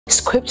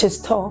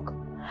Scriptures talk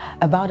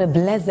about a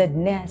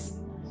blessedness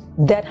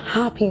that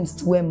happens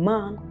to a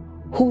man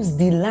whose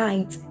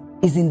delight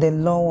is in the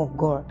law of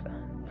God.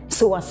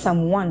 So as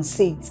Psalm 1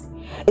 says,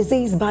 it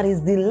says, but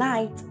his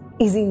delight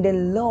is in the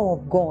law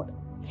of God,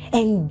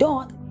 and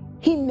doth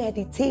he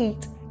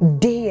meditate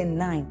day and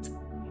night.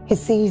 He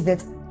says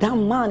that that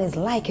man is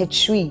like a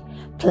tree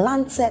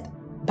planted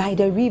by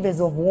the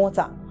rivers of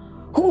water,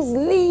 whose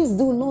leaves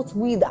do not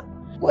wither,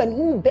 and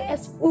who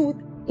bears fruit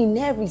in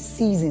every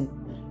season.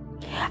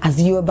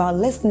 As you're about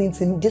listening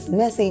to this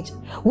message,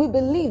 we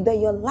believe that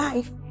your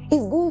life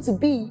is going to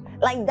be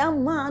like that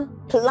man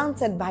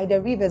planted by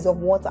the rivers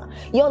of water.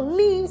 Your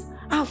leaves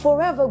are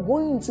forever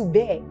going to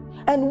bear.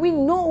 And we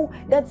know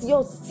that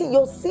your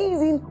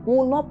season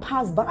will not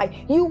pass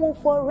by. You will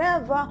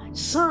forever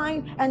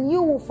shine and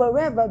you will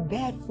forever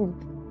bear fruit.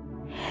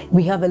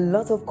 We have a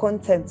lot of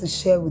content to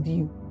share with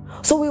you.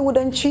 So we would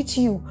entreat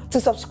you to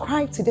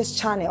subscribe to this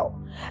channel,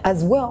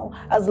 as well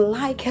as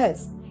like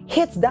us.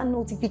 Hit that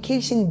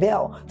notification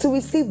bell to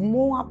receive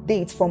more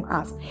updates from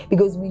us,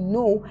 because we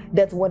know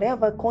that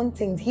whatever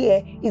content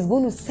here is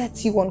going to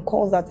set you on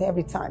course at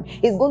every time.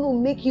 It's going to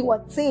make you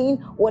attain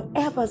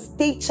whatever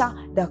stature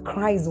that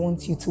Christ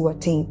wants you to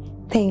attain.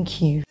 Thank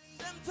you.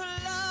 To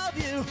love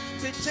you,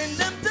 teaching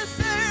them to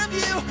serve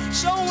you,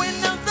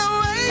 showing them the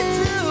way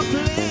to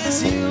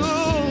please you,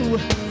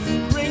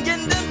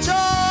 bringing them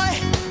joy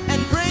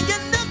and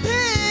bringing them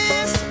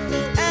peace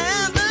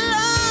and the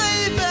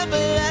life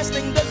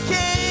everlasting. The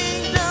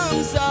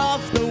kingdoms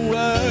of the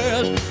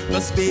world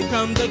must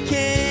become the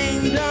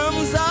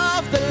kingdoms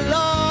of the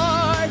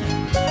Lord.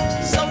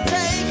 So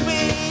take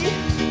me,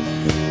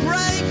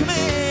 break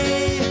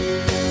me,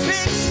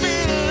 fix me,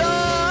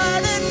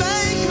 Lord, and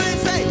make me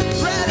say,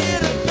 ready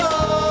to go,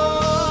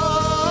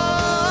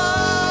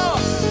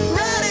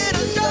 ready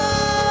to go,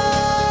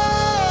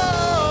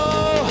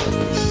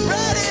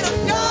 ready to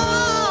go,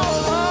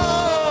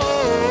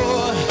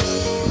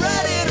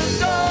 ready to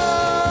go.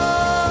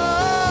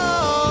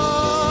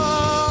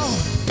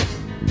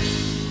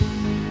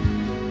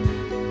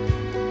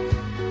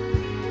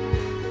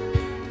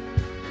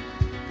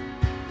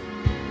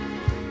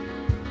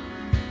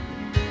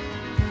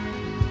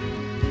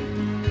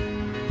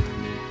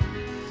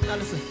 Now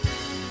listen.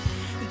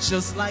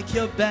 Just like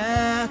your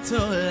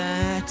battle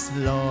axe,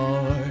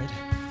 Lord,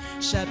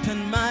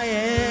 sharpen my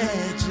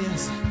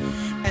edges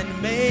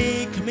and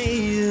make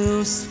me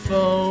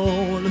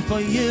useful for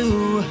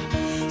you,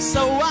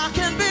 so I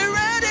can be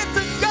ready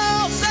to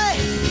go. Say,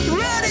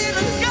 ready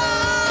to go,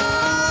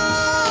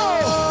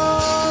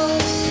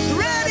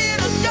 ready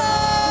to go,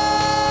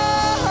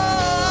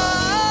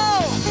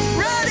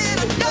 ready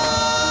to go,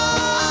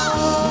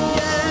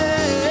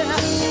 yeah,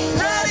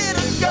 ready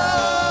to go.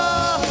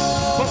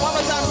 But one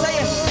more time, say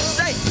it.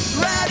 Say,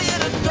 ready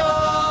to go,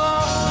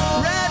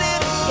 ready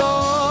to go,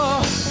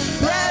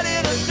 ready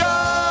to go,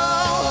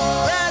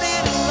 ready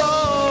to go,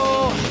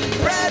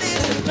 ready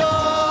to go,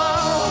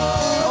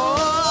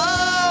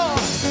 oh,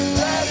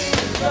 ready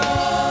to go.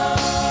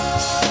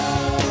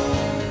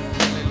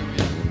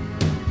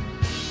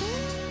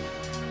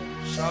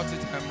 Shout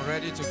it, I'm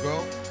ready to go.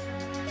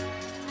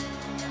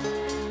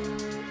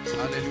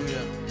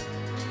 Hallelujah.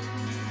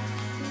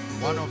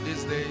 One of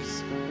these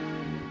days,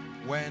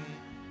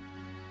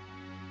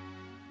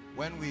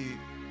 when we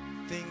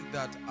think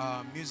that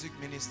our music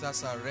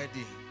ministers are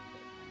ready,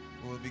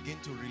 we will begin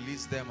to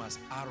release them as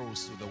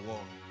arrows to the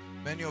wall.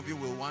 Many of you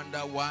will wonder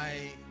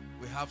why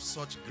we have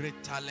such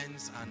great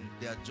talents and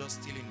they are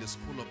just still in the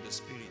school of the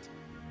Spirit.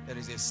 There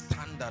is a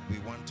standard we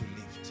want to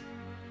lift.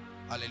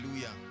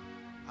 Hallelujah.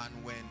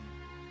 And when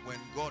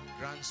God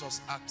grants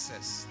us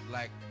access,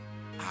 like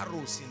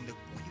arrows in the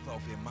quiver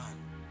of a man,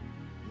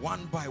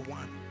 one by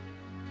one,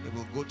 they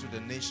will go to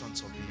the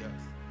nations of the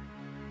earth.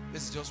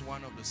 This is just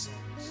one of the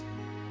songs.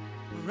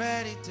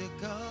 Ready to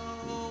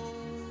go,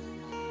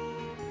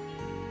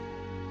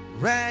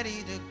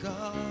 ready to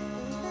go,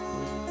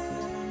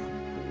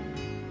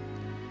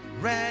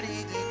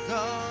 ready to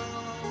go.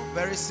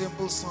 Very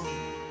simple song.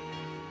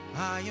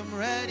 I am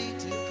ready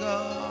to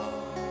go.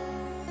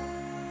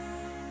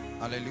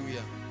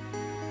 Hallelujah.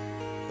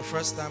 The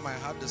first time I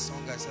heard the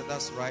song, I said,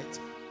 that's right.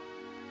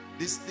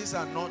 These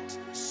are not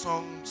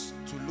songs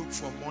to look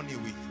for money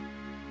with.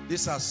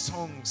 These are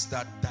songs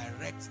that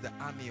direct the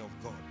army of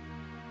God.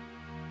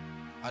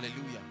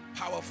 Hallelujah.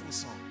 Powerful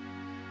song.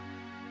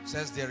 It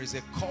says there is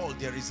a call,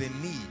 there is a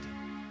need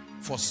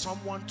for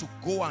someone to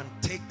go and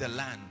take the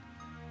land.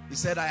 He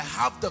said, I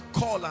have the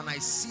call and I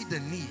see the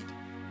need,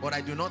 but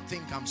I do not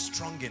think I'm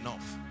strong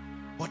enough.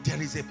 But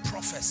there is a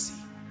prophecy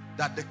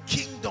that the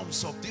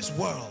kingdoms of this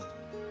world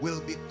will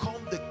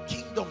become the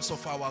kingdoms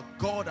of our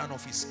God and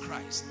of his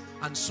Christ.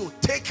 And so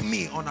take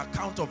me on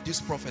account of this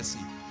prophecy.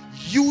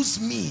 Use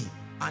me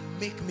and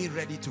make me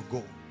ready to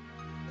go.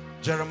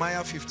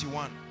 Jeremiah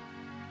 51.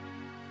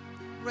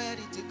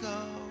 Ready to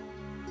go.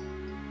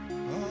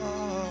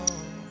 Oh,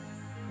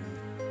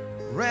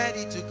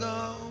 ready to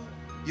go.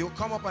 You'll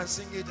come up and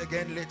sing it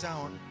again later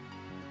on.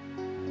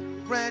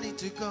 Ready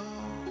to go.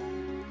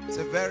 It's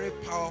a very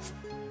powerful.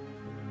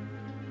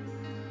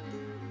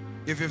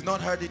 If you've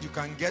not heard it, you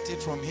can get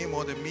it from him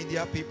or the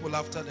media people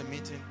after the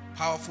meeting.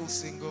 Powerful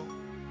single.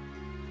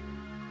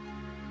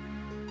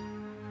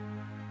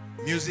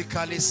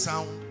 Musically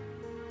sound,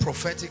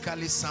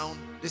 prophetically sound.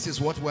 This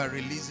is what we're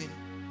releasing.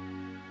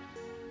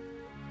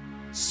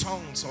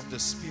 Songs of the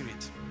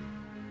Spirit.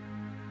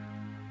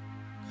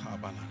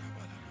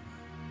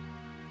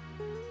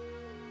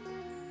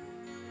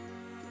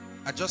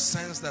 I just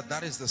sense that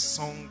that is the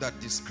song that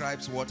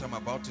describes what I'm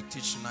about to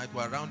teach tonight.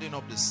 We're rounding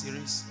up the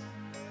series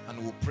and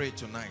we'll pray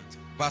tonight.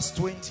 Verse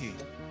 20.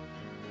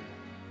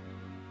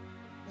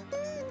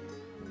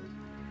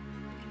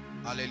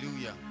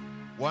 Hallelujah.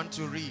 Want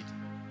to read?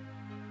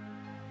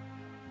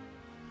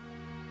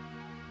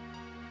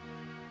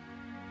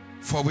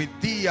 For with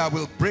thee I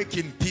will break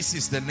in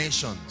pieces the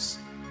nations,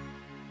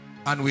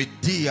 and with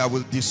thee I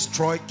will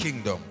destroy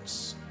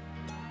kingdoms.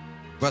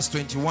 Verse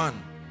 21.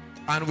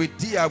 And with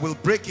thee I will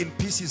break in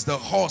pieces the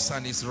horse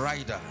and his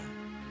rider,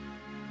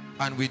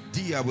 and with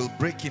thee I will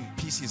break in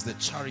pieces the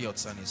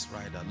chariots and his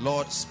rider.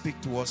 Lord, speak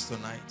to us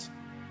tonight.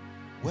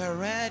 We're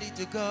ready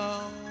to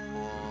go.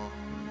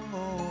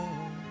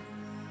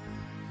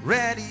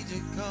 Ready to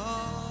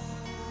go.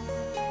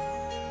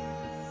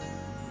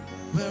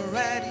 We're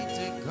ready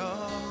to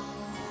go.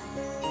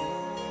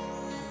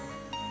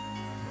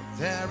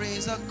 There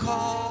is a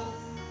call,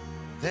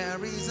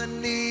 there is a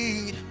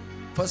need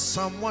for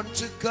someone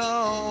to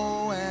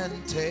go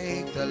and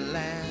take the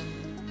land.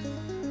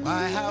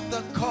 I have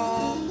the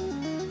call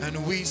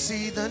and we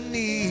see the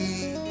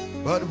need,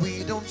 but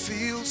we don't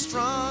feel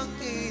strong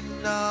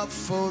enough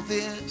for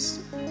this.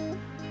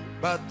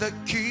 But the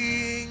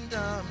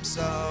kingdoms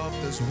of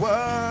this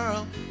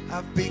world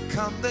have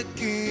become the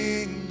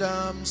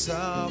kingdoms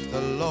of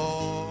the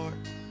Lord.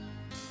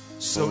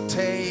 So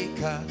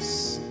take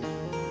us,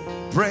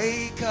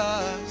 break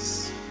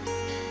us,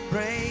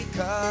 break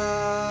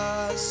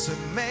us,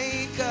 and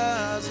make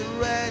us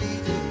ready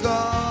to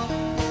go.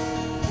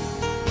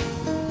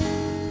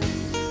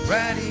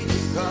 Ready to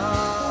go.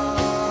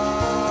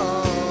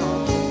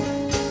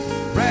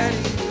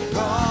 Ready to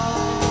go.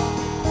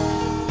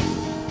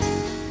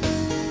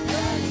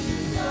 Ready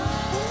to go.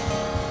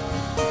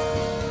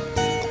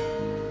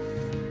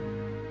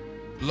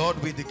 Lord,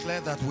 we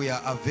declare that we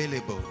are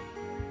available.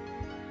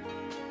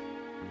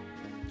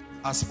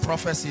 As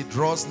prophecy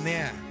draws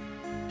near,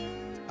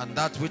 and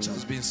that which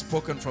has been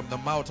spoken from the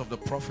mouth of the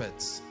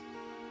prophets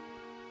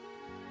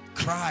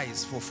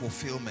cries for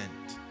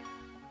fulfillment,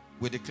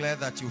 we declare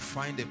that you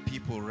find a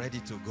people ready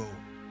to go.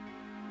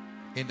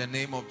 In the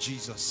name of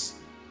Jesus,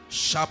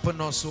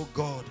 sharpen us, O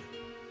God.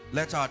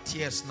 Let our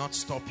tears not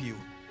stop you.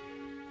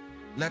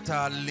 Let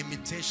our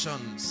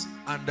limitations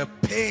and the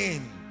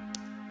pain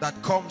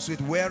that comes with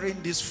wearing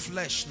this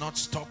flesh not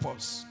stop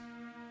us.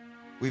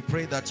 We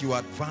pray that you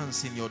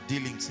advance in your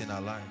dealings in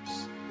our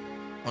lives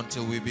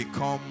until we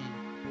become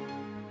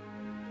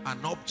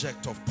an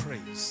object of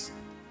praise,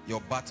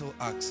 your battle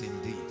axe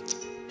indeed.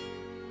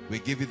 We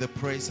give you the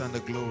praise and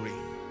the glory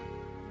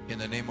in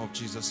the name of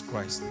Jesus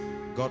Christ.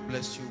 God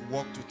bless you.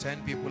 Walk to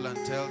 10 people and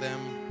tell them,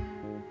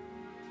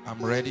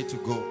 I'm ready to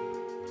go.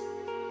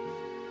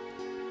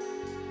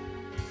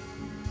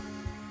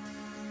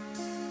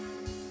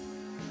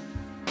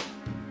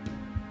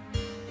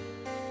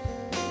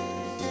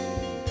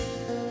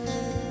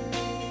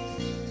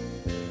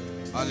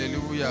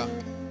 Hallelujah.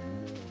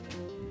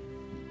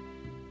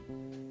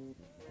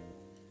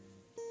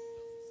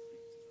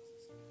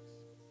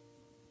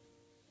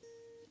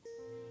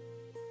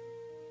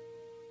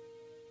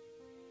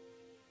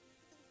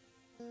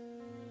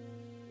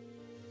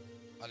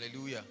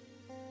 Hallelujah.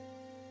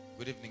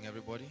 Good evening,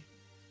 everybody.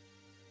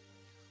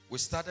 We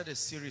started a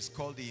series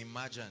called The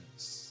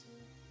Emergence,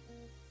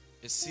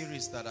 a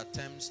series that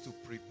attempts to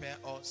prepare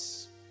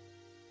us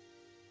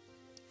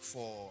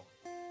for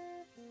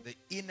the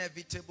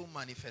inevitable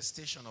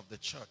manifestation of the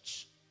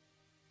church.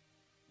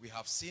 We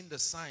have seen the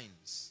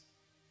signs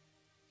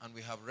and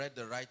we have read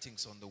the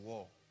writings on the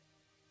wall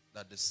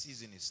that the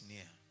season is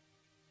near.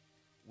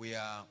 We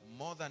are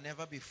more than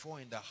ever before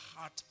in the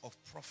heart of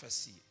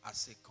prophecy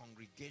as a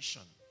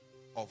congregation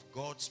of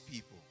God's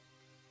people.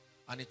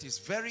 And it is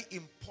very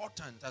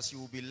important, as you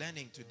will be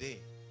learning today,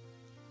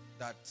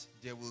 that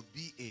there will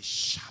be a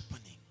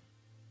sharpening,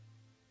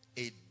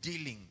 a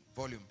dealing,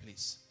 volume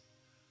please.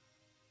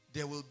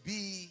 There will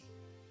be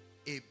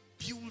a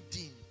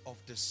building of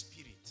the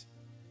Spirit.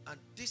 And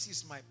this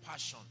is my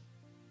passion.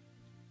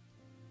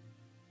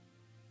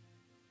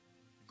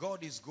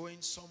 God is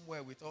going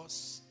somewhere with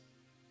us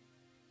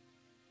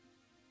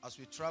as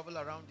we travel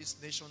around this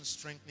nation,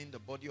 strengthening the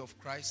body of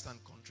Christ and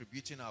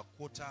contributing our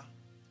quota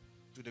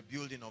to the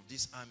building of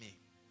this army.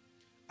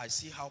 I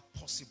see how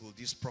possible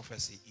this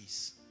prophecy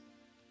is.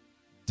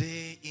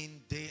 Day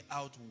in, day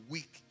out,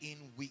 week in,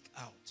 week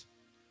out.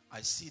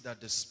 I see that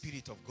the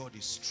Spirit of God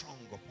is strong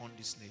upon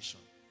this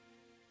nation.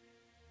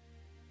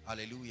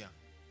 Hallelujah.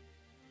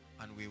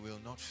 And we will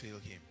not fail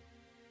him.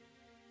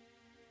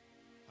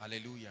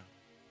 Hallelujah.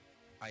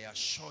 I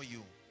assure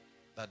you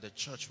that the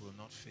church will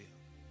not fail,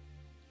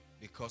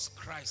 because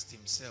Christ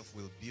himself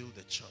will build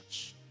the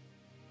church.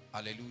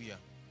 Hallelujah.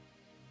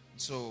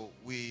 So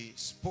we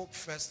spoke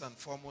first and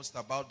foremost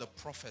about the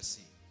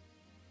prophecy.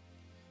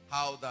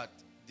 How that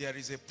there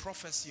is a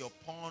prophecy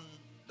upon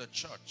the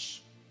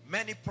church.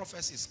 Many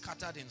prophecies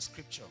scattered in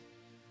scripture.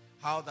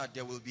 How that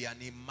there will be an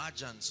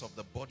emergence of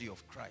the body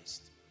of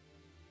Christ.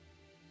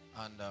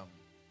 And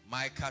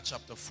Micah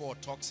chapter 4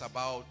 talks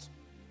about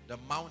the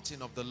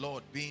mountain of the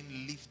Lord being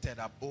lifted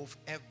above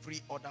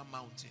every other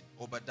mountain.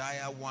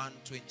 Obadiah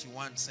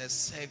 1:21 says,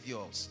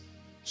 Saviors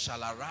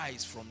shall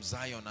arise from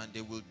Zion, and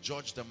they will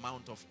judge the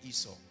mount of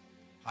Esau.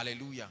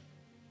 Hallelujah.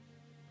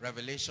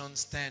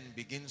 Revelations 10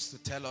 begins to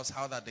tell us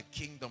how that the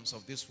kingdoms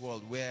of this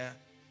world, where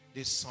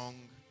this song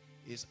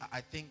is,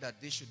 I think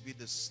that this should be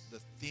the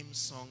theme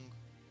song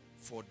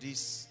for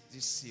this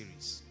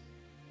series.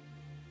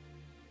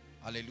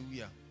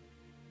 Hallelujah.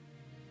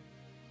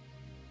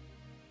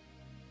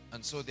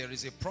 And so there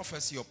is a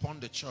prophecy upon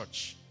the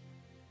church.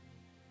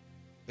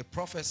 A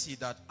prophecy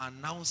that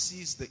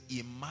announces the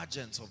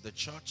emergence of the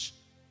church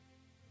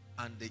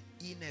and the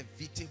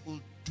inevitable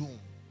doom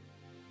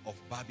of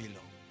Babylon.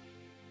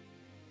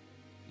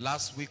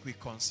 Last week we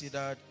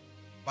considered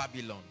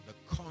Babylon,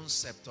 the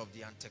concept of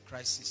the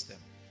Antichrist system.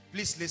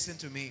 Please listen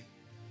to me.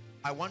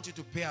 I want you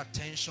to pay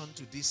attention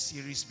to this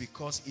series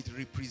because it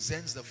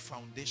represents the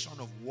foundation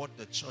of what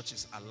the church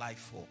is alive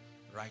for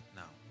right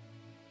now.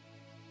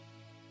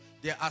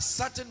 There are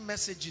certain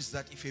messages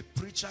that if a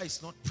preacher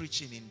is not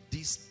preaching in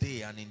this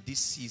day and in this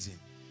season,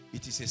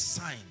 it is a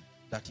sign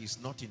that he is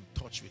not in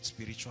touch with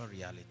spiritual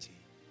reality.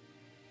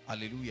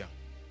 Hallelujah.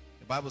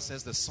 The Bible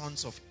says the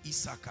sons of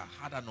Issachar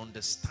had an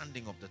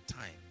understanding of the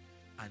time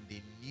and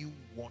they knew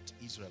what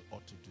Israel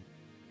ought to do.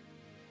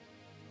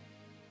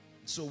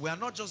 So we are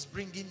not just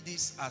bringing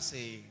this as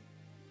a,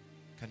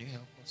 can you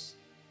help us?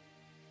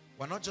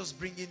 We're not just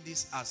bringing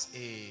this as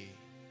a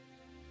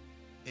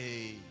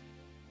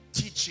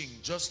teaching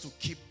just to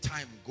keep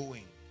time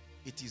going.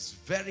 It is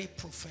very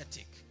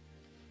prophetic.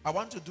 I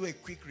want to do a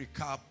quick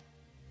recap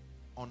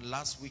on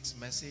last week's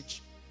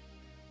message.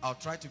 I'll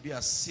try to be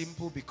as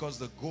simple because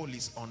the goal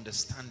is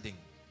understanding,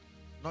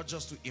 not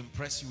just to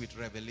impress you with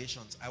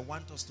revelations. I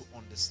want us to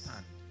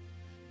understand.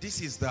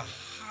 This is the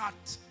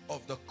heart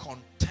of the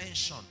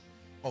contention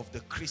of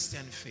the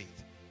Christian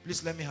faith.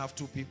 Please let me have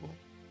two people.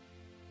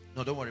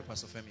 No, don't worry,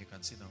 Pastor Femi, you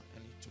can sit down. I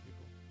need two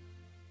people.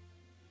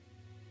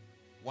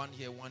 One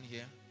here, one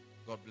here.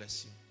 God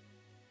bless you.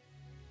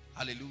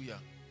 Hallelujah.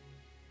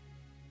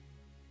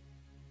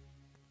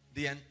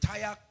 The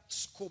entire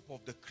scope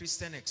of the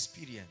Christian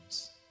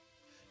experience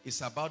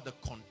is about the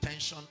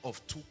contention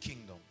of two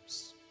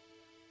kingdoms,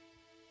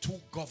 two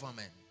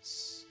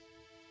governments,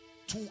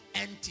 two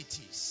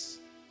entities,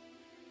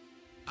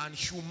 and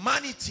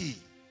humanity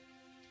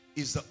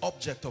is the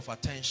object of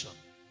attention.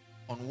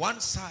 On one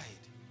side,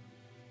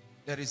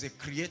 there is a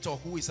creator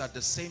who is at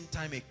the same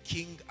time a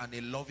king and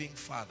a loving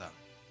father,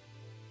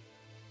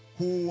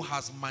 who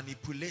has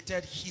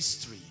manipulated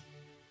history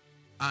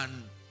and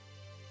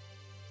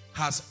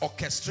has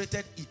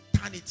orchestrated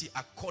eternity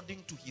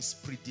according to his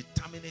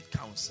predeterminate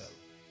counsel.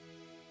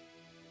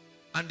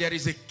 And there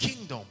is a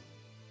kingdom,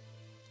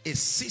 a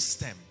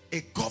system,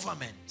 a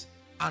government,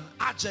 an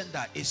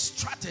agenda, a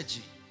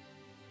strategy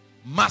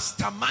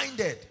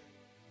masterminded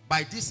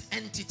by this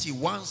entity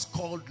once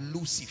called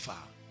Lucifer,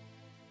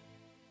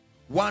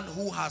 one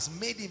who has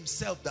made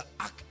himself the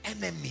arch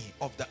enemy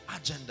of the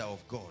agenda of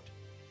God.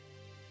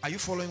 Are you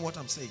following what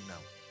I'm saying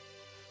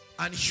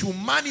now? And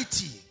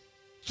humanity,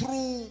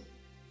 through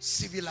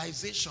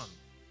civilization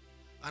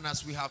and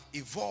as we have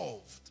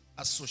evolved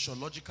as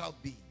sociological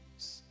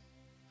beings,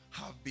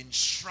 have been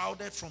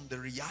shrouded from the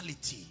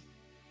reality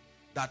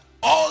that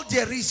all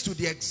there is to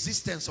the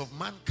existence of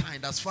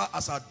mankind, as far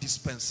as our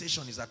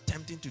dispensation is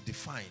attempting to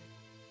define,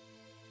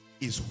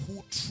 is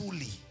who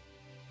truly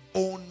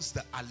owns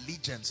the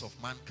allegiance of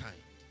mankind.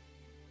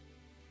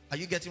 Are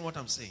you getting what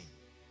I'm saying?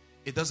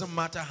 It doesn't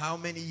matter how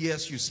many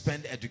years you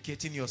spend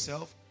educating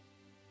yourself.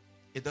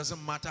 It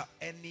doesn't matter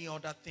any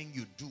other thing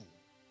you do.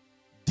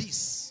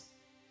 This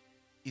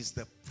is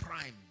the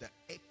prime, the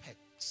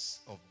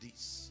apex of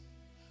this.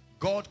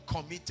 God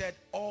committed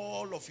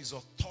all of his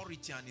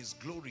authority and his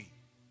glory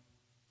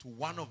to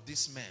one of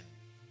these men,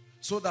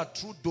 so that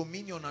through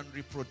dominion and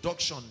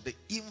reproduction, the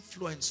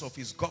influence of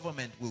his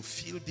government will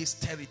fill this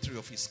territory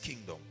of his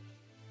kingdom.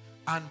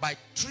 And by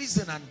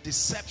treason and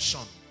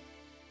deception,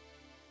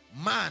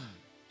 man,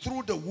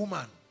 through the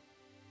woman,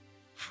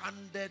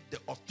 handed the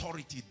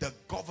authority, the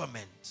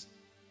government,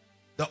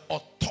 the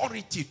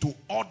authority to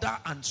order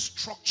and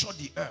structure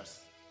the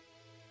earth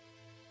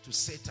to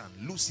Satan,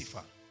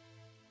 Lucifer.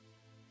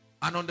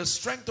 And on the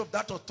strength of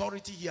that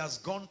authority, he has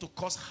gone to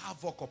cause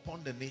havoc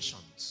upon the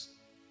nations.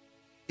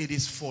 It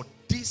is for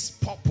this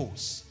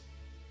purpose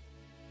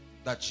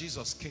that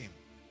Jesus came.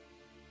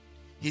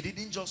 He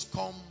didn't just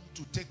come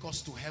to take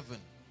us to heaven.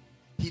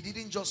 He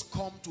didn't just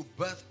come to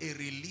birth a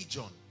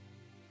religion.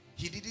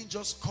 He didn't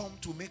just come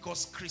to make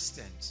us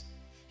Christians.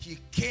 He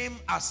came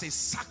as a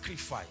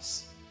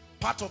sacrifice,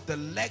 part of the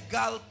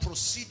legal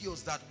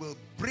procedures that will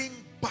bring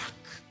back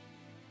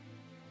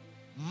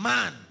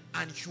man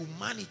and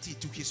humanity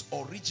to his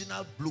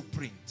original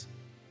blueprint.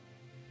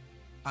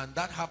 And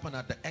that happened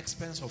at the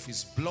expense of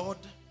his blood.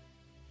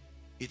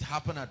 It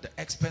happened at the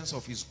expense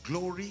of his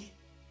glory.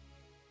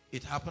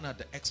 It happened at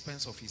the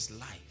expense of his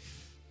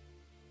life.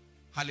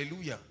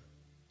 Hallelujah.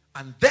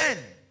 And then,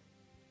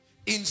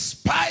 in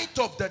spite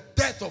of the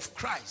death of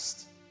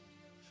Christ,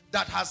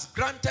 that has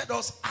granted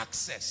us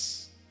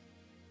access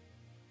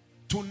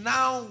to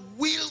now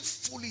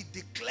willfully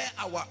declare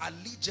our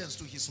allegiance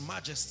to his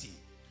majesty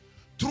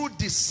through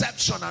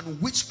deception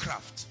and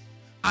witchcraft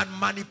and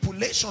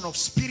manipulation of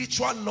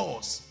spiritual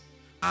laws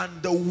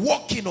and the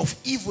working of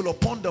evil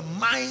upon the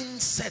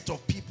mindset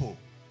of people.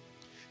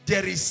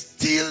 There is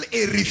still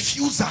a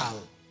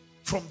refusal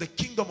from the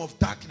kingdom of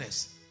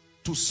darkness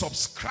to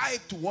subscribe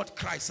to what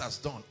Christ has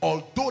done,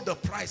 although the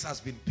price has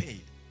been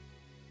paid,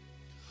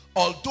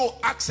 although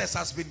access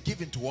has been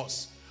given to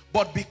us.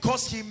 But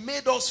because he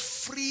made us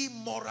free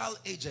moral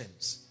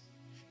agents,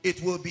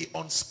 it will be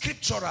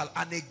unscriptural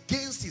and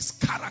against his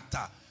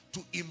character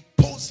to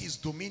impose his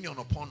dominion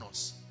upon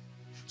us.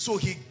 So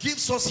he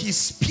gives us his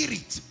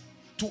spirit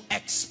to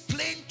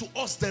explain to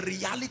us the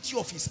reality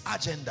of his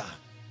agenda.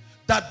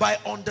 That by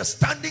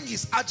understanding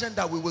his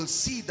agenda, we will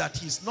see that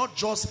he's not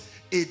just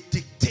a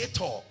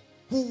dictator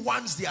who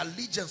wants the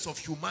allegiance of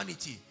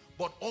humanity,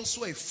 but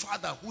also a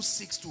father who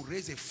seeks to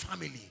raise a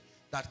family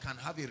that can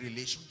have a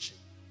relationship.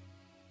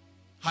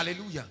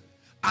 Hallelujah.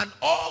 And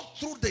all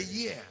through the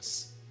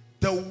years,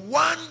 the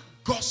one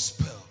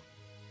gospel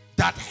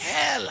that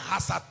hell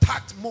has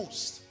attacked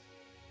most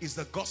is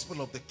the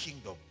gospel of the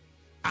kingdom.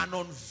 An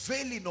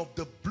unveiling of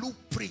the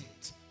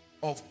blueprint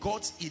of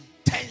God's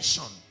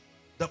intention,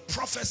 the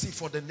prophecy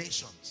for the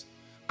nations.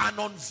 An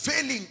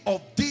unveiling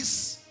of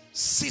this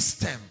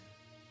system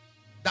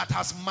that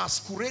has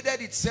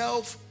masqueraded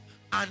itself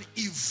and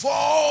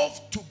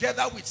evolved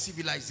together with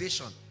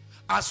civilization.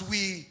 As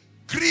we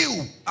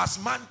grew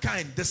as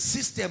mankind, the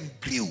system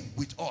grew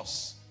with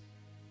us.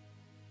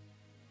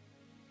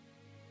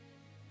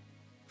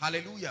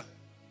 Hallelujah.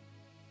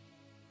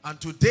 And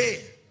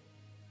today,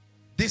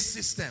 this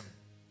system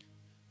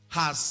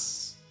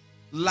has,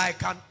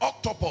 like an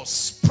octopus,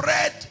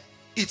 spread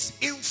its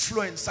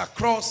influence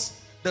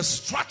across the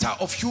strata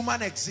of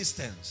human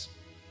existence.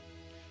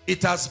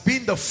 It has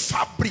been the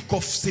fabric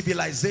of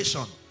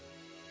civilization.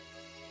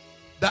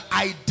 The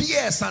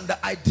ideas and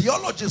the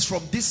ideologies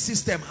from this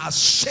system has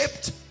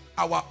shaped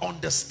our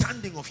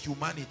understanding of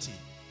humanity.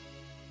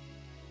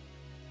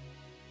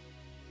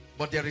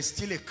 But there is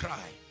still a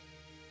cry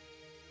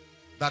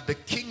that the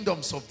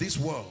kingdoms of this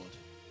world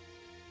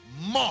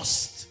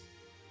must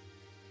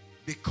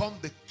become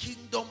the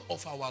kingdom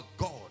of our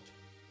God.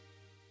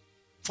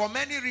 For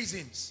many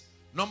reasons.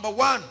 Number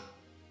one,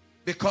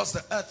 because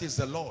the earth is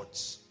the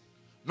Lord's.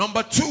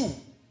 Number two,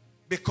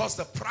 because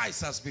the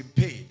price has been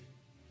paid.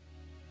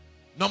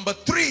 Number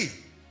three,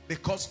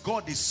 because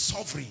God is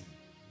sovereign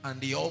and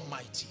the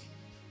Almighty.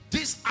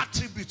 These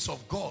attributes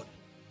of God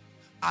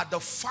are the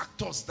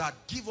factors that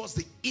give us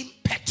the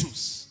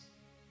impetus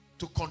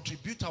to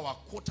contribute our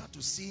quota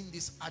to seeing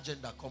this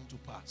agenda come to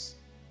pass.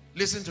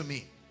 Listen to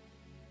me.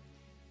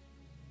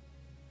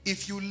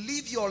 If you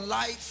live your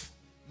life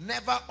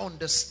never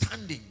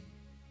understanding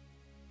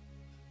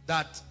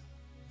that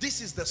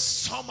this is the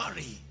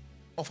summary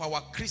of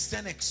our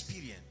Christian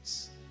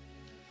experience,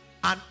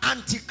 an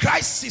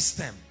antichrist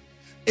system,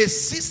 a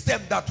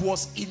system that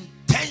was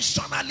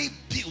intentionally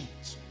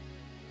built,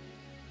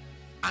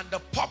 and the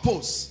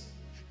purpose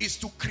is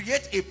to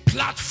create a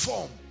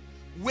platform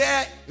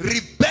where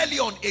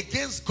rebellion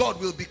against God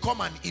will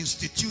become an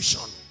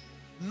institution,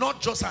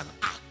 not just an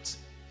act.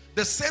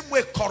 The same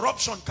way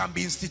corruption can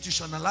be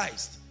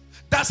institutionalized.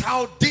 That's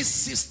how this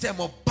system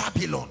of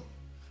Babylon,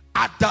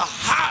 at the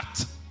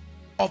heart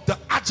of the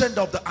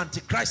agenda of the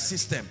Antichrist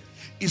system,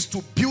 is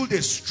to build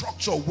a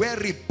structure where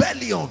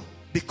rebellion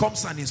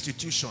becomes an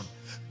institution.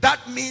 That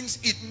means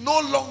it no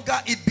longer,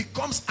 it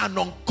becomes an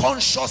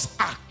unconscious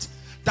act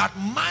that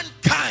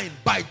mankind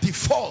by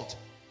default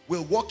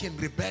will walk in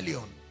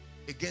rebellion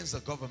against the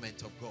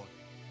government of God.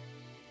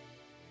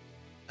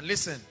 And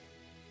listen,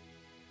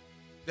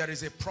 there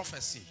is a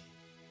prophecy.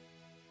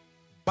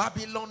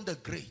 Babylon the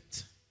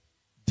Great,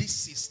 this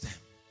system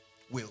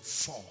will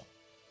fall.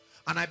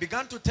 And I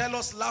began to tell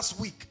us last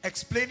week,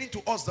 explaining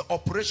to us the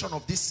operation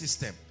of this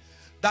system,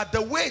 that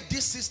the way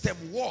this system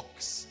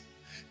works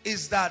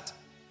is that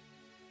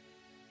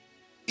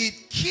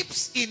it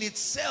keeps in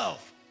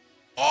itself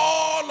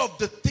all of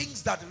the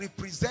things that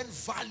represent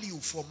value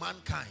for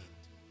mankind.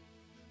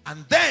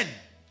 And then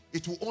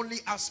it will only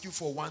ask you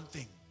for one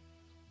thing: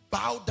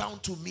 bow down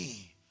to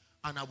me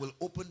and I will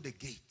open the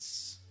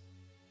gates.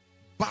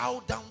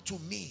 Bow down to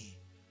me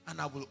and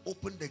I will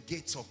open the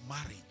gates of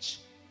marriage.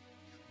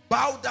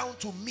 Bow down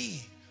to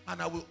me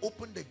and I will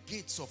open the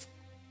gates of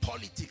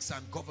politics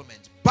and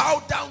government.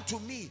 Bow down to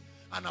me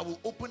and I will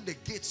open the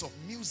gates of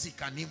music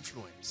and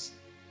influence.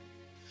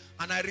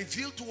 And I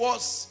revealed to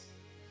us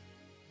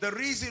the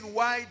reason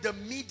why the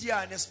media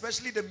and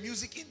especially the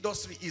music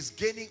industry is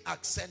gaining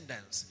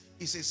ascendance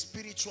is a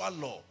spiritual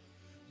law.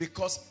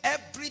 Because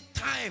every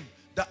time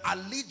the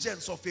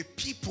allegiance of a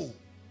people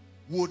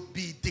would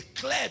be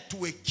declared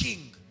to a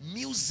king,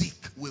 music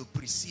will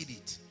precede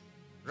it.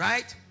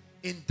 Right?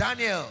 In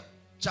Daniel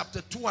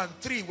chapter 2 and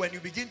 3, when you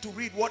begin to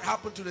read what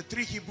happened to the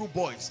 3 Hebrew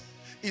boys,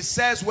 it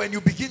says when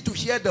you begin to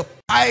hear the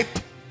pipe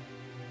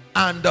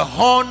and the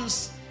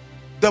horns,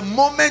 the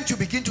moment you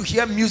begin to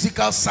hear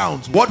musical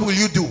sounds, what will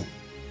you do?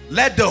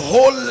 Let the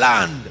whole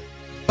land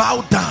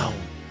bow down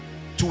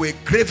to a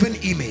graven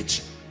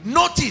image.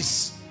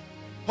 Notice,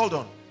 hold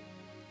on,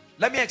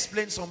 let me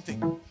explain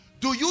something.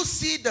 Do you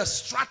see the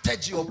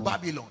strategy of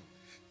Babylon?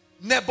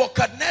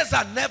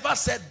 Nebuchadnezzar never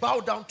said bow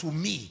down to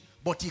me,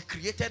 but he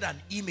created an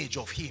image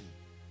of him.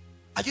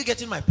 Are you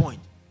getting my point?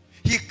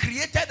 He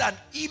created an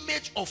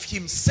image of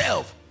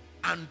himself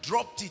and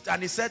dropped it,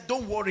 and he said,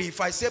 don't worry,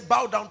 if I say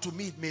bow down to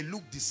me, it may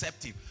look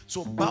deceptive,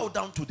 so bow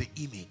down to the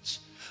image.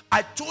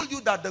 I told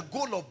you that the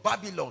goal of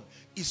Babylon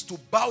is to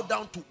bow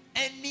down to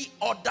any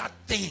other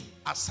thing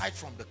aside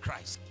from the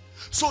Christ.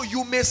 So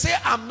you may say,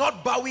 I'm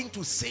not bowing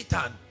to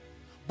Satan,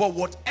 but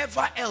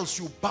whatever else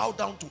you bow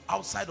down to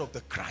outside of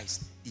the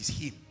Christ is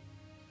him,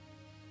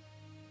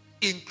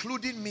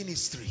 including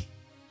ministry,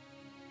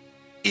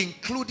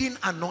 including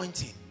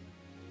anointing.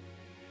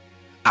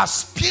 As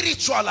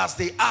spiritual as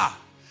they are,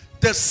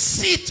 the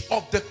seat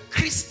of the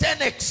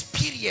Christian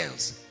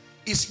experience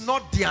is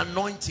not the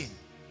anointing,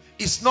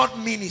 it's not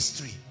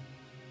ministry.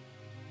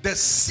 The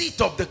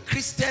seat of the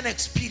Christian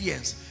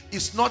experience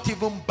is not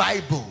even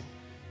Bible.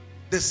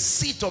 The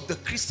seat of the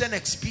Christian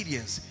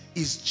experience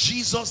is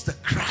Jesus the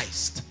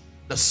Christ,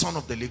 the Son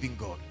of the living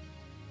God.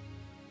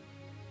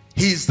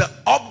 He is the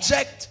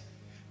object.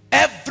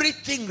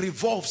 Everything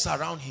revolves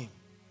around him.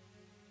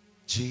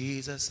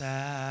 Jesus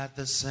at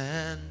the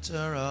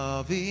center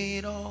of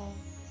it all.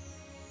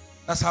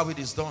 That's how it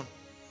is done.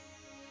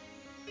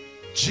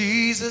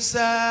 Jesus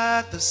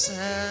at the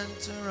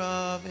center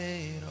of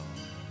it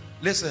all.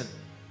 Listen,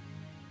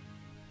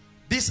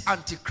 this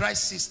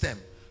Antichrist system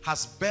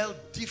has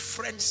built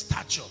different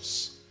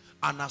statues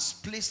and has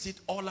placed it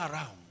all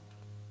around,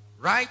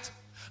 right?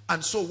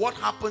 And so what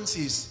happens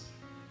is,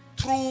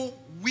 through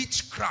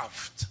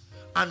witchcraft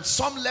and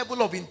some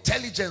level of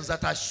intelligence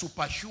that are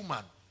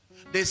superhuman,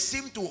 they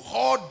seem to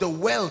hoard the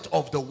wealth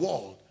of the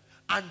world,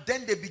 and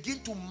then they begin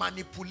to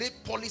manipulate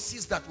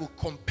policies that will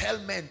compel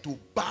men to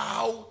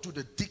bow to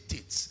the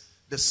dictates,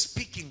 the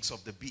speakings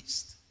of the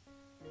beast.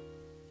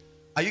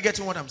 Are you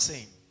getting what I'm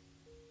saying?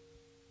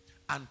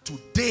 And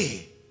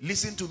today,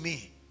 listen to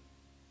me,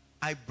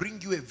 I bring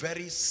you a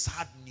very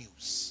sad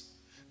news,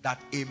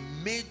 that a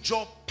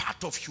major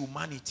part of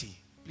humanity,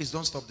 please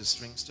don't stop the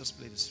strings, just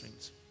play the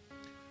strings.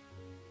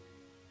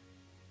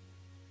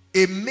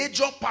 A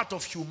major part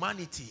of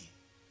humanity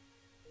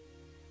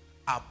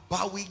are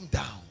bowing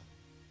down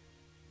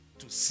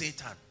to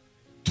Satan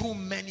through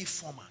many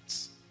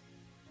formats.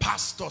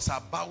 Pastors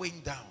are bowing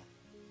down.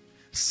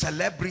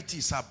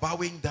 Celebrities are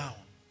bowing down.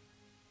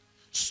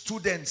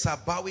 Students are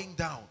bowing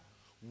down.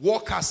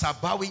 Workers are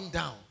bowing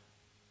down.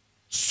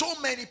 So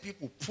many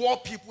people, poor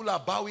people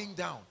are bowing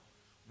down.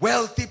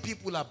 Wealthy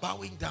people are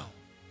bowing down.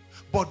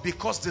 But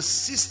because the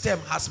system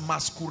has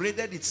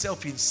masqueraded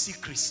itself in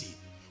secrecy,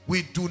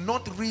 we do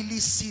not really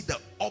see the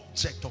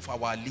object of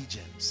our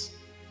allegiance.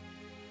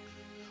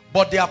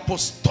 But the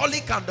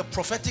apostolic and the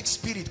prophetic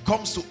spirit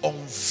comes to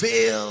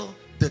unveil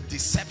the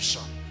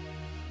deception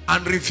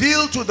and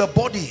reveal to the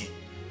body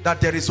that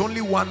there is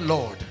only one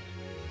Lord,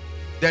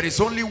 there is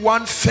only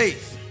one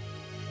faith,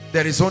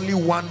 there is only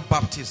one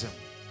baptism.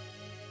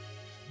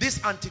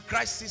 This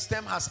Antichrist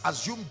system has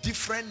assumed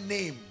different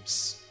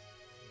names,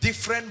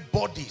 different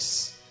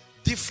bodies,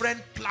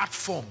 different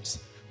platforms,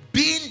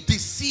 being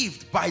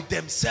deceived by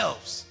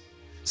themselves.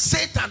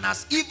 Satan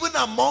has, even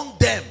among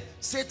them,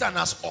 Satan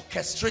has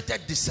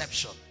orchestrated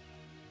deception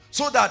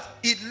so that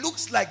it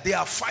looks like they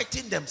are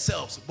fighting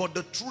themselves, but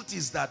the truth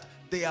is that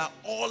they are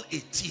all a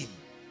team.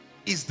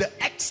 Is the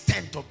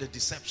extent of the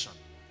deception.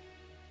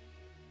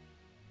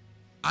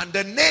 And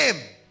the name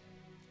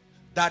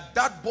that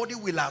that body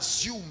will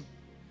assume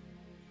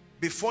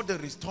before the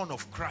return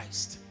of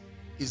Christ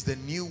is the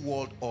New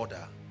World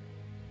Order.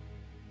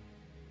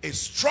 A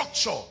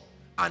structure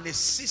and a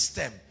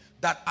system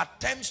that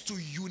attempts to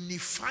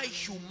unify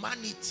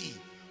humanity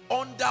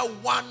under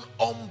one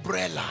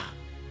umbrella.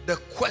 The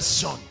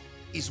question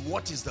is,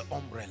 what is the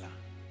umbrella?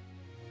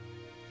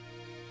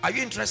 Are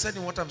you interested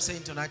in what I'm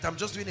saying tonight? I'm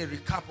just doing a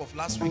recap of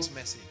last week's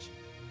message.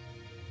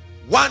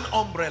 One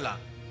umbrella.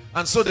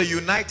 And so the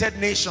United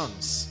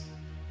Nations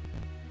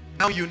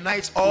now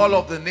unites all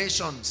of the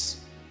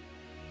nations,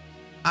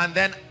 and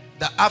then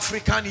the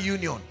African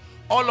Union.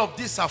 All of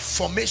these are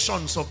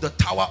formations of the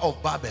Tower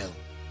of Babel.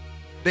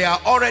 They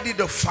are already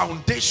the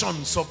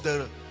foundations of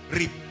the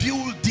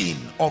rebuilding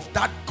of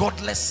that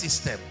godless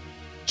system.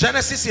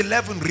 Genesis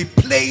 11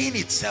 replaying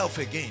itself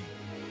again.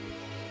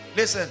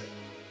 Listen,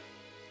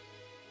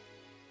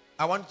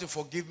 I want you to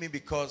forgive me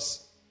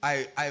because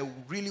I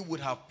really would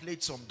have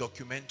played some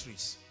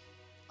documentaries.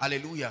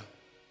 Hallelujah.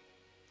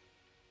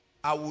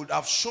 I would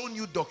have shown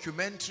you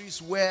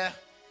documentaries where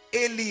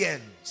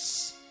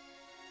aliens,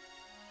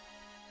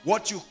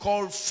 what you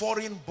call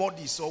foreign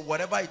bodies or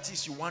whatever it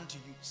is you want to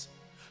use,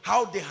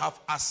 how they have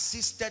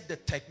assisted the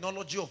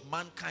technology of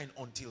mankind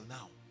until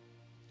now.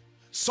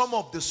 Some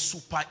of the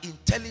super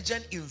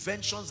intelligent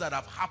inventions that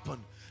have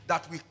happened,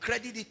 that we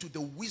credit it to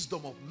the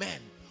wisdom of men,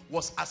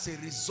 was as a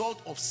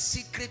result of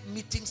secret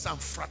meetings and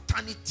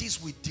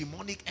fraternities with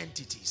demonic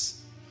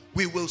entities.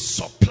 We will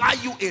supply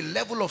you a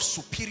level of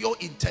superior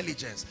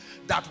intelligence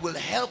that will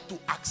help to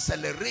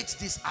accelerate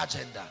this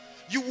agenda.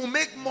 You will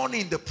make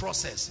money in the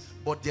process,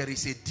 but there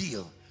is a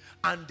deal,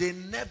 and they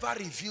never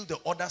reveal the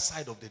other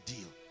side of the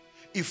deal.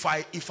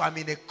 If I'm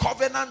in a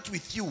covenant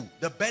with you,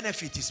 the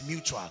benefit is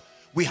mutual.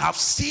 We have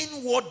seen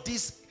what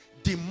these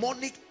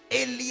demonic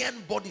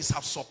alien bodies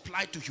have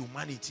supplied to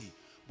humanity,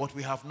 but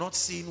we have not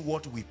seen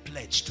what we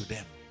pledge to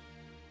them.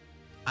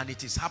 And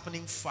it is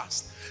happening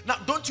fast. Now,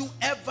 don't you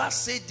ever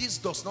say this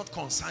does not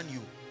concern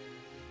you,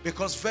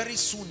 because very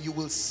soon you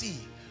will see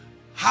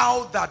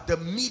how that the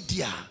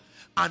media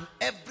and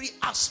every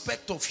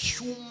aspect of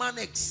human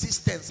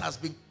existence has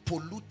been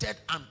polluted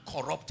and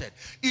corrupted.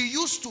 It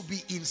used to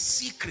be in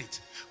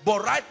secret,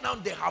 but right now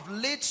they have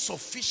laid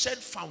sufficient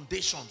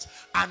foundations,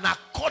 and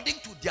according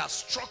to their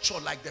structure,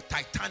 like the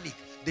Titanic,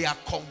 they are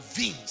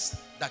convinced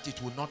that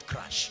it will not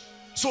crash.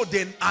 So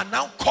they are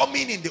now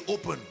coming in the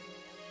open.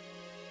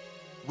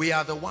 We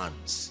are the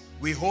ones.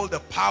 We hold the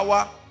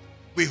power,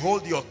 we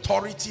hold the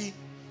authority,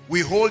 we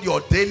hold your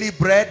daily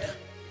bread,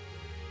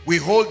 we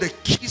hold the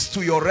keys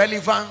to your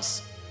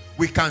relevance.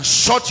 We can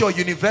shut your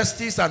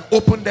universities and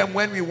open them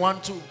when we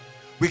want to.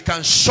 We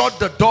can shut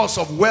the doors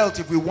of wealth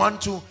if we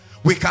want to.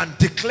 We can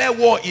declare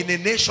war in a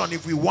nation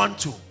if we want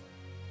to.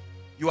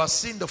 You are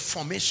seeing the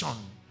formation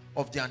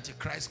of the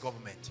Antichrist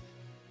government.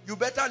 You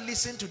better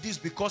listen to this,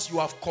 because you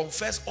have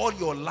confessed all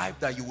your life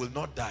that you will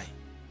not die.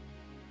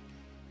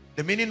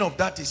 The meaning of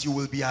that is you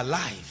will be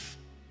alive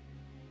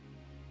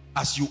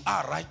as you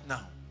are right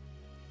now.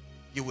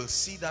 You will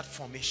see that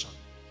formation.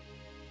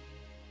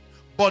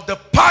 But the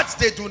parts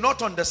they do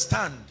not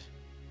understand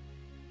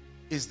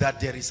is that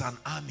there is an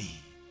army.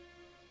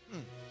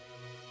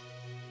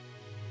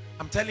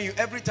 I'm telling you,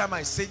 every time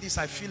I say this,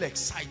 I feel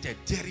excited.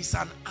 There is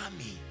an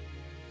army.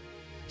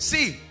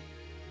 See,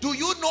 do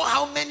you know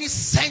how many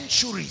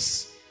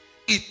centuries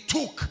it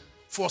took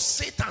for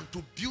Satan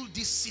to build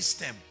this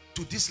system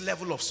to this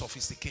level of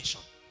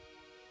sophistication?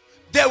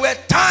 There were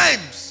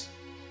times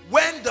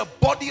when the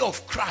body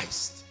of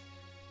Christ,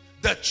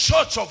 the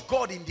church of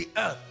God in the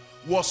earth,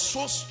 was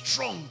so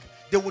strong,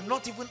 they would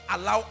not even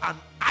allow an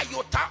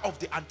iota of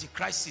the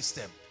Antichrist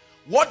system.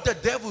 What the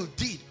devil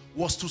did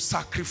was to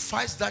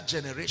sacrifice that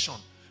generation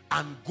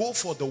and go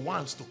for the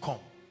ones to come.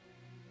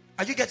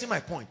 Are you getting my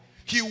point?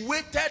 He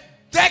waited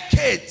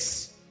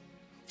decades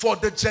for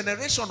the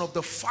generation of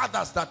the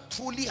fathers that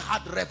truly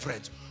had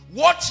reverence.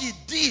 What he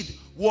did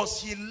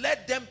was he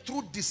led them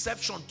through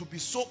deception to be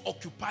so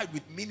occupied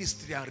with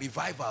ministry and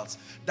revivals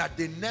that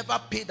they never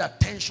paid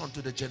attention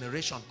to the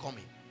generation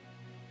coming.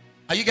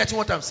 Are you getting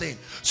what I'm saying?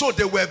 So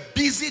they were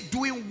busy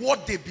doing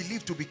what they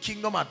believed to be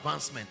kingdom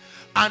advancement.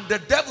 And the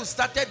devil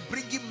started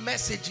bringing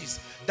messages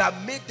that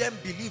made them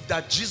believe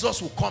that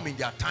Jesus will come in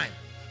their time.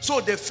 So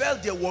they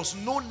felt there was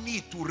no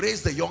need to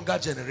raise the younger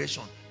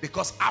generation,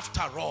 because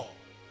after all,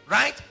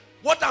 right?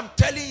 What I'm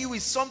telling you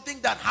is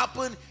something that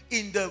happened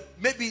in the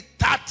maybe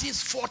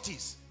 30s,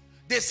 40s.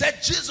 They said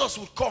Jesus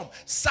would come.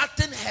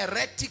 Certain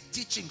heretic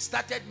teaching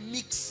started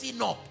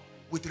mixing up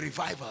with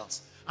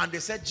revivals. And they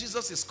said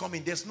Jesus is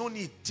coming. There's no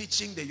need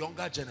teaching the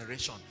younger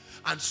generation.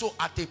 And so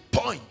at a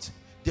point,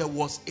 there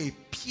was a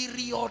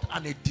period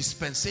and a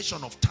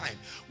dispensation of time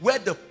where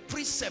the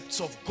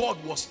precepts of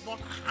God was not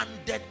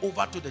handed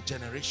over to the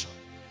generation.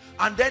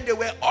 And then there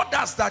were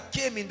others that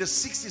came in the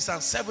 60s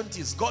and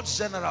 70s, God's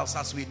generals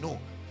as we know.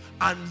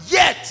 And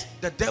yet,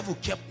 the devil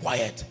kept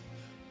quiet.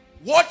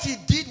 What he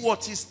did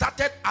was he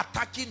started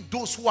attacking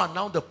those who are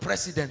now the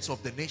presidents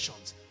of the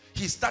nations.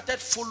 He started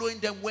following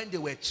them when they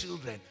were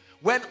children.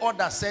 When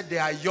others said they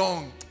are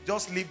young,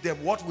 just leave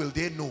them, what will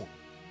they know?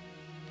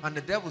 And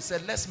the devil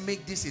said, let's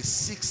make this a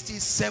 60,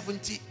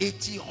 70,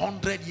 80,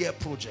 100-year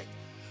project.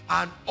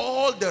 And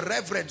all the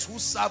reverends who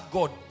served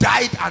God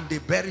died and they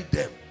buried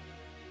them.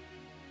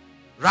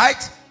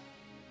 Right?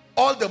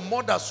 All the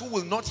mothers who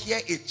will not hear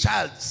a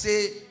child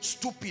say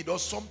stupid or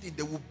something,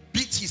 they will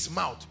beat his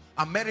mouth,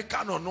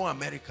 American or no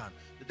American.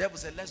 The devil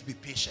said, let's be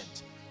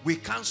patient. We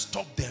can't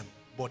stop them,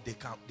 but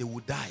they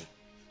will die.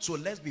 So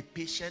let's be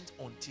patient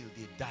until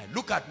they die.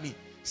 Look at me.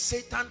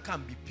 Satan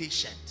can be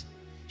patient.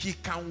 He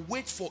can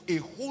wait for a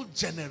whole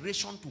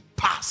generation to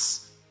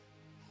pass.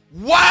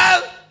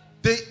 While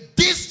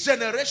this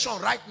generation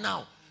right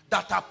now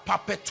that are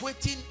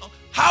perpetuating,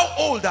 how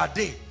old are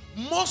they?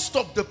 Most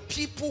of the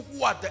people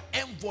who are the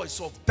envoys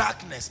of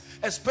darkness,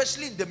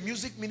 especially in the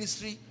music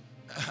ministry,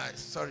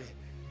 sorry,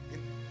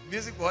 in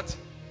music what?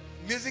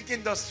 Music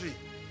industry,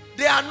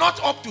 they are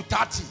not up to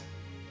 30.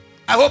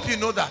 I hope you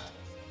know that.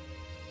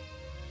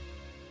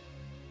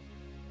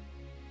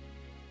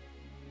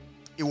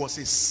 It was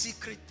a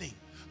secret thing.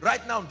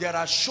 Right now, there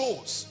are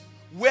shows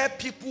where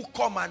people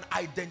come and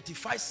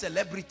identify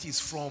celebrities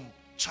from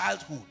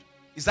childhood.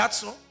 Is that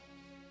so?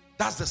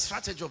 That's the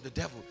strategy of the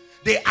devil.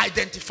 They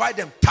identify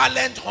them,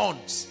 talent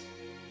hunts.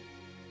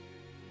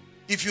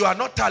 If you are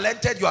not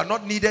talented, you are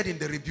not needed in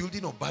the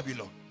rebuilding of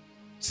Babylon.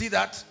 See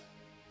that?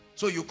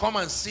 So you come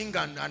and sing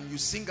and you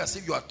sing as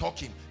if you are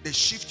talking. They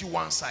shift you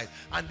one side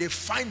and they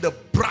find the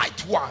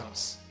bright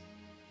ones.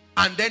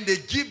 And then they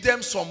give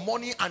them some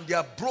money and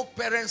their broke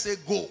parents say,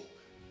 go.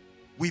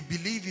 We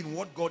believe in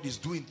what God is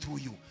doing through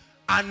you.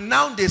 And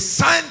now they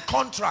sign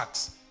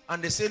contracts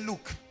and they say,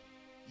 look,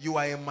 you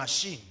are a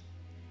machine.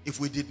 If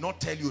we did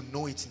not tell you,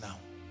 know it now.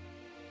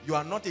 You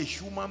are not a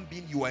human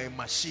being, you are a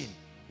machine.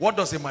 What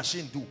does a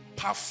machine do?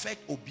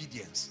 Perfect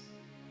obedience.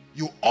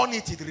 You on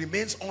it, it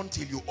remains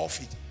until you off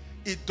it.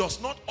 It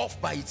does not off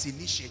by its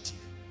initiative.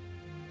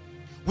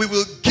 We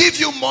will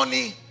give you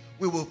money,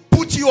 we will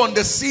put you on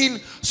the scene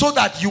so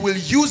that you will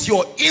use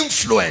your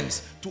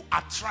influence to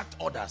attract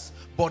others.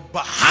 But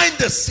behind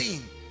the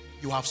scene,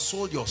 you have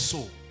sold your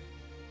soul.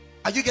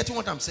 Are you getting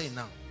what I'm saying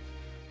now?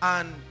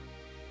 And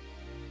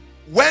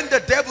when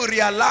the devil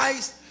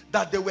realized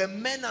that there were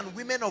men and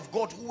women of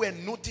God who were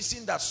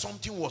noticing that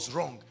something was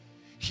wrong,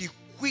 he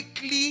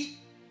quickly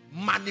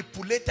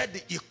manipulated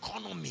the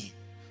economy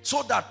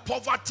so that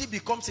poverty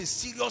becomes a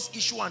serious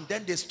issue, and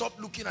then they stop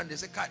looking and they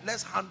say,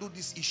 let's handle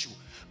this issue,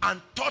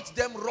 and taught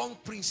them wrong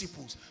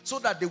principles so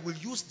that they will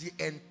use the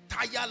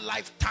entire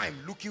lifetime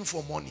looking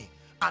for money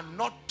and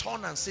not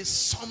turn and say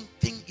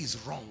something is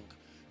wrong.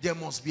 There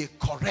must be a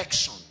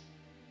correction.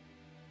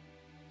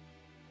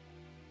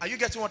 Are you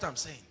getting what I'm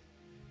saying?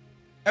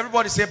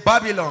 Everybody say,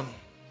 Babylon,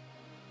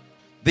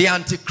 the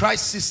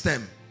Antichrist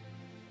system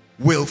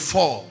will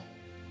fall.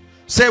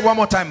 Say it one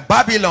more time.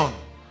 Babylon,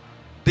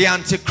 the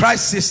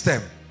Antichrist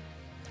system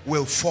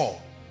will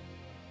fall.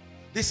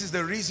 This is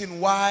the reason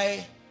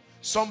why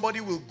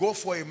somebody will go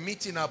for a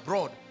meeting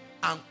abroad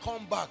and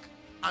come back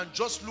and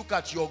just look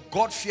at your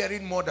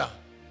God-fearing mother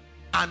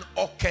and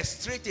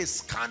orchestrate a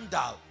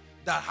scandal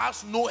that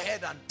has no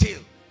head and tail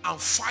and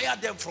fire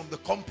them from the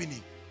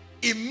company.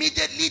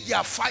 Immediately they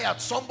are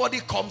fired. Somebody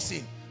comes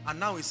in and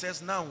now he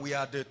says, now we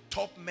are the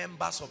top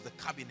members of the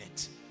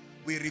cabinet.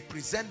 We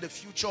represent the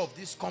future of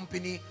this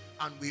company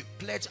and we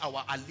pledge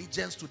our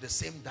allegiance to the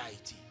same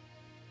deity.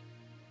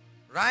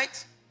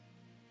 Right?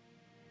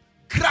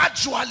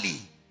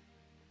 Gradually,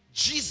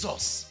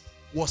 Jesus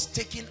was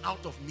taken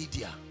out of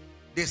media.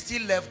 They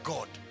still left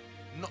God.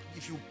 No,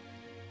 if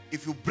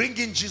you bring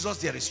in Jesus,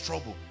 there is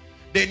trouble.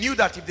 They knew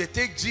that if they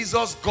take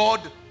Jesus, God,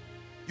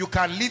 you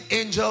can leave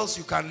angels,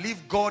 you can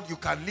leave God, you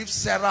can leave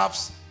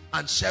seraphs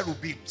and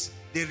cherubims.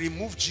 They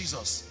removed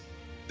Jesus,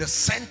 the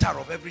center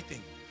of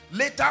everything.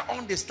 Later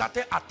on, they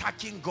started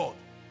attacking God,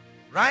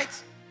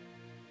 right?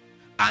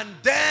 And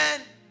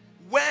then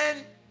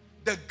when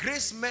the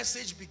grace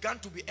message began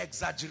to be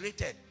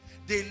exaggerated,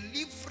 they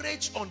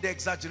leveraged on the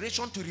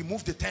exaggeration to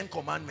remove the 10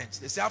 commandments.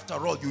 They say, after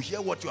all, you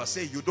hear what you are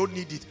saying, you don't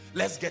need it,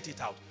 let's get it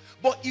out.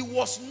 But it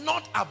was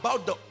not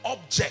about the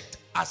object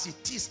as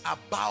it is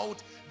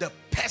about the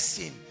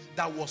person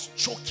that was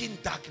choking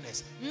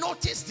darkness.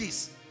 Notice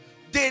this.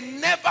 They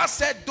never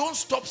said, don't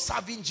stop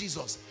serving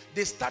Jesus.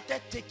 They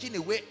started taking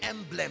away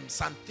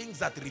emblems and things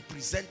that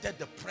represented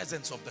the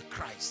presence of the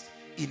Christ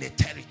in a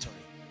territory.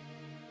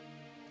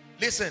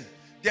 Listen,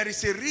 there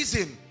is a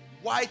reason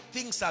why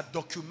things are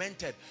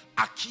documented.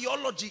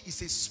 Archaeology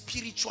is a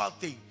spiritual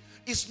thing.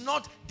 It's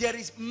not,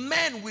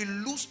 men will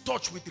lose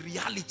touch with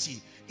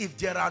reality if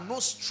there are no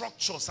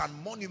structures and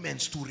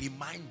monuments to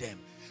remind them.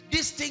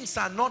 These things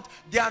are not,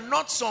 they are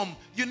not some,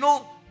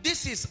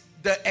 this is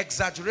the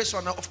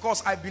exaggeration. Now, of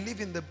course, I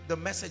believe in the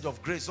message of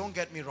grace, don't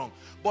get me wrong.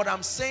 But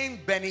I'm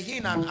saying Benny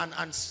Hinn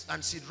and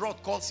Sid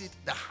Roth calls it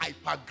the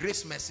hyper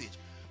grace message.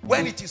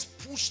 When it is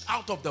pushed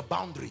out of the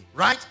boundary,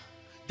 right?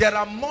 There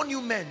are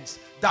monuments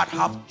that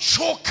have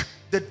choked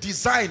the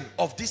design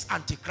of this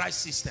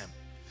Antichrist system.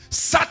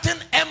 Certain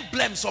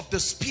emblems of the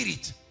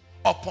spirit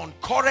upon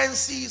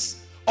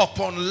currencies,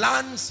 upon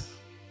lands,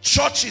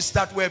 churches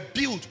that were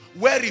built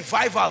where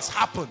revivals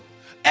happen.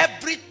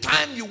 Every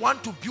time you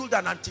want to build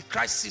an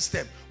Antichrist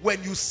system,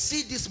 when you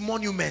see these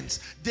monuments,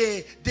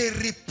 they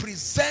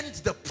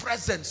represent the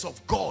presence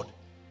of God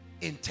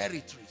in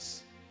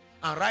territories.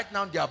 And right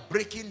now they are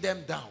breaking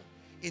them down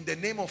in the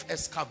name of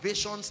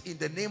excavations, in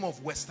the name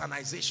of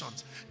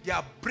westernizations. They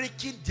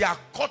are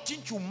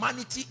cutting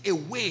humanity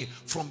away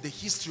from the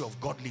history of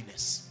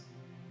godliness.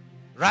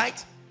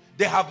 Right?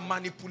 They have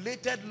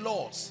manipulated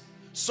laws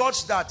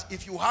such that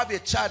if you have a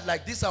child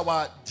like this,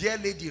 our dear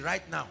lady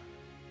right now,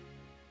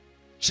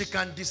 she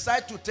can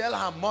decide to tell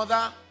her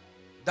mother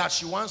that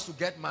she wants to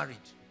get married.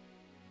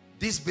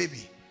 This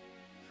baby.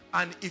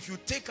 And if you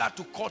take her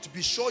to court,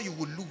 be sure you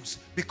will lose,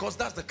 because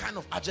that's the kind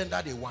of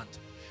agenda they want.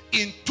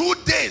 In 2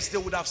 days, they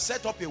would have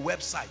set up a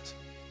website,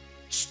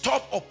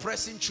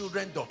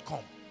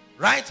 stopoppressingchildren.com,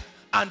 right?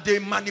 And they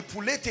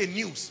manipulate a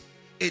news.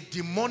 A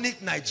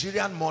demonic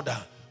Nigerian mother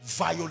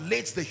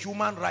violates the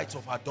human rights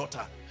of her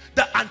daughter.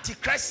 The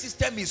Antichrist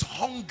system is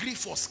hungry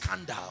for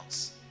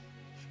scandals.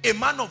 A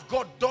man of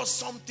God does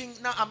something.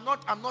 Now, I'm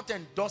not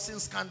endorsing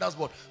scandals,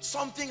 but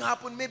something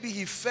happened. Maybe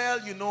he fell,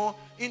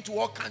 into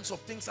all kinds of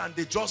things, and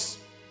they just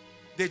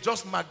They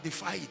just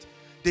magnify it.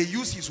 They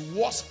use his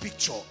worst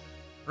picture,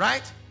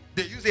 right?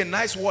 They use a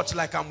nice watch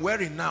like I'm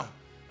wearing now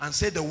and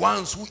say the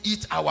ones who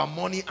eat our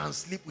money and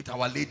sleep with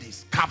our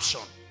ladies.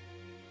 Caption.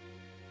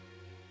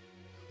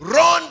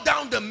 Run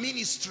down the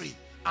ministry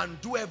and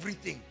do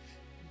everything.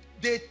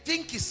 They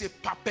think it's a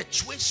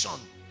perpetuation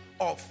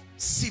of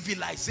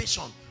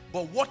civilization.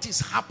 But what is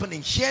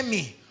happening, hear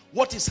me,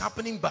 what is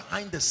happening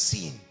behind the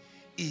scene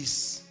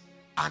is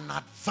an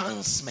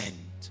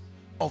advancement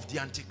of the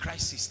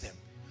Antichrist system.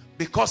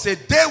 Because a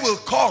day will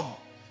come,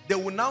 they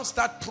will now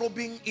start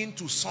probing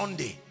into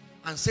Sunday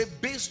and say,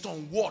 based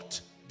on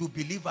what do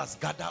believers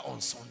gather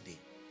on Sunday?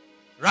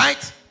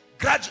 Right?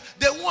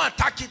 They won't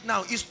attack it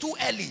now. It's too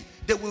early.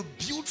 They will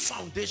build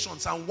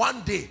foundations, and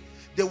one day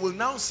they will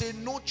now say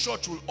no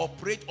church will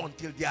operate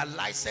until they are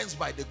licensed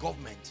by the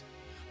government.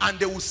 And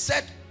they will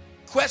set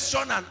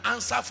question and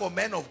answer for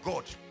men of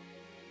God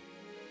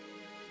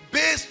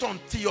based on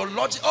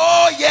theology.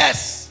 Oh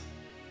yes,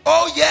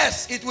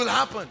 it will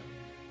happen.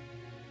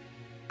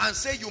 And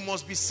say you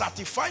must be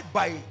certified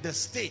by the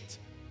state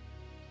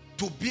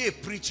to be a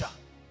preacher.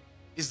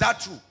 Is that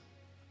true?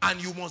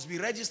 And you must be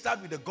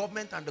registered with the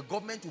government, and the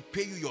government will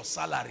pay you your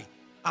salary.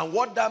 And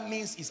what that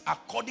means is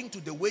according to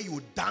the way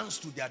you dance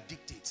to their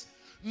dictates.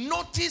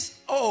 Notice,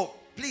 oh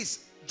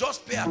please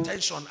just pay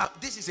attention.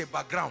 This is a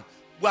background.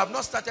 We have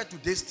not started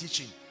today's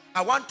teaching.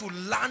 I want to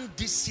land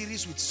this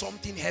series with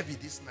something heavy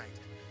this night.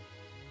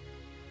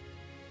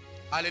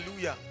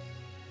 Hallelujah.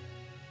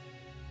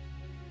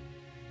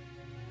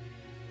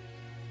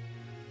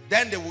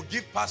 Then they will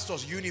give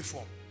pastors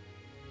uniform.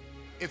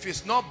 If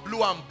it's not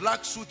blue and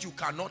black suit, you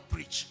cannot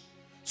preach.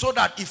 So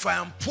that if I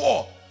am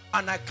poor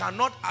and I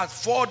cannot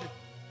afford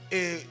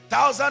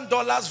 $1,000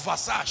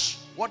 Versace,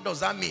 what does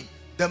that mean?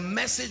 The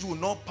message will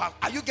not pass.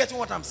 Are you getting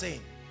what I'm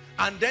saying?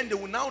 And then they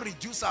will now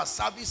reduce our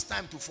service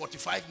time to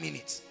 45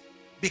 minutes.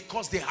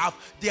 Because they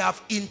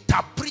have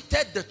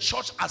interpreted the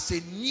church as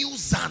a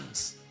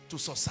nuisance to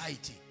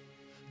society.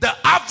 The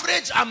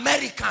average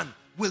American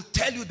will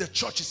tell you the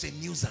church is a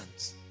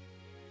nuisance.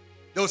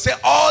 They will say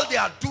all they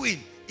are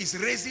doing is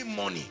raising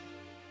money.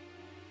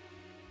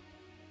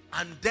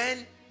 And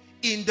then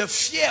in the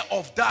fear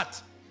of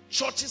that,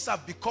 churches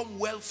have become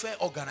welfare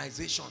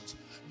organizations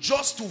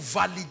just to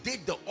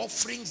validate the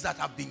offerings that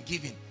have been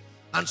given.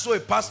 And so a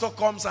pastor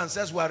comes and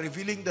says, we are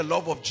revealing the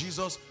love of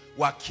Jesus.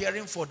 We are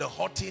caring for the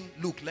hurting.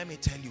 Look, let me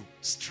tell you,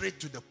 straight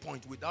to the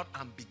point, without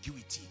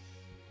ambiguity.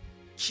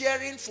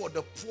 Caring for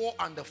the poor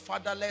and the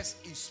fatherless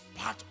is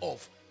part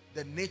of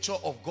the nature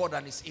of God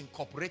and is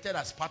incorporated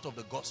as part of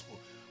the gospel.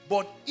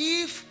 But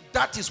if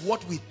that is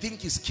what we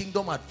think is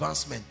kingdom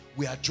advancement,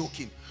 we are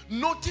joking.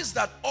 Notice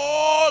that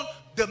all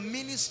the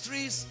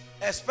ministries,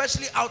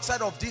 especially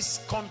outside of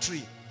this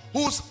country,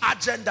 whose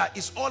agenda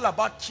is all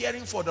about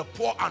caring for the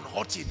poor and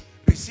hurting,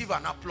 receive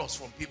an applause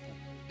from people.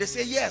 They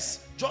say,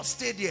 yes, just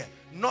stay there.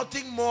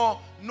 Nothing more,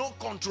 no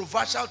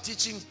controversial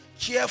teachings,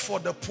 care for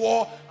the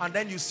poor. And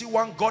then you see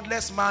one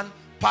godless man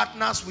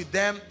partners with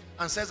them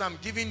and says, I'm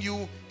giving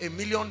you $1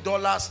 million,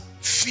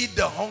 feed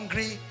the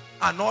hungry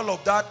and all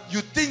of that.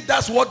 You think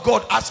that's what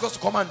God asked us to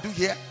come and do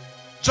here?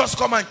 Just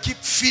come and keep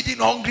feeding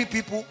hungry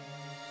people?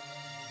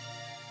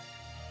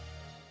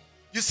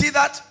 You see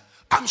that?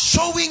 I'm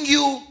showing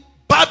you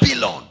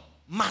Babylon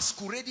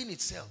masquerading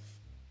itself.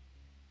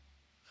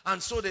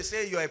 And so they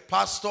say, you're a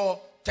pastor,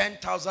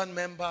 10,000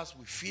 members,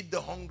 we feed the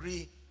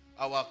hungry,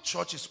 our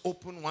church is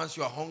open. Once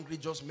you are hungry,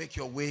 just make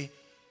your way.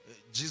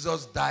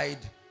 Jesus died.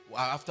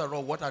 After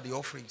all, what are the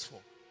offerings for?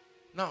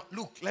 Now,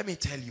 look, let me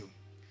tell you.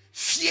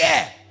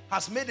 Fear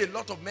has made a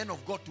lot of men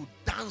of God to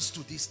dance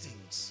to these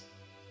things.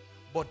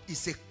 But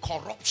it's a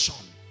corruption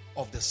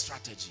of the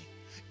strategy.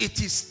 It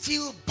is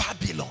still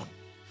Babylon.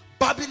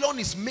 Babylon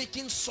is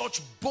making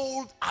such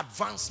bold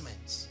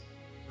advancements.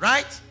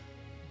 Right?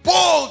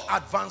 Bold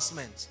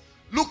advancements.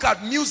 Look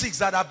at musics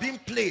that are being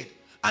played.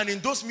 And in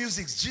those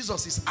musics,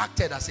 Jesus is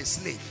acted as a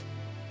slave.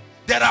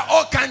 There are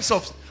all kinds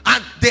of...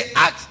 And they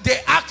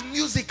act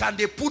music and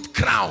they put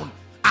crown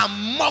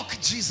and mock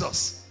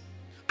Jesus.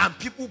 And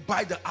people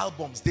buy the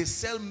albums. They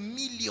sell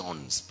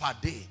millions per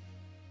day.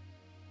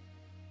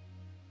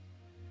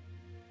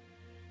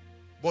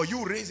 But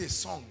you raise a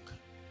song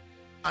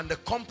and the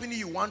company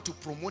you want to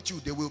promote you,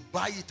 they will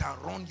buy it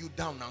and run you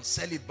down and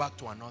sell it back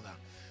to another.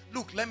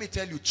 Look, let me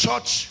tell you,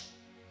 church,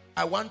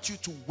 I want you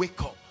to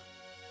wake up.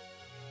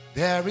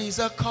 There is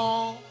a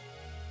call,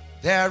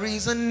 there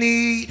is a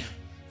need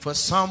for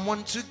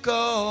someone to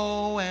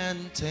go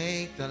and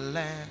take the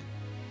land.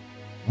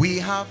 We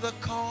have the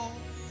call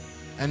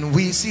and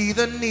we see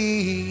the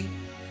need.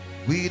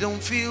 We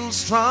don't feel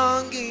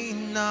strong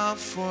enough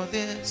for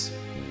this.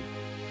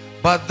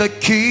 But the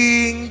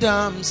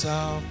kingdoms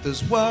of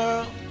this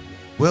world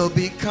will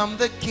become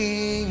the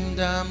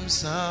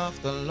kingdoms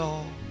of the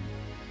Lord.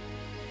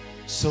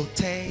 So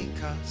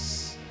take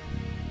us,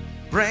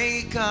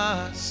 break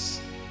us,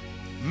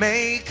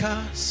 make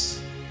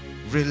us,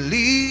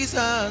 release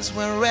us.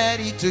 We're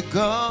ready to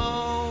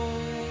go.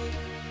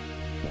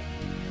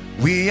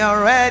 We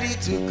are ready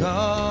to go.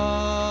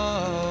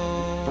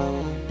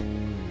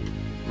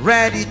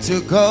 ready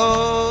to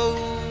go,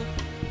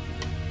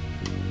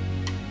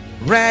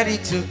 ready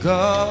to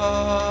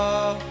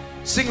go.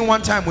 Sing it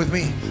one time with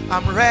me.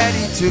 I'm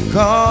ready to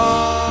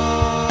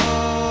go,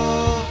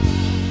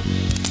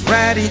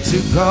 ready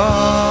to go,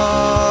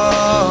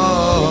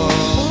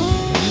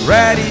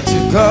 ready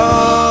to go,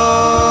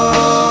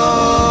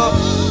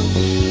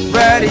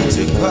 ready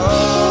to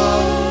go.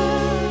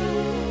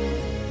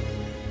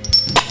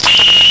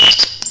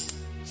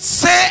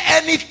 Say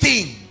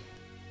anything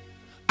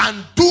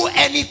and do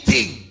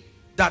anything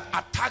that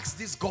attacks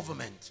this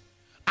government,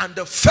 and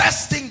the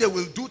first thing they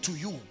will do to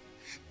you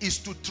is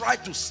to try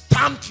to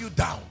stamp you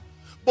down.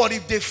 But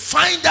if they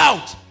find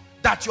out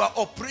that you are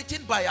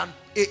operating by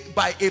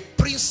a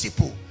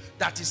principle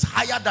that is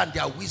higher than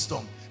their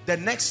wisdom, the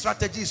next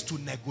strategy is to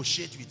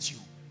negotiate with you.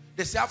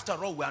 They say, after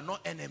all, we are not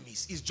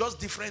enemies. It's just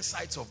different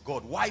sides of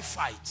God. Why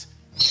fight?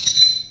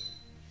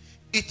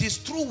 It is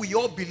true we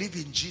all believe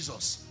in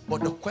Jesus,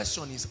 but the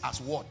question is, as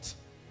what?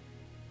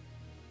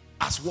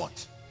 As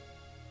what?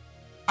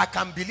 I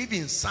can believe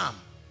in Sam,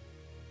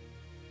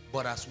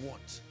 but as what?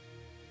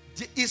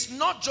 It's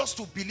not just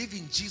to believe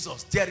in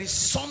Jesus. There is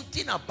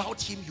something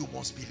about him you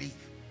must believe.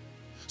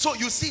 So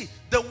you see,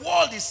 the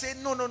world is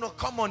saying, no,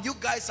 come on, you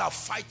guys are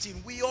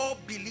fighting. We all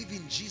believe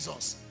in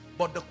Jesus.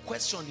 But the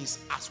question is,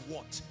 as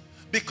what?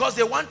 Because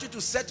they want you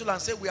to settle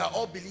and say, we are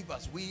all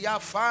believers. We are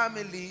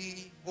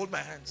family. Hold my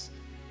hands.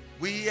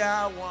 We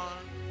are one.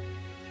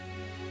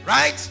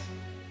 Right?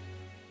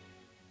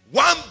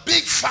 One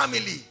big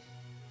family.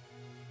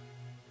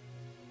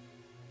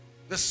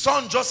 The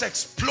sun just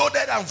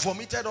exploded and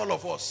vomited all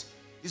of us.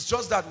 It's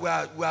just that we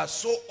are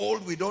so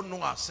old we don't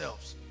know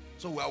ourselves.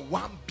 So we are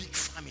one big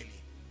family.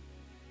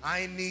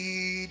 I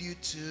need you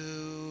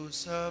to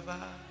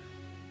survive.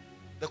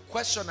 The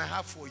question I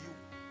have for you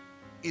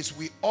is,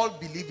 we all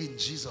believe in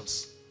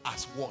Jesus.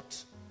 As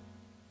what?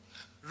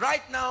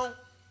 Right now,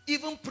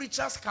 even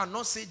preachers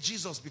cannot say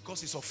Jesus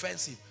because it's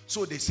offensive.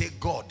 So they say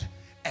God.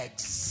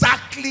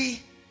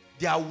 Exactly.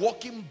 They are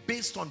working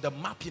based on the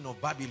mapping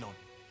of Babylon.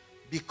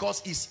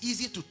 Because it's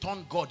easy to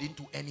turn God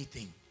into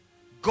anything.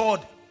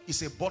 God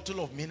is a bottle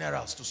of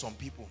minerals to some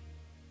people.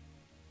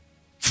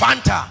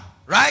 Fanta,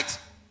 right?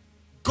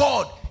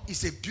 God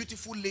is a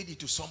beautiful lady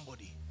to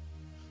somebody.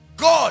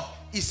 God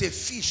is a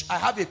fish. I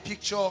have a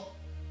picture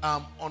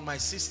on my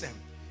system.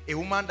 A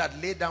woman that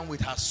lay down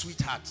with her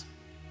sweetheart.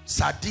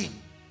 Sardine.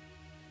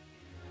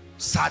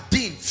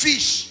 Sardine.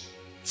 Fish.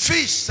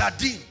 Fish.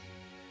 Sardine.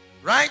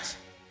 Right?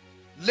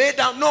 Lay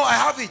down. No, I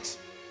have it.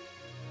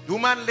 The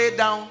woman lay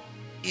down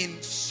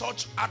in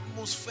such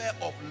atmosphere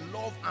of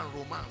love and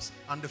romance,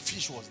 and the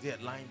fish was there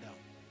lying down.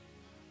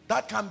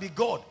 That can be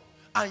God.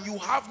 And you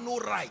have no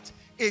right.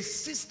 A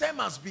system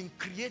has been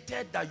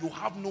created that you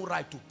have no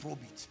right to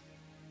probe it.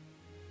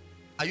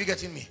 Are you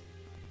getting me?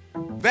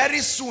 Very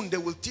soon they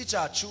will teach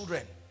our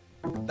children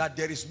that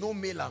there is no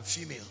male and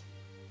female.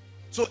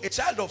 So a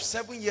child of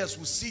 7 years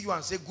will see you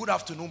and say, good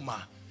afternoon,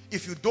 ma.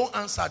 If you don't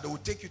answer, they will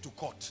take you to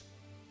court.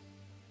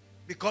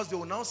 Because they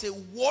will now say,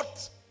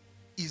 what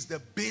is the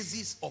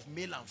basis of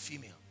male and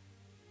female?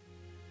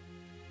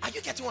 Are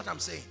you getting what I'm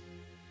saying?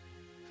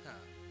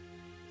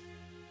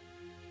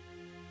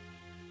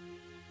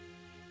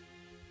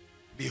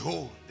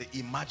 Behold the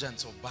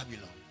emergence of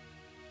Babylon.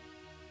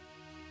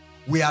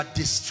 We are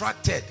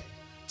distracted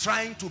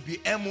trying to be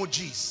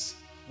emojis.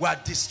 We are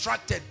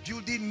distracted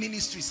building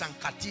ministries and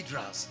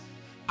cathedrals,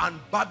 and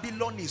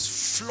Babylon is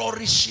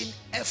flourishing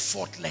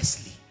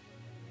effortlessly.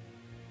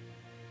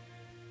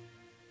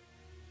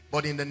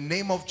 But in the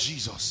name of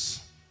Jesus,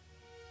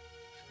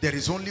 there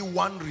is only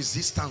one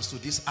resistance to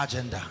this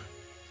agenda.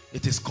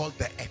 It is called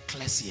the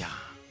ecclesia.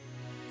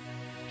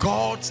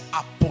 God's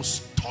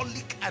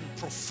apostolic and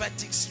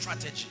prophetic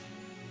strategy.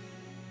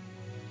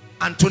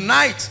 And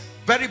tonight,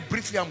 very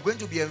briefly, I'm going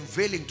to be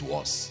unveiling to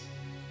us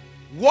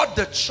what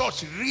the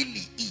church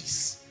really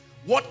is,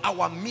 what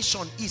our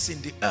mission is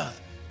in the earth,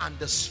 and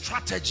the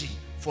strategy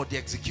for the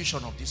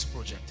execution of this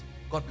project.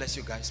 God bless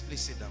you guys.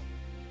 Please sit down.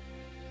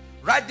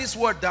 Write this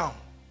word down.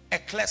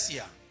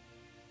 Ecclesia.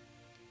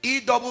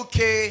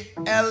 E-double-K-L-E-S-I-A.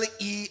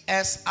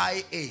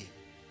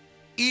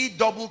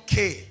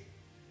 E-double-K-L-E-S-I-A.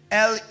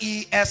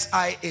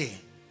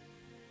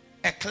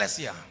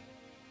 Ecclesia.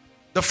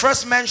 The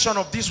first mention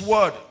of this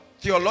word,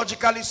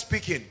 theologically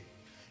speaking,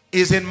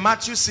 is in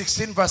Matthew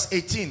 16 verse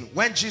 18,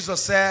 when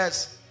Jesus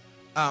says,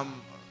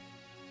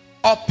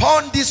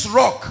 upon this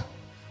rock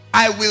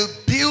I will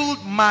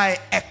build my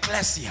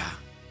ecclesia.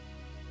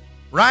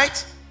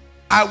 Right?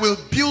 I will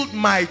build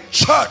my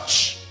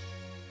church.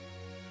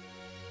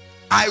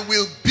 I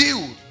will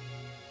build.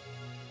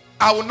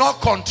 I will not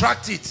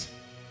contract it.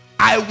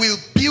 I will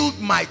build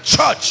my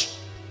church.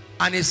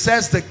 And it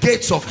says the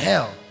gates of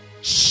hell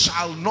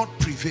shall not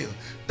prevail.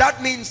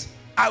 That means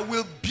I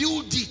will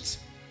build it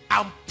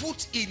and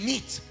put in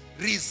it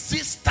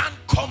resistant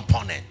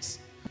components,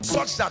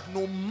 such that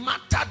no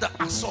matter the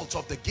assault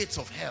of the gates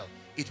of hell,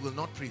 it will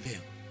not prevail.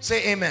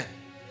 Say amen.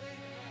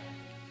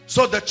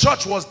 So the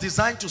church was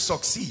designed to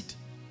succeed,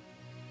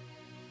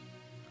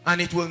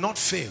 and it will not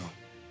fail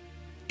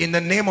in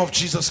the name of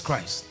Jesus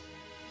Christ.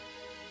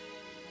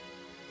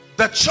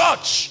 The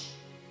church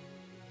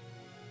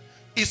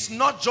is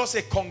not just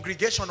a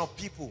congregation of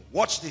people.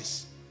 Watch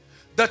this.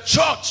 The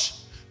church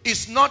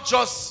is not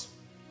just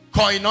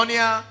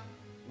koinonia,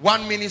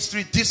 one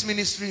ministry, this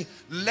ministry,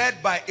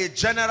 led by a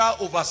general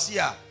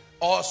overseer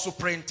or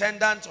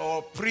superintendent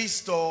or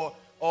priest or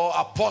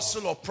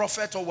apostle or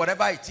prophet or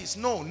whatever it is.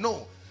 No,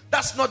 no.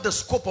 That's not the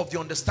scope of the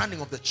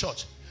understanding of the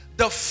church.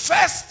 The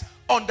first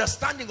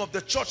understanding of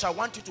the church I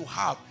want you to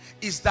have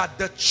is that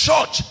the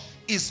church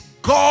is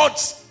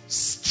God's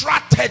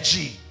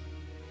strategy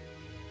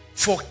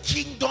for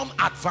kingdom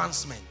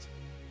advancement.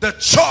 The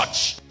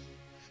church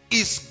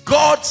is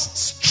God's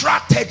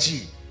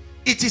strategy.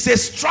 It is a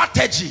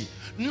strategy,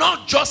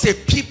 not just a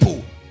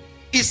people.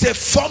 It's a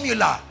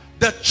formula.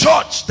 The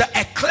church, the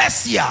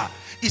ecclesia,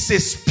 is a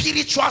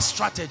spiritual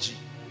strategy.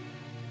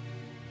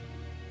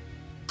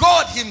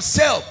 God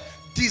himself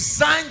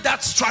designed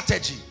that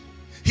strategy.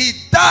 He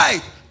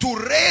died to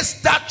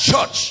raise that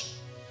church,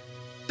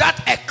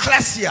 that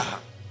ecclesia,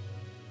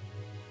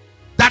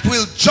 that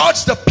will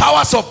judge the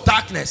powers of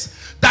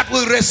darkness, that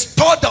will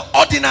restore the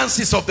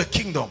ordinances of the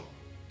kingdom.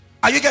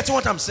 Are you getting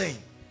what I'm saying?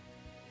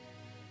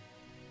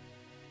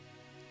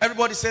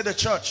 Everybody say the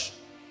church.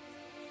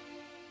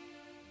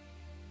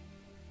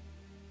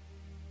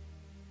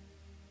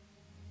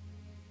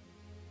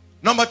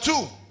 Number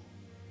two,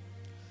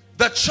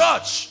 the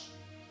church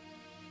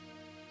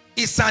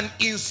is an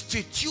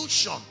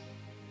institution.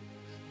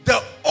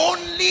 The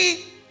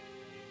only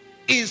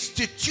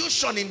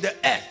institution in the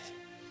earth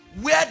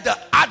where the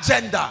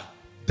agenda,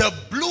 the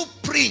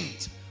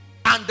blueprint,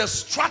 and the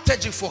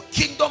strategy for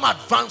kingdom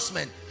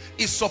advancement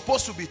is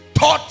supposed to be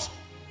taught,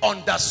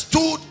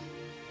 understood,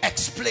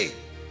 explained.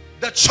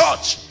 The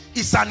church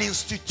is an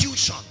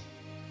institution.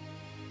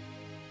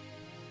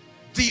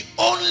 The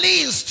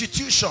only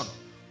institution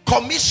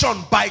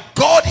commissioned by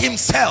God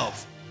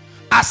himself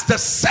as the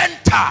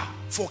center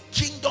for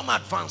kingdom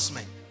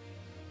advancement.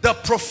 The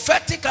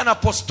prophetic and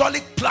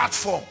apostolic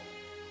platform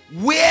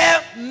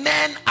where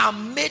men are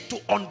made to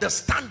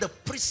understand the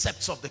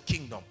precepts of the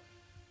kingdom,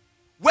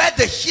 where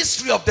the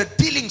history of the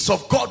dealings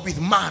of God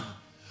with man,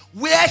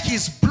 where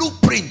his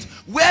blueprint,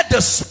 where the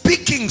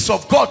speakings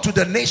of God to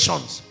the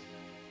nations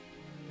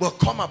will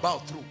come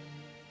about through.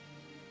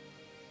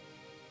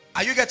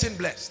 Are you getting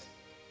blessed?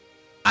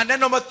 And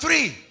then number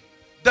three,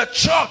 the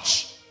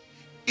church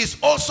is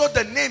also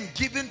the name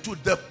given to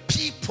the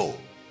people,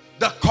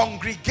 the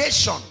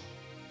congregation,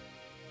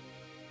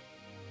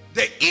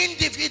 the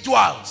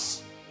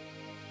individuals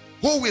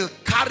who will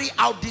carry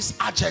out this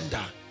agenda,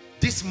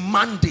 this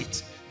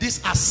mandate, this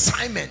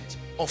assignment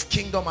of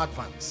kingdom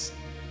advance.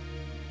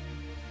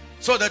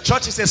 So the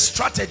church is a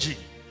strategy,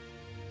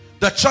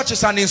 the church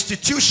is an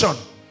institution,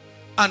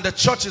 and the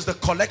church is the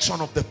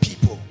collection of the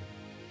people.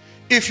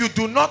 If you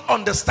do not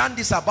understand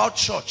this about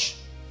church,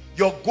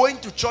 you're going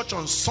to church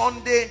on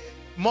Sunday,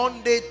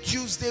 Monday,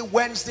 Tuesday,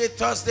 Wednesday,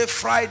 Thursday,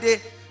 Friday,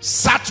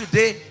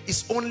 Saturday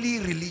is only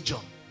religion.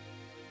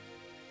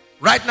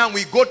 Right now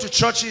we go to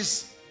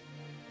churches,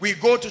 we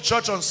go to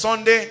church on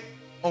Sunday,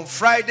 on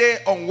Friday,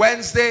 on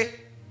Wednesday,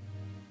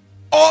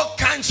 all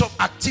kinds of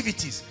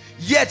activities.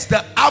 Yet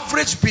the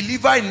average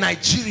believer in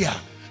Nigeria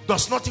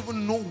does not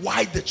even know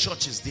why the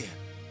church is there.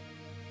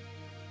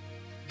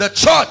 The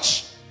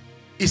church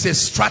is a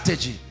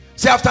strategy.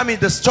 Say after me,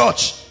 this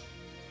church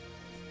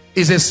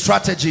is a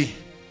strategy.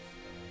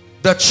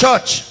 The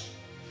church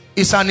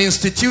is an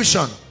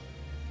institution.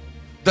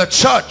 The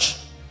church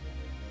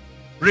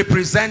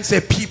represents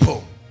a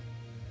people,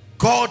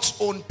 God's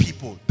own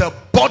people, the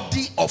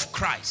body of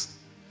Christ,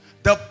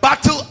 the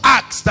battle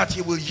axe that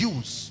he will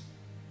use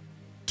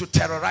to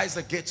terrorize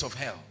the gates of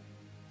hell.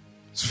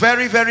 It's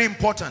very, very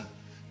important.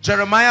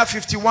 Jeremiah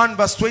 51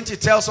 verse 20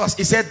 tells us,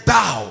 he said,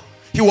 thou,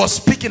 he was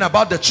speaking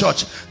about the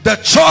church. The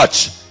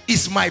church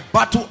is my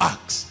battle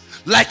axe.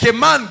 Like a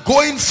man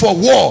going for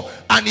war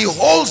and he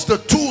holds the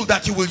tool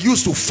that he will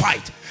use to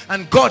fight.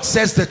 And God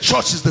says the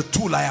church is the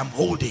tool I am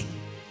holding.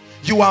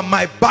 You are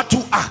my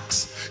battle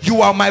axe.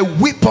 You are my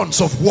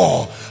weapons of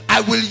war.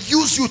 I will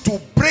use you to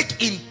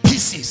break in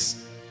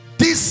pieces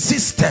this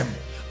system.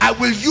 I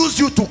will use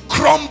you to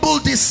crumble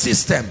this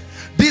system,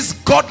 this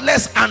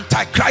godless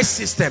antichrist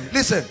system.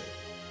 Listen,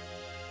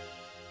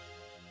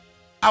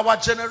 our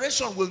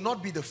generation will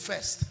not be the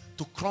first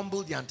to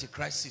crumble the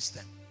antichrist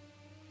system.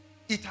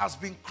 It has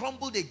been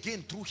crumbled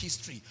again through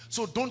history.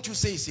 So don't you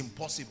say it's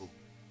impossible.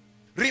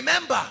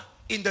 Remember,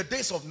 in the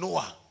days of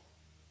Noah,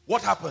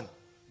 what happened?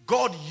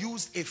 God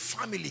used a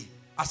family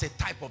as a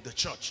type of the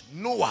church.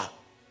 Noah,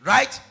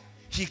 right?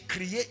 He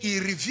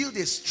revealed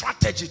a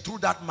strategy through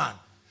that man.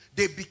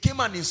 They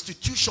became an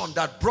institution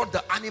that brought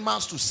the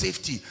animals to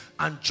safety,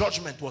 and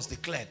judgment was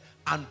declared,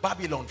 and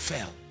Babylon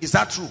fell. Is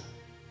that true?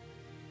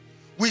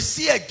 We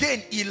see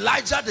again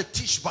Elijah the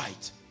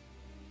Tishbite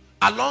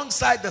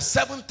alongside the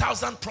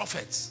 7,000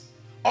 prophets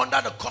under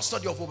the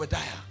custody of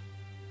Obadiah,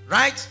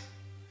 right?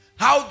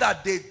 How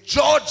that they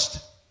judged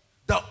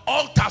the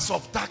altars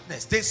of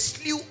darkness. They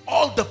slew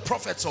all the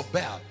prophets of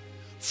Baal.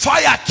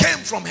 Fire came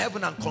from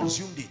heaven and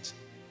consumed it.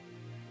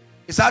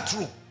 Is that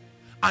true?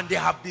 And there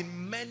have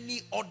been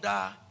many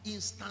other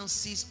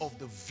instances of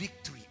the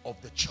victory of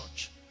the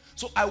church.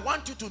 So I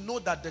want you to know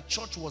that the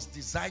church was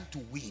designed to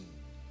win.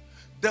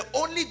 The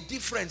only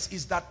difference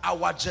is that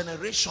our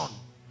generation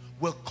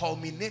will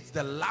culminate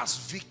the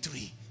last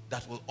victory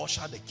that will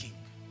usher the king.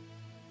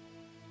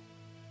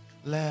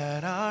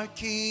 Let our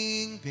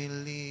king be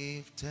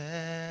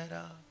lifted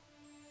up.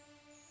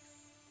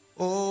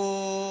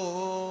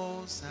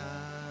 Oh,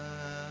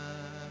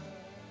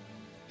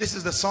 this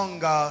is the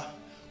song.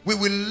 We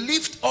will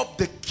lift up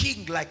the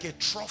king like a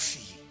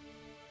trophy.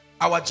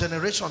 Our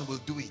generation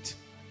will do it.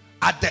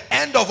 At the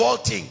end of all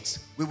things,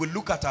 we will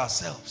look at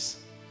ourselves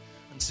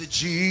and say,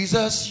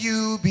 Jesus,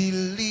 you be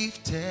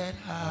lifted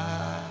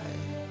high,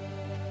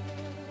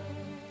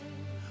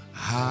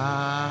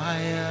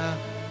 higher,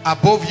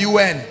 above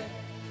UN,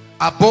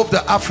 above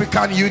the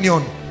African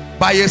Union,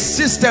 by a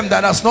system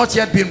that has not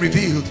yet been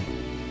revealed.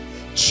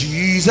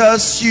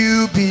 Jesus,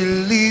 you be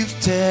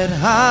lifted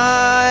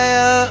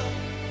higher,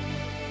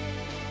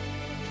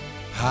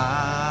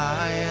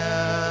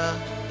 higher,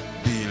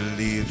 be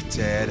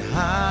lifted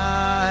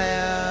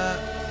higher.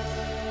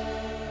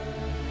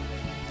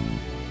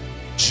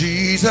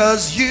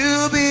 Jesus,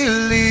 you be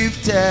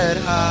lifted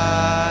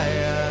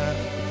higher,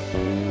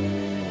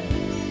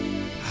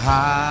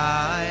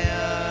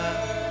 higher,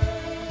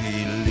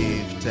 be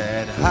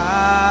lifted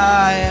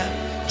higher.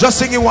 Just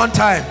sing it one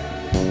time.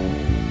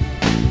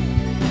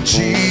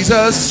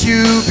 Jesus,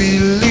 you be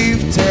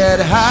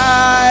lifted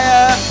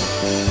higher,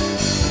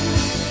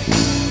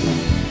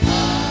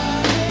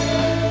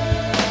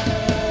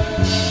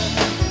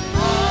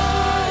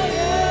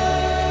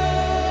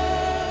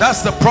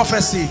 that's the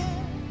prophecy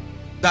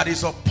that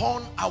is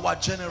upon our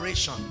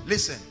generation.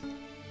 Listen,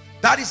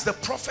 that is the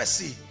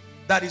prophecy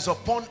that is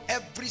upon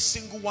every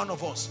single one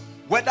of us,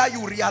 whether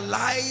you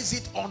realize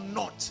it or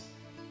not.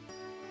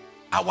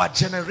 Our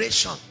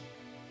generation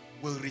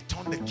will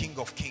return the King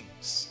of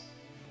Kings.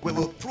 We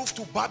will prove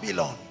to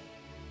Babylon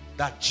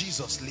that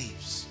Jesus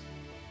lives.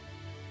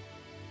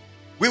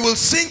 We will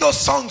sing those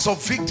songs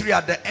of victory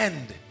at the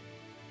end.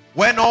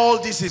 When all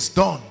this is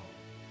done,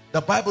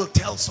 the Bible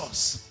tells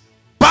us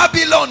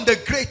Babylon the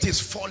Great is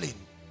falling.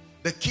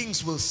 The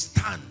kings will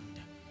stand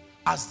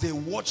as they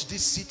watch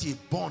this city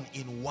burn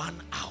in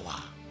 1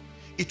 hour.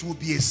 It will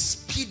be a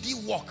speedy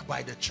walk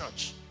by the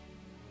church.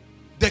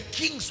 The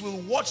kings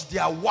will watch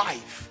their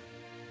wife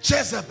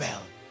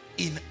Jezebel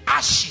in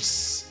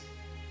ashes.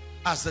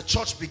 As the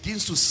church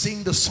begins to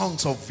sing the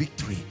songs of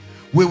victory,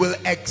 we will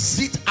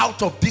exit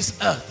out of this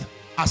earth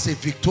as a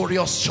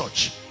victorious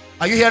church.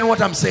 Are you hearing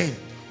what I'm saying?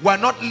 We're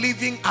not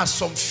living as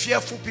some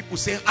fearful people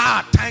saying,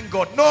 ah, thank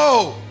God.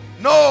 No,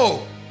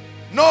 no,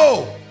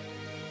 no.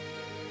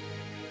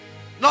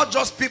 Not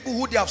just people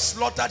who they have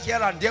slaughtered here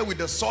and there with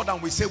the sword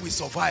and we say we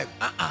survive.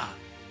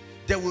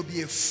 There will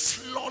be a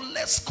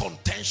flawless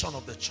contention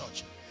of the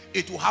church.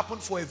 It will happen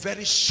for a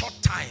very short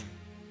time,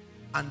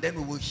 and then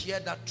we will hear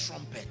that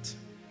trumpet.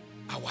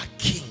 Our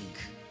king,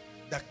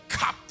 the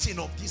captain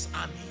of this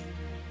army,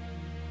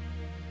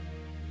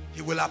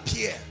 he will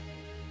appear.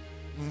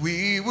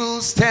 We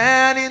will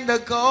stand in the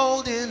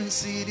golden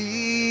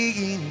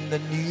city in the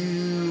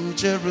new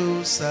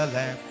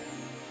Jerusalem,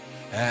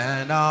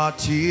 and our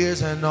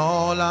tears and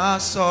all our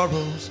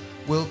sorrows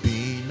will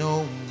be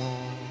no more.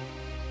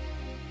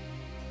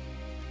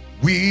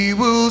 We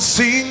will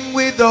sing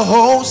with the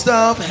host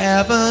of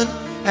heaven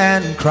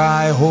and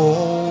cry,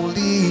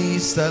 holy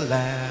is the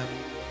Lamb.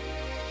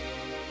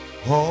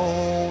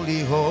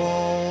 Holy,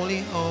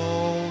 holy,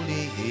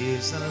 holy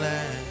is the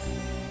Lamb.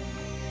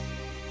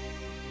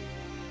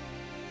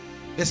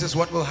 This is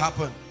what will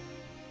happen.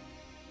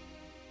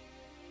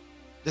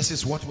 This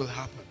is what will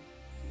happen.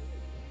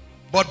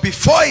 But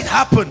before it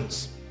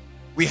happens,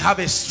 we have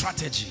a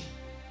strategy.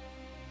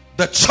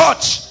 The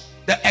church,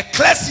 the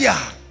ecclesia,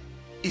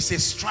 is a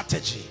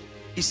strategy.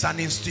 It's an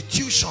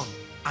institution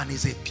and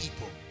is a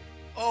people.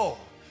 Oh,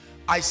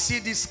 I see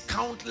this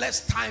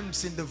countless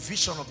times in the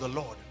vision of the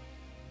Lord.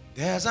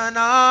 There's an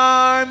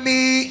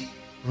army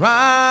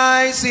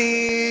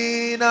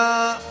rising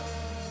up.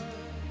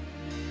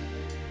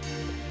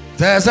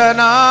 There's an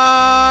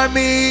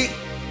army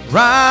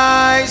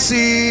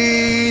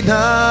rising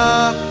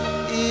up.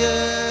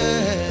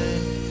 Yeah.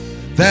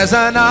 There's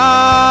an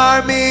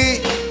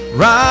army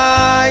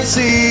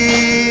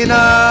rising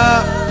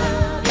up.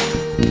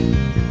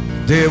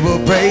 They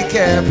will break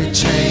every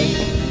chain,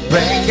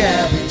 break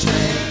every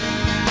chain.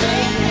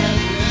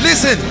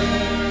 Listen,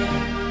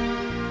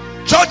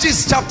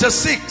 Judges chapter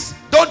 6,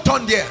 don't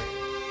turn there.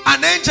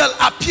 An angel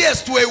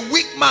appears to a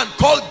weak man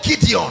called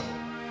Gideon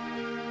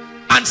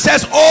and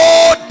says,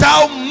 oh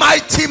thou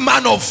mighty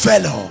man of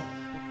valor.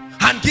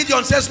 And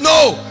Gideon says,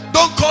 no,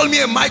 don't call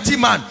me a mighty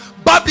man.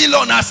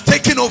 Babylon has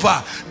taken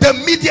over. The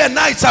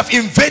Midianites have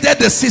invaded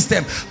the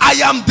system. I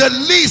am the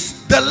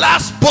least, the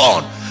last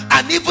born,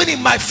 and even in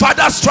my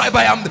father's tribe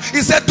I am.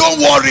 He said, don't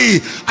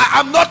worry, I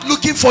am not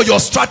looking for your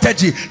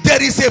strategy.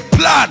 There is a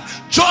plan,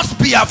 just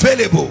be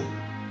available.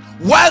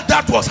 While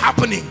that was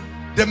happening,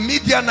 the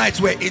Midianites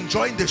were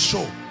enjoying the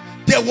show.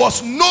 There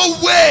was no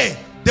way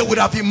they would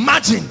have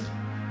imagined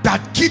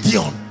that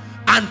Gideon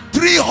and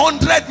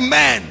 300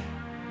 men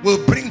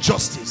will bring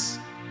justice.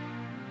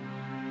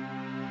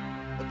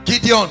 But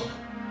Gideon,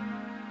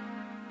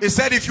 he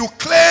said, if you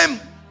claim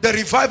the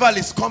revival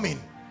is coming,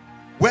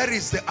 where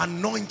is the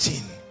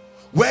anointing?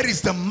 Where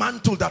is the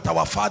mantle that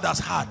our fathers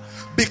had?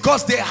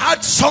 Because they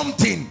had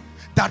something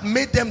that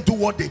made them do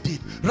what they did.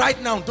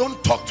 Right now,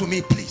 don't talk to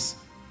me, please.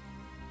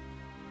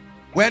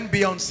 When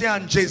Beyonce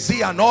and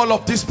Jay-Z and all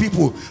of these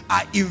people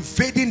are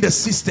invading the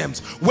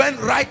systems, when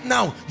right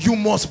now you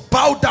must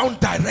bow down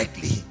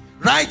directly,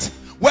 right?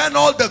 When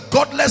all the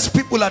godless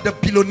people are the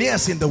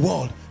billionaires in the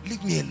world,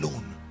 leave me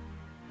alone.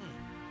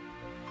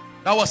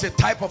 That was a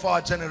type of our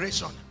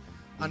generation.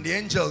 And the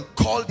angel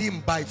called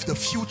him by the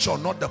future,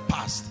 not the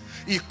past.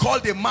 He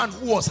called a man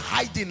who was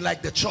hiding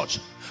like the church.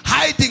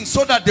 Hiding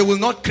so that they will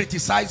not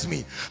criticize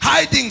me.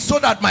 Hiding so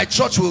that my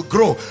church will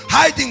grow.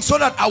 Hiding so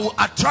that I will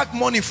attract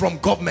money from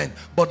government.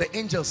 But the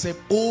angel said,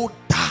 "O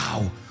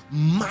thou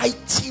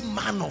mighty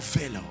man of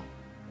valor."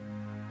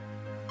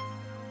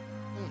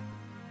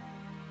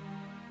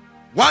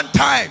 One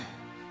time,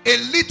 a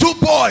little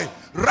boy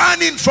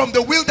ran in from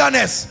the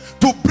wilderness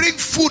to bring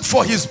food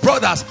for his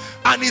brothers,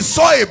 and he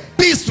saw a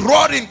beast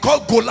roaring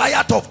called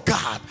Goliath of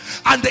God,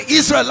 and the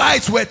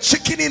Israelites were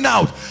chickening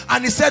out,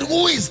 and he said,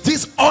 "Who is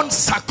this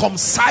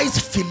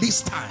uncircumcised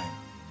Philistine?"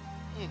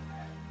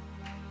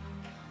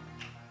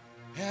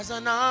 There's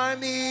an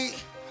army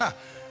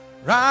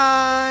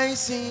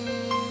rising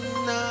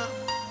up.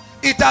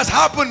 It has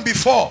happened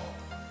before.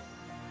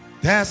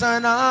 There's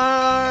an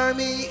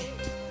army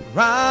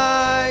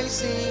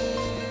rising.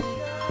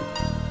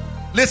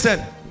 Listen,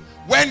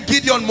 when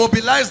Gideon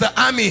mobilized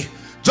the army,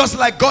 just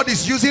like God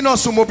is using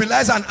us to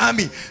mobilize an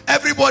army,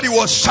 everybody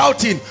was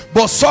shouting,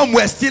 but some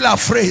were still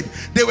afraid.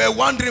 They were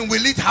wondering,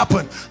 will it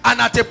happen? And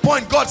at a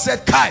point, God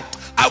said, "Kai,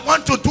 I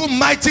want to do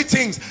mighty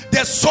things.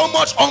 There's so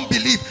much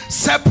unbelief.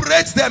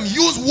 Separate them.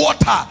 Use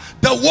water,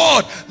 the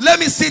word. Let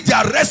me see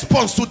their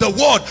response to the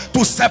word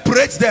to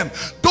separate them.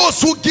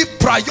 Those who give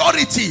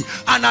priority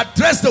and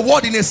address the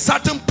word in a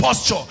certain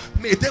posture,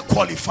 may they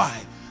qualify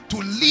to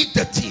lead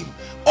the team."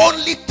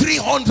 Only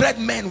 300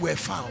 men were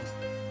found.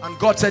 And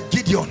God said,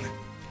 "Gideon,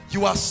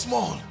 you are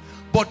small,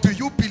 but do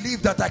you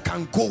believe that I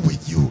can go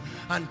with you?"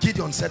 And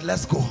Gideon said,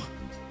 "Let's go."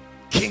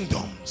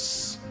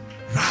 Kingdoms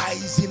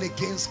rising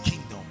against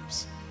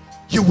kingdoms.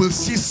 You will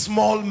see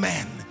small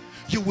men.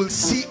 You will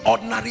see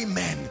ordinary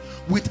men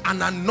with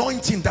an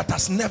anointing that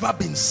has never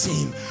been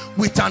seen,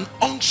 with an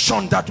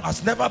unction that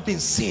has never been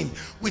seen,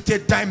 with a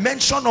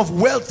dimension of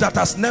wealth that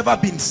has never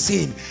been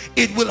seen.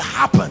 It will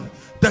happen.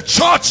 The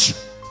church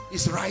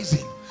is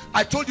rising.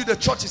 I told you the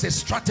church is a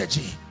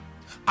strategy,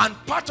 and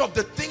part of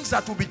the things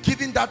that will be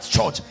given that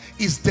church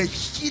is the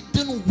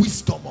hidden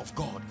wisdom of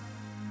God.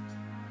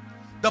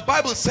 The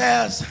Bible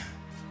says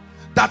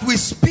that we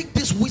speak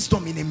this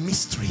wisdom in a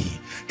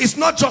mystery. It's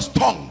not just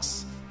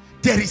tongues.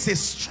 There is a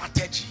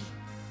strategy.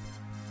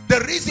 The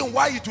reason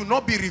why it will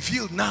not be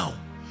revealed now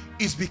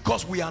is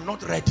because we are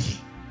not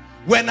ready.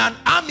 When an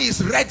army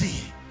is ready,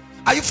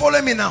 are you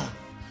following me now?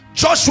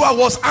 Joshua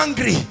was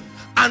angry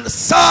and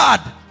sad.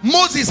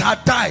 Moses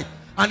had died,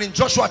 and in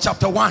Joshua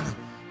chapter 1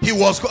 he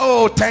was,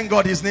 oh thank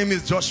God his name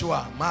is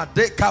Joshua,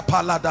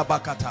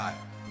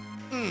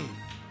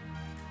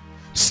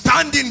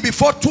 standing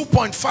before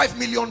 2.5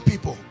 million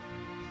people,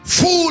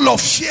 full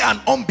of fear and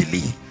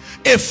unbelief,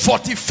 a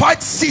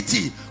fortified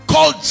city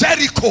called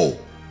Jericho.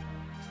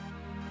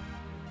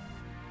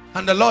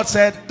 And the Lord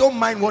said, "Don't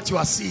mind what you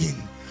are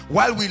seeing,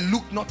 while we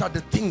look not at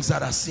the things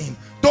that are seen."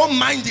 Don't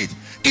mind it.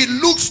 It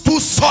looks too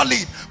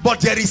solid, but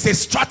there is a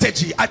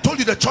strategy. I told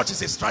you the church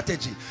is a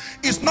strategy.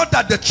 It's not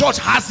that the church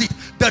has it.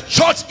 The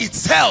church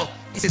itself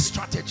is a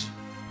strategy.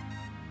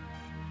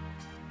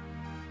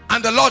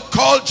 And the Lord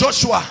called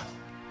Joshua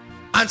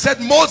and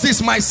said,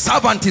 "Moses, my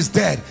servant, is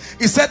dead."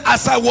 He said,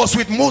 "As I was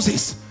with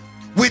Moses,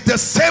 with the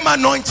same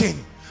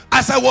anointing,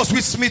 as I was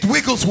with Smith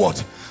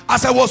Wigglesworth,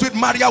 as I was with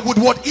Maria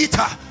Woodward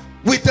Eater,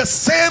 with the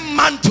same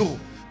mantle,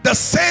 the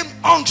same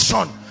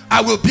unction, I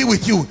will be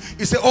with you."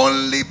 He said,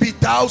 "Only be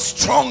thou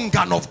strong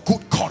and of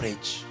good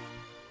courage."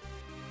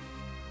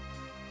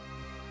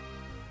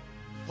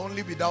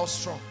 Only be thou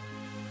strong.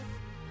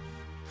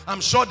 I'm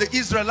sure the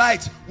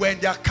Israelites were in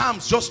their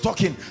camps just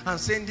talking and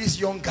saying, "This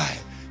young guy,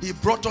 he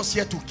brought us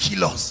here to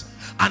kill us."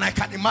 And I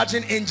can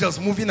imagine angels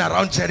moving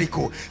around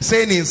Jericho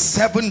saying, "In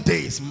 7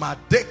 days,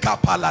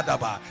 Madeka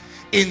Paladaba,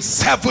 in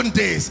 7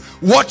 days,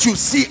 what you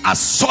see as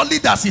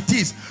solid as it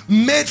is,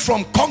 made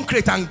from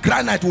concrete and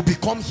granite, will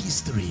become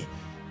history."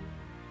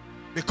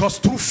 Because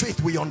through faith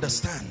we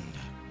understand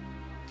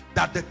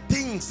that the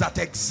things that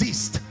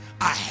exist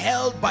are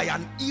held by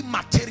an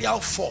immaterial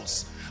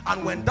force,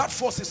 and when that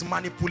force is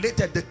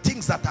manipulated, the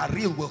things that are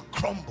real will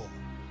crumble.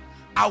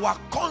 Our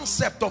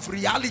concept of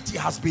reality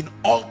has been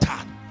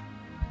altered.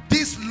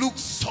 This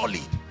looks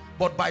solid,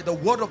 but by the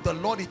word of the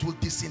Lord it will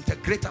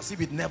disintegrate as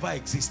if it never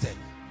existed.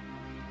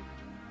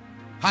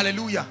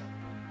 Hallelujah.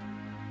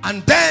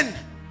 And then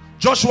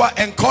Joshua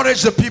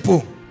encouraged the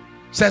people,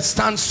 said,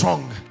 "Stand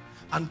strong."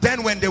 And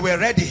then when they were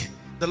ready,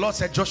 the Lord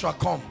said, "Joshua,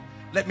 come,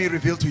 let me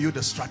reveal to you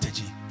the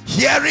strategy."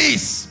 Here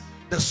is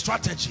the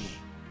strategy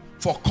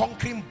for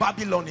conquering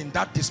Babylon in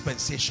that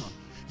dispensation.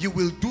 You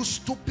will do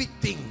stupid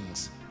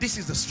things. This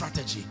is the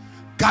strategy.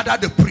 Gather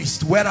the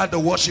priests. Where are the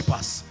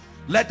worshippers?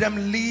 Let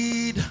them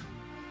lead,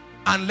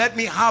 and let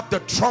me have the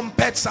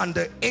trumpets and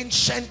the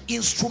ancient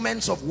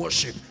instruments of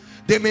worship.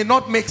 They may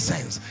not make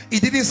sense.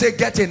 It didn't say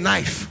get a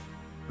knife,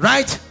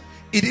 right?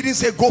 It didn't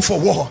say go for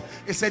war.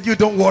 It said you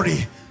don't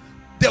worry.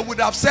 They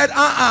would have said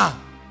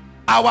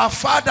our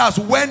fathers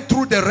went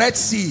through the Red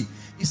Sea.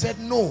 He said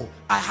no,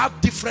 I have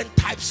different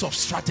types of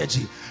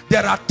strategy.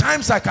 There are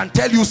times I can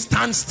tell you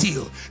stand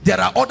still. There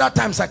are other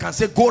times I can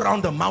say go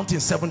around the mountain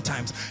 7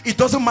 times. It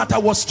doesn't matter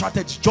what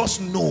strategy.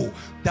 Just know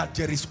that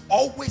there is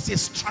always a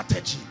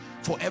strategy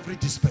for every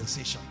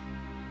dispensation.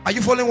 Are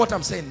you following what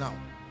I'm saying now?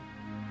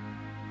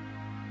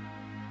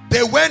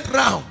 They went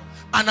round,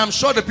 and I'm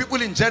sure the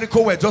people in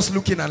Jericho were just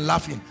looking and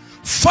laughing.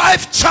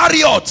 5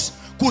 chariots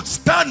could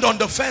stand on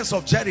the fence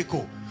of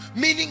Jericho,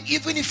 meaning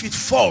even if it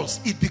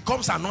falls, it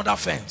becomes another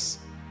fence.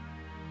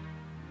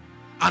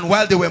 And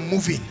while they were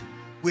moving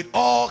with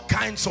all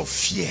kinds of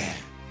fear,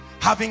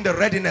 having the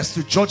readiness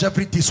to judge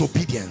every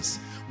disobedience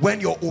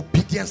when your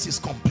obedience is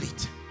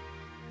complete.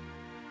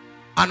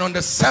 And on the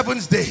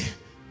 7th day,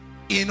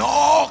 in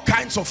all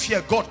kinds of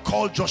fear, God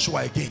called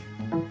Joshua again,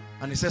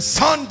 and he said,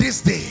 son,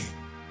 this day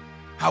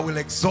I will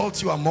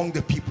exalt you among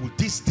the people.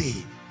 This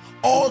day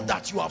all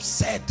that you have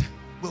said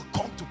will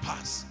come to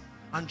pass.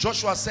 And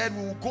Joshua said,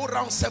 we will go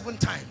around 7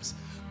 times,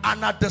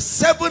 and at the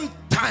 7th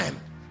time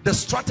the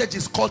strategy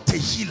is called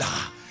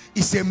Tehillah.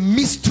 It's a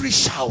mystery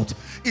shout.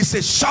 It's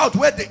a shout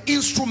where the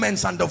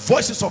instruments and the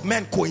voices of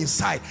men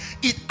coincide.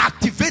 It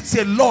activates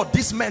a law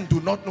these men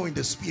do not know in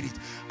the spirit.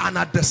 And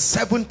at the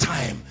 7th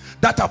time,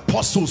 that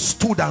apostle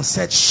stood and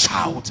said,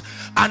 shout.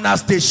 And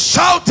as they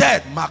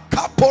shouted,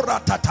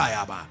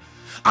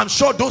 I'm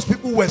sure those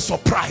people were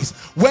surprised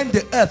when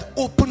the earth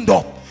opened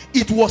up.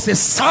 It was a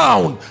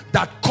sound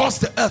that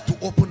caused the earth to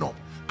open up,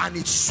 and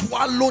it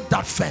swallowed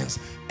that fence,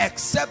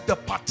 except the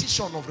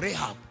partition of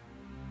Rahab.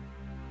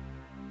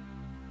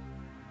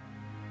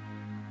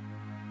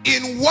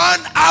 In 1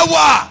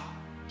 hour,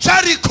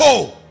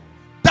 Jericho,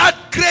 that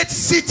great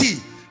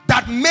city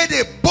that made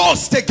a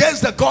boast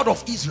against the God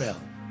of Israel,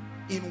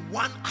 in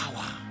 1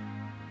 hour,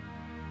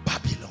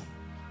 Babylon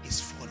is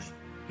falling.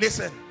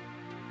 Listen,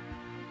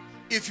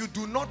 if you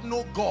do not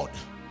know God,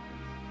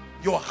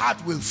 your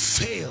heart will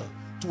fail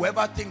to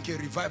ever think a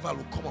revival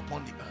will come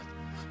upon the earth,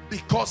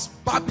 because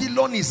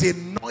Babylon is a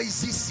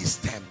noisy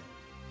system.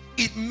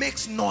 It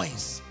makes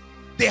noise.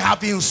 They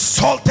have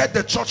insulted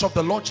the church of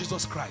the Lord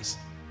Jesus Christ.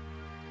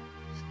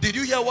 Did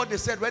you hear what they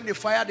said when they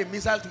fired a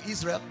missile to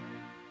Israel?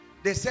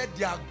 They said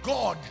their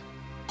God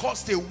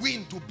caused a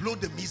wind to blow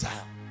the missile.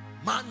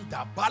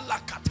 Manda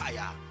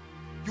balakataya.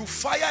 You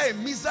fire a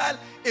missile,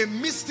 a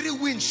mystery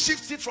wind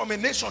shifts it from a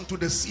nation to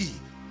the sea.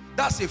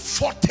 That's a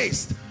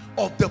foretaste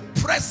of the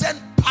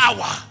present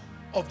power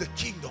of the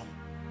kingdom.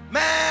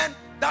 Man,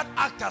 that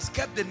act has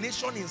kept the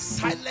nation in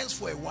silence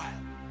for a while.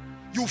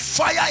 You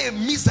fire a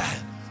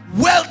missile,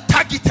 well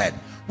targeted,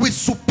 with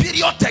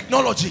superior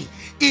technology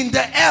in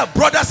the air.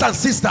 Brothers and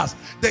sisters,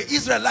 the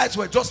Israelites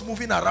were just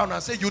moving around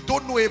and say, you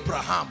don't know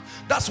Abraham,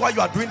 that's why you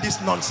are doing this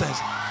nonsense.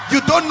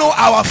 You don't know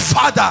our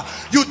father,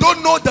 you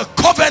don't know the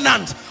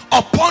covenant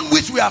upon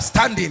which we are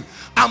standing.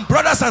 And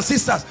brothers and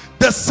sisters,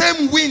 the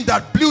same wind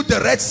that blew the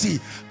Red Sea,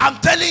 I'm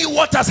telling you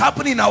what has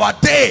happened in our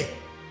day.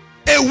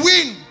 A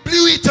wind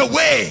blew it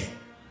away.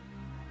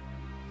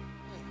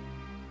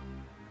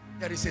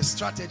 There is a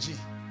strategy.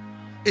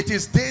 It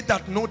is they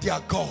that know their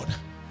God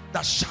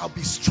that shall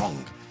be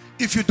strong.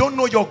 If you don't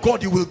know your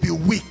God, you will be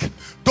weak.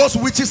 Those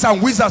witches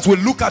and wizards will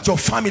look at your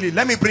family,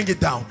 let me bring it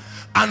down,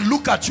 and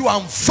look at you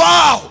and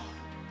vow,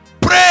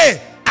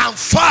 pray and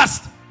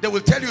fast. They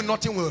will tell you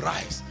nothing will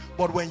rise.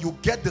 But when you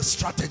get the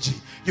strategy,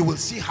 you will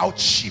see how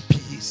cheap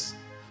he is.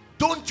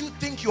 Don't you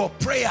think your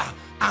prayer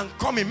and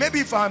coming, maybe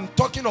if I'm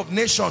talking of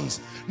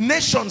nations,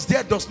 nations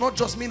there does not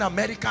just mean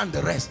America and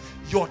the rest,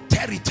 your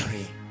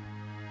territory.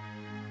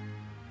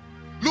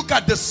 Look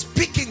at the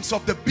speakings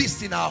of the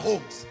beast in our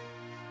homes.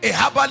 A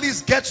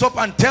herbalist gets up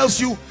and tells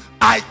you,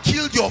 I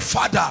killed your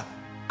father.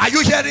 Are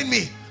you hearing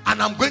me?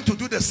 And I'm going to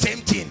do the same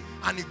thing.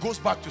 And he goes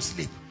back to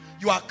sleep.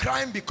 You are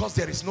crying because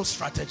there is no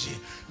strategy.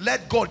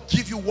 Let God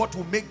give you what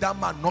will make that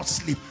man not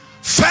sleep.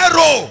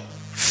 Pharaoh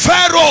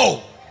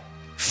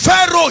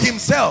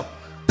himself,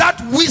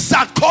 that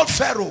wizard called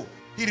Pharaoh,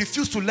 he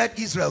refused to let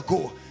Israel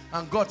go.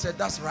 And God said,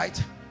 that's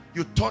right.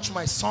 You touch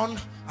my son,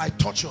 I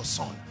touch your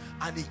son.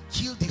 And he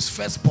killed his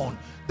firstborn,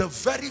 the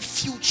very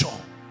future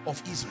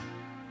of Israel,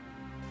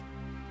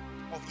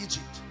 of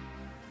Egypt.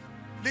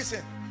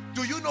 Listen,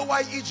 do you know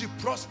why Egypt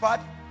prospered?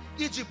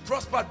 Egypt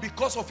prospered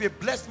because of a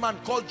blessed man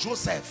called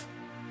Joseph.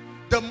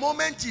 The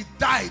moment he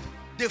died,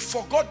 they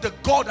forgot the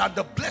God and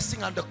the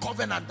blessing and the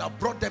covenant that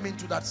brought them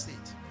into that state.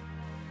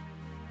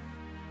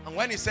 And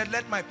when he said,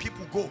 let my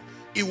people go,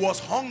 it was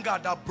hunger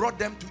that brought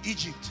them to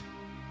Egypt.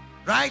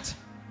 Right?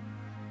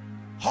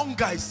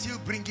 Hunger is still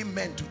bringing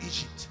men to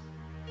Egypt.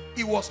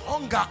 It was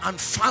hunger and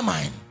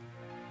famine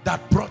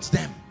that brought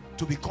them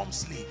to become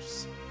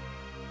slaves.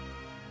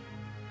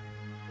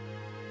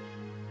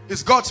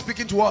 Is God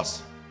speaking to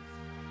us?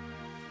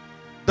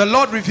 The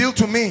Lord revealed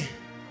to me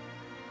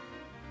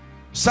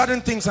certain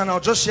things, and I'll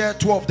just share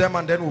two of them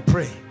and then we'll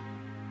pray.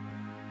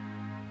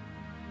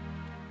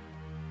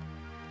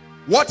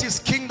 What is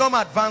kingdom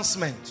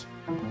advancement?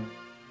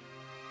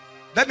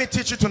 Let me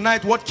teach you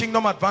tonight what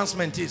kingdom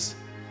advancement is.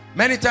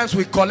 Many times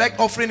we collect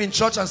offering in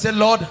church and say,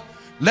 Lord,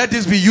 let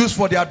this be used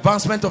for the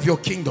advancement of your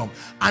kingdom.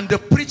 And the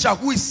preacher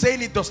who is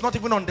saying it does not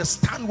even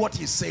understand what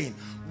he's saying.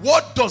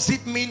 What does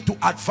it mean to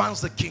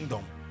advance the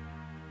kingdom?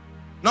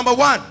 Number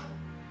one,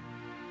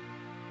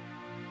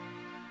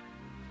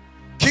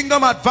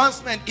 kingdom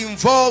advancement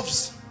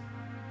involves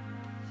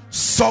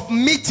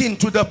submitting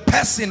to the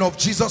person of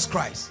Jesus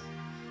Christ.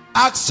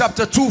 Acts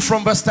chapter 2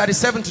 from verse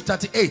 37 to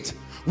 38.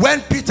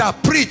 When Peter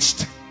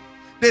preached,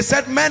 they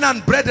said, men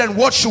and brethren,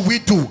 what should we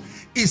do?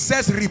 He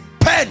says,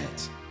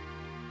 repent,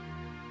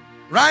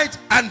 right,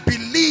 and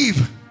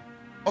believe.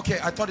 Okay,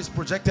 I thought it's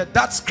projected.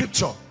 That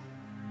scripture.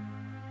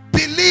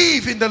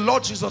 Believe in the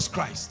Lord Jesus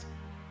Christ.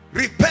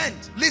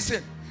 Repent.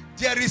 Listen,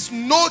 there is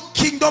no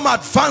kingdom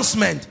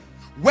advancement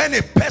when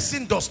a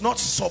person does not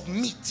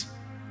submit.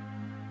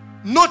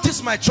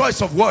 Notice my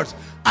choice of words.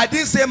 I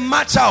didn't say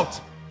march out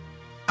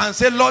and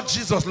say, Lord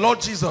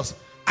Jesus,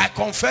 I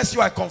confess you,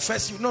 I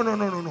confess you. No, no,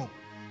 no, no, no.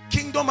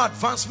 Kingdom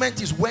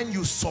advancement is when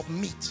you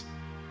submit.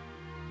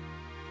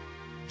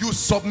 You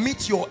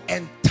submit your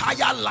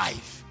entire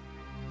life.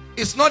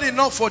 It's not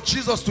enough for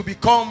Jesus to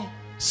become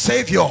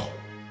Savior.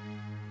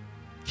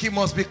 He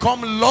must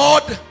become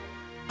Lord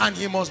and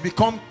he must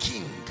become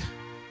King.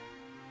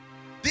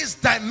 These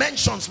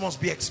dimensions must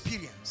be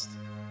experienced.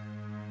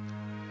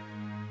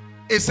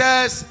 It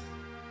says,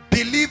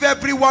 believe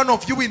every one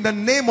of you in the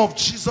name of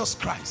Jesus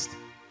Christ.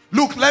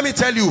 Look, let me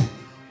tell you,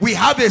 we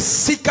have a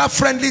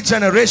seeker-friendly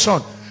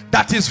generation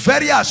that is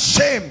very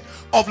ashamed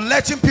of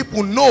letting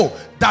people know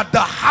that the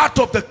heart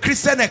of the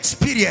Christian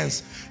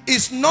experience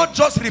is not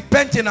just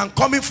repenting and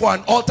coming for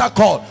an altar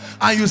call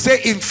and you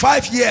say, in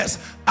 5 years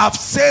I've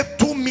saved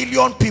 2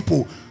 million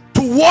people.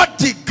 To what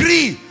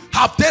degree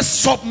have they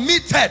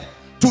submitted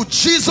to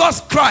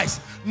Jesus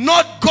Christ?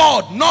 Not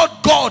God,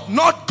 not God,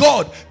 not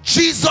God.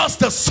 Jesus,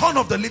 the Son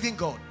of the living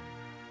God.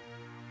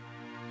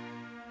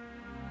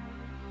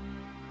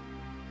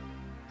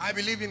 I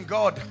believe in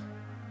God.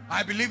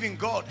 I believe in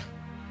God.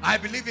 I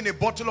believe in a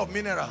bottle of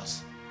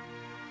minerals.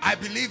 I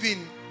believe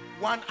in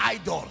one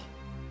idol.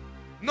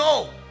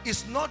 No,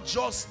 it's not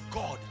just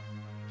God.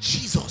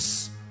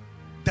 Jesus,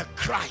 the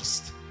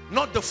Christ,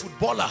 not the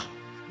footballer,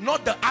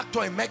 not the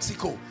actor in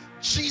Mexico.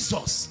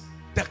 Jesus,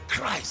 the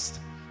Christ,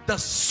 the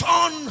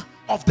Son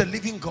of the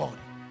living God.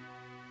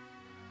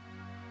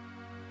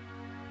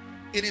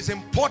 It is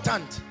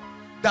important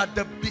that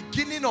the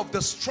beginning of the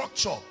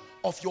structure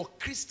of your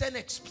Christian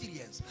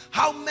experience,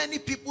 how many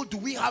people do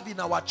we have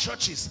in our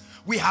churches?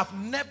 We have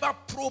never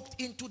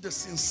probed into the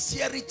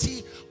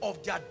sincerity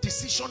of their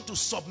decision to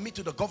submit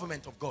to the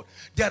government of God.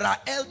 There are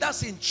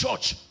elders in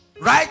church,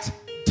 right?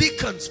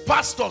 Deacons,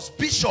 pastors,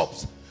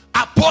 bishops,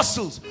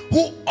 apostles,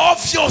 who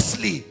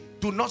obviously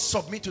do not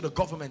submit to the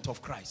government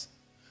of Christ.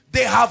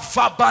 They have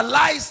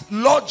verbalized,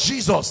 Lord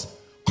Jesus,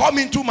 come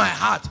into my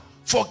heart,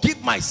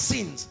 forgive my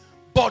sins,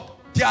 but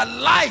their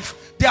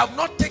life, they have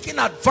not taken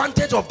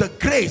advantage of the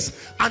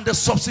grace and the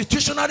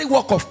substitutionary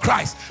work of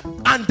Christ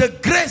and the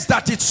grace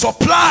that it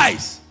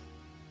supplies.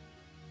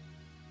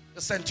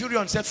 The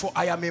centurion said, for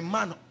I am a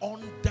man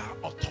under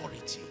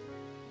authority.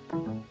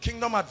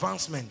 Kingdom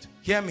advancement,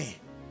 hear me,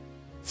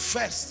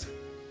 first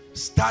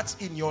starts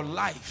in your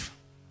life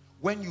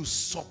when you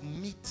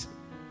submit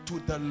to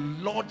the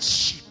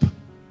lordship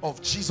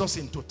of Jesus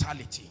in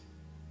totality.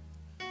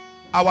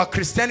 Our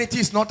Christianity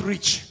is not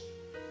rich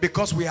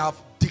because we have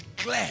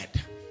declared,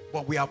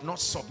 but we have not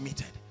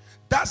submitted.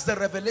 That's the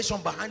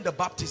revelation behind the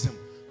baptism.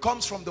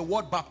 Comes from the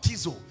word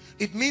baptizo.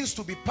 It means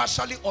to be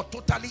partially or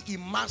totally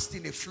immersed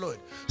in a fluid,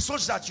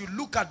 such that you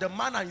look at the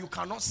man and you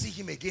cannot see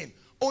him again.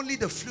 Only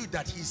the fluid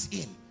that he's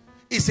in.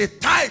 Is a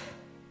type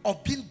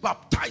of being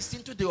baptized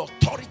into the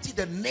authority,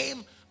 the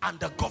name, and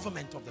the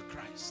government of the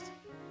Christ.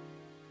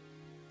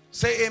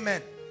 Say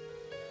amen.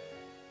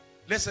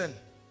 Listen,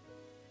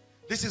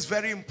 this is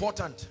very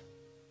important.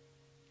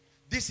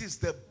 This is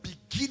the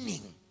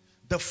beginning,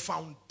 the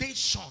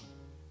foundation.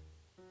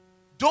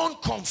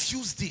 Don't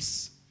confuse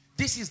this.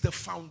 This is the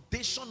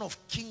foundation of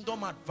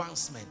kingdom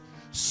advancement.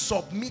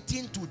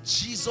 Submitting to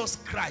Jesus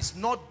Christ,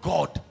 not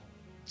God.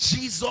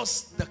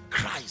 Jesus the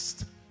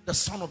Christ, the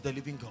Son of the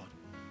living God.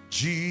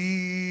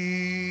 Jesus,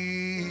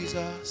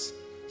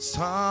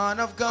 Son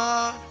of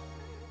God,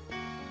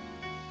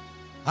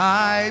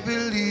 I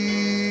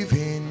believe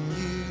in you.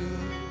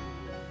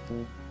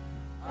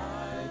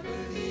 I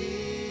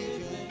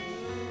believe in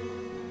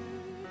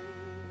you.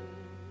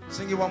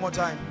 Sing it one more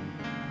time.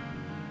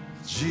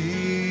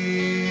 Jesus,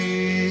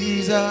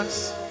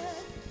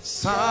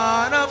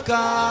 Son of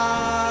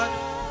God,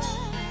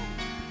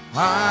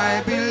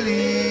 I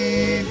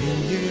believe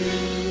in you.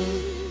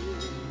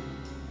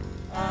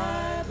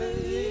 I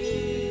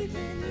believe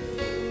in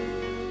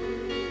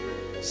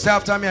you. Say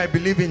after me, I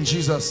believe in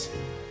Jesus.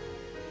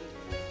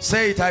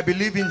 Say it. I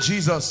believe in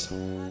Jesus.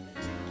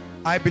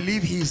 I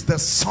believe he is the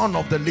Son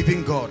of the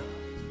living God.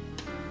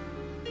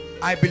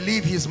 I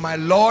believe he is my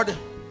Lord.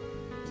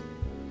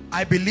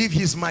 I believe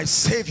he is my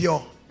Savior.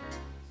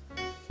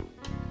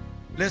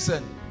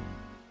 Listen,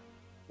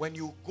 when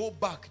you go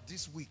back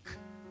this week,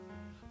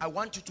 I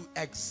want you to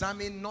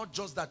examine not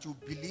just that you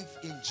believe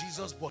in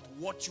Jesus, but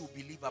what you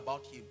believe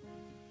about him.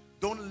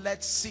 Don't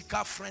let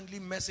seeker-friendly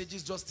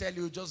messages just tell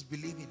you just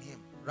believe in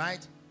him,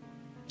 right?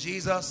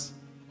 Jesus,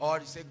 or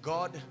you say,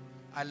 God,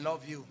 I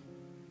love you.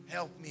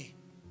 Help me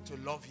to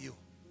love you.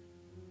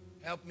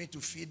 Help me to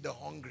feed the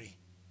hungry.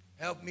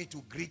 Help me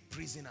to greet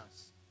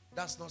prisoners.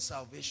 That's not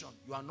salvation.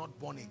 You are not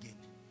born again.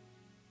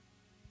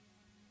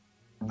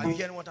 Are you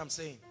hearing what I'm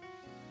saying?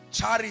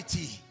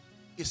 Charity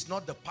is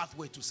not the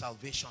pathway to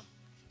salvation.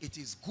 It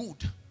is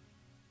good.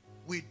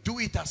 We do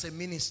it as a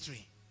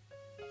ministry.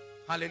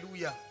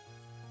 Hallelujah.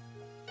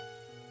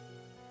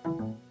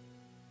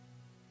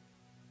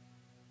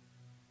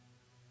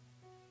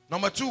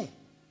 Number 2.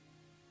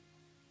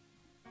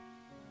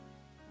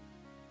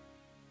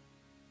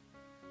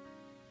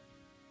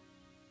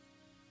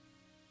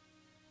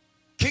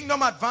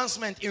 Kingdom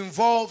advancement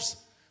involves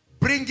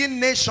bringing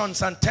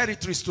nations and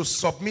territories to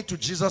submit to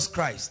Jesus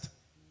Christ.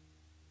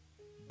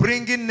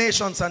 Bringing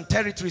nations and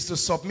territories to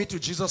submit to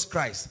Jesus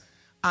Christ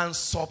and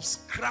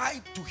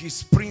subscribe to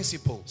his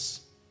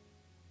principles.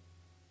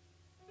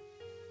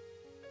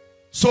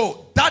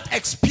 So that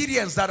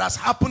experience that has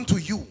happened to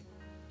you,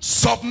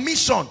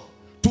 submission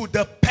to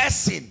the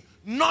person,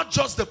 not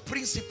just the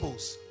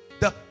principles,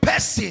 the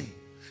person.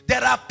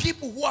 There are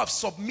people who have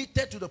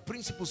submitted to the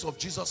principles of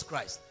Jesus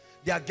Christ.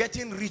 They are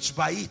getting rich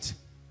by it.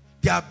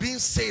 They are being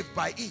saved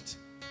by it.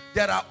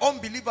 There are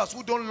unbelievers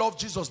who don't love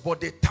Jesus,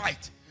 but they tithe.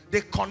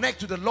 They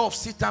connect to the law of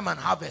seed time and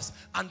harvest,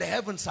 and the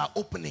heavens are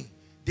opening.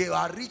 They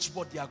are rich,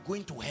 but they are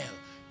going to hell.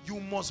 You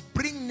must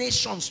bring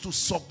nations to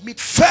submit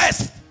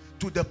first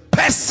to the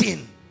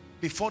person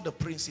before the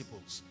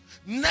principles.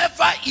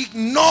 Never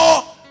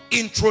ignore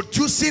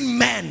introducing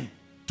men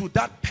to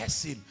that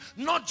person,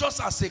 not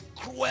just as a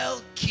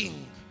cruel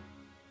king,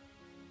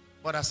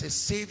 but as a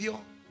savior,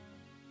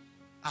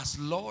 as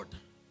Lord,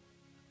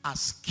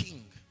 as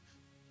king.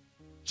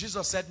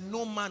 Jesus said,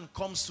 no man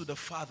comes to the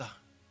Father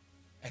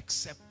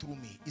except through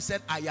me. He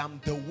said, I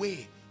am the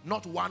way,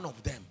 not one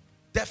of them.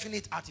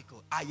 Definite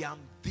article. I am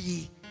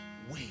the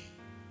way.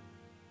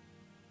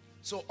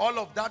 So all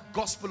of that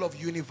gospel of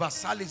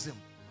universalism,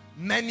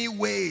 many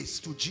ways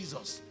to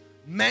Jesus,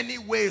 many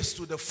ways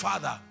to the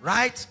Father,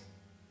 right?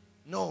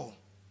 No.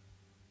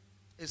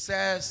 It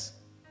says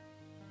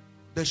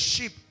the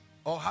sheep,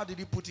 or how did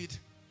he put it?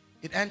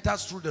 It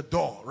enters through the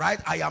door, right?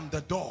 I am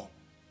the door.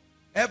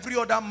 Every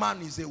other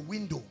man is a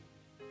window.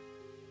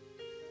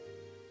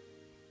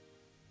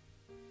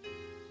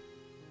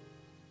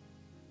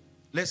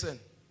 Listen.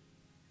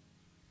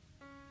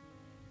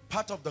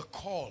 Part of the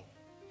call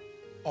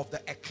of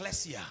the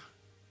ecclesia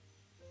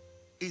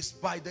is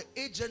by the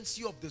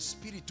agency of the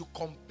Spirit to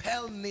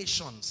compel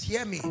nations,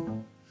 hear me,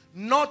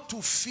 not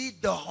to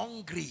feed the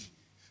hungry.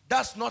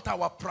 That's not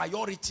our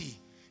priority.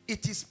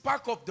 It is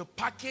part of the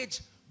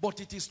package, but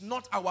it is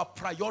not our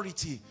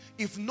priority.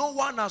 If no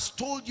one has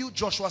told you,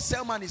 Joshua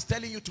Selman is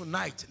telling you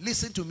tonight,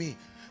 listen to me,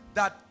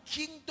 that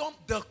kingdom,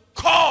 the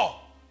core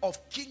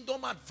of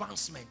kingdom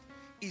advancement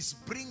is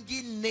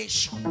bringing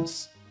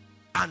nations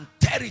and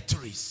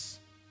territories,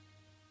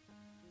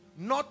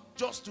 not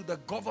just to the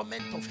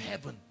government of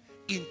heaven,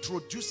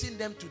 introducing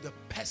them to the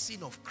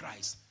person of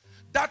Christ.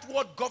 That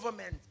word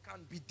government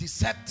can be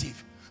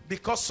deceptive,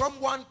 because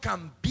someone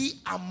can be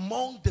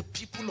among the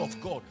people of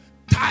God,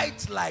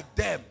 tithe like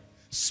them,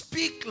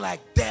 speak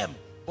like them,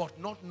 but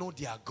not know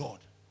their God.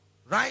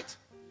 Right?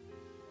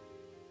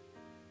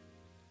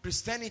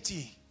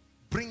 Christianity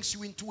brings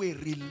you into a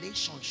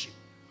relationship.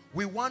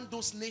 We want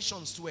those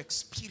nations to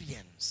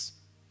experience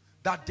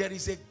that there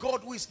is a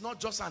God who is not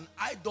just an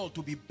idol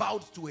to be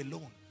bowed to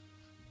alone,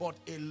 but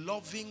a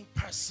loving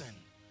person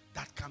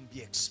that can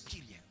be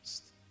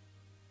experienced.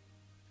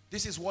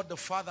 This is what the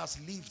fathers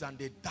lived and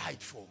they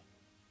died for.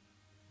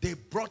 They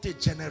brought a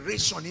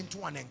generation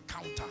into an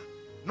encounter,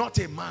 not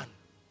a man.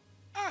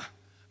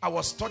 I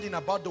was studying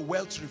about the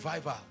Welsh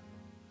revival,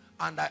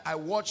 and I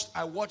watched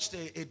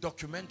a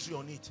documentary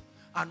on it,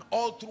 and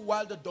all through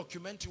while the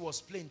documentary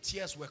was playing,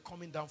 tears were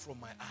coming down from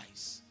my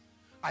eyes.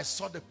 I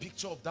saw the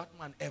picture of that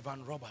man,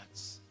 Evan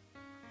Roberts,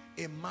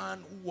 a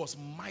man who was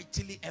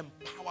mightily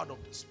empowered of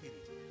the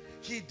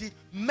Spirit.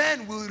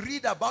 Men will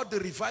read about the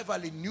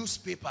revival in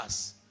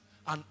newspapers,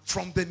 and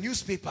from the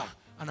newspaper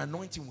an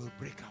anointing will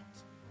break out.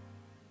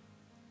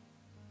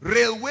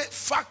 Railway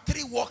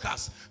factory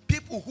workers,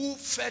 people who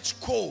fetch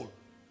coal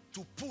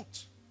to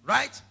put,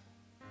 right?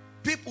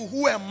 People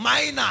who were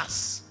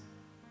miners,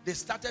 they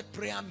started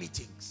prayer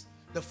meetings.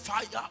 The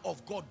fire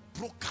of God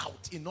broke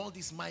out in all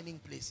these mining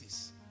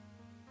places.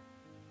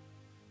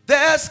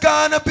 There's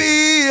gonna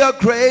be a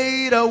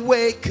great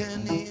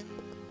awakening.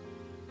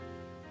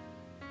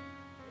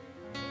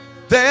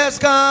 There's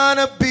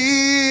gonna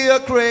be a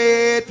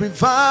great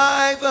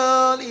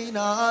revival in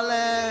our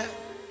land.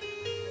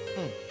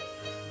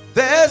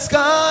 There's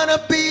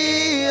gonna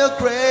be a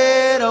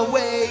great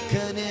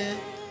awakening,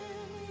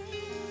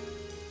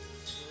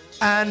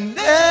 and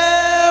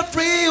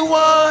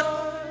everyone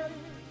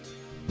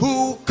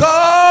who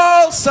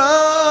calls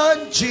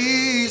on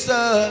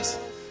Jesus,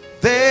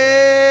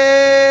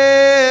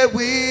 they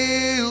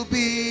will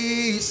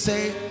be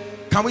saved.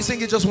 Can we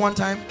sing it just one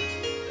time?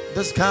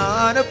 There's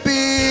gonna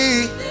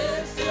be,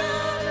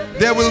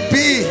 there will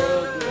be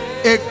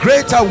a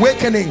great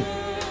awakening,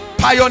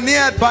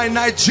 pioneered by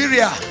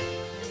Nigeria,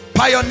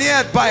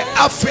 pioneered by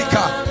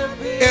Africa,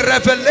 a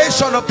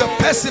revelation of the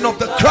person of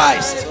the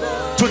Christ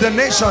to the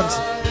nations.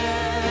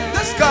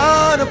 There's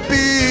gonna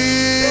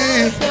be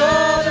a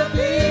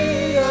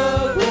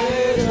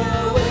great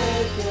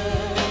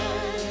awakening,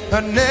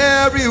 and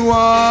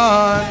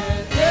everyone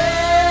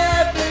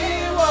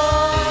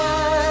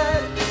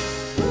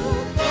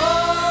who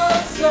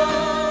calls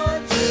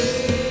on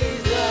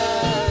Jesus,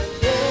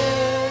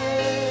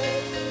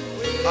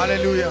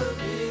 hallelujah.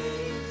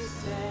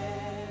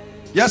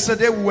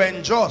 Yesterday we were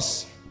in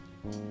Jos.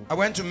 I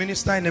went to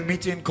minister in a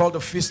meeting called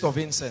the Feast of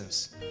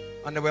Incense,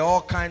 and there were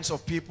all kinds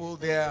of people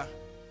there.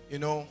 You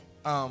know,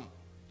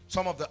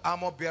 some of the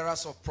armor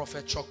bearers of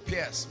Prophet Chuck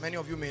Pierce. Many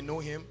of you may know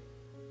him.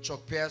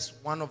 Chuck Pierce,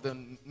 one of the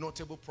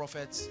notable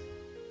prophets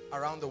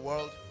around the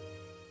world.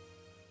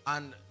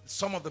 And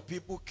some of the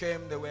people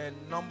came. There were a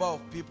number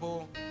of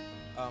people,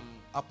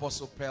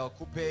 Apostle Pearl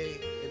Coupe,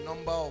 a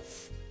number of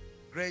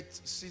great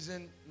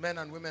seasoned men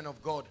and women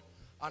of God.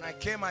 And I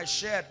came, I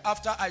shared.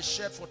 After I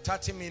shared for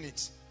 30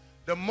 minutes,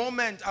 the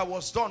moment I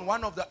was done,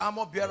 one of the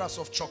armor bearers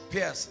of Chuck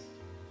Pierce,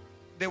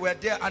 they were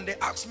there and they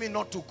asked me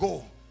not to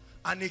go.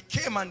 And they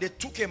came and they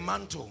took a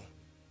mantle,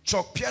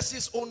 Chuck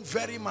Pierce's own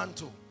very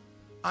mantle,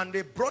 and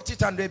they brought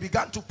it and they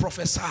began to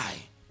prophesy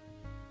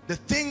the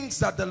things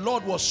that the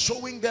Lord was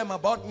showing them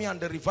about me and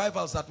the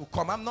revivals that will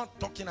come. I'm not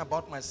talking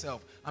about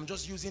myself. I'm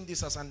just using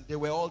this as, and they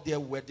were all there,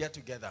 we were there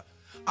together.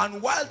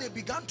 And while they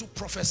began to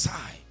prophesy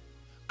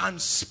and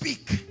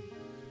speak,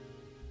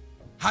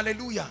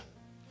 hallelujah,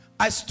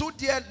 I stood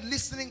there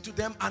listening to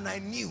them, and I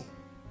knew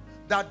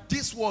that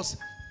this was,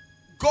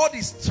 God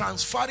is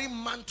transferring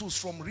mantles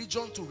from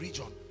region to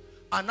region.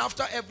 And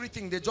after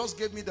everything, they just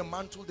gave me the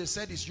mantle. They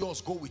said, it's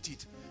yours, go with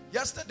it.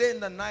 Yesterday in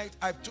the night,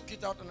 I took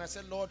it out and I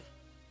said, Lord,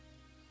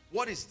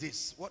 what is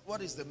this?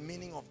 What is the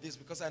meaning of this?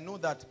 Because I know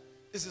that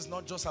this is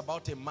not just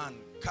about a man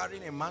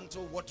carrying a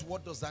mantle.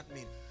 What does that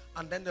mean?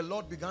 And then the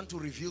Lord began to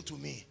reveal to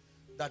me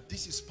that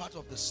this is part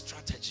of the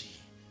strategy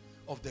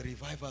of the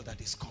revival that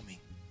is coming.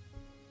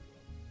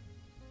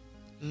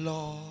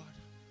 Lord,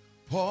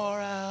 pour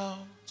out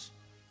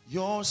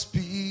your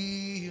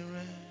Spirit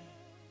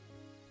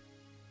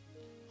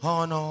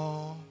on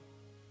all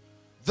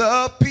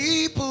the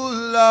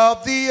people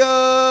of the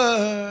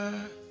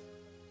earth.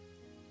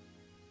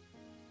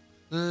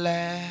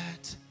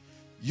 Let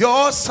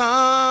your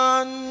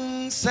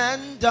sons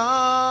and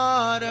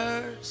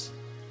daughters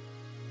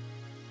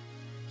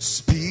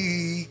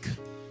speak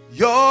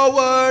your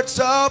words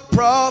of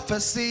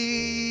prophecy.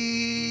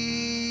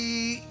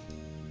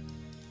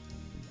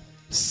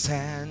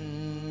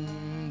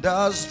 Send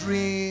us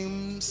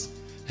dreams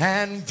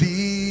and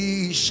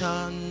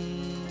visions.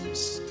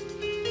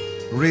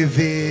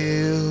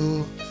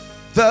 Reveal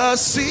the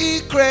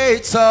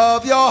secrets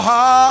of your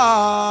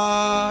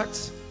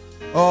heart.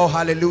 Oh,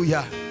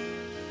 hallelujah.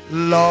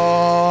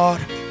 Lord,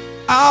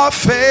 our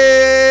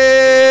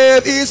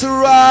faith is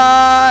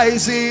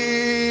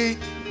rising.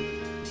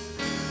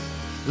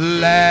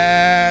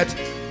 Let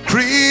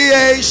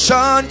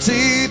creation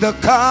see the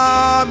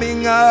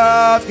coming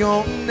of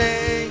your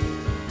name.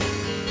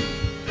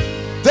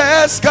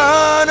 There's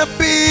gonna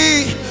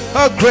be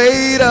a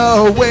great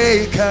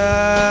awakening.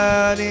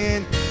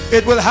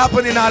 It will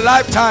happen in our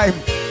lifetime.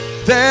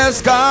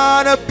 There's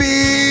gonna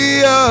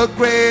be a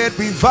great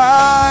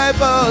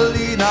revival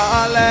in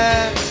our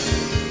land.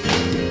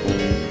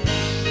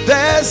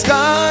 There's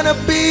gonna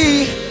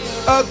be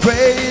a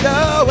great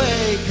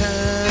awakening,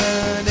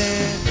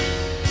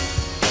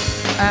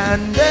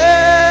 and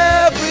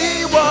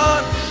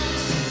everyone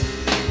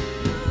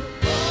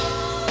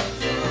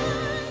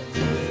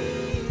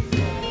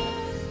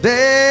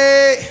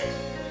they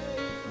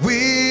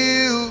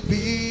will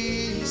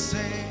be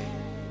saved.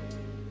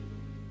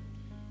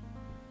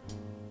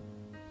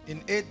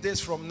 In 8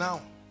 days from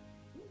now,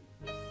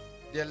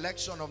 the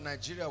election of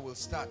Nigeria will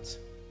start.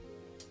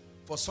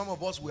 For some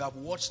of us, we have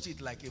watched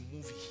it like a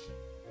movie.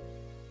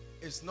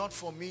 It's not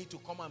for me to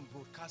come and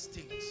broadcast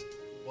things,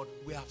 but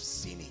we have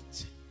seen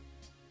it.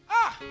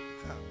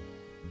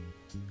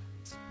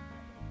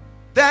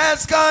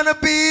 There's gonna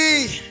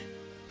be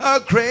a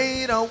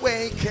great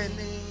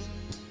awakening.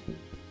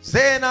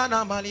 There's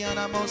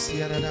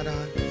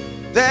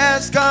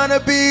gonna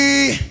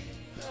be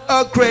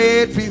a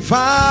great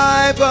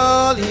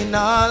revival in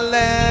our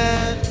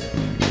land.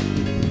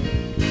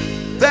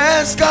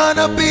 There's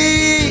gonna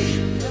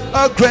be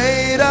a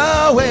great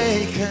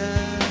awakening.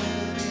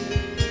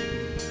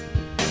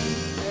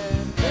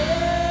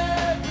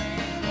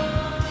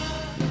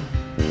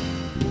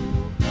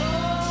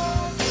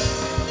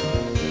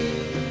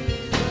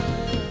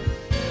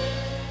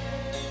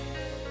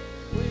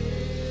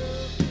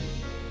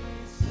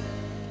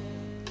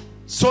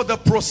 So the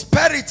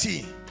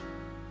prosperity,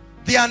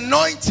 the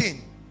anointing,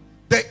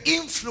 the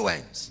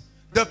influence,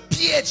 the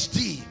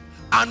PhD,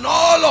 and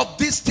all of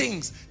these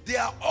things, they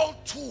are all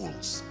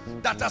tools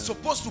that are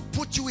supposed to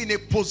put you in a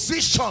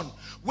position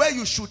where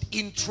you should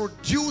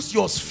introduce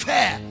your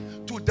sphere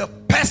to the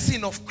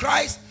person of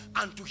Christ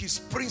and to his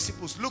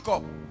principles. Look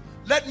up.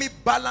 Let me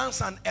balance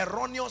an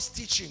erroneous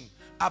teaching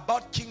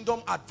about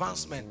kingdom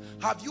advancement.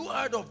 Have you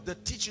heard of the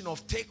teaching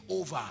of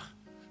takeover?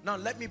 Now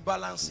let me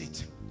balance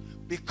it,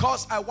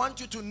 because I want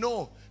you to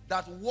know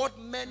that what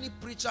many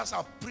preachers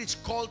have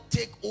preached called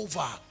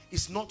takeover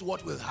is not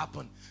what will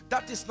happen.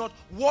 That is not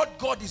what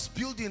God is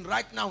building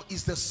right now.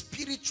 Is the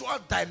spiritual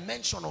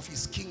dimension of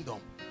his kingdom.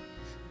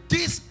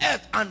 This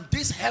earth and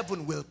this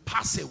heaven will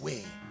pass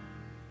away.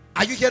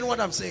 Are you hearing what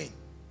I'm saying?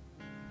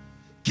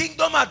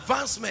 Kingdom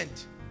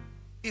advancement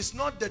is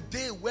not the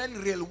day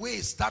when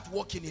railways start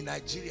working in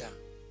Nigeria,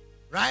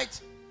 right?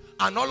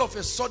 And all of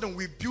a sudden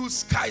we build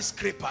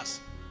skyscrapers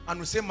and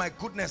we say, my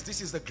goodness,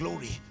 this is the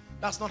glory.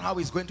 That's not how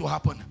it's going to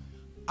happen.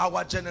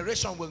 Our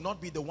generation will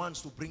not be the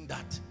ones to bring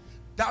that.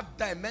 That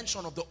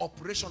dimension of the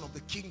operation of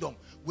the kingdom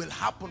will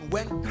happen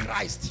when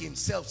Christ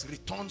himself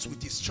returns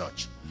with his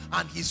church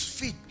and his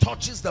feet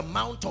touches the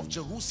Mount of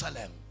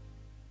Jerusalem,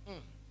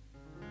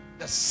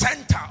 the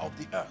center of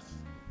the earth.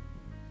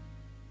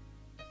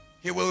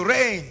 He will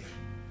reign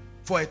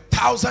for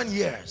 1,000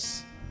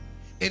 years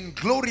in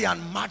glory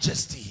and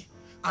majesty,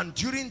 and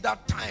during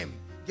that time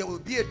there will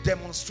be a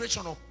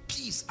demonstration of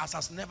peace as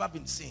has never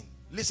been seen.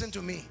 Listen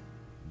to me.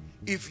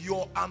 If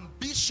your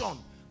ambition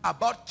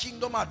about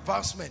kingdom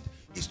advancement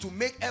is to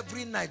make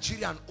every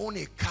Nigerian own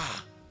a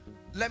car,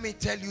 let me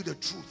tell you the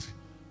truth.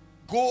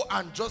 Go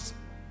and just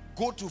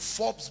go to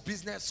Forbes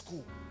Business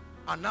School,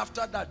 and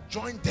after that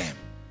join them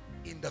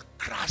in the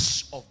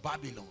crash of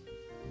Babylon.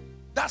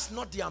 That's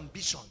not the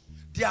ambition.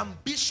 The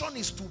ambition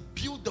is to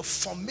build the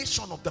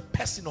formation of the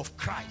person of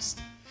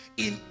Christ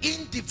in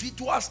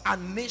individuals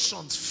and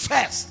nations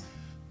first.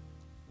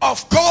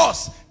 Of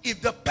course,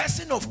 if the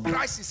person of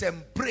Christ is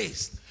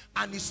embraced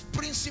and his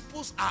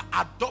principles are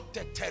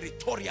adopted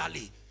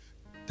territorially,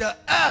 the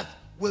earth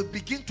will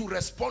begin to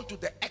respond to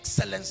the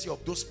excellency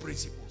of those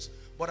principles.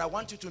 But I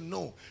want you to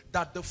know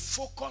that the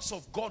focus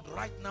of God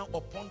right now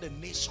upon the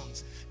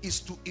nations is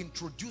to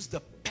introduce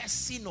the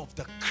person of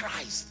the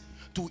Christ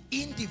to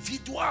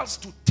individuals,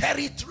 to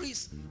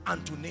territories,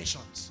 and to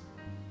nations.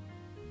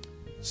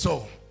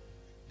 So,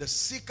 the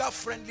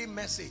seeker-friendly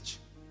message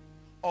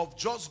of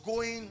just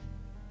going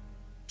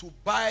to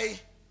buy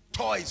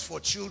toys for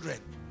children,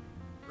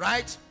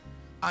 right?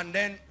 And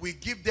then we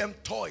give them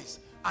toys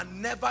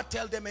and never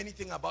tell them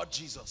anything about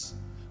Jesus.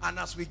 And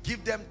as we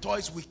give them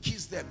toys, we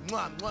kiss them,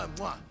 mwah, mwah,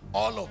 mwah,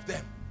 all of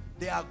them.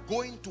 They are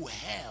going to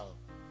hell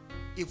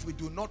if we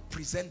do not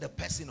present the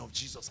person of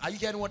Jesus. Are you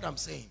hearing what I'm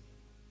saying?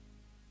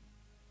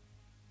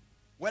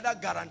 Whether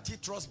Guarantee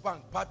Trust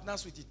Bank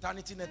partners with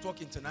Eternity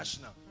Network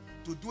International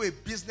to do a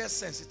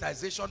business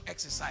sensitization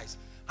exercise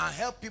and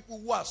help people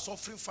who are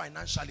suffering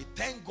financially,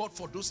 thank God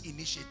for those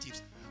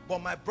initiatives. But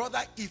my brother,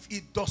 if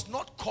it does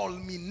not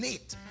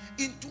culminate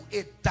into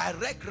a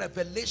direct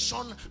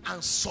revelation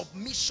and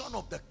submission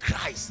of the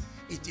Christ,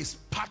 it is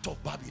part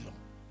of Babylon.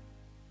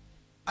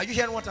 Are you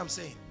hearing what I'm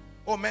saying?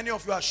 Oh, many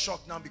of you are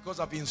shocked now because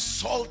I've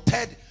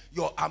insulted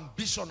your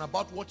ambition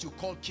about what you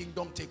call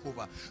kingdom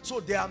takeover. So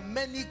there are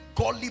many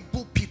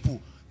gullible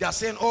people. They are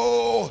saying,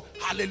 oh,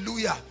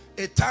 hallelujah,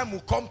 a time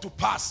will come to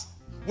pass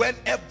when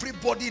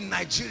everybody in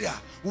Nigeria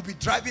will be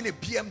driving a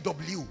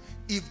BMW.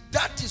 If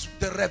that is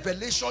the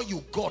revelation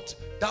you got,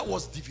 that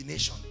was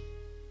divination,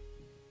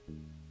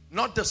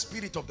 not the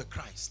spirit of the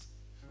Christ.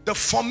 The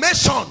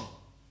formation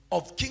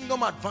of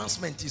kingdom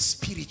advancement is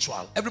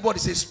spiritual. Everybody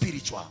say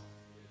spiritual.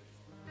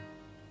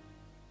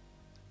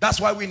 That's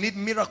why we need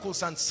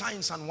miracles and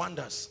signs and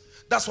wonders.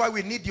 That's why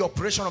we need the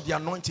operation of the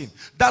anointing.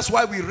 That's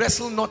why we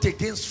wrestle not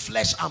against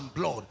flesh and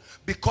blood.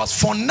 Because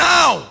for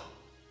now,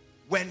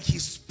 when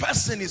his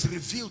person is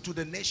revealed to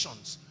the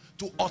nations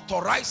to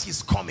authorize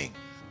his coming,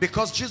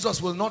 because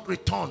Jesus will not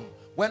return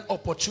when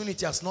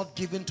opportunity has not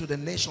given to the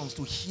nations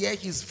to hear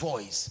his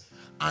voice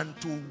and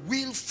to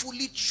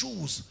willfully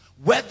choose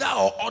whether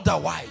or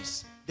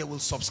otherwise they will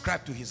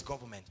subscribe to his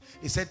government.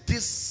 He said,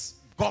 this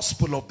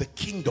gospel of the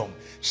kingdom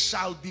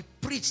shall be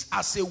preached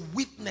as a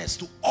witness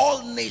to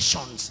all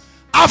nations.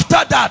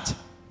 After that,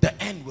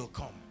 the end will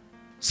come.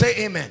 Say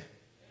amen.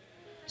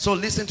 So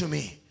listen to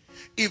me.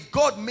 If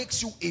God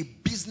makes you a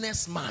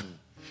businessman,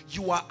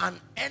 you are an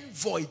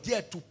envoy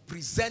there to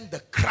present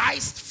the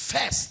Christ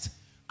first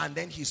and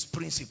then his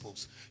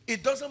principles.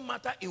 It doesn't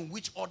matter in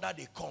which order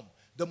they come.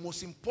 The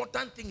most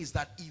important thing is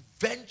that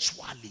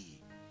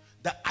eventually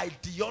the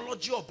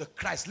ideology of the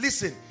Christ.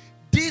 Listen,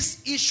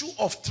 this issue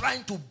of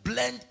trying to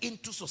blend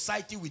into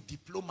society with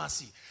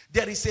diplomacy,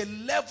 there is a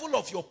level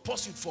of your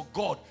pursuit for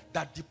God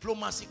that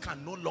diplomacy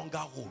can no longer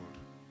hold.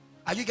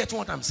 Are you getting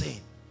what I'm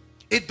saying?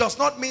 It does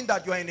not mean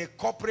that you are in a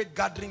corporate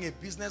gathering, a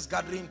business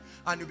gathering,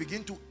 and you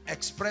begin to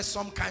express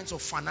some kinds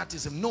of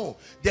fanaticism. No,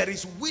 there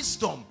is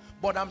wisdom,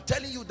 but I'm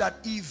telling you that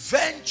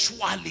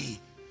eventually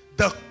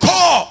The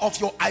core of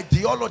your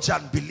ideology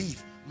and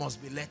belief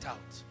must be let out.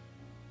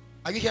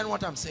 Are you hearing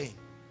what I'm saying?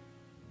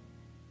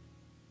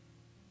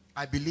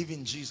 I believe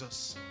in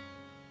Jesus.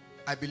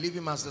 I believe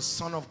him as the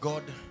Son of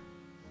God.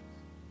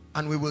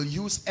 And we will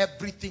use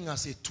everything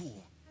as a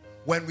tool.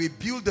 When we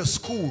build the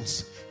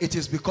schools, it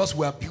is because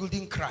we are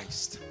building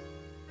Christ.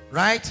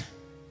 Right?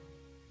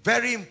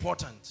 Very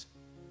important.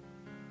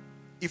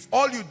 If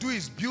all you do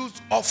is build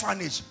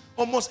orphanage,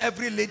 almost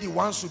every lady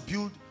wants to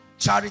build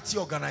charity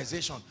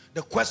organization.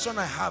 The question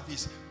I have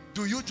is,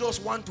 do you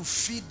just want to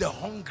feed the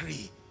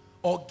hungry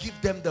or give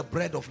them the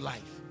bread of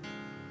life?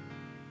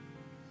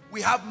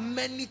 We have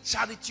many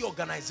charity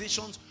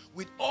organizations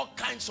with all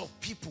kinds of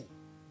people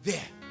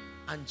there,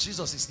 and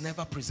Jesus is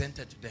never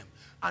presented to them.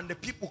 And the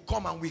people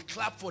come and we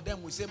clap for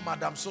them. We say,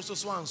 Madam so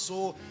and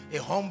so, a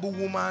humble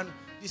woman.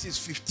 This is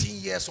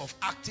 15 years of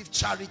active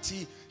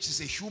charity.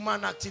 She's a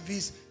human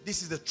activist.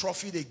 This is the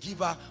trophy they give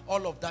her.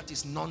 All of that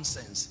is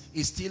nonsense.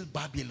 It's still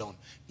Babylon.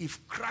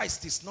 If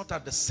Christ is not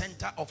at the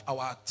center of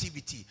our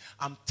activity,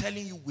 I'm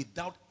telling you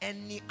without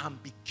any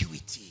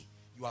ambiguity,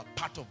 you are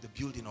part of the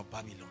building of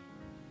Babylon.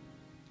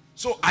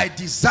 So I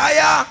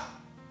desire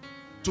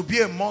to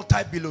be a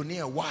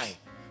multi-billionaire. Why?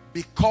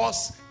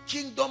 Because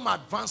kingdom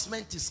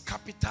advancement is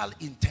capital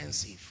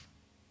intensive.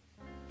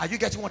 Are you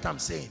getting what I'm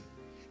saying?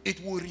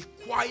 It will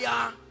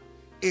require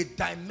a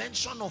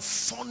dimension of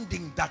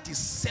funding that is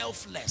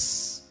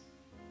selfless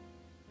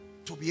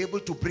to be able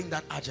to bring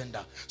that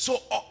agenda. So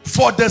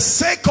for the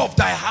sake of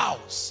thy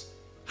house,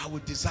 I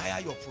would desire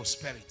your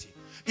prosperity.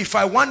 If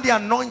I want the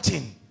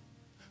anointing,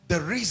 the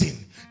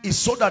reason is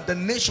so that the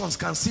nations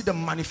can see the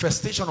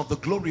manifestation of the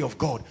glory of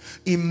God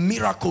in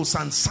miracles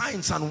and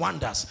signs and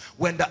wonders.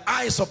 When the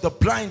eyes of the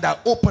blind are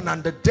open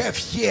and the deaf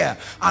hear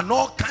and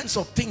all kinds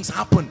of things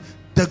happen,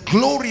 the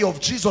glory of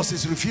Jesus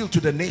is revealed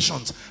to the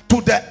nations,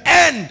 to the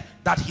end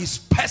that his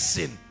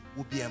person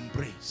will be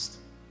embraced.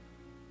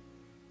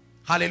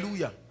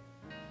 Hallelujah.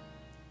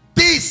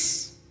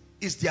 This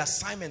is the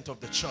assignment of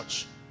the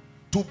church,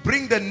 to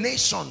bring the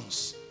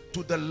nations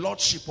to the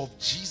lordship of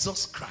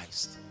Jesus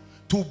Christ.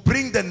 To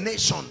bring the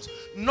nations,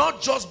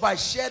 not just by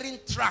sharing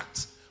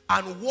tracts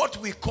and what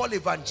we call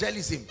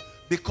evangelism,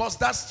 because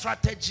that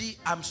strategy,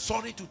 I'm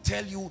sorry to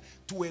tell you,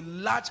 to a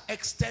large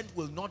extent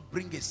will not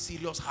bring a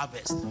serious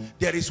harvest.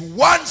 There is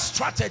one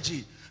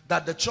strategy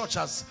that the church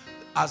has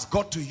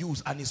got to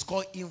use, and it's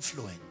called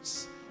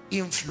influence.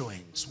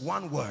 Influence,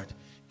 one word,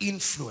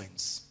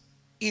 influence.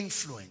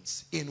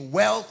 Influence in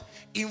wealth,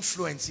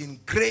 influence in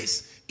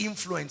grace,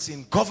 influence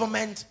in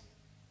government.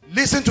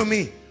 Listen to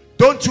me.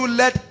 Don't you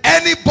let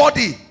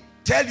anybody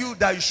tell you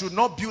that you should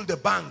not build a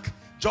bank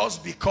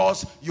just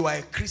because you are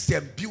a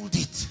Christian. Build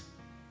it.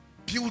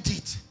 Build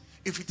it.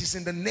 If it is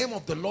in the name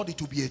of the Lord,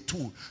 it will be a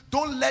tool.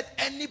 Don't let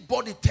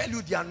anybody tell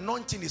you the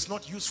anointing is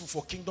not useful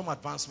for kingdom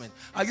advancement.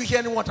 Are you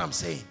hearing what I'm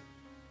saying?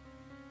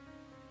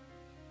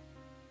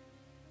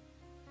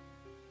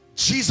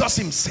 Jesus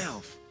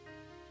himself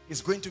is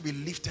going to be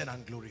lifted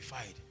and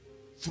glorified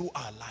through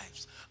our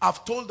lives.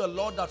 I've told the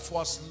Lord that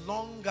for as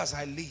long as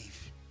I live,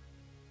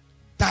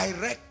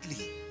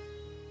 directly,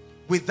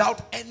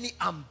 without any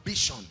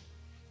ambition,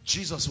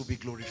 Jesus will be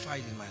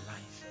glorified in my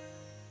life.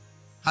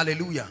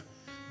 Hallelujah.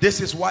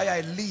 This is why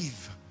I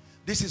live.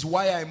 This is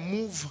why I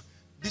move.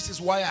 This is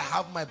why I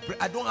have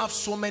I don't have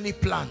so many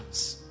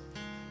plans.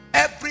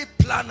 Every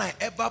plan I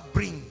ever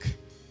bring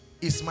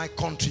is my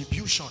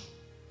contribution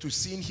to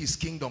seeing his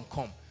kingdom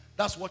come.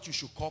 That's what you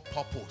should call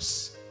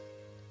purpose.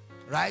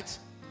 Right?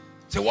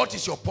 So what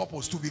is your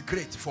purpose? To be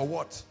great. For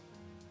what?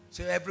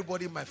 Say,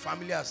 everybody in my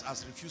family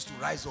has refused to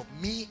rise up.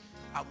 Me,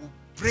 I will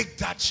break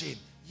that chain.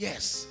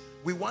 Yes,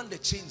 we want the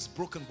chains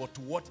broken, but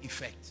to what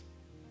effect?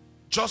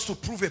 Just to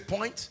prove a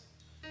point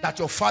that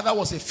your father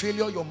was a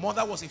failure, your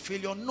mother was a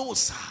failure? No,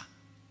 sir.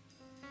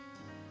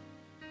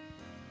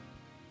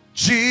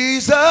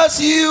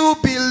 Jesus, you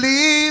be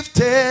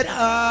lifted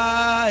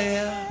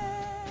higher.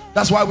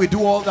 That's why we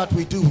do all that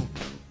we do.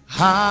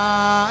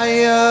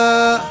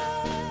 Higher,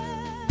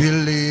 be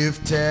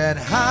lifted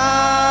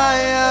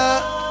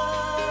higher.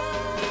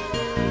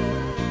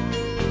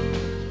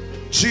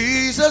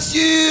 Jesus,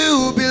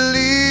 you be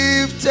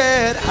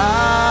lifted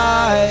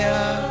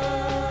higher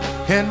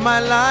in my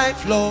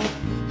life, Lord.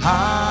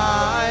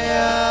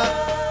 Higher,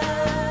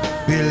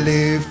 be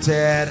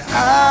lifted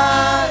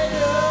higher.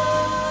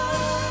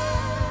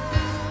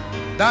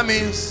 That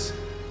means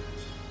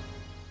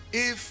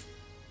if,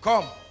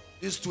 come,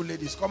 these two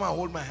ladies, come and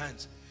hold my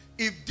hands.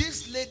 If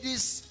these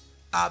ladies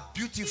are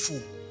beautiful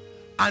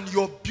and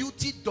your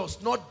beauty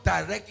does not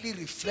directly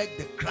reflect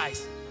the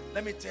Christ,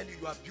 let me tell you,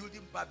 you are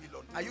building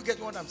Babylon. Are you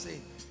getting what I'm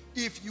saying?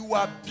 If you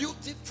are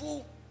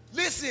beautiful,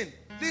 listen,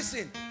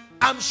 listen.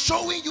 I'm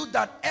showing you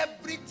that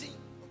everything,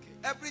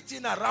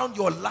 everything around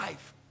your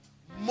life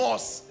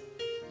must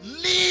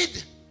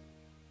lead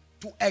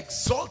to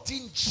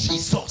exalting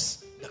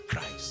Jesus the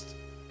Christ.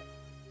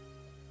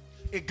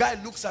 A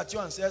guy looks at you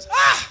and says,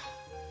 ah,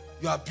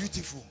 you are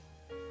beautiful.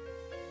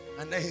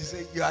 And then he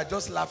says, you are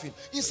just laughing.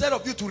 Instead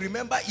of you to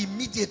remember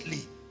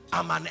immediately,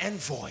 I'm an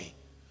envoy.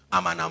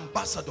 I'm an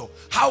ambassador.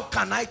 How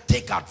can I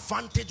take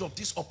advantage of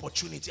this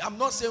opportunity? I'm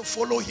not saying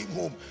follow him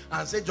home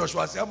and say,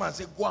 Joshua Selman,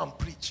 say go and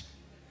preach.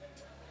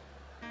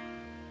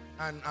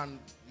 And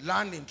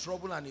land in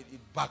trouble and it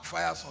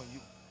backfires on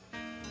you.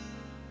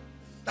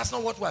 That's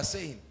not what we're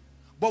saying.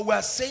 But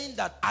we're saying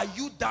that, are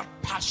you that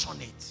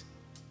passionate?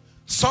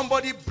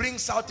 Somebody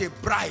brings out a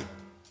bribe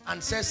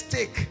and says,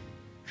 take.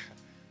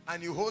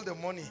 And you hold the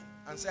money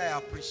and say, I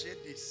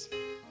appreciate this.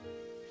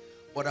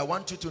 But I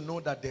want you to know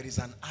that there is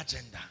an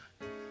agenda.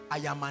 I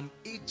am an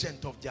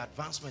agent of the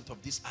advancement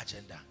of this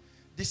agenda.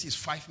 This is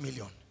 5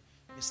 million.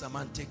 Mr.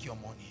 Man, take your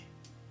money.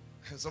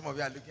 Some of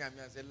you are looking at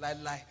me and say,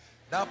 lie.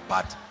 That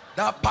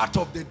part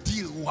of the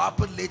deal will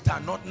happen later,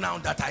 not now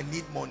that I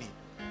need money.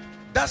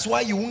 That's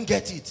why you won't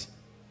get it.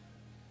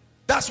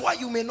 That's why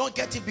you may not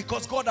get it,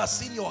 because God has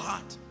seen your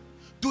heart.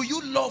 Do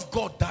you love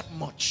God that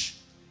much?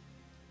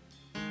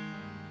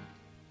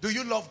 Do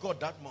you love God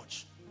that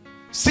much?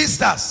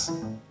 Sisters,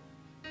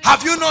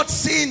 have you not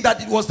seen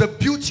that it was the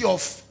beauty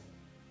of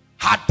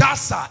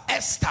Hadassah,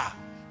 Esther,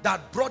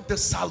 that brought the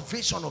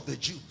salvation of the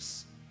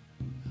Jews?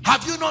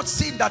 Have you not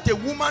seen that a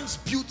woman's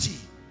beauty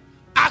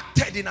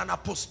acted in an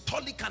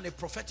apostolic and a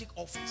prophetic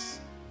office?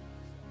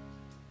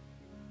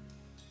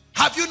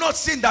 Have you not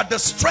seen that the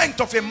strength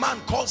of a man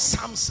called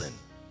Samson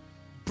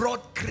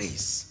brought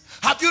grace?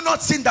 Have you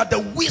not seen that the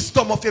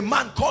wisdom of a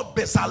man called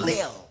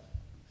Bezalel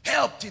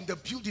helped in the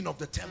building of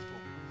the temple?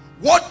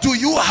 What do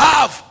you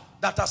have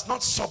that has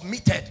not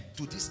submitted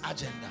to this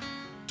agenda?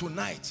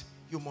 Tonight,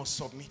 you must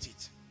submit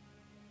it.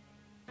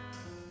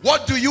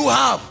 What do you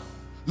have?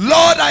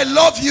 Lord, I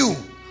love you,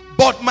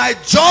 but my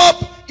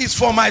job is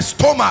for my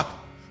stomach.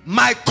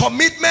 My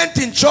commitment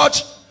in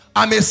church,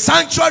 I'm a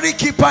sanctuary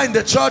keeper in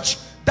the church.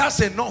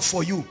 That's enough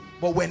for you.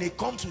 But when it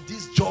comes to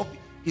this job,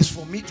 is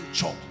for me to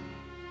chop.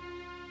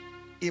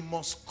 It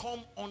must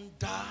come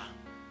under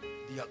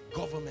the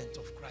government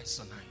of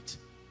Christ tonight.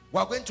 We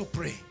are going to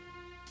pray.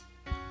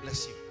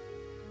 Bless you.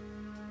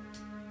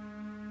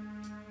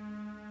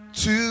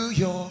 To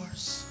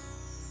yours,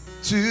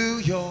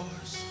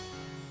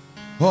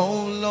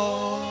 oh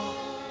Lord.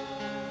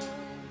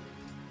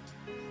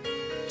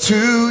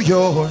 To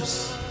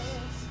yours,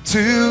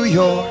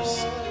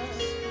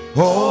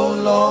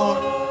 oh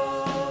Lord.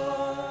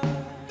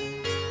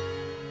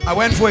 I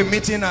went for a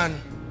meeting and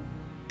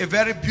a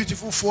very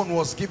beautiful phone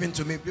was given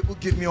to me. People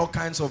give me all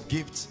kinds of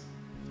gifts.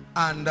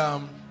 And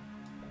I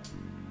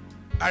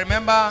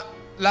remember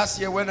last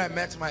year when I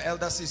met my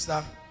elder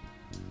sister,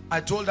 I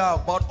told her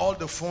about all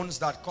the phones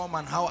that come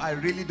and how I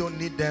really don't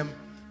need them.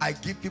 I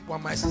give people,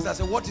 and my sister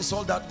said, what is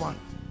all that one?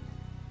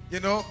 You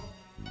know,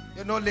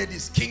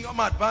 ladies, Kingdom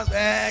Advance,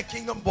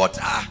 Kingdom, but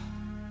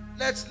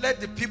let's let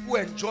the people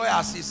enjoy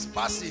as it's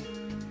passing.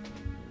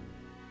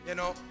 You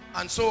know,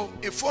 and so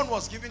a phone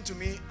was given to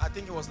me. I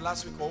think it was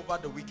last week or over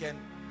the weekend,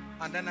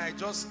 and then I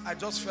just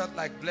felt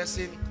like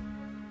blessing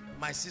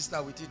my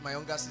sister with it, my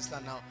younger sister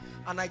now,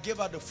 and I gave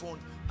her the phone,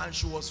 and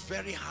she was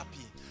very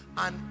happy.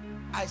 And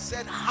I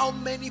said, how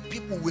many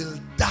people will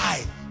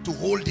die to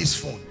hold this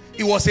phone?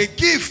 It was a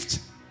gift,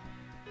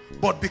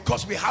 but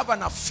because we have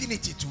an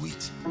affinity to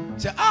it,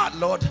 say,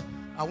 Lord,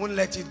 I won't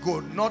let it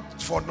go,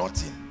 not for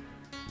nothing.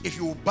 If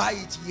you buy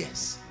it,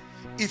 yes.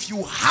 If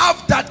you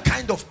have that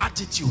kind of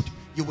attitude,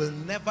 you will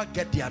never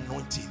get the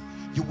anointing.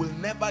 You will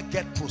never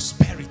get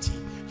prosperity.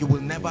 You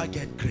will never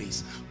get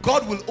grace.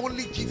 God will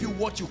only give you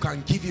what you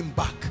can give him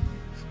back.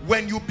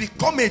 When you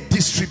become a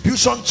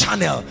distribution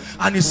channel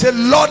and you say,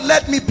 Lord,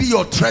 let me be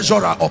your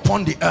treasurer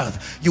upon the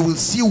earth, you will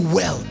see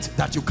wealth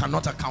that you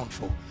cannot account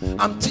for.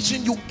 I'm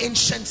teaching you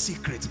ancient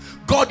secrets.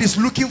 God is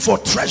looking for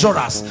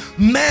treasurers,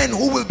 men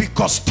who will be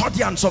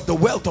custodians of the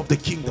wealth of the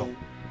kingdom.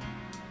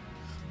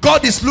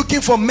 God is looking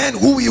for men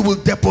who he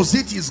will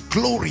deposit his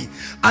glory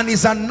and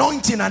his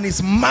anointing and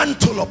his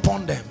mantle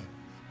upon them.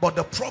 But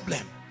the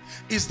problem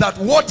is that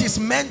what is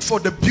meant for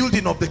the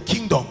building of the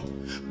kingdom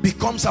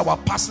becomes our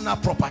personal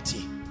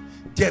property.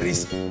 There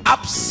is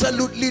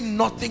absolutely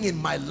nothing in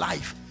my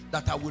life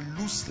that I will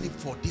lose sleep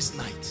for this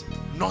night.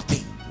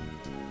 Nothing.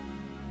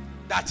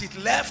 That it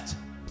left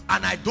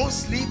and I don't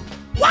sleep.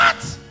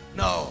 What?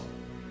 No.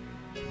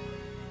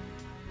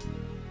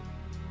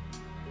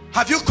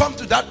 Have you come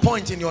to that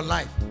point in your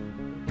life?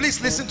 Please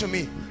listen to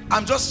me.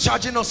 I'm just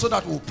charging us so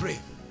that we'll pray.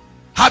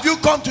 Have you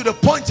come to the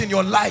point in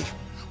your life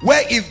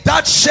where if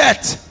that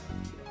shirt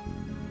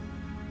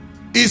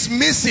is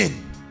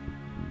missing,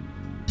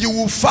 you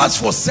will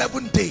fast for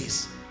 7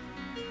 days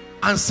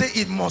and say,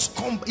 it must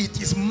come,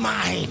 it is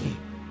mine,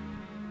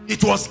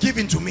 it was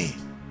given to me,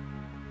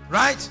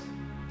 right?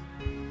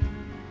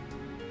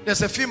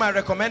 There's a film I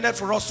recommended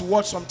for us to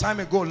watch some time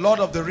ago, Lord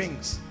of the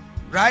Rings,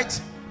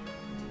 right?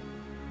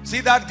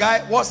 See that guy,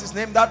 what's his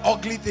name, that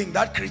ugly thing,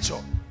 that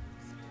creature,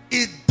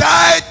 it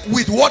died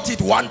with what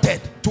it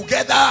wanted.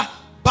 Together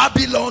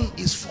Babylon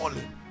is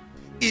falling.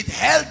 It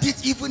held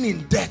it even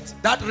in death.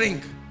 That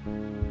ring,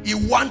 he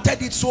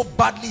wanted it so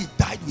badly, he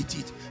died with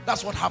it.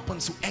 That's what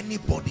happens to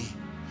anybody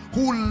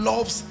who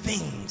loves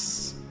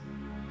things.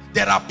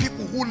 There are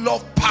people who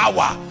love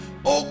power.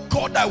 Oh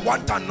God, I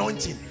want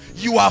anointing.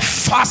 You are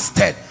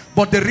fasted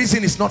But the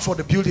reason is not for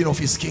the building of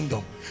his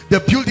kingdom. The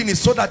building is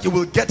so that you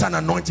will get an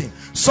anointing.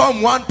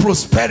 Some want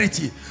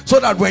prosperity, so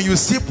that when you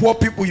see poor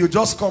people, you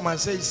just come and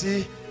say,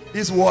 see,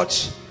 this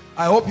watch,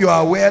 I hope you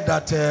are aware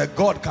that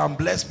God can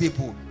bless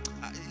people.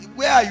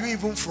 Where are you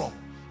even from?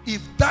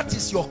 If that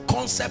is your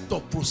concept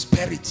of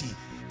prosperity,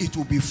 it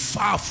will be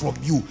far from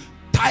you.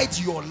 Tied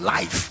to your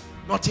life,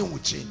 nothing will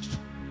change.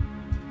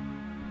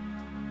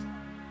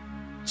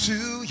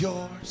 To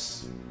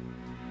yours,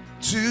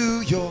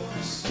 to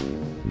yours.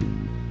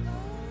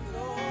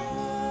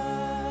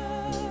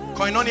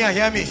 Koinonia,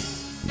 hear me.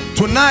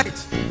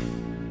 Tonight,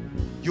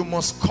 you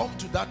must come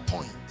to that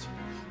point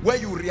where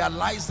you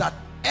realize that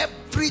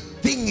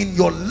everything in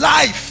your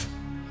life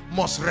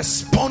must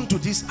respond to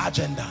this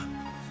agenda.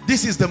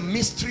 This is the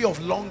mystery of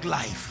long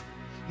life,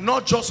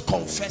 not just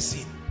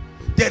confessing.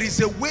 There is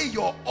a way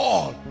you're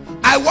all.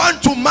 I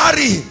want to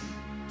marry.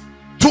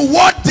 To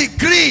what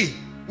degree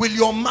will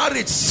your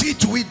marriage see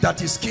to it that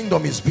his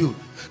kingdom is built?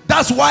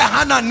 That's why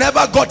Hannah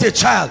never got a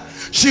child.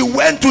 She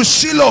went to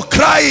Shiloh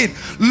crying,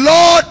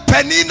 Lord,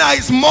 Peninnah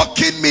is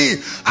mocking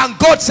me. And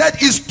God said,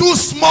 it's too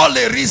small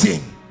a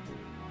reason.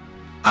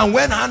 And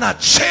when Hannah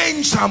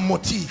changed her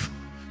motive,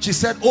 she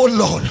said, oh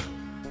Lord,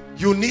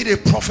 you need a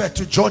prophet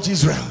to judge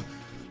Israel.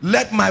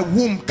 Let my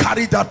womb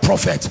carry that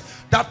prophet.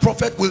 That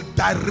prophet will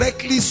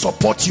directly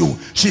support you.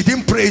 She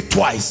didn't pray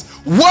twice,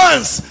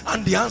 once,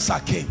 and the answer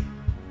came.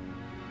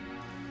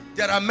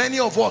 There are many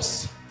of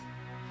us,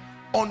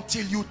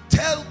 until you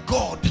tell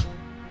God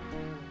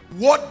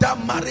what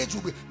that marriage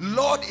will be.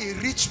 Lord, a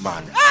rich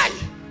man,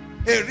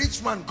 a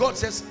rich man, God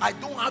says, I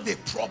don't have a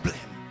problem,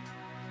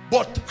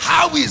 but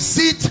how is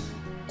it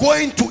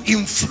going to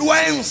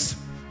influence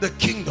the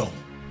kingdom?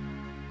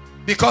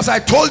 Because I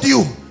told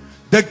you,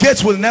 the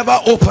gates will never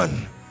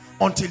open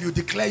until you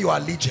declare your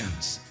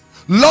allegiance.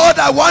 Lord,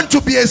 I want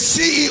to be a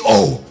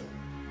CEO.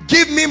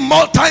 Give me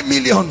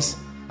multi-millions.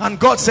 And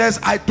God says,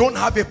 I don't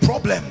have a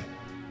problem.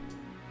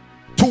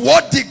 To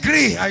what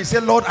degree? I say,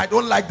 Lord, I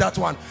don't like that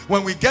one.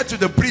 When we get to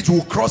the bridge,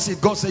 we'll cross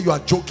it. God says, you are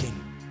joking.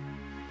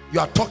 You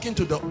are talking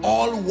to the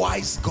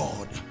all-wise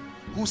God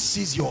who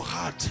sees your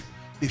heart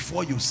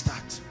before you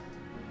start.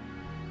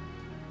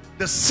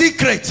 The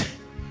secret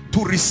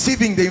to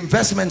receiving the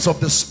investments of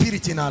the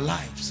Spirit in our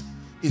lives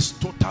is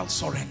total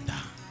surrender.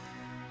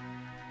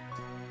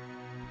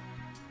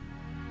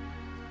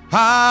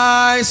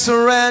 I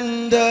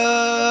surrender.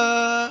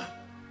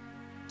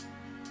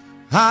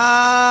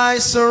 I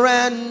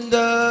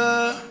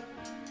surrender.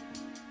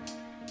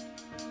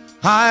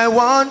 I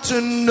want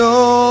to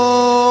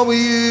know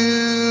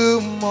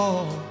you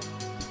more.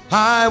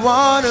 I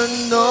want to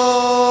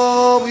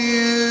know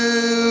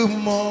you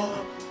more.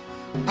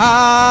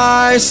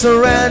 I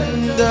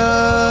surrender.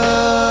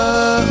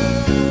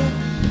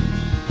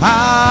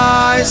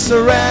 I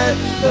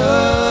surrender.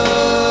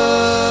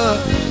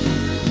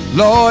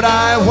 Lord,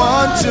 I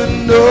want to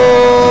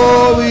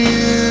know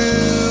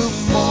you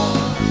more.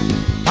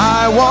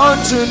 I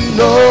want to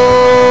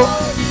know.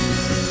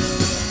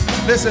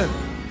 Listen,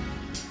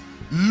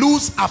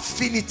 lose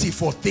affinity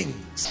for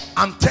things.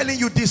 I'm telling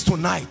you this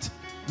tonight.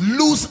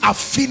 Lose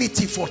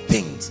affinity for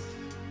things.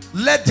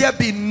 Let there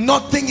be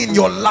nothing in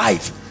your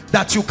life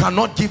that you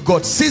cannot give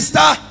God.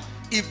 Sister,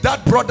 if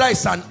that brother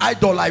is an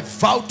idol, I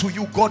vow to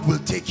you, God will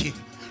take him.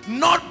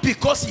 Not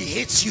because he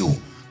hates you,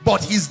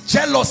 but his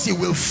jealousy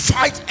will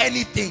fight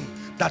anything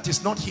that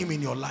is not him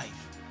in your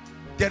life.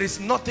 There is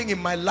nothing in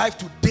my life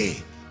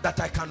today that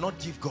I cannot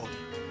give God.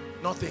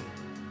 Nothing.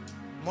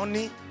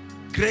 Money,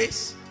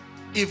 grace.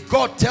 If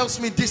God tells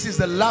me this is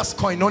the last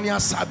koinonia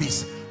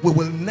service, we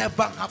will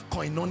never have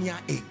koinonia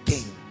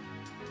again.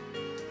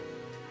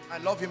 I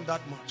love him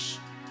that much.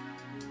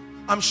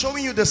 I'm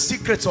showing you the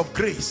secrets of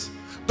grace.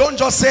 Don't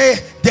just say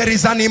there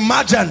is an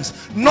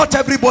emergence. Not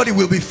everybody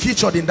will be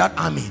featured in that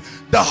army.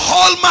 The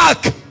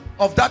hallmark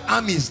of that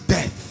army is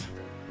death.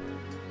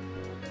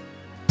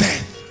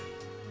 Death.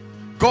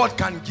 God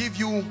can give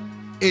you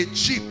a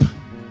jeep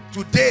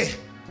today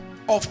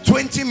of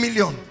 20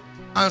 million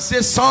and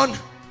say, son,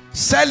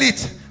 sell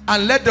it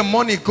and let the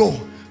money go.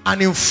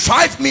 And in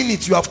 5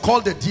 minutes you have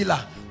called the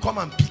dealer, come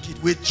and pick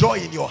it with joy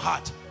in your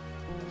heart.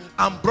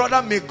 And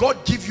brother, may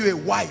God give you a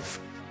wife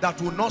that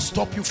will not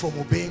stop you from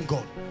obeying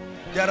God.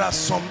 There are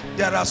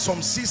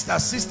some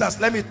sisters,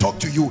 let me talk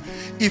to you.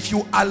 If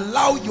you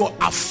allow your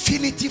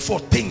affinity for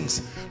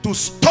things to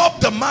stop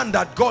the man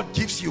that God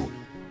gives you,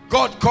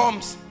 God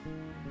comes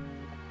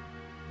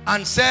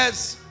and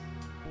says,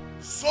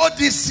 sow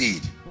this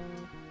seed.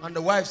 And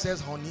the wife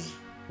says, honey,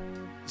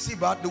 you see,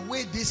 but the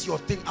way this your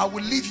thing, I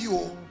will leave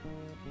you.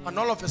 And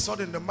all of a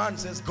sudden the man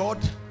says, God,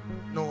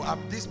 no,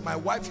 my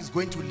wife is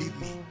going to leave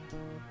me.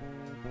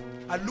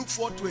 I look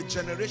forward to a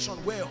generation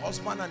where a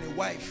husband and a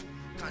wife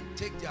can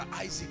take their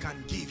Isaac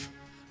and give,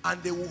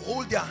 and they will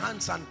hold their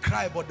hands and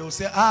cry, but they'll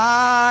say,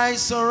 I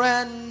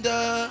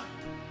surrender.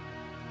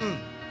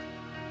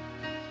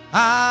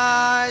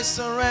 I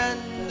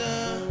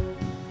surrender.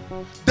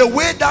 The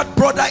way that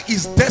brother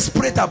is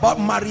desperate about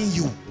marrying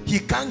you, he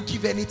can't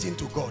give anything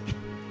to God.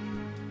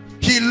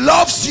 He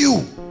loves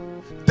you.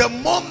 The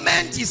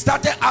moment he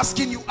started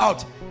asking you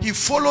out, he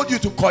followed you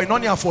to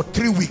Koinonia for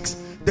 3 weeks.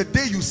 The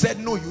day you said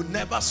no, you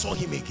never saw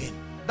him again.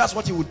 That's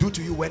what he will do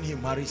to you when he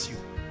marries you.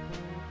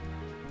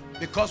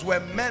 Because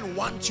when men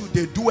want you,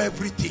 they do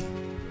everything.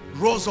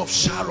 Rose of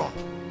Sharon,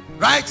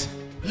 right?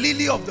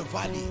 Lily of the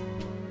valley.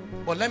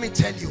 But let me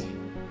tell you,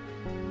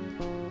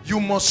 you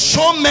must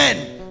show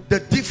men the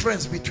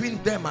difference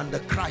between them and the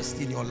Christ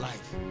in your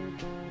life.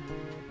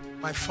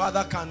 My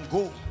father can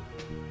go,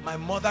 my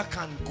mother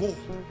can go,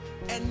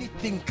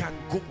 anything can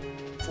go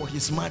for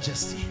his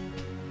majesty.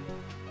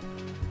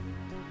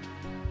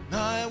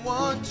 I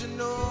want to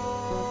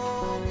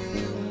know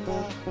you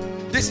more.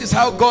 This is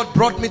how God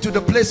brought me to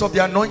the place of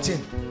the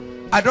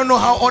anointing. I don't know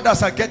how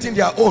others are getting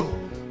their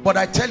own, but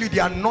I tell you, the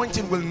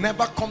anointing will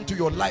never come to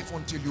your life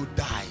until you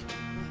die.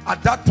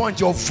 At that point,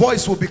 your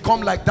voice will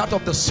become like that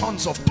of the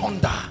sons of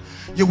thunder.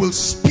 You will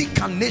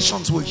speak and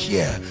nations will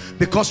hear,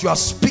 because you are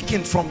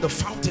speaking from the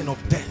fountain of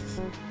death.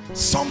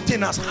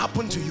 Something has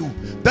happened to you.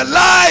 The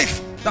life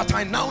that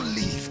I now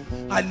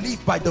live, I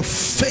live by the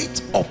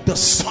faith of the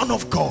Son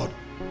of God.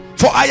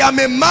 For I am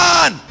a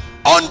man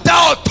under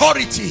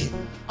authority,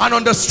 and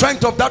on the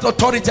strength of that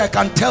authority I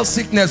can tell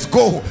sickness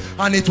go,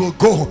 and it will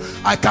go.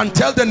 I can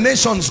tell the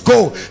nations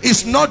go.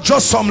 It's not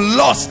just some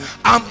loss.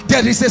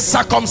 There is a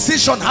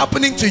circumcision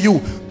happening to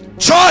you.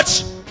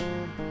 Church,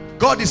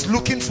 God is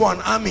looking for an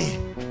army,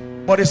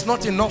 but it's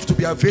not enough to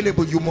be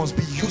available. You must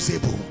be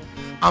usable,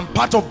 and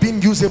part of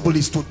being usable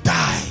is to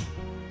die.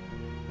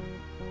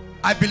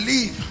 I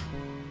believe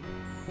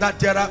that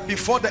there are,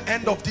 before the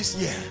end of this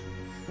year,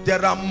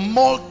 there are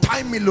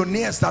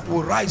multi-millionaires that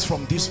will rise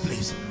from this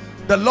place.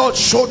 The Lord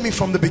showed me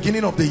from the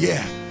beginning of the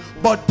year.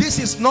 But this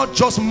is not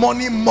just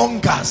money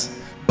mongers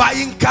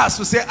buying cars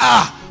to say,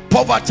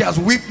 poverty has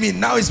whipped me,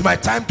 now is my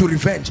time to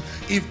revenge.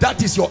 If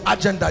that is your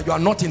agenda, you are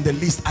not in the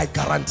list, I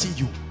guarantee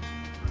you.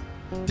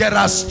 There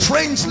are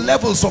strange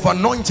levels of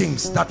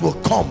anointings that will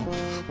come,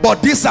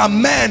 but these are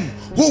men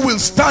who will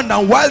stand,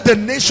 and while the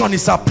nation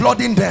is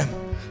applauding them,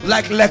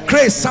 like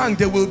Lecrae sang,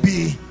 they will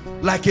be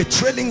like a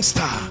trailing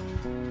star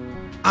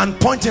and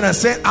pointing and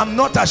saying, I'm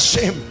not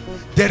ashamed.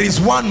 There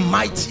is one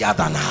mightier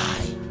than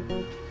I.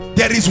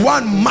 There is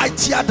one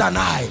mightier than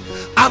I.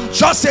 I'm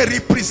just a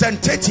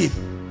representative.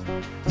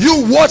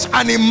 You watch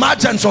an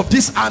emergence of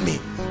this army.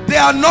 They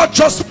are not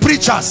just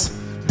preachers.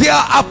 They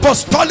are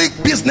apostolic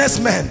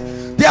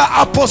businessmen. They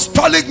are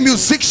apostolic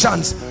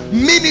musicians,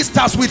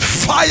 ministers with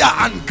fire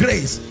and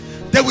grace.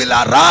 They will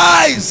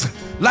arise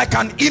like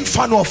an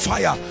inferno of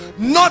fire.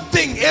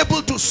 Nothing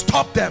able to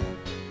stop them.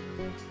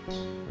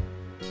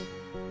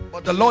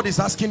 But the Lord is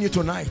asking you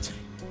tonight,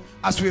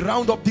 as we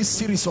round up this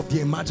series of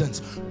the emergence,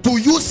 do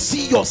you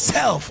see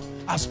yourself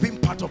as being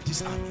part of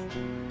this army?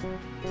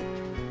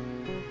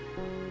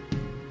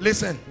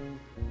 Listen,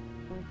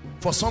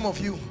 for some of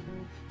you,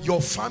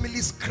 your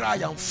family's cry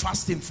and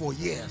fasting for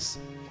years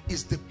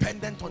is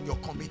dependent on your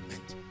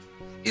commitment.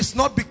 It's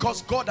not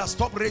because God has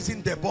stopped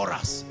raising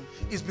Deborahs.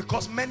 It's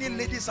because many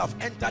ladies have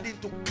entered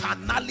into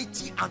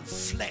carnality and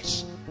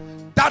flesh.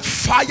 That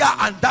fire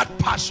and that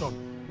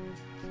passion,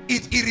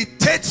 it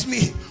irritates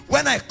me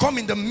when I come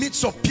in the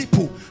midst of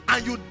people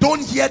and you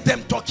don't hear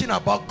them talking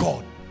about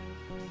God.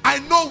 I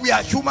know we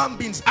are human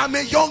beings. I'm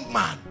a young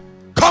man.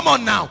 Come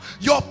on now.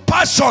 Your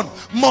passion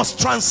must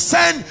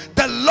transcend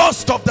the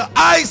lust of the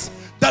eyes,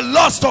 the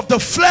lust of the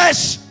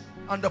flesh,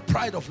 and the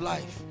pride of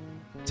life.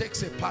 It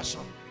takes a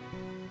passion.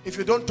 If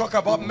you don't talk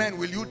about men,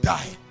 will you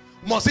die?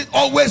 Must it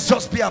always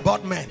just be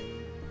about men?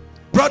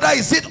 Brother,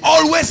 is it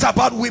always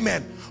about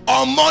women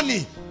or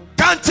money?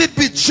 Can't it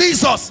be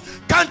Jesus?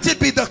 Can't it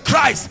be the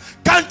Christ?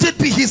 Can't it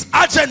be his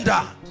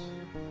agenda?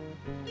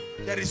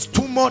 There is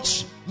too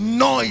much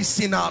noise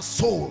in our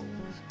soul.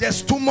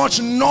 There's too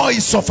much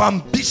noise of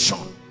ambition,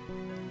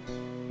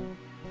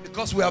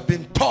 because we have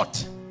been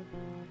taught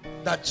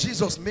that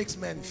Jesus makes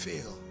men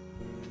fail.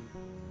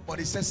 But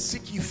he says,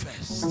 seek ye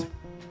first,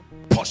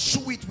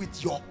 pursue it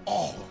with your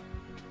all.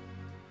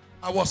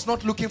 I was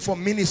not looking for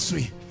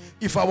ministry.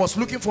 If I was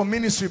looking for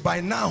ministry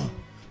by now,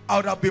 I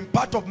would have been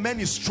part of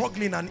many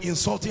struggling and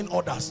insulting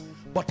others.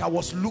 But I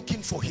was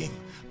looking for him.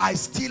 I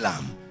still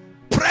am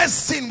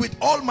pressing with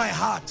all my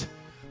heart,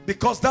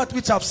 because that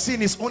which I've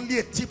seen is only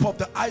a tip of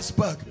the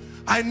iceberg.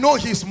 I know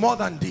he's more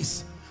than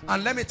this.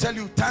 And let me tell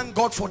you, thank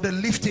God for the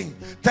lifting.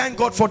 Thank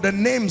God for the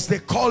names they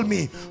call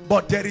me.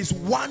 But there is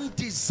one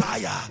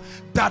desire,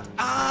 that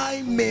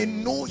I may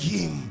know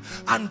him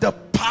and the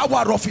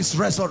power of his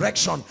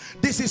resurrection.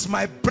 This is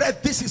my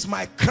bread. This is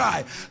my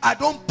cry. I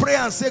don't pray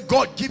and say,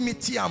 God, give me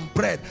tea and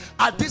bread.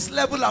 At this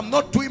level, I'm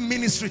not doing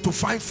ministry to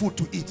find food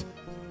to eat.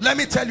 Let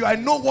me tell you, I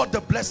know what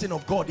the blessing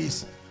of God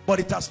is,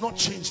 but it has not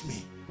changed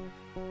me.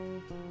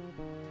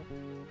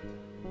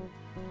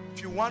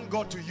 If you want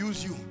God to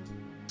use you,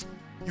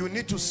 you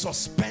need to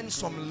suspend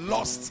some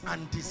lusts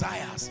and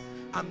desires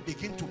and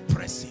begin to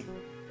press him.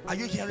 Are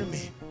you hearing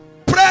me?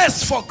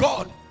 Press for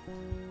God.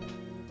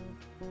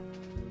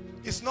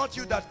 It's not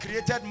you that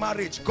created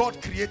marriage.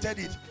 God created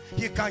it.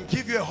 He can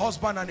give you a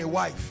husband and a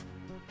wife.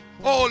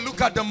 Oh,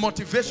 look at the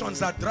motivations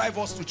that drive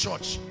us to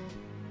church.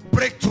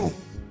 Breakthrough.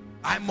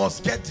 I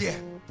must get there.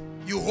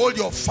 You hold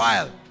your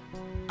file.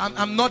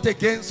 I'm not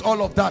against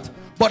all of that,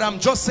 but I'm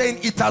just saying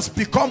it has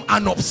become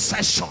an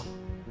obsession.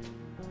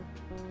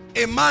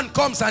 A man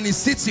comes and he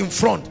sits in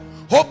front,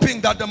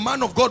 hoping that the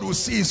man of God will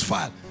see his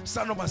file.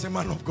 Stand up and say,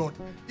 man of God,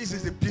 this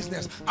is the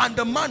business. And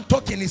the man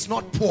talking is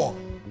not poor,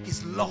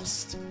 he's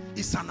lost.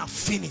 It's an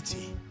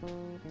affinity.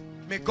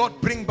 May God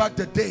bring back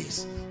the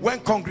days when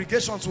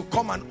congregations will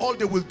come and all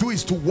they will do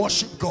is to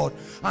worship God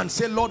and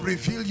say, Lord,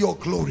 reveal your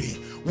glory.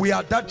 We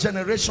are that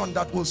generation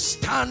that will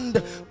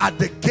stand at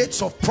the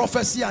gates of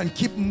prophecy and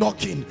keep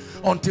knocking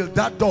until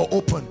that door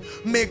open.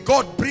 May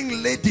God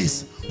bring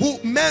ladies who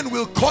men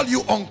will call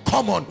you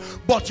uncommon,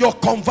 but your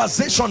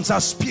conversations are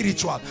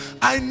spiritual.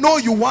 I know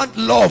you want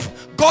love.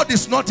 God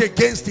is not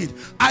against it.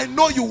 I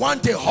know you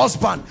want a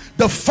husband.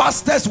 The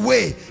fastest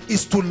way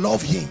is to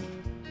love him.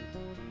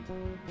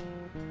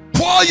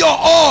 Pour your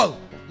all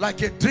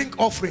like a drink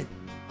offering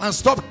and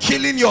stop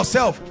killing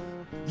yourself.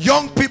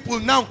 Young people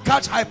now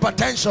catch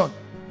hypertension,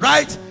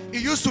 right?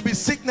 It used to be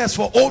sickness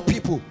for old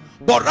people,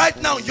 but right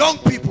now young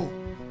people,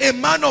 a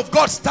man of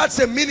God starts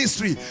a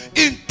ministry,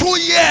 in 2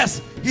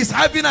 years he's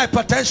having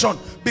hypertension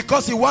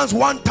because he wants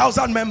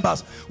 1,000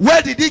 members.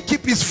 Where did he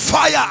keep his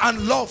fire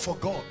and love for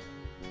God?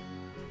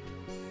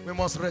 We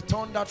must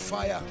return that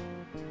fire.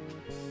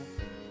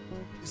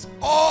 It's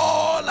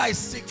all I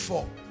seek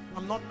for.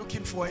 I'm not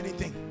looking for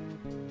anything.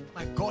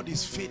 My God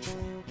is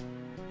faithful.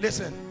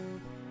 Listen,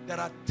 there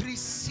are 3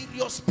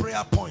 serious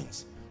prayer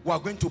points we are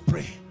going to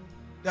pray.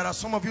 There are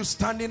some of you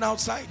standing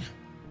outside.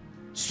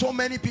 So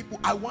many people.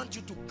 I want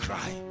you to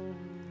cry.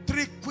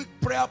 3 quick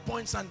prayer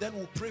points and then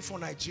we'll pray for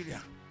Nigeria.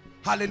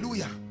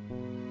 Hallelujah.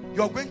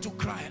 You're going to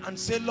cry and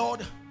say,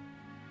 Lord,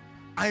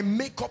 I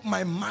make up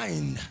my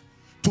mind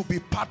to be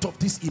part of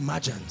this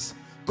emergence.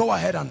 Go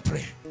ahead and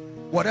pray.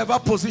 Whatever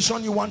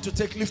position you want to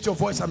take, lift your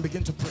voice and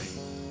begin to pray.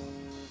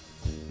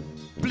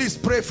 Please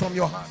pray from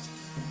your heart.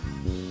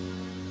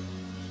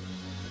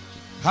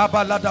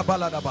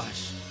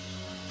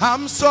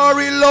 I'm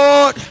sorry,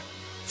 Lord,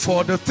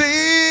 for the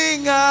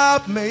thing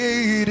I've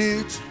made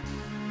it,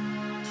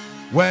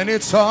 when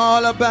it's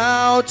all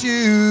about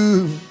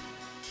you.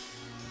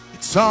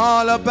 It's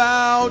all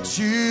about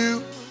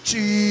you,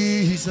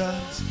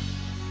 Jesus.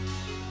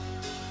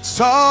 It's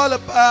all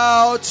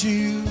about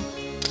you.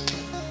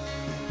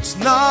 It's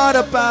not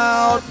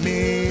about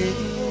me.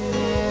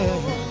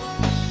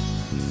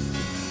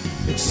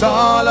 It's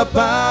all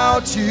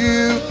about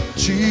you,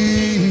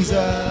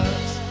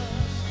 Jesus.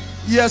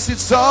 Yes,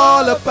 it's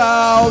all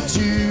about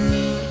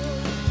you.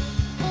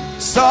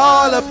 It's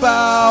all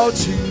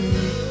about you.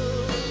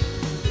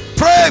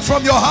 Pray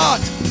from your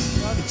heart.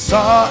 It's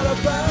all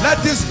about.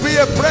 Let this be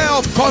a prayer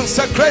of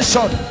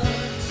consecration.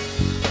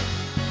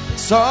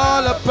 It's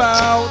all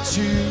about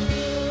you.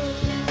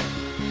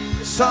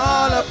 It's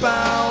all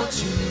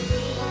about you.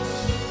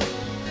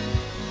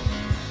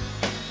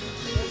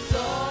 It's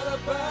all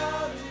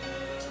about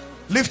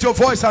you. Lift your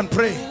voice and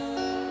pray.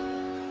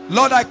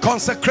 Lord, I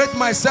consecrate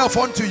myself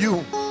unto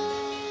you.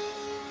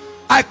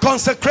 I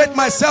consecrate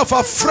myself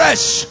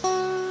afresh.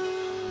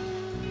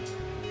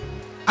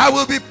 I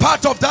will be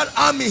part of that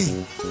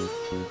army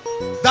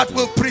that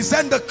will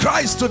present the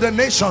Christ to the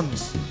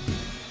nations.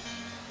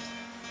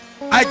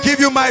 I give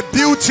you my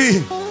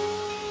beauty.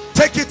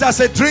 Take it as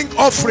a drink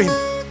offering.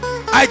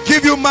 I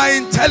give you my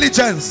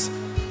intelligence.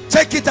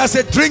 Take it as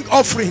a drink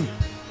offering.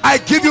 I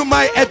give you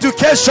my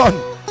education.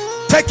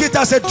 Take it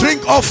as a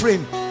drink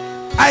offering.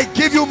 I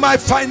give you my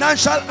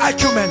financial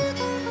acumen.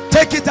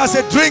 Take it as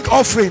a drink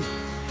offering.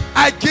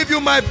 I give you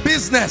my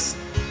business.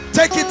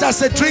 Take it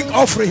as a drink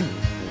offering.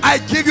 I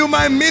give you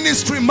my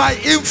ministry, my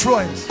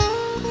influence.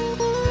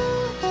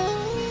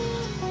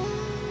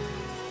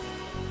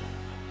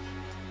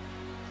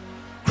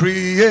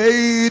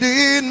 Create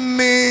in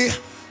me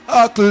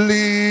a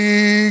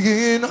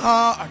clean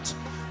heart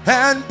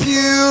and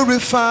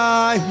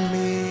purify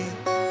me.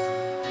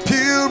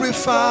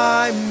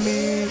 Purify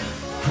me.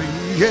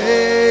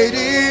 Create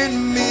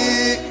in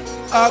me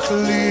a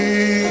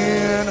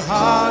clean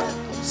heart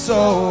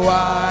so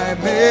I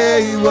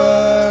may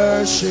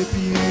worship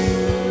you.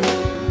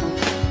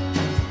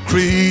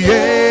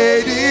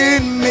 Create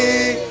in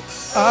me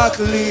a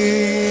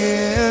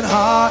clean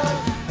heart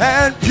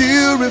and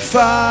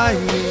purify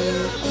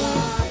me.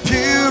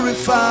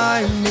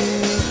 Purify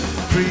me.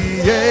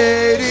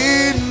 Create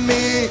in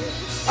me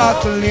a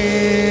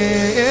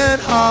clean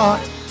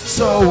heart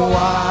so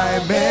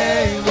I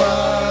may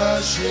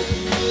worship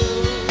you.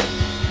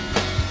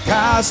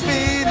 Cast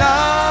me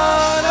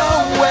not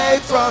away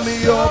from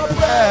your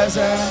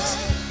presence.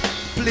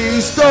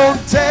 Please don't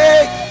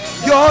take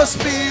your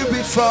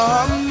spirit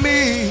from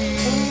me,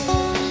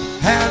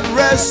 and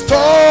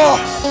restore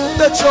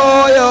the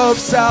joy of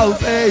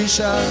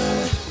salvation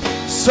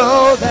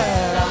so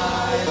that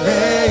I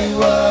may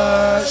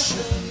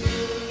worship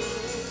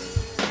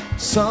you.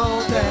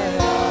 So that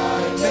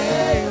I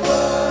may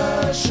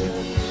worship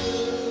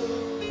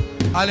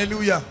you.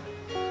 Hallelujah.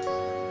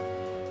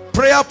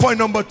 Prayer point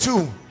number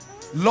 2.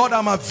 Lord,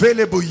 I'm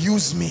available,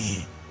 use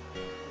me.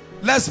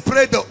 Let's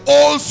pray the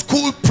old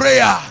school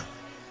prayer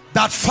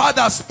that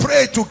fathers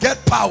pray to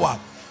get power.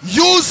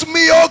 Use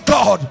me, oh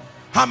God.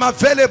 I'm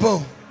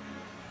available.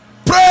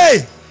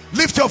 Pray.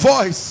 Lift your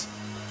voice.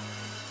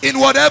 In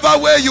whatever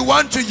way you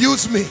want to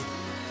use me,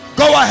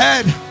 go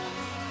ahead.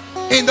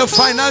 In the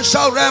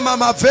financial realm,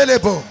 I'm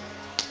available.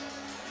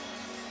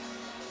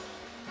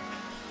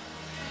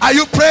 Are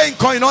you praying,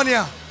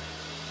 Koinonia?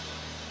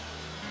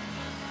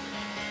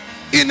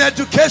 In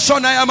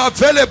education, I am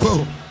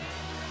available.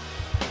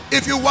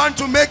 If you want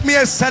to make me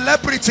a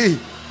celebrity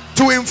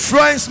to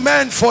influence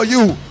men for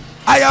you,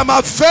 I am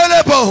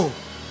available.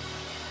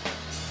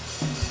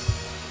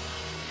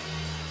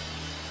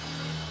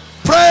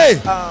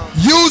 Pray.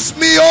 Use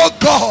me, oh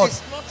God.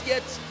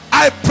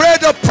 I pray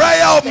the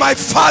prayer of my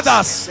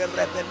fathers.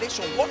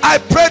 I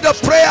pray the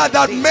prayer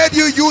that made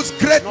you use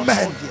great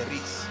men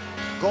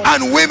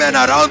and women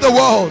around the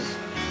world.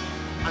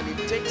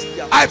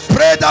 I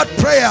pray that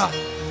prayer.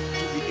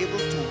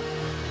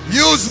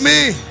 Use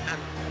me.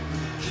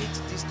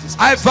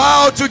 I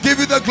vow to give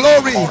you the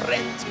glory.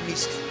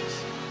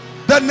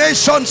 The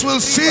nations will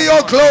see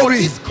your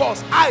glory.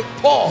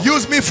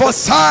 Use me for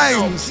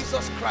signs,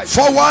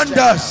 for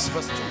wonders.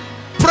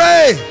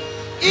 Pray.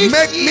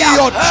 Make me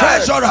your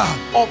treasurer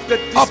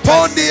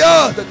upon the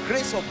earth. The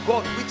grace of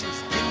God which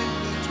is given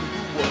me to you.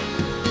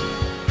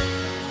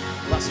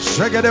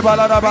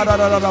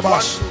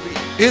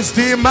 It's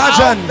the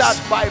emergence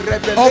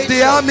of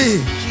the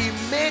army.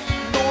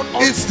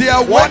 It's the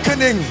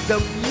awakening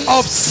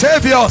of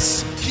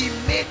saviors. He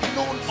made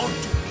known unto me.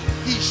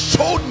 He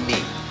showed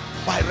me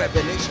by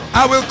revelation.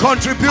 I will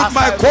contribute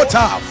my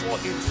quota.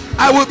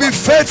 I will be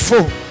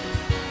faithful.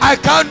 I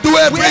can't do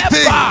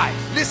everything,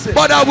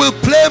 but I will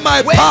play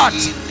my part.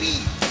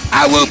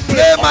 I will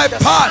play my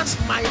part.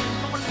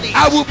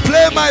 I will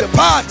play my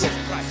part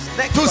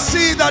to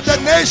see that the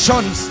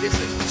nations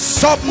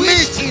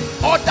submit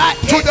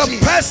to the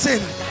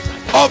person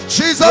of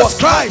Jesus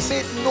Christ.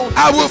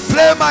 I will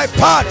play my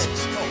part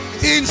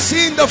in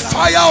seeing the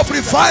fire of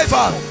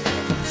revival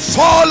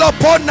fall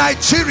upon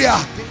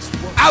Nigeria.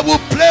 I will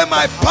play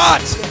my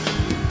part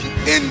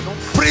in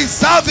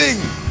preserving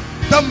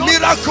the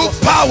miracle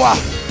power,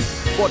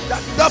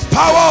 the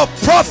power of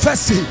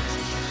prophecy,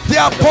 the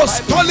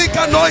apostolic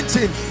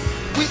anointing.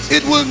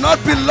 It will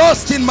not be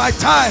lost in my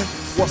time.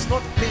 Was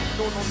not made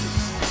known unto his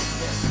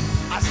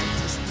as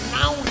it is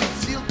now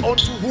revealed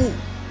unto who?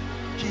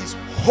 His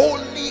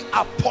holy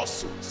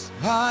apostles.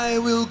 I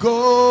will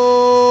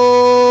go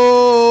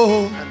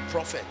and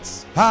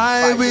prophets.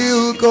 I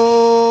will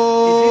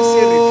go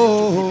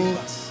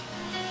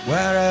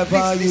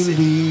wherever you lead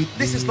me.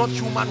 This is not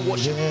human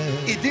worship.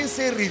 It didn't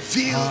say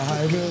reveal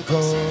to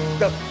believers.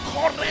 The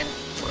current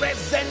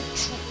present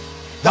truth.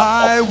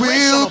 I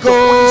will go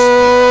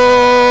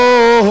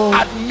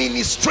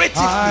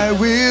administratively. I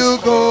will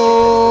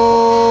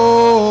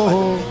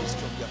go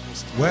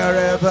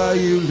wherever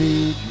you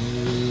lead me.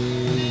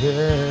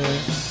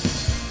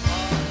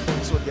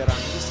 So there are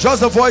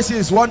just the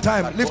voices one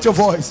time. Lift your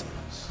voice.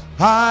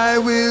 I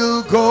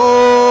will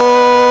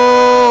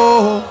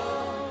go.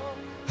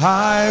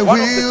 I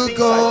will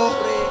go.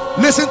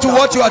 Listen to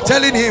what you are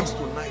telling him.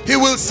 He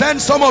will send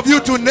some of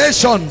you to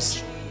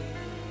nations.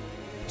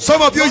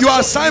 Some of you, your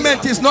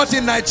assignment is not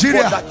in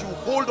Nigeria.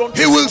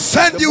 He will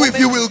send you if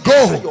you will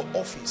go.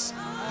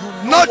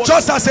 Not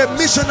just as a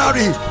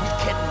missionary,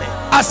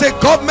 as a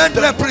government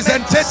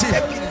representative,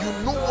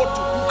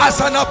 as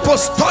an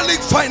apostolic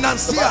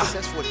financier,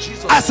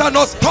 as an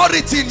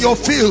authority in your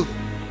field.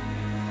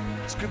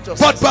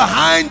 But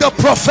behind the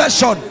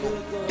profession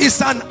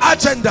is an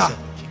agenda.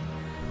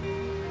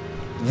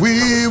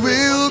 We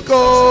will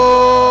go.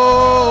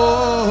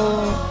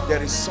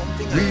 There is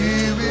something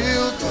we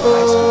will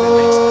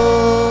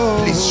go.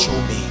 Please show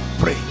me.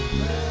 Pray.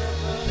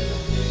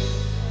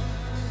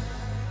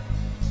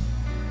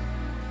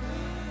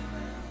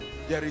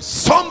 There is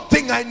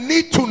something I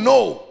need to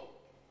know.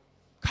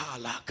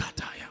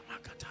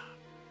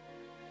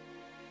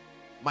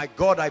 My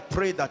God, I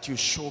pray that you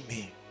show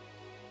me.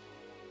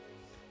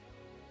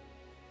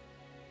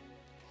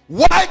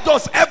 Why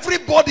does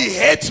everybody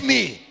hate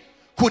me?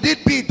 Could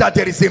it be that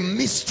there is a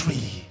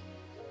mystery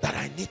that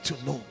I need to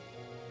know?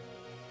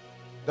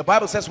 The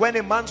Bible says when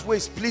a man's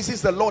ways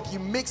pleases the Lord, he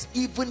makes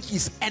even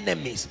his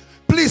enemies.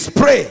 Please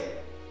pray.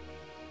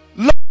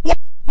 Lord, why am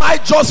I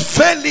just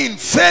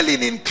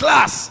failing in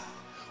class?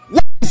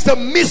 What is the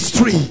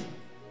mystery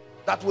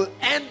that will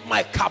end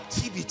my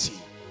captivity?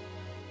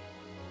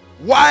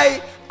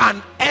 Why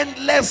an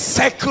endless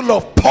cycle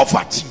of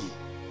poverty?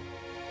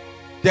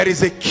 There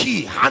is a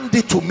key. Hand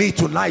it to me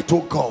tonight,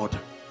 oh God.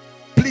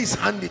 Please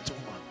hand it to me.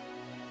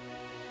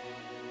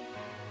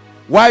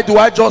 Why do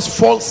I just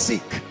fall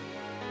sick?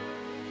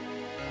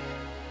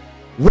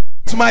 Why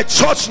is my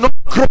church not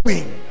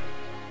growing?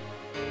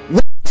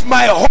 Why is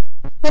my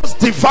house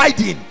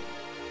dividing?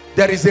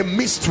 There is a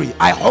mystery.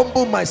 I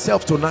humble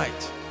myself tonight.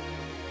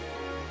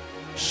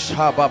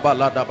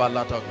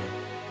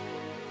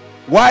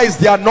 Why is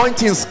the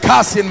anointing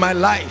scarce in my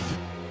life?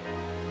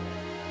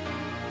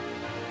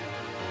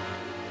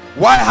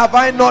 Why have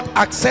I not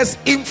accessed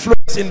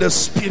influence in the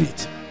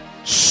spirit?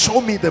 Show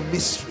me the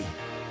mystery.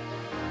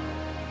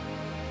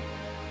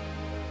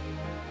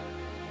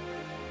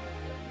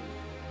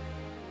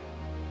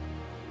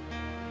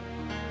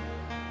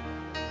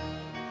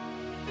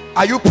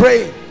 Are you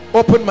praying?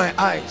 Open my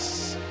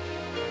eyes.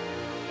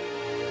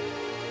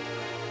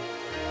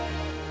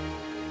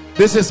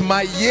 This is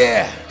my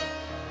year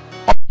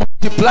of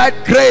multiplied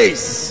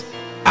grace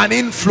and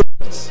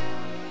influence.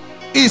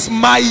 Is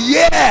my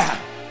year.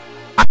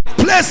 I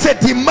place a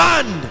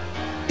demand.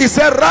 It's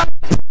a right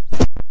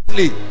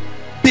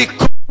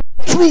because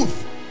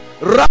truth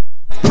right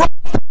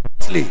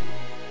properly.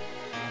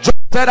 Just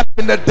said up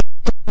in the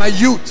days of my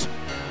youth,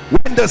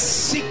 when the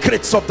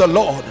secrets of the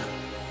Lord,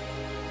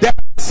 there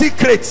are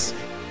secrets.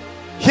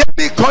 Hear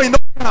me,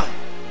 Koinonia.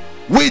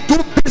 We do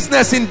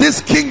business in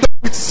this kingdom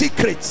with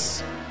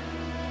secrets.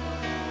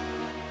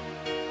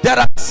 There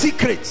are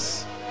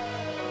secrets.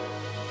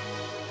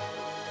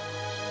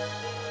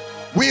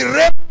 We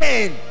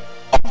reign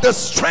on the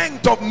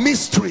strength of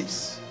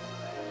mysteries.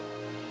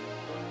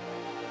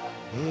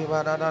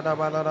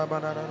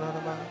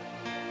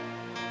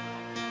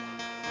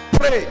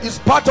 Pray is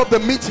part of the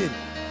meeting.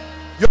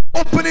 You're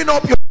opening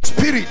up your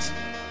spirit.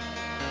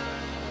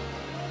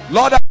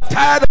 Lord, I'm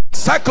tired of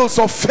cycles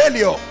of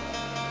failure.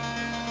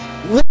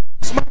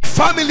 What's my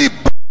family?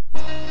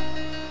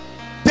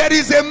 There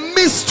is a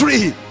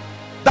mystery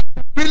that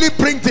really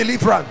brings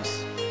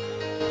deliverance.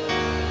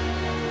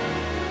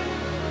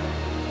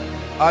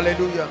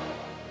 Hallelujah.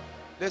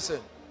 Listen.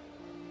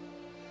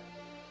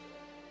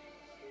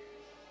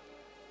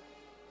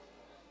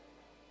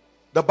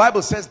 The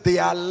Bible says they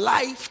are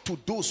life to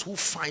those who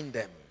find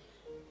them,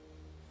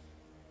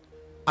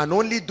 and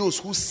only those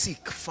who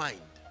seek find.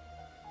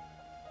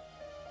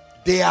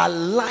 They are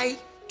life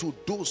to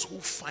those who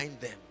find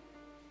them,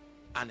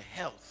 and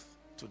health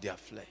to their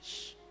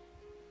flesh.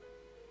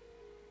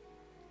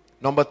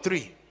 Number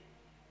 3.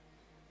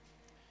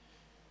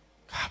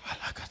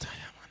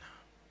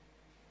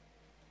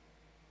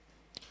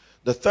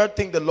 The third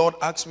thing the Lord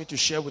asked me to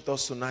share with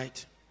us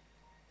tonight,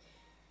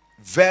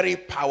 very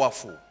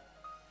powerful,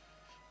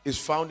 is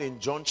found in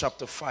John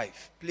chapter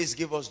 5. Please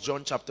give us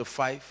John chapter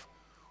 5.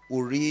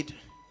 We'll read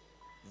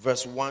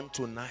verse 1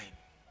 to 9.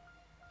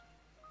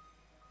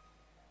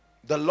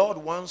 The Lord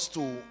wants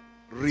to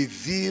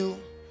reveal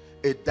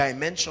a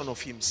dimension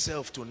of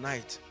himself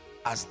tonight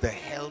as the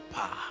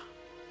helper.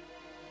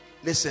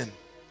 Listen.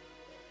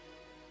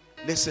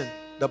 Listen.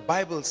 The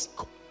Bible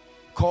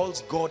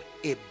calls God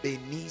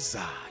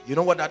Ebenezer. You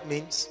know what that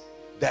means?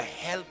 The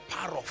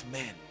helper of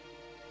men.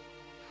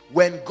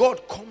 When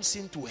God comes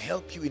in to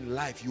help you in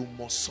life, you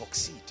must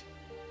succeed.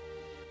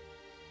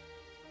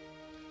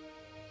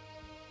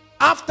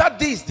 After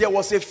this, there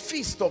was a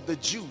feast of the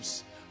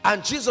Jews,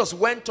 and Jesus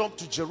went up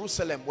to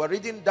Jerusalem. We're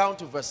reading down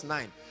to verse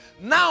 9.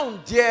 Now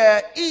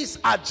there is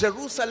at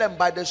Jerusalem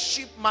by the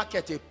sheep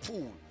market a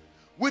pool,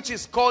 which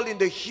is called in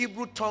the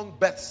Hebrew tongue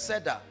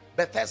Bethesda,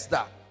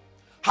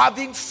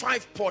 having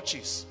 5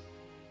 porches.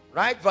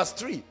 Right? Verse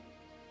 3.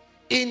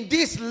 In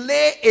this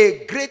lay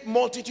a great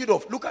multitude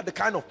of, look at the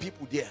kind of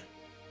people there.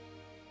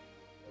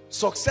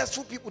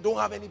 Successful people don't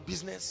have any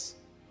business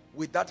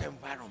with that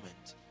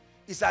environment.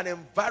 It's an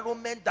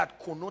environment that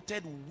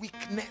connoted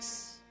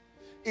weakness.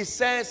 It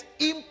says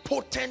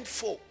impotent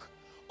folk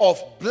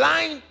of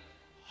blind,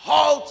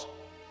 halt,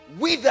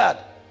 withered,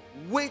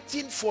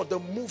 waiting for the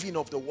moving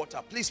of the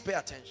water. Please pay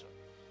attention.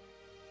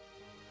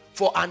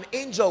 For an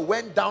angel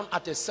went down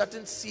at a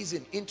certain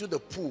season into the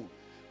pool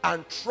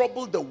and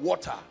troubled the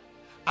water.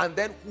 And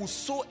then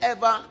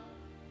whosoever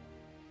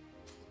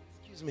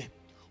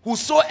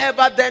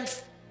then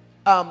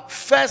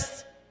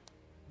first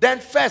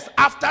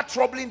after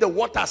troubling the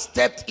water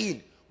stepped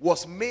in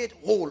was made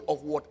whole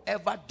of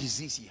whatever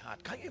disease he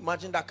had. Can you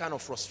imagine that kind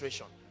of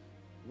frustration?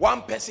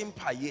 1 person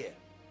per year.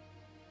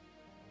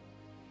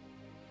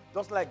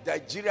 Just like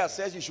Nigeria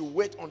says you should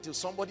wait until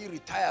somebody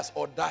retires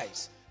or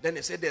dies. Then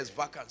they say there's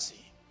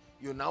vacancy.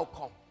 You now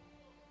come.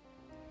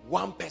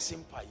 1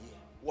 person per year.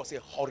 Was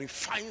a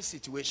horrifying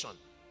situation.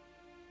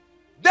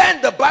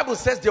 Then the Bible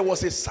says there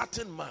was a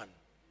certain man,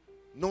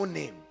 no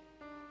name.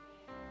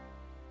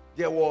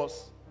 There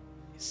was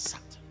a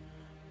certain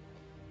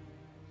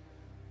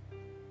man,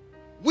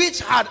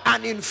 which had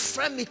an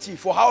infirmity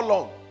for how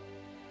long?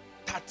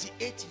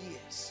 38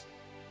 years.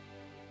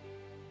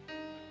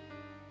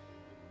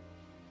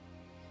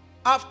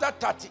 After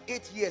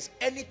 38 years,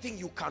 anything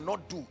you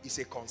cannot do is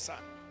a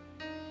concern.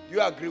 Do you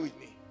agree with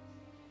me?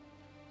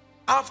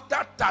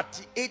 After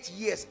 38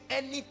 years,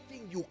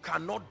 anything you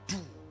cannot do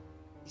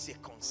is a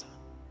concern.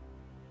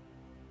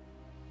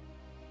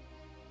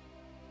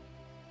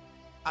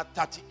 At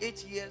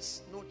 38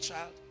 years, no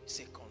child is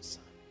a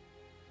concern.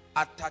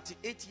 At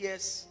 38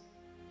 years,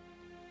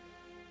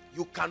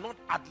 you cannot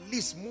at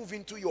least move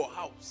into your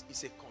house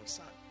is a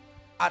concern.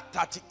 At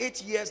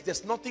 38 years,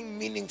 there's nothing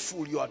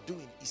meaningful you are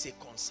doing is a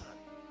concern.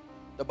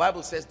 The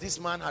Bible says this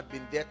man had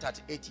been there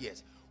 38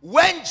 years.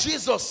 When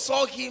Jesus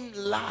saw him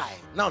lie,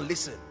 now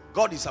listen,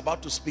 God is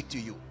about to speak to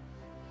you,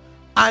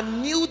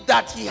 and knew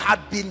that he had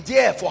been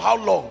there for how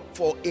long?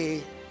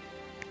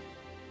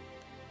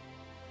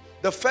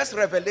 The first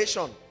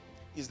revelation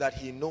is that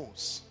he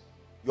knows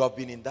you have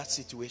been in that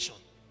situation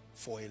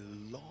for a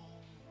long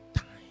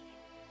time.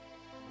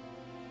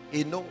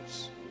 He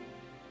knows.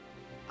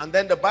 And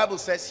then the Bible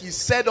says, he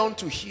said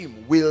unto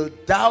him, will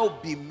thou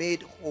be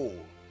made whole?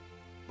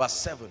 Verse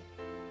 7.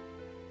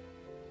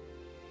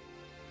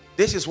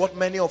 This is what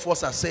many of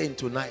us are saying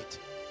tonight.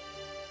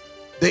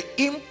 The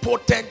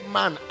impotent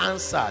man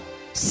answered,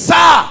 sir,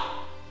 I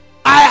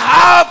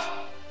have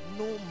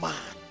no man.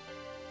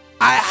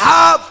 I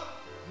have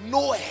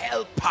no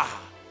helper.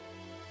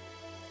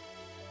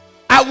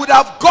 I would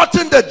have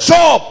gotten the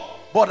job,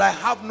 but I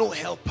have no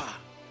helper.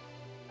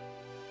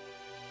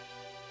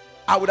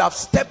 I would have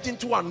stepped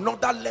into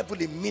another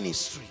level in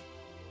ministry,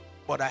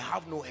 but I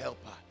have no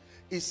helper.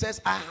 It says,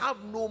 I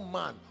have no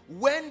man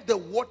when the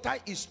water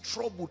is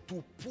troubled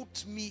to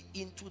put me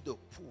into the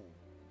pool.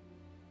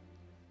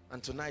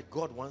 And tonight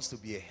God wants to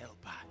be a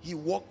helper. He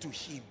walked to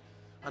him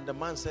and the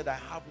man said, I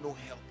have no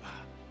helper.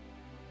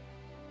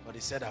 But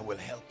he said, I will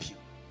help you.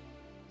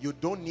 You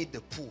don't need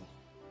the pool.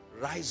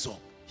 Rise up.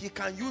 He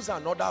can use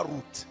another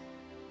route.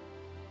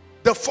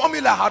 The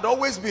formula had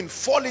always been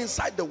fall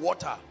inside the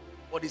water.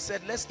 But he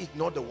said, let's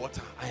ignore the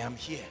water. I am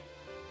here.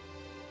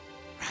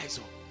 Rise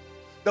up.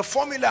 The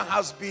formula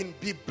has been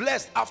be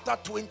blessed after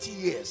 20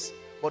 years.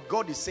 But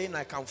God is saying,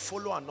 I can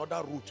follow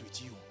another route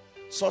with you.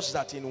 Such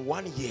that in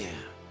 1 year,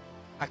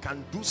 I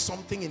can do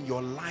something in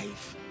your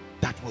life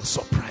that will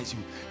surprise you.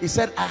 He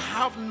said, I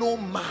have no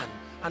man.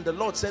 And the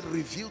Lord said,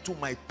 reveal to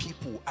my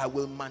people, I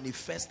will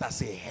manifest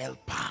as a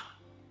helper.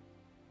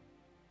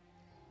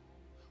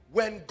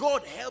 When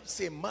God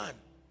helps a man,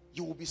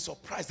 you will be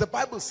surprised. The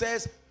Bible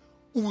says,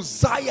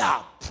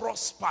 Uzziah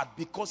prospered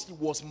because he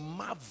was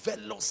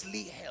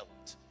marvelously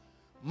helped.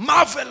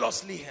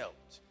 Marvelously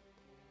helped.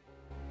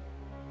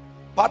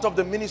 Part of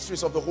the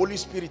ministries of the Holy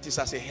Spirit is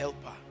as a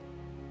helper.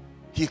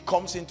 He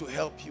comes in to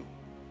help you.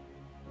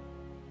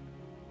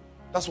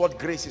 That's what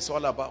grace is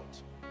all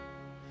about.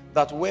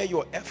 That where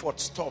your effort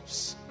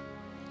stops,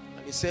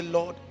 and you say,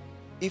 Lord,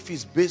 if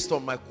it's based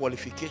on my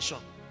qualification,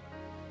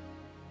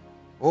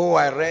 oh,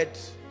 I read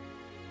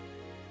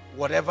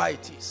whatever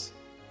it is,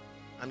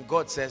 and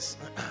God says,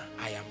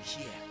 I am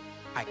here.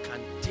 I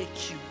can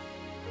take you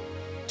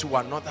to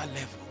another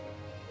level.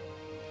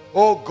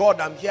 Oh God,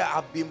 I'm here.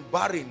 I've been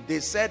barren. They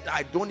said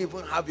I don't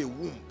even have a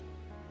womb.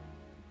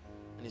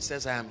 And he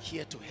says, I am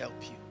here to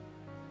help you.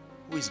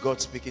 Who is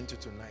God speaking to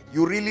tonight?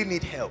 You really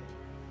need help.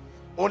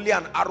 Only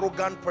an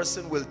arrogant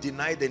person will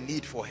deny the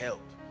need for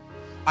help.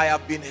 I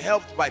have been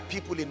helped by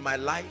people in my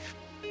life,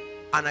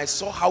 and I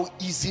saw how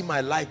easy my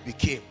life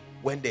became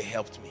when they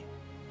helped me.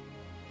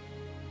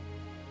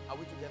 Are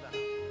we together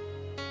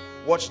now?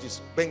 Watch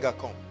this. Benga,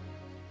 come.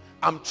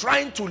 I'm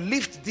trying to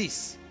lift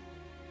this,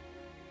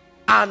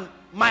 and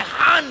my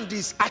hand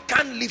is, I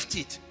can't lift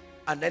it.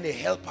 And then a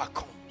helper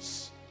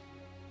comes.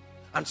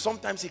 And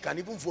sometimes he can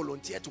even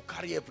volunteer to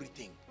carry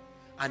everything.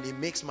 And it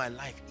makes my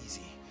life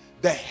easy.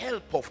 The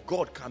help of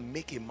God can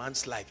make a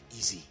man's life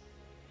easy.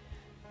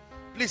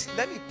 Please,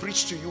 let me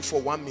preach to you for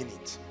 1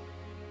 minute.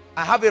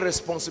 I have a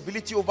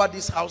responsibility over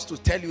this house to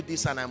tell you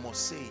this, and I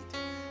must say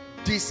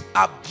it.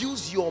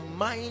 Disabuse your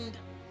mind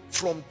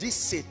from this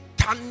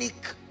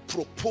satanic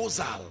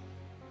proposal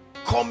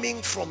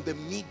coming from the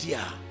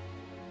media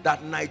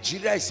that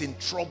Nigeria is in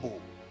trouble.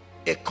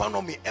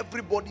 Economy,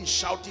 everybody is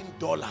shouting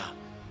dollar.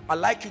 I'd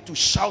like you to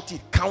shout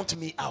it, count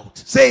me out.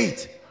 Say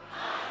it.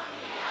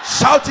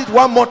 Shout it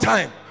one more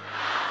time.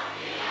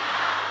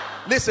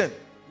 Listen,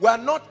 we are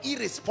not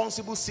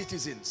irresponsible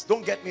citizens.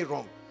 Don't get me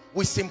wrong.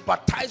 We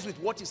sympathize with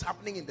what is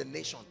happening in the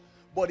nation.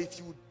 But if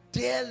you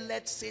dare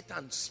let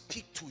Satan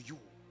speak to you,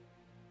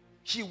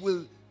 he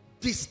will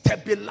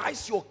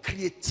destabilize your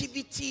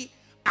creativity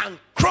and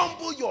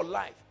crumble your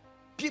life.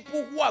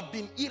 People who have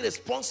been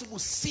irresponsible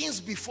since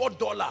before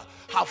dollar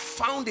have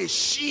found a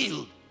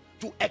shield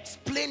to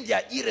explain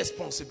their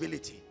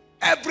irresponsibility.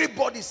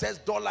 Everybody says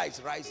dollar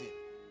is rising.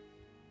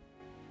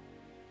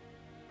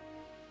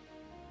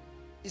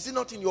 Is it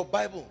not in your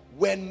Bible?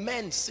 When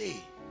men say,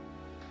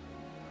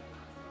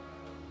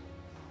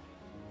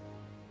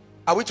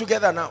 are we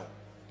together now?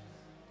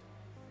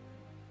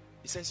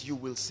 It says you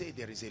will say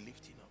there is a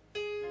lifting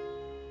up.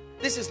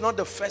 This is not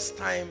the first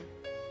time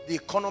the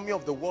economy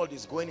of the world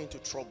is going into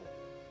trouble.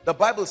 The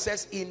Bible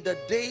says in the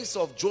days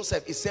of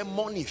Joseph, it said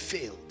money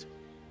failed.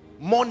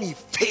 Money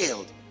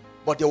failed.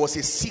 But there was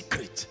a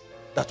secret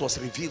that was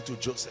revealed to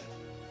Joseph.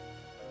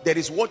 There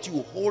is what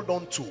you hold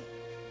on to,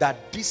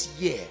 that this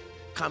year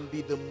can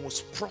be the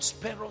most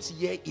prosperous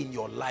year in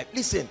your life.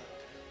 Listen,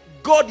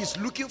 God is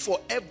looking for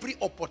every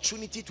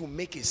opportunity to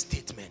make a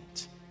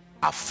statement.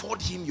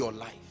 Afford him your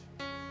life.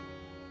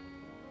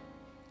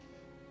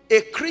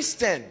 A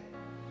Christian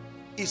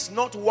is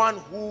not one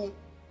who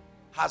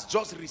has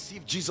just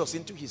received Jesus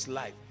into his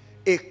life.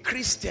 A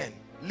Christian,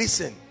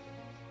 listen,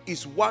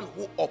 is one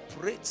who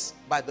operates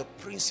by the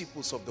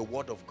principles of the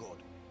Word of God.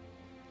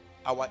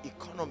 Our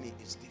economy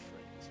is different.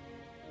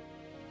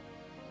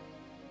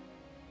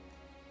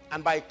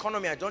 And by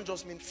economy, I don't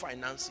just mean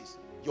finances.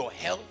 Your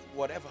health,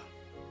 whatever.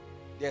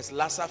 There's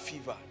Lassa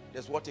fever.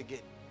 There's what again?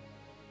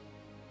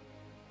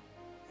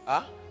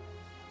 Huh?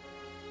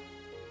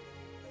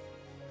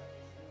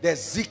 There's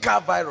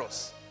Zika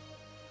virus.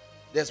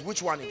 There's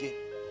which one again?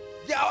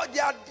 They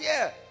are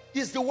there.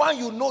 It's the one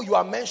you know you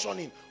are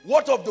mentioning.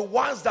 What of the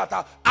ones that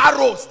are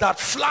arrows that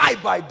fly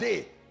by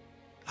day?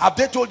 Have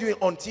they told you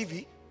on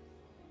TV?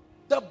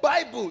 The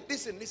Bible,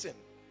 listen.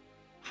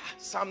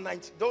 Psalm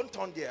 90, don't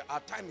turn there, our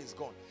time is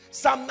gone.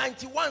 Psalm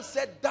 91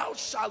 said, thou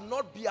shalt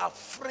not be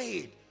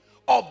afraid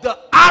of the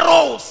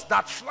arrows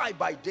that fly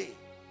by day,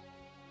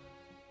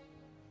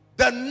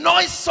 the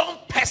noisome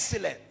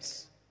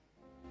pestilence.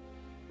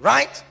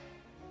 Right?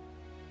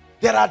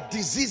 There are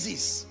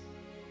diseases.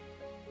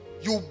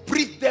 You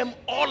breathe them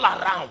all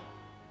around.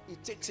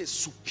 It takes a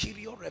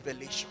superior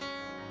revelation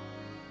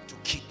to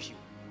keep you.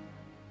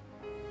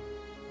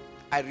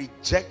 I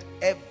reject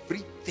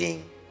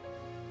everything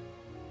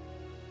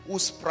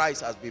whose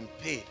price has been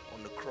paid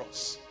on the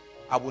cross.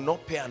 I will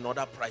not pay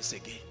another price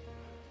again.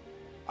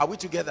 Are we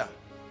together?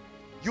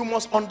 You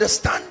must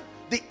understand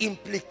the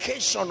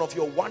implication of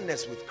your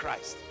oneness with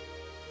Christ.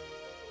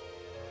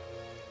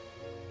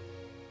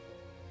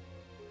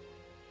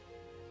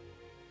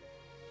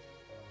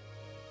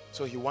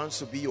 So he wants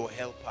to be your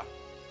helper.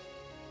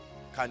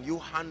 Can you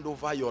hand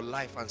over your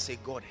life and say,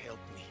 God, help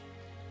me?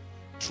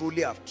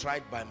 Truly, I've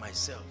tried by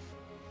myself.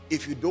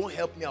 If you don't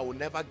help me, I will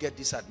never get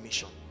this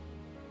admission.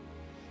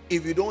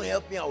 If you don't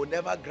help me, I will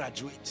never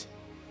graduate.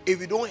 If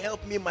you don't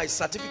help me, my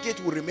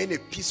certificate will remain a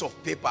piece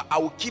of paper. I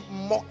will keep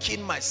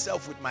mocking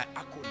myself with my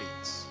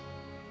accolades.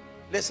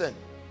 Listen,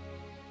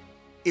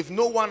 if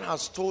no one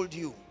has told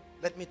you,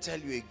 let me tell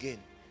you again,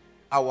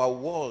 our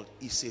world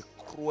is a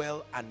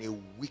cruel and a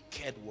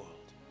wicked world.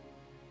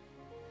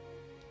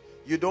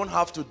 You don't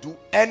have to do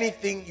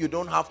anything. You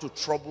don't have to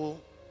trouble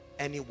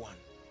anyone.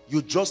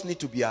 You just need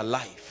to be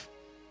alive.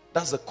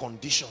 That's the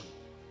condition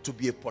to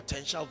be a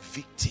potential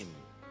victim.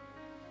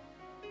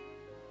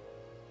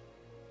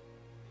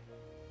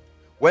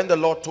 When the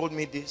Lord told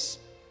me this,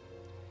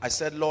 I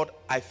said, Lord,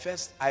 I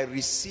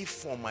receive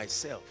for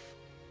myself.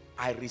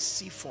 I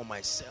receive for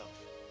myself.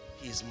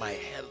 He is my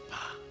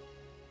helper.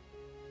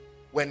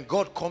 When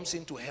God comes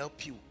in to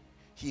help you,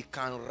 he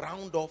can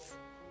round off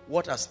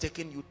what has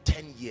taken you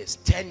 10 years,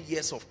 10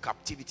 years of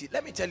captivity.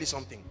 Let me tell you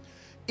something.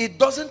 It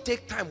doesn't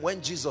take time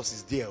when Jesus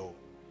is there.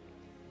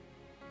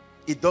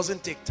 It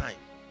doesn't take time.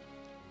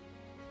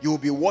 You will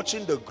be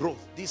watching the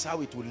growth. This is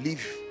how it will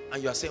live.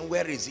 And you are saying,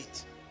 where is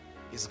it?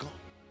 It's gone.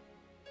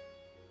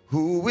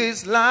 Who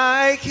is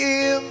like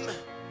him?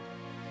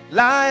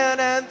 Lion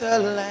and the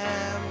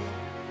Lamb,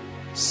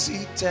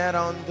 seated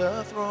on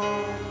the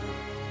throne.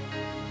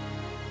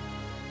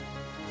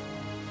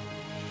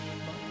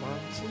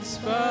 Mountains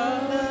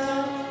bow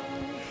down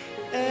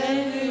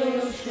and the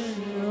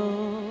ocean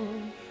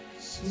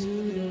rolls to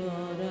the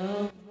Lord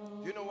of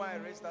all. Do you know why I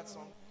raised that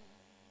song?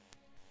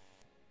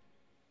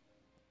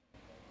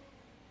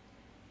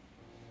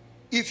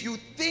 If you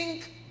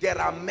think there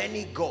are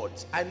many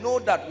gods, I know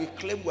that we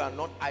claim we are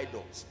not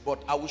idols,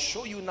 but I will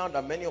show you now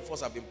that many of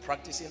us have been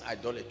practicing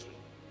idolatry.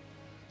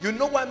 You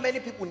know why many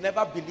people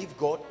never believe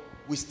God?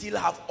 We still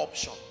have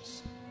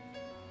options.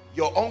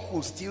 Your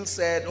uncle still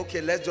said, okay,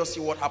 let's just see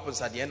what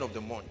happens at the end of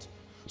the month.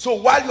 So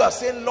while you are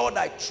saying, Lord,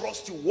 I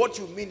trust you, what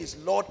you mean is,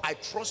 Lord, I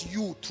trust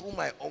you through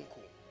my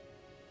uncle.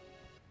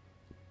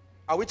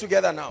 Are we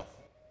together now?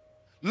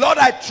 Lord,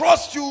 I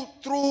trust you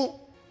through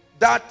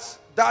that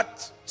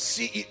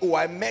CEO.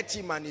 I met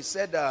him and he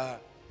said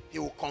he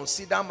will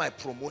consider my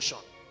promotion.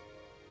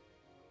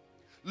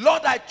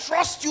 Lord, I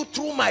trust you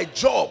through my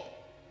job.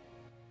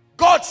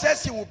 God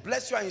says he will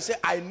bless you and you say,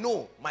 I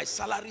know my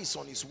salary is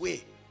on its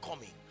way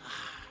coming.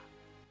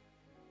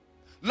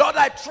 Lord,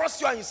 I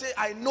trust you, and you say,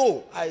 I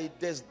know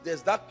there's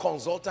that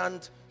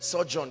consultant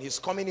surgeon, he's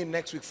coming in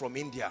next week from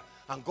India,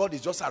 and God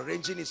is just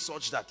arranging it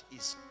such that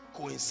it's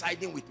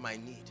coinciding with my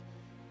need.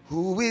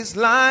 Who is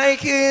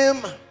like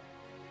him?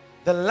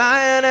 The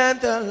Lion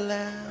and the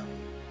Lamb,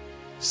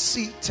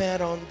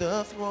 seated on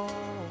the throne.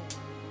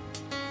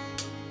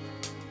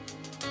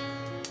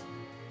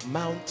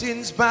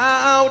 Mountains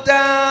bow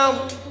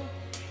down,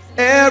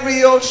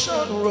 every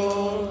ocean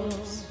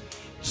rolls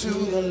to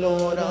the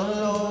Lord of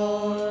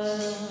Lords.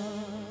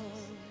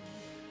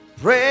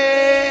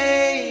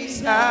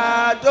 Praise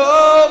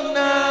Adonai,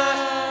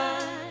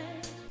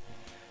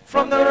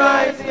 from the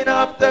rising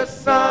of the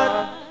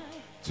sun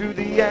to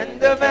the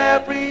end of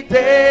every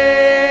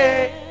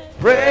day.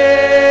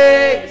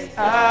 Praise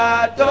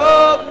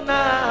Adonai.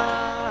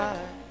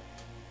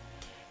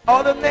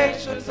 All the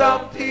nations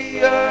of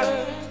the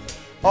earth,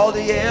 all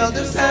the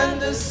elders and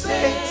the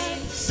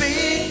saints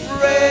sing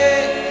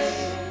praise.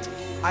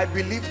 I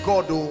believe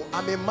God, oh,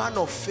 I'm a man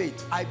of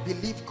faith. I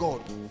believe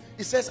God.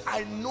 He says,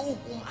 I know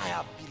whom I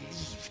have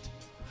believed.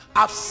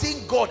 I've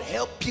seen God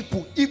help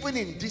people even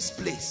in this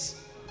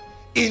place.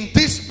 In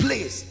this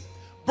place,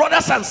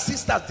 brothers and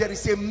sisters, there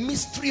is a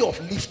mystery of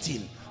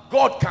lifting.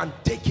 God can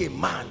take a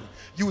man.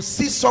 You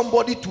see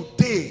somebody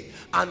today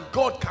and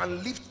God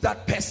can lift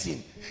that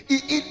person.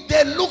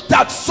 They looked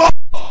at Saul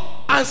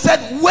and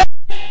said,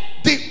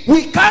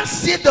 we can't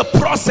see the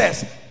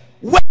process.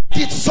 When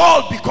did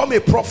Saul become a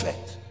prophet?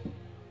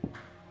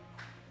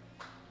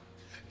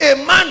 A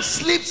man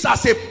sleeps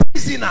as a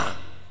prisoner,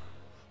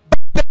 but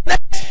the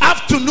next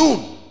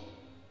afternoon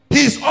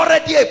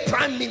a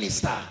prime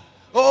minister.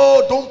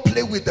 Oh, don't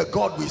play with the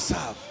God we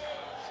serve.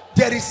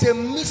 There is a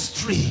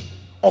mystery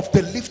of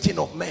the lifting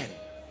of men,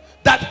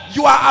 that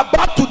you are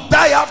about to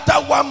die after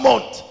 1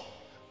 month,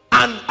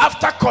 and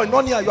after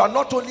koinonia you are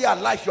not only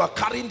alive, you are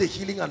carrying the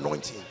healing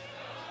anointing.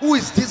 Who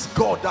is this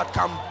God that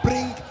can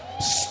bring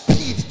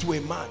speed to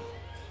a man?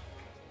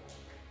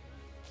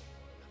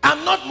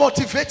 I'm not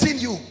motivating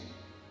you.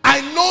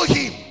 I know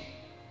him.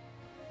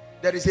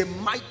 There is a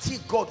mighty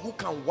God who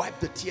can wipe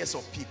the tears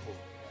of people.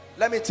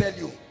 Let me tell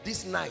you,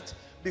 this night,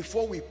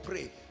 before we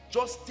pray,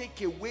 just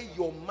take away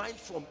your mind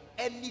from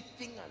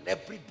anything and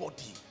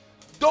everybody.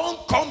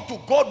 Don't come to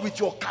God with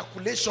your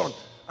calculation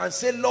and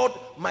say, Lord,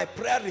 my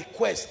prayer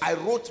request, I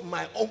wrote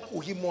my uncle,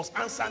 he must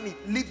answer me.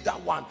 Leave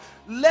that one.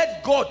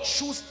 Let God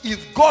choose.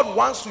 If God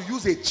wants to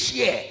use a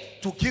chair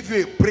to give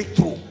you a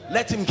breakthrough,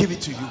 let him give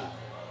it to you.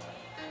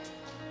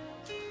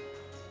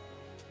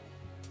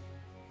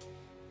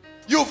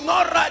 You've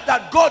not read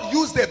that God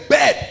used a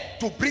bed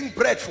to bring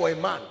bread for a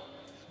man.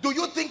 Do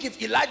you think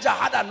if Elijah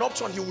had an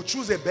option, he would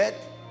choose a bed?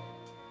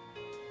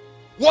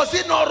 Was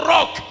it not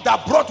rock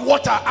that brought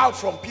water out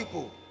from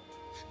people?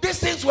 These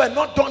things were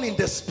not done in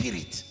the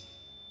spirit.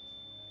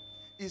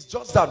 It's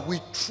just that we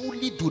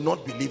truly do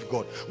not believe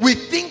God. We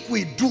think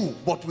we do,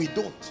 but we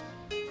don't.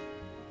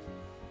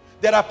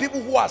 There are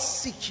people who are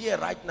sick here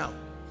right now,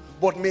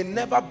 but may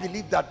never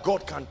believe that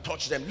God can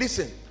touch them.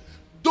 Listen,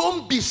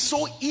 don't be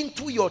so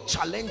into your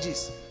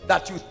challenges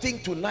that you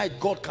think tonight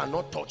God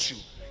cannot touch you.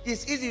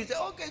 It's easy to say,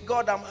 okay,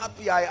 God, I'm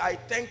happy. I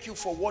thank you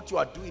for what you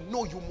are doing.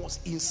 No, you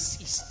must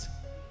insist.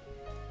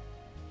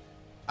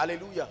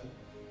 Hallelujah.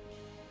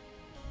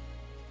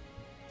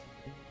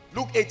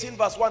 Luke 18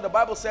 verse 1, the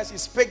Bible says, he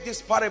spake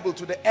this parable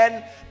to the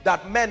end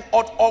that men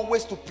ought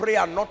always to pray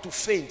and not to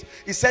faint.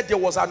 He said there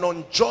was an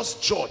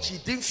unjust judge. He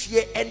didn't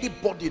fear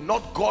anybody,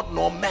 not God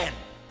nor man.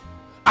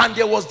 And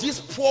there was this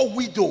poor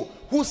widow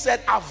who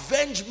said,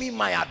 avenge me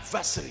my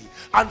adversary.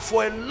 And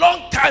for a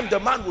long time the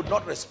man would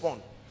not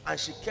respond, and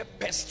she kept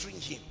pestering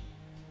him.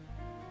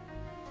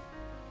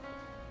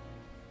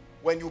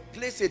 When you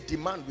place a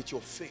demand with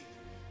your faith,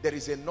 there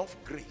is enough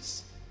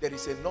grace, there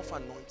is enough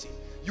anointing.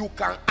 You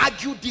can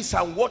argue this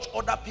and watch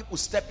other people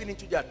stepping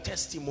into their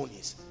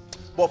testimonies.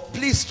 But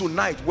please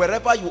tonight,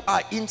 wherever you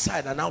are,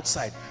 inside and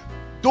outside,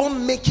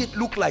 don't make it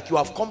look like you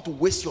have come to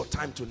waste your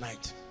time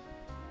tonight.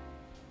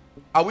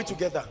 Are we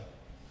together?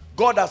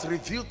 God has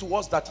revealed to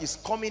us that he's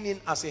coming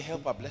in as a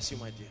helper. Bless you,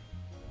 my dear.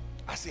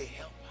 As a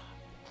helper.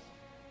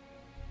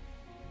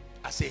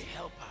 As a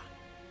helper.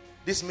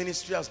 This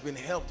ministry has been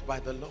helped by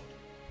the Lord.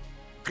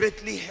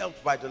 Greatly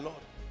helped by the Lord.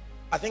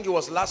 I think it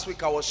was last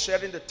week I was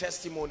sharing the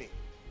testimony.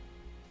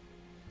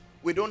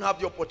 We don't have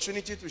the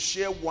opportunity to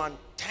share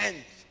 1/10.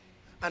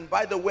 And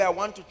by the way, I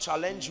want to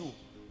challenge you.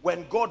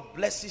 When God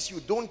blesses you,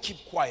 don't keep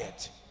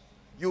quiet.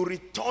 You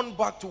return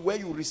back to where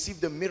you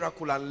received the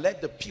miracle and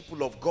let the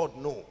people of God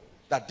know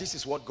that this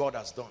is what God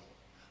has done.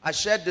 I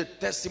shared the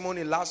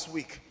testimony last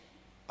week.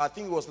 I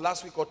think it was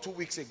last week or 2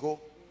 weeks ago,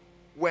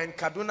 when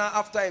Kaduna,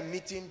 after a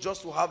meeting,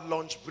 just to have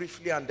lunch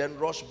briefly and then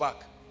rush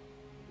back.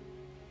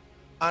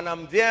 And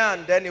I'm there,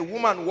 and then a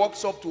woman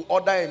walks up to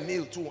order a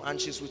meal too, and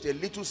she's with a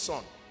little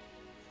son.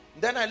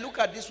 Then I look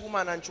at this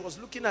woman, and she was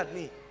looking at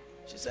me.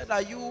 She said,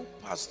 are you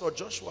Pastor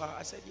Joshua?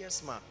 I said,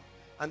 yes, ma'am.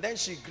 And then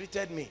she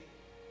greeted me.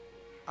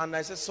 And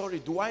I said, sorry,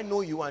 do I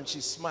know you? And she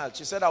smiled.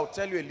 She said, I'll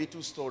tell you a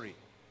little story.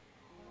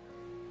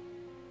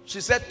 She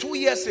said 2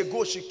 years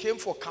ago, she came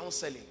for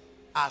counseling.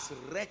 As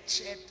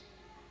wretched,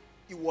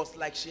 it was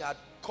like she had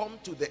come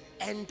to the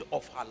end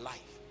of her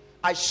life.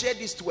 I share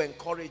this to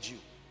encourage you.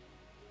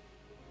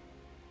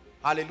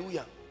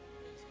 Hallelujah.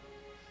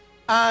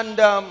 And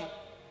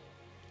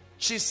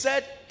she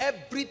said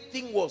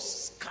everything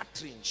was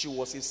scattering. She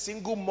was a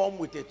single mom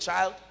with a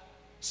child,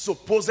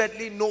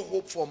 supposedly no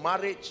hope for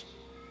marriage.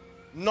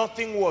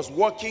 Nothing was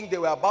working. They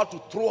were about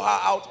to throw her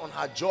out on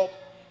her job.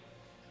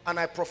 And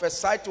I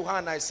prophesied to her,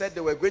 and I said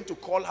they were going to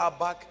call her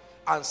back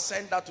and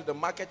send her to the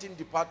marketing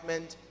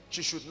department.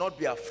 She should not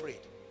be afraid.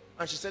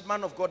 And she said,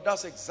 man of God,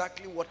 that's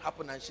exactly what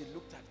happened. And she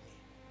looked at me.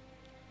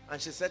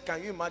 And she said,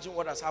 can you imagine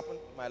what has happened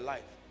in my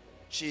life?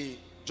 She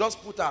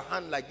just put her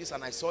hand like this,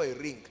 and I saw a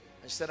ring.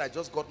 And she said, I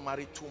just got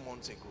married 2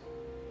 months ago.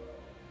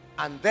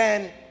 And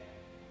then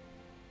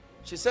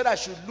she said I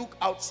should look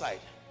outside.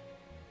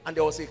 And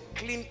there was a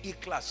clean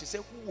E-class. She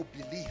said, who will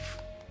believe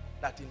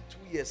that in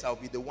 2 years I'll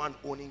be the one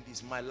owning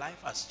this? My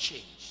life has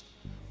changed.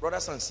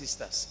 Brothers and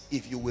sisters,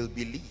 if you will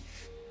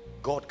believe,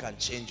 God can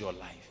change your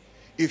life.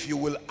 If you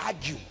will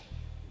argue,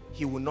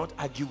 he will not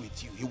argue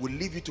with you. He will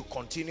leave you to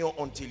continue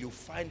until you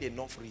find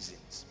enough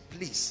reasons.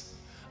 Please,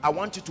 I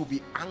want you to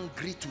be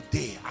angry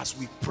today as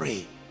we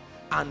pray,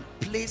 and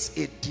place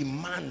a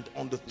demand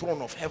on the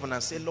throne of heaven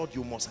and say, Lord,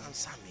 you must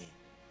answer me.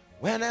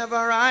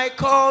 Whenever I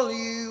call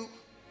you,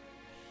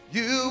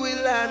 you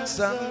will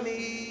answer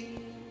me.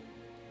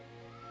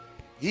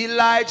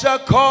 Elijah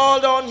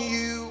called on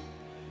you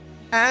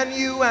and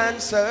you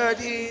answered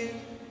him.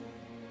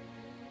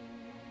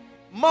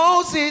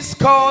 Moses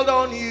called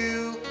on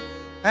you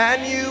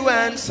and you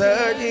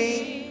answered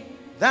him.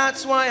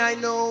 That's why I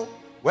know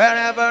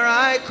Wherever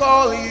I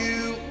call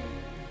you,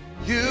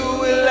 you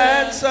will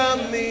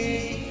answer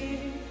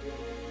me.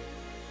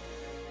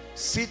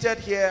 Seated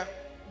here,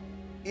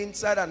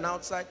 inside and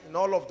outside, in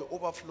all of the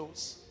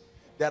overflows,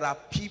 there are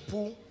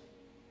people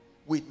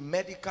with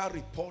medical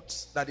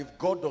reports that if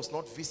God does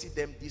not visit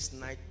them this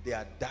night, they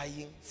are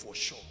dying for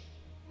sure.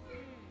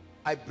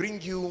 I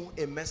bring you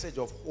a message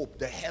of hope.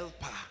 The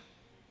helper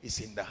is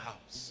in the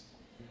house.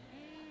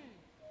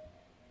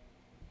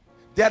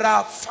 There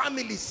are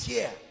families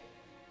here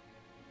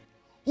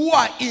who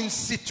are in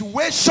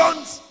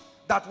situations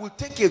that will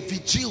take a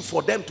vigil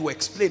for them to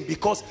explain,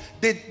 because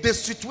the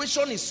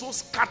situation is so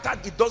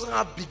scattered, it doesn't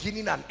have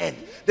beginning and end.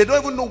 They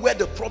don't even know where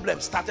the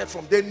problem started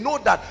from. They know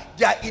that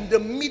they are in the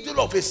middle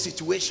of a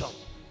situation.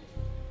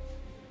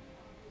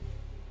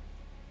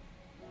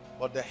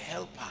 But the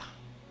helper,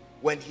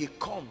 when he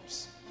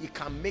comes, he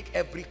can make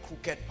every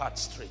crooked path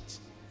straight.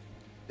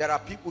 There are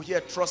people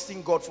here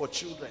trusting God for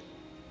children.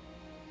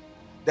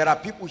 There are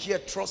people here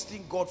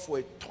trusting God for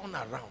a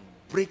turnaround,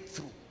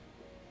 breakthrough.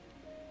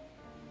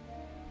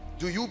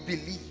 Do you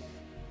believe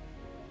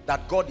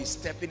that God is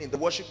stepping in? The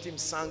worship team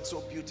sang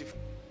so beautiful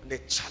and they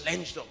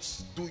challenged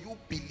us. Do you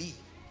believe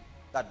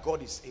that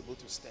God is able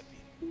to step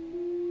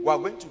in? We are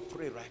going to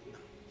pray right now.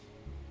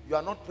 You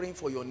are not praying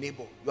for your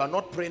neighbor. You are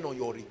not praying on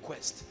your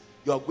request.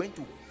 You are going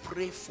to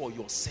pray for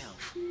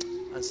yourself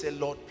and say,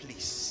 Lord,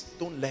 please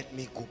don't let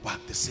me go back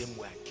the same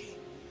way I came.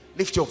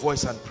 Lift your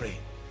voice and pray.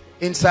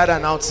 Inside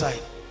and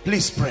outside,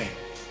 please pray.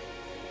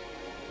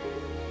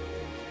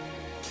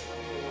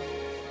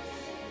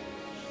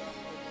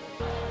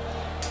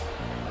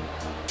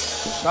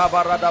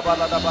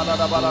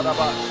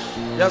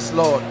 Yes,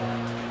 Lord.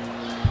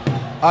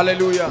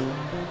 Hallelujah.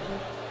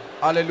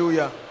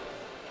 Hallelujah.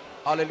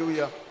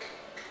 Hallelujah.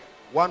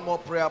 One more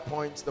prayer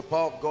point. The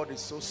power of God is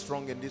so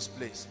strong in this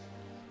place.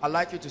 I'd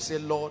like you to say,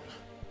 Lord,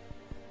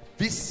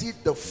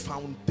 visit the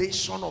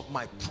foundation of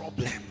my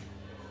problem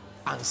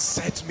and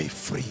set me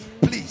free.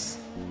 Please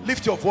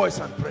lift your voice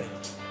and pray.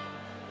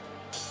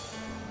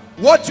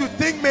 What you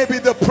think may be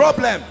the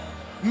problem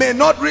may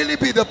not really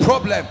be the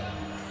problem.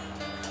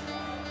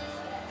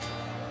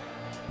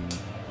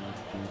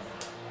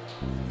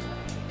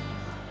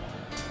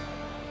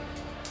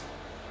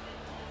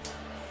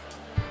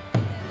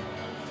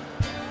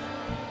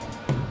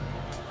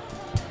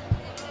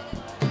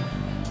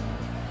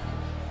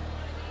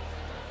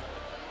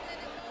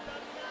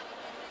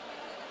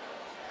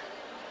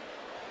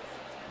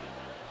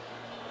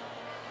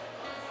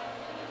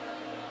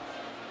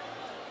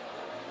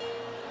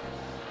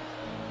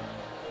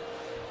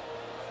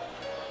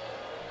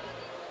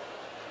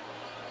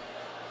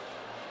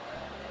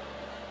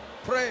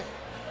 Pray.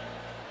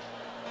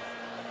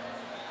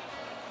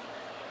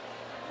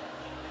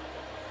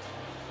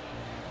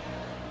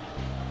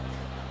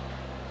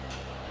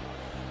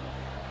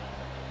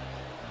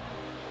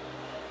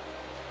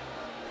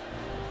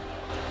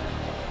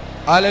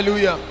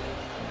 Hallelujah.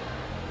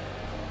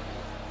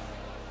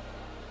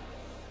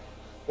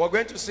 We're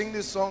going to sing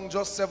this song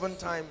just 7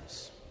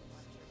 times.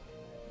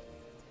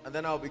 And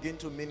then I'll begin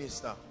to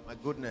minister. My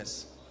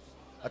goodness.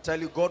 I tell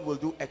you, God will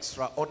do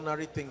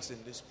extraordinary things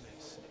in this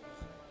place.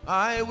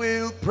 I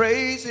will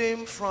praise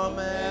him from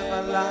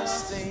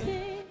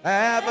everlasting,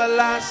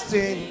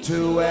 everlasting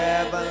to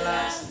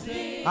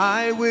everlasting.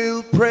 I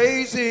will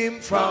praise him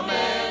from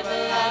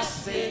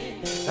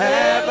everlasting,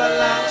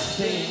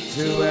 everlasting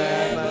to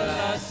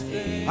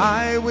everlasting.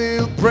 I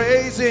will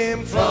praise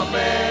him from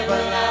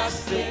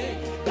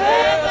everlasting,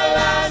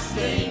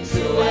 everlasting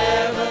to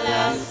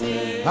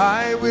everlasting.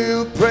 I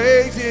will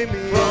praise him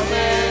from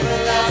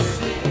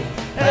everlasting,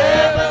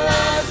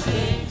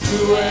 everlasting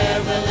to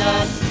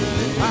everlasting.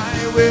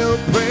 I will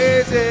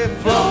praise him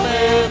from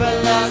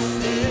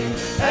everlasting,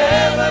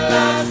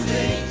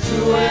 everlasting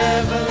to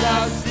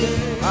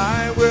everlasting.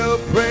 I will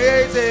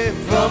praise him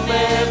from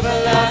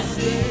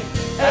everlasting,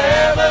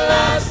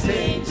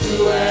 everlasting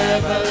to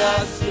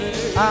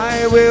everlasting.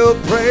 I will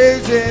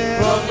praise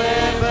him from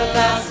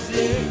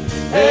everlasting,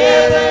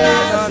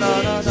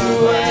 everlasting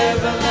to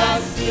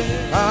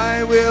everlasting.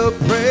 I will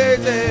praise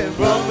him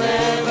from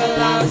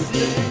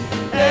everlasting,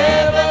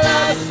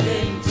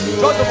 everlasting to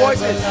everlasting. The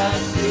voices.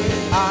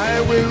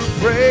 I will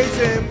praise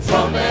him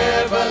from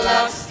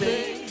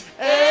everlasting,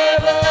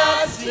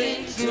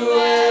 everlasting to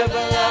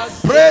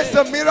everlasting. Praise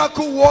the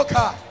miracle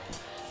worker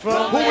who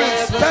will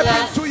step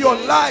into your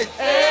life.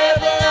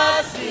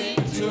 Everlasting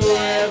to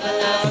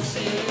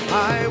everlasting.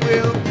 I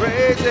will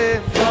praise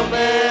him from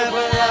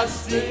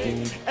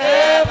everlasting,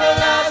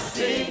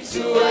 everlasting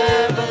to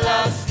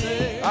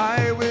everlasting.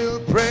 I will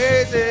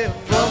praise him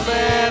from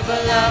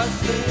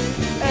everlasting,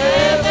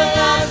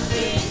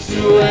 everlasting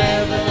to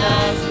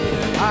everlasting.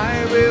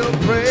 I will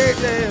praise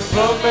him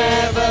from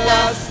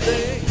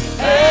everlasting,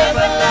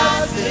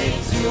 everlasting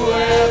to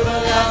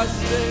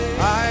everlasting.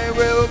 I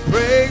will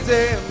praise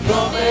him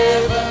from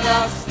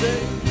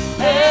everlasting,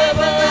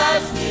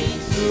 everlasting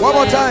to everlasting. One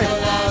more time.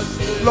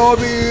 Lord,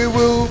 we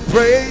will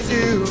praise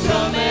you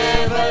from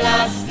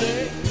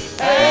everlasting,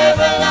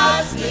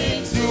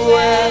 everlasting to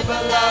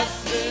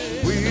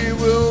everlasting. We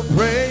will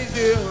praise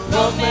you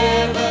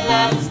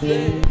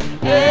everlasting,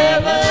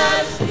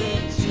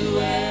 everlasting to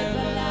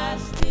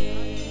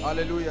everlasting.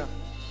 Hallelujah.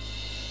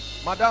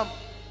 Madam,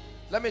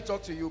 let me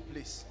talk to you,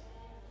 please.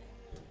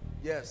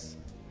 Yes.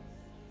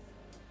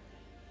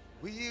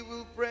 We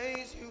will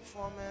praise you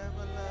from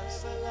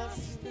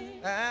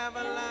everlasting,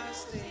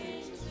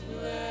 everlasting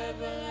to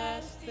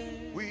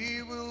everlasting.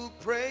 We will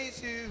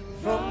praise you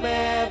From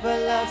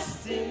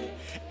everlasting,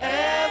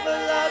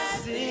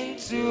 everlasting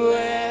to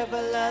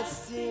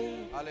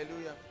everlasting.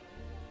 Hallelujah.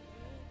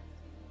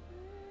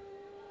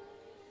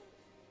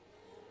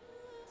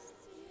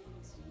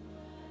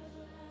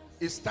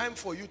 It's time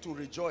for you to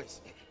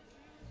rejoice.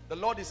 The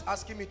Lord is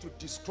asking me to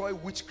destroy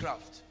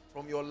witchcraft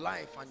from your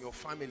life and your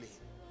family.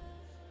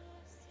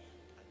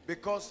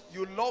 Because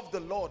you love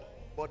the Lord,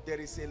 but there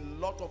is a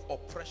lot of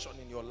oppression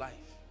in your life.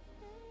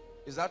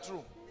 Is that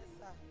true? Yes,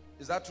 sir.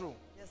 Is that true?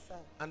 Yes, sir.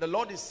 And the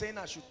Lord is saying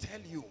I should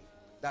tell you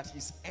that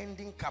he's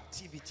ending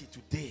captivity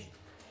today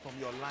from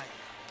your life.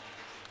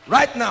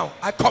 Right now,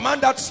 I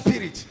command that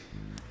spirit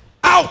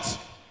out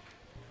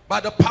by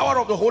the power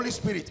of the Holy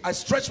Spirit. I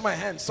stretch my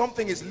hand.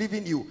 Something is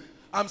leaving you.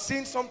 I'm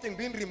seeing something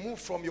being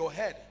removed from your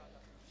head.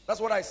 That's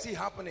what I see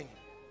happening.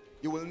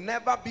 You will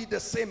never be the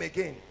same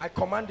again. I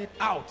command it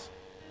out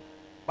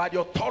by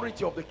the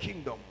authority of the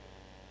kingdom.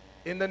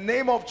 In the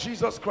name of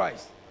Jesus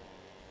Christ.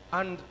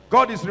 And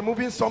God is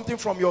removing something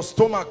from your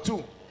stomach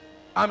too.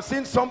 I'm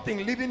seeing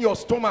something leaving your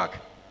stomach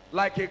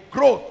like a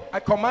growth. I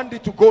command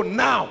it to go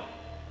now.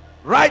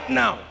 Right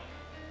now.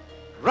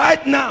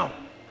 Right now.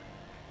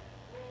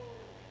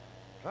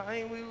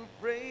 I will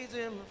praise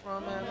him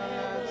from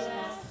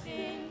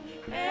everlasting.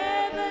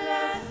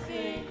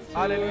 Everlasting to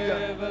Hallelujah.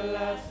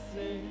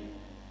 everlasting.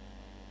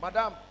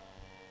 Madam,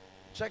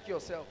 check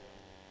yourself.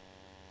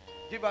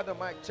 Give her the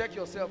mic. Check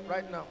yourself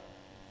right now.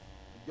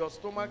 Your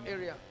stomach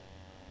area.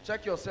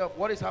 Check yourself.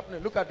 What is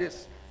happening? Look at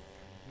this.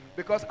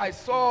 Because I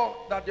saw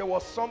that there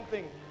was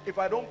something. If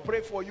I don't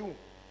pray for you,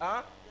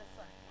 huh? Yes,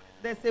 sir.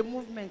 There's a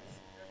movement.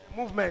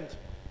 Movement.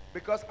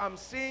 Because I'm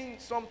seeing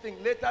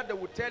something. Later they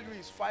will tell you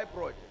it's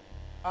fibroid.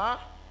 Huh?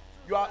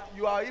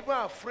 You are even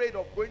afraid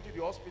of going to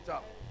the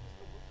hospital.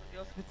 The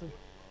hospital.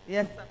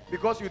 Yes, sir.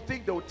 Because you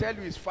think they will tell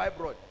you it's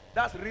fibroid.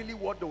 That's really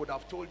what they would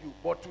have told you.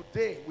 But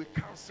today we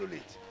cancel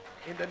it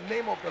in the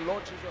name of the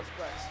Lord Jesus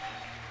Christ.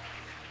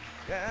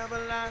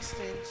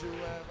 Everlasting to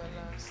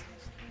everlasting.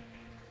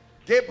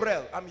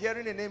 Gabriel, I'm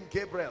hearing the name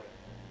Gabriel.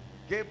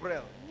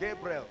 Gabriel,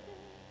 Gabriel.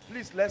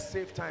 Please, let's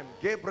save time.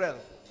 Gabriel,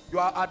 you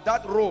are at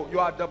that row. You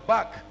are at the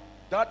back.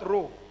 That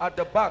row at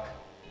the back.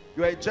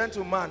 You are a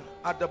gentleman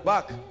at the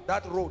back.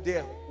 That row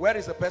there. Where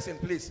is the person,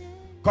 please?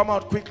 Come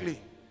out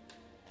quickly.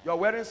 You are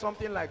wearing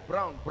something like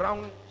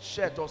brown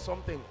shirt or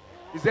something.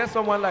 Is there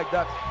someone like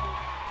that?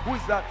 Who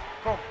is that?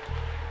 Come.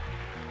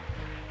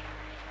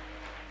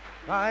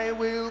 I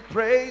will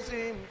praise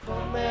him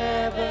From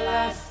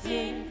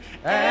everlasting,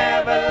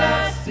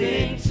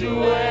 everlasting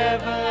to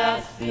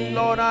everlasting.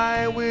 Lord,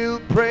 I will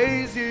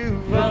praise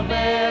you From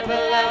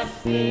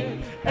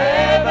everlasting,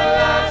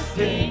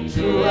 everlasting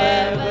to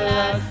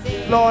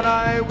everlasting. Lord,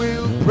 I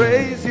will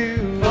praise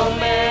you From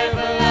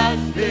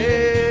everlasting,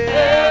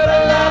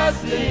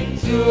 everlasting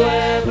to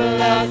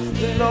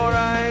everlasting. Lord,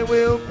 I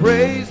will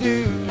praise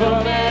you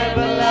From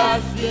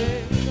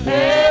everlasting,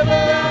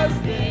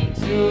 everlasting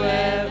to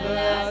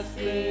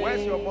everlasting.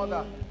 Where's your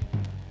mother?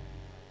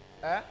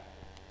 Eh?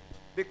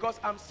 Because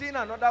I'm seeing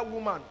another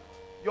woman.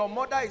 Your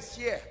mother is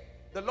here.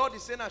 The Lord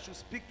is saying I should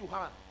speak to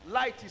her.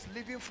 Light is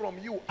leaving from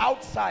you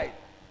outside.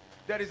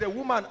 There is a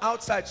woman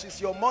outside. She's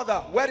your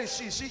mother. Where is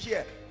she? Is she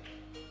here?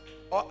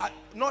 Or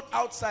not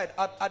outside.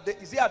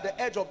 Is he at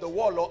the edge of the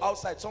wall or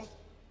outside?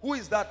 Who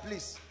is that,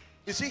 please?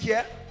 Is she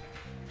here?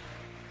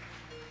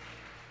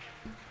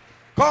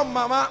 Come,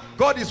 mama.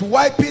 God is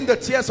wiping the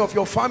tears of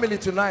your family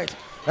tonight.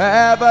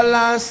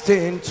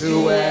 Everlasting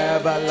to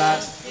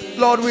everlasting.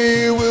 Lord,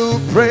 we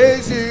will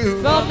praise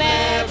you. From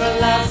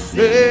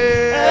everlasting,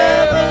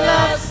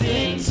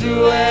 everlasting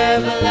to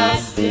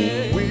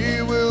everlasting.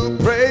 We will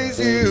praise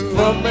you.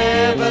 From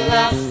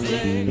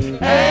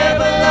everlasting,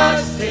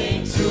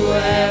 everlasting to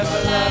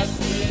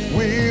everlasting.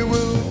 We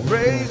will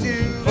praise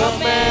you.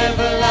 From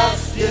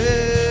everlasting,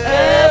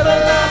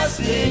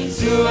 everlasting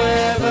to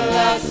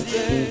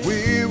everlasting.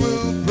 We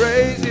will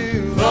praise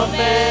you. From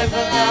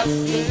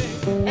everlasting,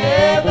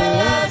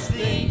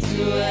 everlasting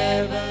to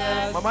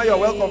everlasting. Mama, you're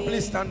welcome.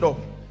 Please stand up.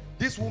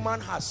 This woman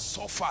has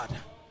suffered.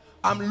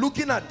 I'm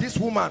looking at this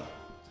woman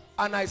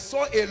and I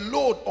saw a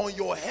load on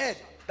your head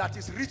that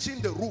is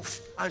reaching the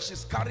roof and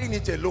she's carrying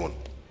it alone.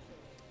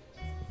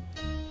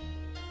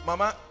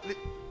 Mama,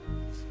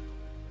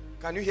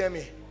 can you hear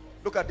me?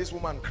 Look at this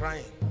woman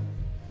crying.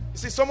 You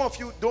see, some of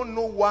you don't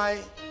know why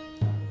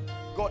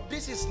God,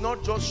 this is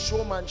not just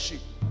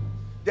showmanship.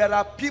 There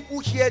are people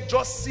here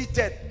just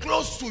seated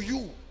close to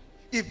you.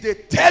 If they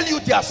tell you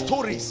their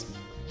stories,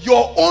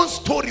 your own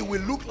story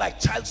will look like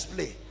child's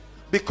play.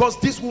 Because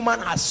this woman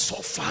has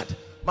suffered.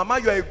 Mama,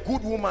 you are a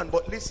good woman,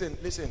 but listen.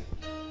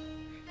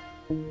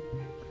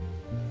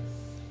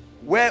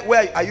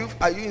 Where are you?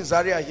 Are you in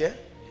Zaria here?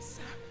 Yes,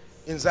 sir.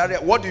 In Zaria,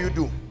 what do you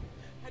do?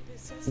 I do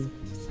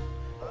sensitivity, sir.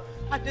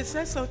 they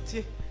say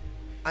something.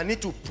 I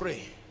need to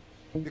pray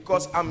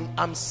because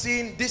I'm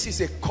seeing this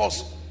is a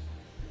cause.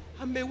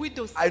 I'm a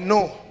widow. I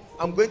know.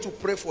 I'm going to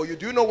pray for you.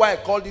 Do you know why I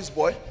call this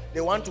boy?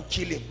 They want to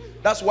kill him.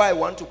 That's why I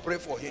want to pray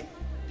for him.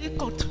 They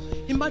cut.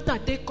 He matter,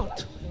 they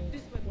cut.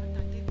 This boy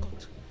matter, they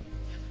cut.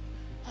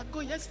 I go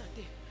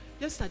yesterday.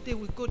 Yesterday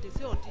we go, they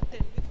say on the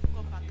 10th, we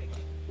come back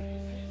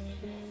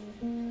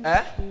again.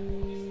 Eh?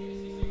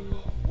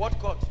 What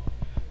cut?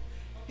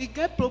 He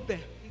get problem.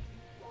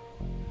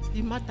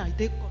 He matter,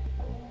 they cut.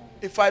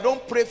 If I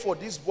don't pray for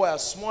this boy,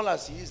 as small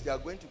as he is, they are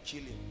going to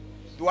kill him.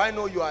 Do I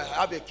know you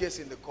have a case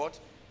in the court?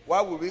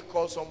 Why would we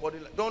call somebody?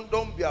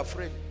 Don't be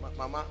afraid,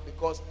 Mama,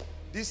 because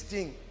this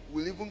thing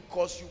will even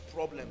cause you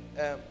problem.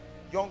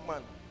 Young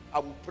man, I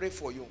will pray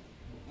for you.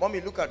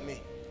 Mommy, look at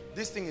me.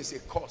 This thing is a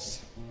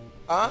curse.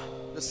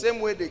 The same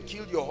way they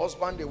killed your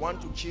husband, they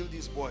want to kill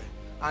this boy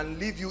and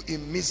leave you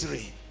in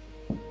misery.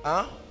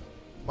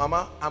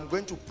 Mama, I'm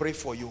going to pray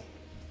for you.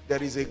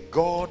 There is a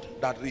God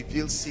that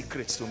reveals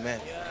secrets to men.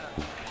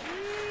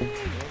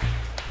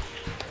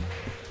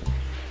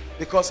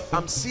 Because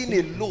I'm seeing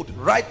a load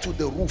right to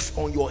the roof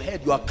on your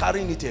head. You are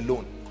carrying it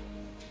alone.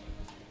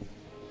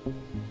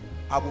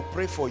 I will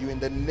pray for you in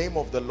the name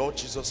of the Lord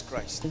Jesus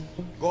Christ.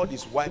 God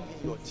is wiping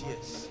your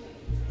tears.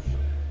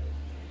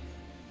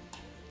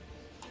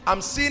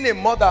 I'm seeing a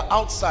mother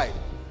outside.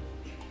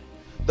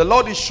 The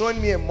Lord is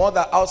showing me a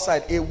mother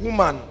outside, a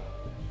woman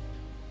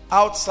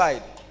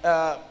outside.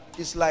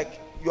 It's like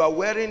you are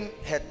wearing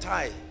her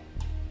tie,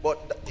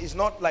 but it's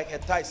not like her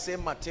tie,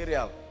 same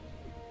material.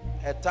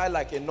 Her tie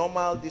like a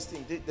normal this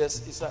thing.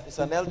 It's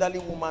an elderly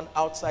woman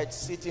outside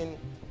sitting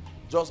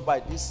just by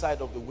this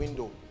side of the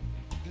window.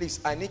 Please,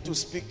 I need to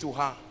speak to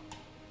her.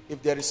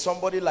 If there is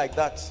somebody like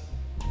that,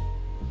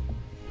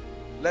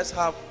 let's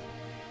have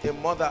a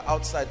mother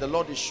outside. The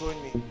Lord is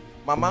showing me.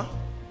 Mama,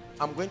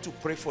 I'm going to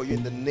pray for you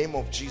in the name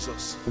of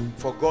Jesus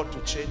for God to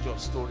change your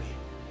story.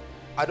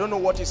 I don't know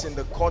what is in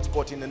the court,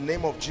 but in the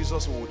name of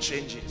Jesus we will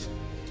change it.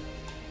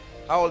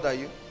 How old are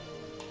you?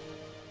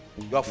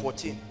 You are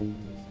 14.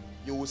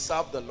 You will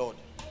serve the Lord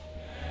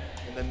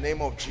in the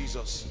name of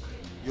Jesus.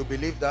 You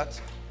believe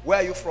that? Where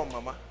are you from,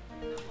 Mama?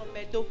 From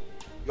Edo.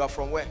 You are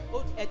from where?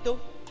 Edo,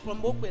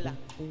 from Okwela.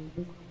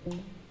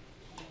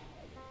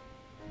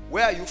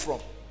 Where are you from?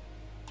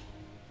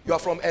 You are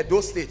from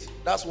Edo State.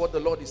 That's what the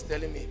Lord is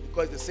telling me,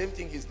 because the same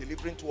thing He's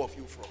delivering two of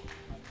you from.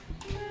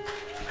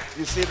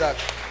 You see that?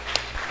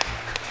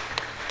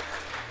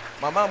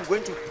 Mama, I'm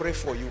going to pray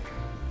for you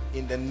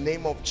in the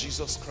name of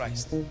Jesus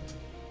Christ.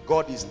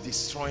 God is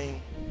destroying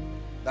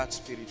that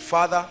spirit.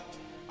 Father,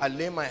 I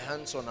lay my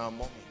hands on our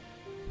mommy.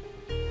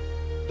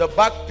 The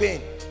back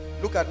pain,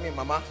 look at me,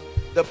 Mama.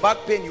 The back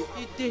pain, you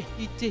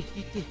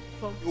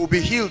will be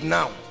healed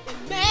now.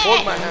 Amen.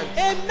 Hold my hand.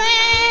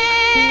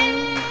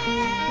 Amen.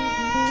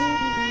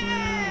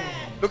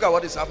 Look at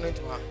what is happening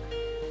to her.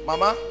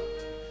 Mama,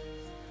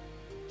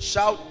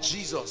 shout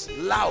Jesus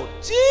loud.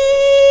 Jesus.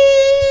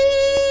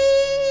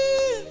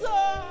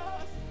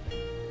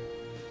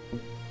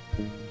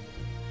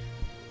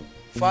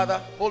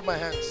 Father, hold my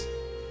hands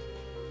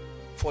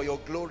for your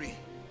glory.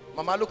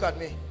 Mama, look at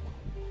me.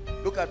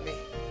 Look at me.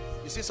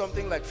 You see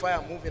something like fire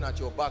moving at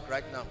your back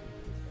right now.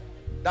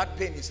 That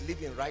pain is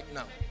leaving right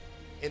now.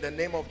 In the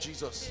name of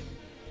Jesus.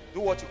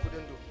 Do what you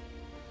couldn't do.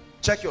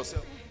 Check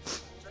yourself.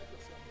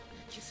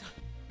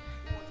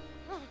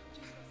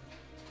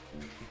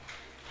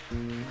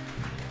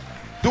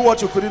 Do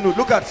what you couldn't do.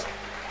 Look at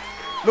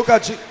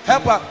you.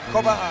 Help her.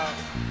 Cover her.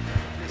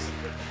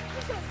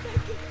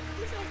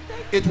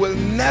 It will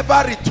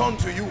never return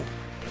to you.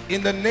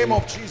 In the name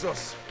of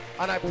Jesus.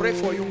 And I pray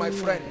for you, my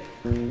friend.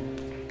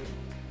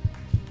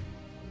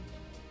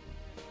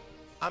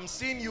 I'm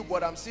seeing you,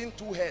 but I'm seeing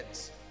two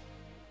heads.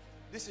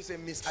 This is a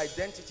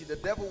misidentity. The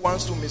devil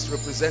wants to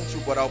misrepresent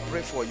you, but I'll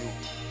pray for you.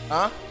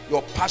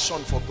 Your passion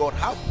for God.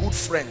 Have good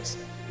friends.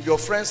 If your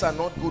friends are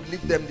not good,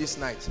 leave them this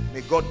night.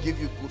 May God give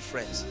you good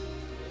friends.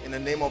 In the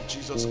name of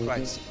Jesus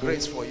Christ.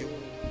 Grace for you.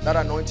 That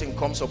anointing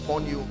comes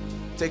upon you,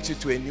 takes you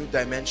to a new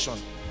dimension.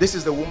 This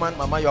is the woman.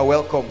 Mama, you are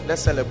welcome.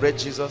 Let's celebrate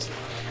Jesus.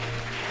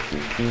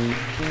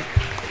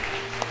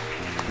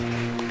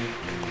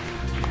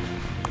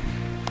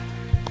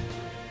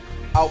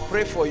 I'll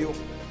pray for you,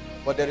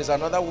 but there is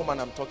another woman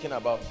I'm talking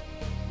about.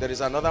 There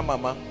is another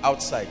mama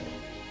outside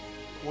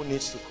who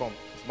needs to come.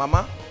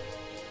 Mama,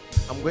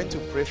 I'm going to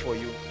pray for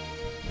you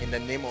in the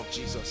name of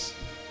Jesus.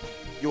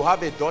 You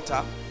have a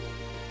daughter.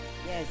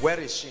 Yes. Where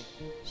is she?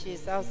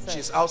 She's outside.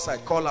 She's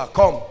outside. Call her.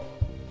 Come.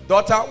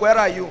 Daughter, where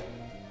are you?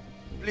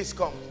 Please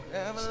come.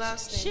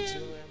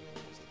 Everlasting.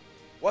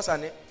 What's her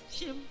name?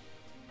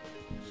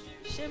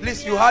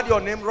 Please, you had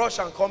your name. Rush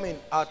and come in.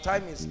 Our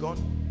time is gone.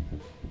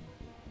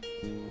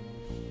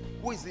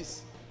 Who is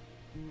this?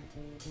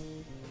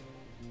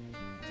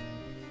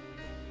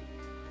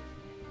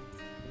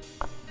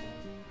 I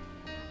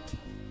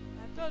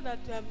thought that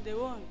I'm the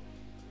one.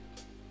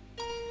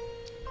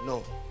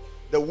 No.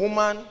 The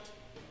woman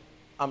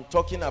I'm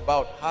talking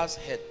about has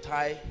her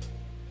tie.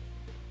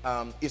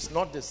 It's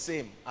not the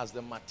same as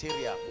the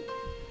material.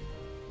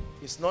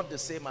 It's not the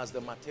same as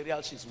the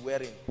material she's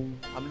wearing.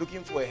 I'm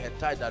looking for a head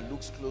tie that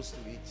looks close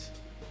to it.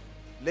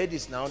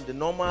 Ladies, now, the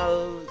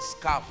normal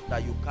scarf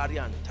that you carry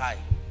and tie.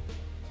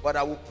 But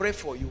I will pray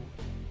for you.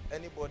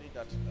 Anybody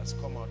that has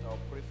come out, I'll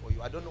pray for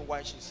you. I don't know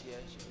why she's here,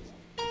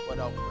 but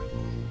I'll pray for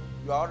you.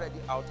 You are already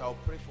out, I'll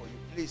pray for you.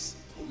 Please,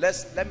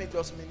 let me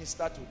just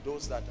minister to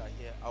those that are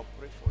here. I'll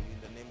pray for you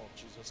in the name of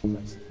Jesus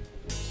Christ.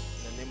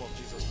 In the name of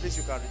Jesus. Please,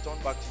 you can return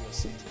back to your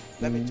seat.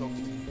 Let me talk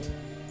to you.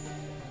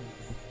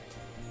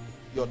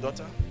 Your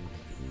daughter?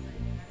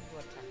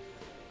 Okay.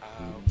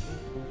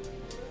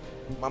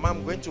 Mama,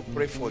 I'm going to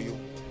pray for you.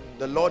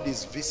 The Lord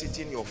is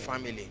visiting your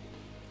family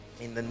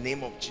in the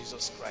name of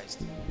Jesus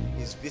Christ.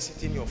 He's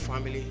visiting your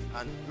family.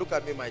 And look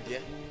at me, my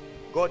dear.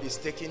 God is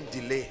taking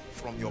delay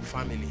from your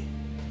family.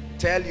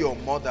 Tell your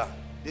mother,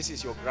 this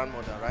is your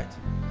grandmother, right?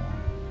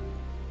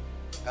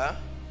 Huh?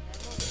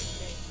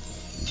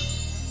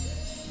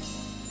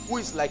 Who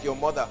is like your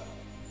mother?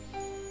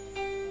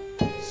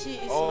 She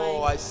is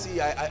I see.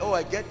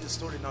 I get the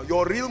story now.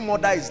 Your real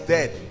mother is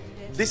dead.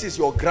 This is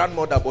your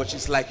grandmother, but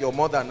she's like your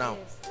mother now.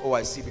 Yes. Oh,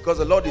 I see. Because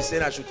the Lord is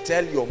saying I should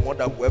tell your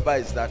mother, whoever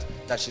is that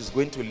she's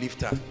going to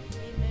lift her.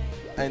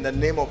 Amen. And in the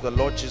name of the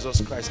Lord Jesus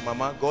Christ,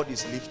 Mama, God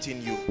is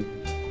lifting you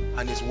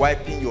and is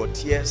wiping your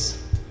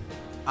tears.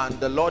 And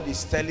the Lord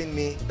is telling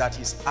me that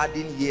He's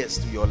adding years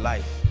to your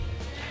life.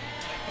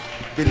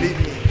 Believe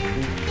me.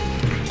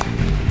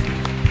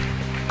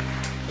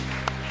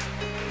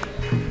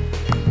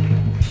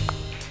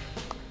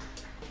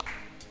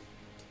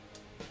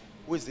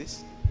 Who is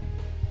this?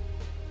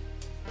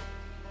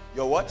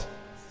 Your what?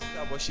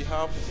 Sister, but she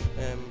have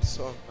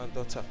son and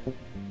daughter.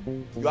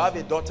 You have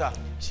a daughter?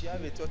 She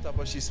have a daughter,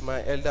 but she's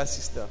my elder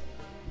sister.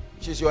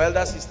 She's your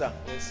elder sister?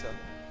 Yes, sir.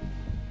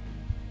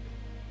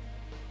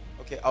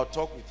 Okay, I'll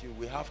talk with you.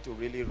 We have to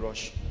really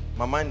rush.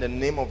 Mama, in the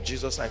name of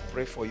Jesus, I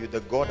pray for you. The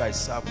God I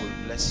serve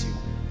will bless you.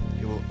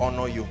 He will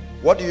honor you.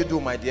 What do you do,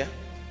 my dear?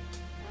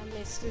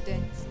 I'm a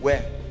student.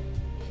 Where?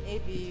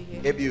 In ABU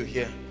here. ABU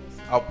here.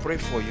 I'll pray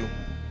for you.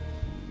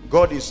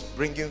 God is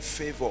bringing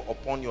favor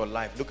upon your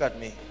life. Look at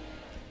me.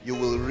 You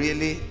will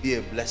really be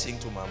a blessing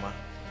to Mama.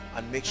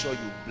 And make sure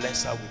you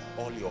bless her with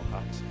all your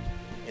heart.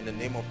 In the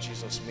name of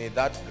Jesus, may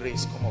that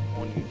grace come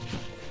upon you.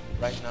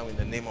 Right now, in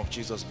the name of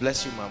Jesus.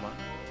 Bless you, Mama.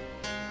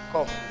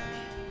 Come.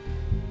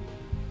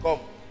 Come.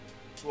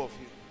 Two of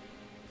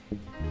you.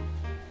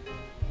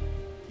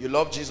 You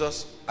love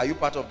Jesus? Are you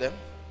part of them?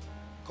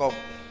 Come.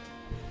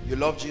 You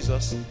love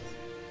Jesus?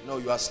 No,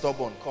 you are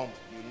stubborn. Come.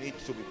 You need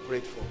to be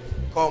prayed for.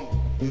 Come.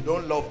 You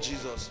don't love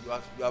Jesus.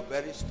 You are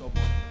very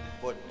stubborn.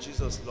 But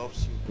Jesus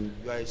loves you.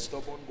 You are a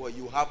stubborn boy.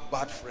 You have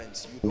bad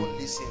friends. You don't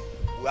listen.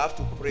 We have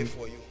to pray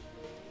for you.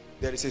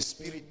 There is a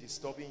spirit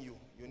disturbing you.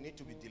 You need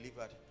to be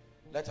delivered.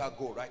 Let her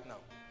go right now.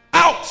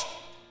 Out!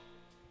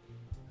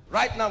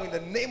 Right now, in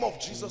the name of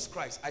Jesus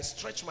Christ, I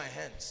stretch my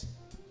hands.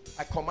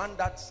 I command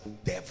that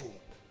devil.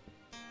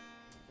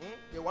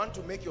 They want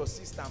to make your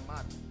sister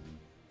mad.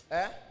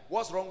 Eh?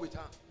 What's wrong with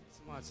her? It's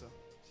mad, sir.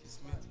 She's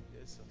mad.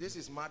 Yes, sir. This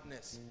is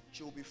madness.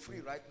 She will be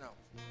free right now.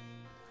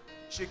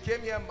 She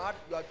came here mad.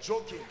 You are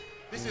joking.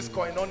 This is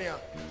koinonia.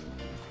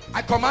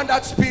 I command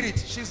that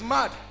spirit. She's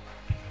mad.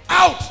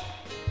 Out!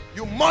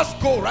 You must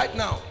go right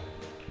now.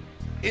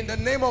 In the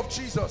name of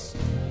Jesus.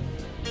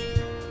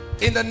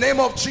 In the name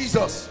of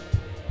Jesus.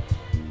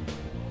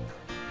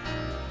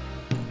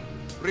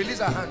 Release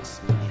her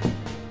hands.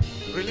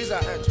 Release her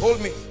hands.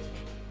 Hold me.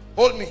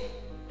 Hold me.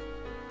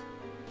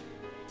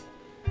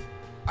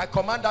 I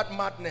command that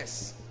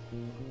madness.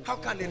 How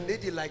can a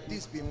lady like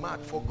this be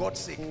mad, for God's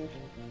sake?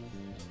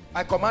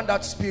 I command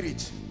that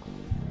spirit.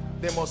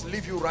 They must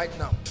leave you right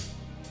now.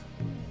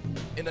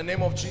 In the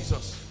name of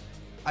Jesus,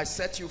 I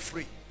set you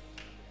free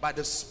by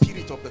the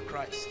Spirit of the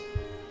Christ.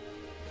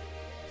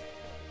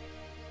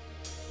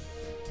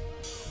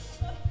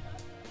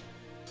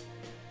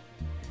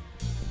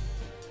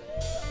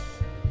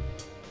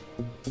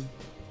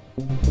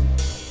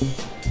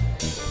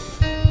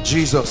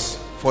 Jesus,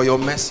 for your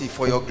mercy,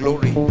 for your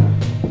glory.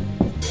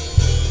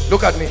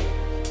 Look at me.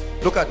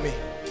 Look at me.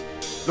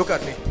 Look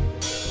at me.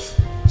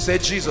 Say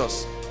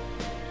Jesus.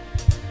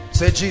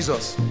 Say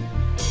Jesus.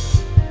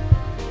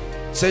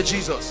 Say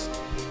Jesus.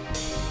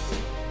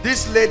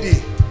 This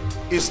lady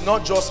is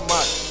not just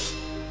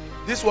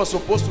mad. This was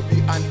supposed to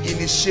be an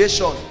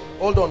initiation.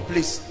 Hold on,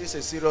 please. This is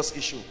a serious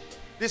issue.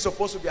 This is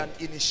supposed to be an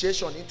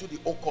initiation into the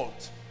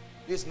occult.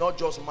 This is not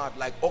just mad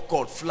like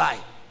occult, fly.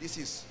 This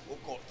is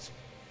occult.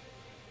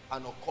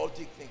 An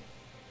occultic thing.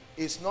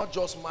 It's not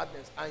just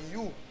madness. And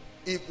you,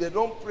 if they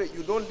don't pray,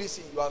 you don't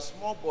listen, you are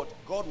small, but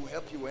God will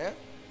help you.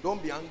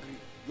 Don't be angry.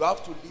 You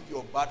have to leave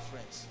your bad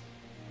friends.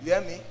 You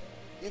hear me?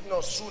 If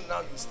not, soon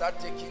now you start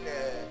taking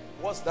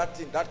what's that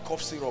thing? That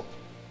cough syrup.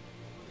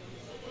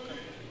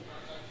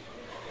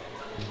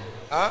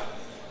 Huh?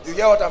 You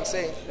hear what I'm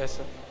saying? Yes,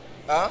 sir.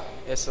 Huh?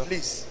 Yes, sir.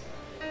 Please.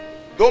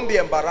 Don't be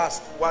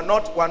embarrassed. We're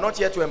not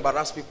here to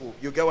embarrass people.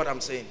 You get what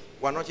I'm saying?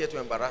 We're not here to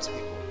embarrass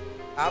people.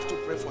 I have to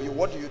pray for you.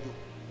 What do you do?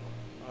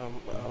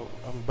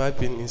 I'm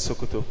vibing in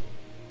Sokoto.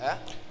 Huh?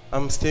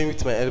 I'm staying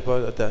with my elder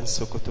brother in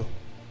Sokoto.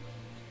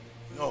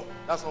 No.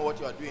 That's not what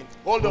you are doing.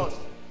 Hold on.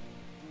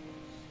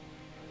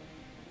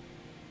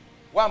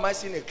 Why am I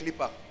seeing a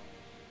clipper?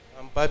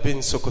 I'm barbing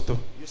in Sokoto.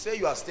 You say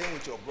you are staying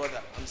with your brother.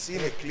 I'm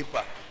seeing a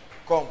clipper.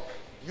 Come.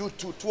 You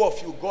two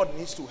of you, God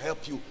needs to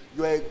help you.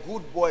 You are a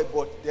good boy,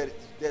 but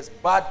there's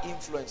bad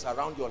influence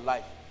around your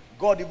life.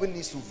 God even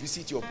needs to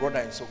visit your brother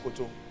in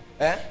Sokoto.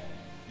 Eh?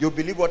 You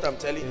believe what I'm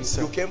telling you?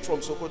 Sir. You came from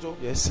Sokoto?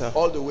 Yes, sir.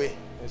 All the way?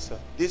 Yes, sir.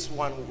 This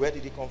one, where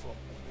did he come from?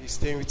 He's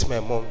staying with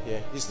my mom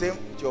here. He's staying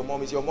with your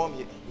mom. Is your mom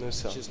here? No,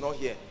 sir. She's not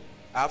here.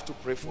 I have to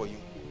pray for you.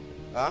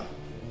 Huh?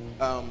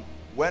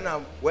 When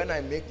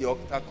I make the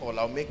altar call,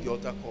 I'll make the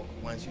altar call.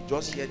 Once you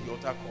just hear the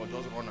altar call,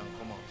 just run and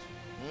come out.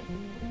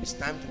 It's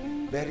time to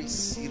be very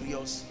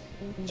serious.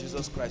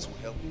 Jesus Christ will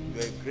help you.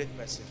 You're a great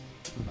person.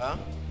 Huh?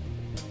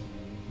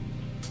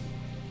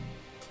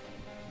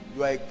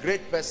 You are a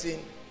great person.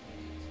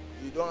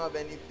 You don't have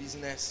any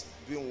business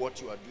doing what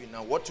you are doing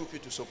now. What took you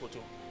to Sokoto?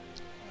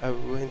 I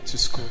went to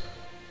school.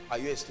 Are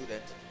you a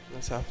student?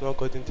 No, sir, I've not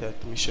gotten the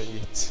admission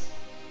yet.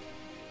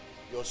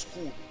 Your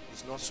school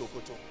is not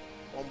Sokoto.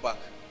 Come back.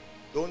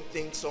 Don't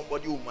think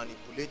somebody will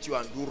manipulate you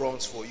and do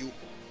wrongs for you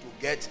to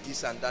get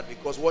this and that,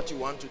 because what you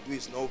want to do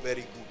is not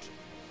very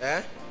good.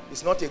 Eh?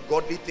 It's not a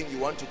godly thing you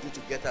want to do to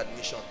get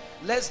admission.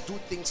 Let's do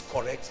things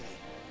correctly.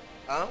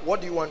 Huh?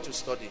 What do you want to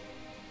study?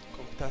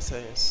 Computer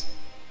science.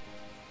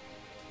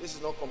 This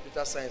is not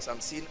computer science.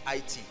 I'm seeing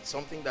IT.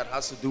 Something that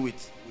has to do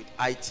with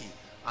IT.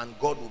 And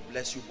God will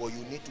bless you, but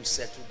you need to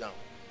settle down.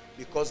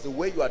 Because the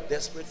way you are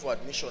desperate for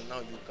admission now,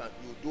 you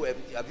do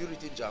everything. Have you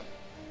written JAM?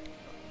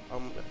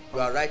 You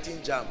are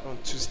writing JAM. On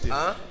Tuesday.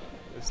 Huh?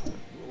 Yes, sir.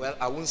 Well,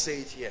 I won't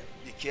say it here.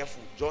 Be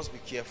careful. Just be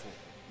careful.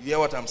 You hear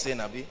what I'm saying,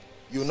 Abi?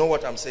 You know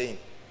what I'm saying.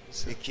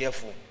 Yes, be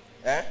careful.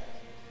 Eh?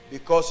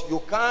 Because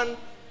you can't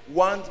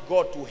want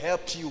God to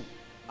help you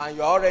and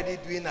you're already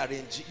doing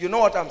arrange. You know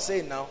what I'm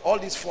saying now? All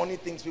these funny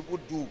things people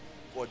do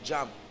for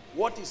JAM.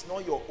 What is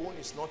not your own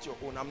is not your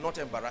own. I'm not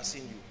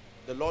embarrassing you.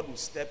 The Lord will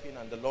step in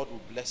and the Lord will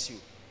bless you.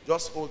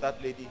 Just hold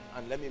that lady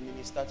and let me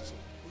minister to you.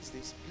 Who's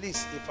this?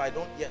 Please, if I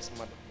don't, yes,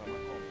 Mama, come.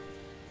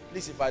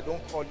 Please, if I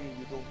don't call you,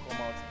 you don't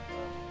come out.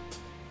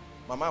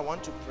 Mama, I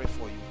want to pray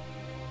for you.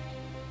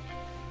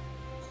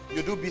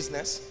 You do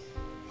business?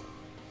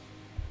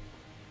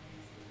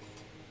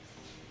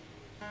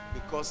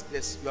 Because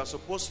you are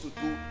supposed to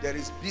do, there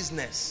is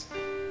business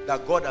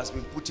that God has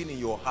been putting in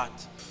your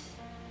heart.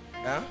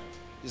 Huh?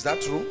 Is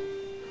that true?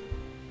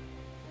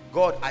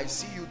 God, I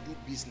see you do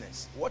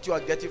business. What you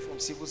are getting from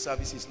civil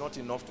service is not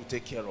enough to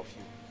take care of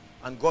you.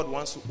 And God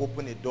wants to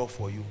open a door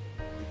for you,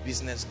 a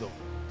business door.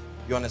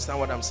 You understand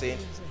what I'm saying?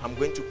 I'm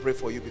going to pray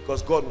for you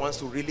because God wants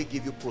to really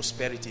give you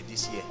prosperity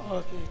this year.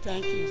 Okay,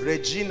 thank you.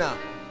 Regina,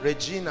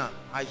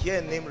 I hear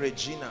a name,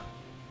 Regina.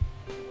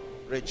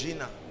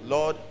 Regina,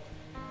 Lord,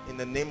 in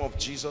the name of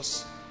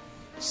Jesus,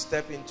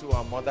 step into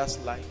our mother's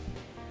life.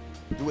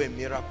 Do a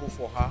miracle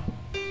for her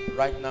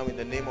right now in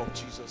the name of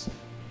Jesus.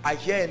 I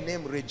hear a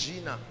name,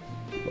 Regina.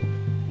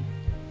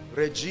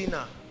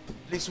 Regina.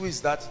 Please, who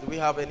is that? Do we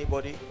have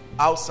anybody?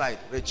 Outside.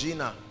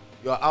 Regina,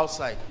 you are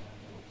outside.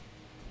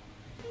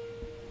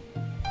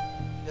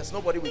 There's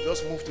nobody. We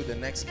just move to the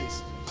next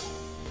case.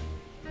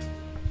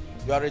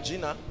 You are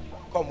Regina.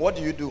 Come, what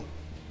do you do?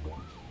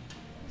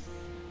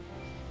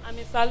 I'm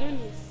a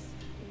saloonist.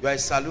 You are a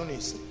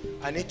saloonist.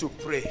 I need to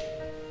pray.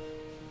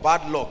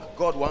 Bad luck.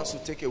 God wants to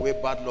take away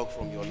bad luck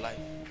from your life.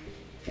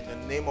 In the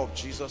name of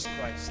Jesus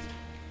Christ.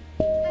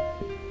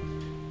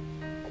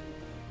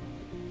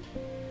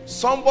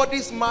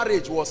 Somebody's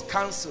marriage was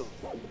cancelled.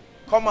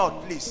 Come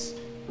out, please.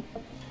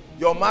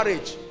 Your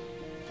marriage.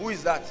 Who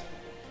is that?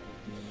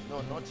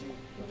 No, not you.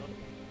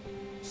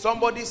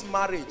 Somebody's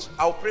marriage.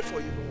 I'll pray for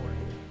you. Don't worry.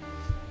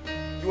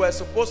 You were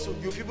supposed to.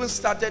 You've even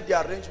started the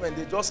arrangement.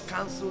 They just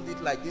cancelled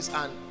it like this,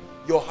 and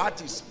your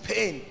heart is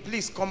pain.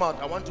 Please come out.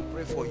 I want to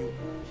pray for you.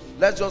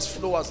 Let's just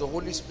flow as the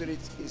Holy Spirit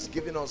is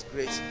giving us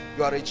grace.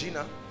 You are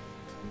Regina.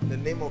 In the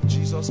name of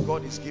Jesus,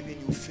 God is giving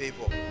you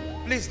favor.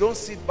 Please don't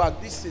sit back.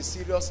 This is a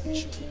serious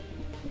issue.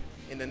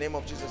 In the name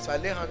of Jesus, I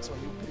lay hands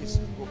on you. Please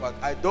go back.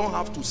 I don't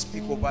have to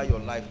speak over your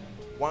life.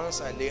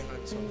 Once I lay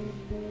hands on you.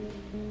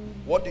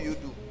 What do you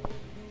do?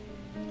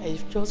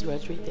 I've just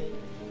graduated.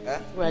 Eh?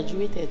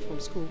 Graduated from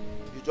school.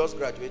 You just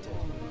graduated.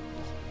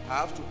 I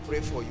have to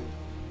pray for you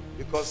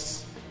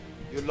because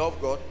you love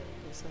God.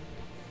 Yes, sir.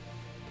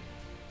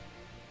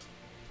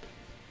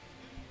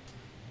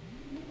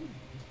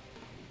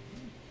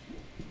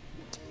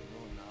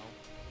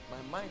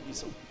 My mind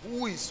is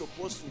who is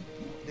supposed to.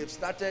 They've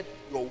started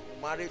your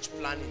marriage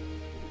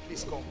planning.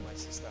 Please come, my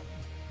sister.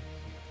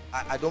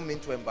 I don't mean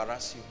to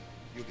embarrass you.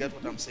 You get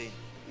what I'm saying?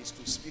 It's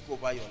to speak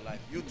over your life.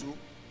 You too.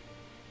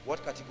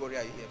 What category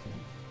are you here for?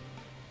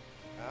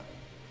 Huh?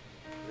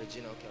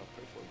 Regina, okay, I'll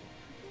pray for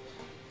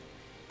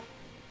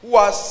you. Who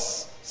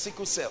has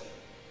sickle cell?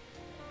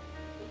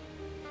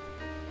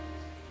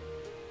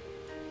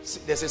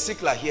 There's a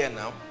sickler here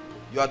now.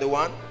 You are the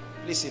one.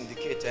 Please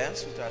indicate,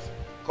 sweetheart.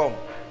 Come.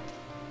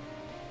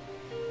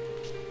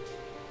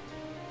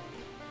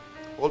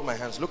 Hold my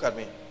hands. Look at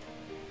me.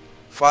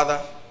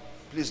 Father,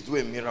 please do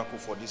a miracle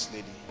for this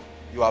lady.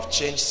 You have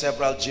changed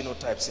several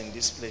genotypes in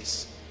this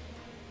place.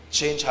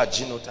 Change her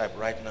genotype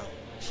right now.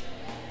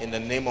 In the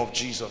name of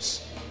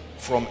Jesus.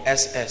 From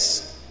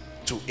SS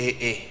to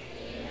AA.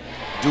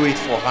 Do it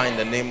for her in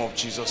the name of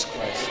Jesus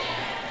Christ.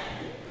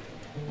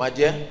 My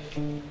dear,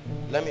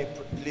 let me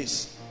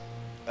please.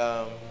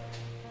 Are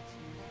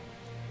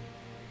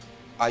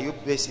you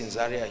based in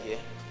Zaria here?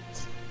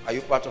 Are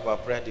you part of our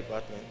prayer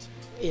department?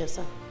 Yes,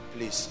 sir.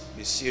 Please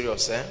be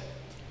serious,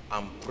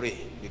 and pray,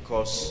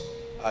 because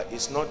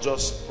it's not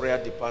just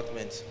prayer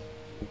department.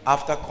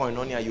 After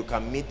Koinonia, you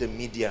can meet the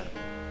media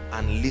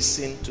and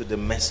listen to the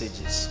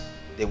messages.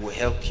 They will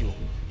help you.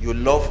 You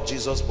love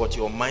Jesus, but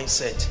your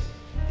mindset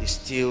is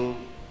still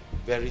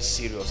very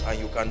serious, and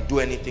you can do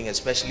anything,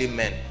 especially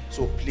men.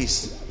 So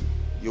please,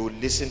 you will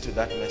listen to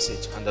that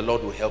message and the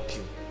Lord will help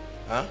you.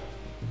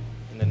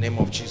 In the name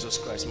of Jesus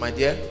Christ. My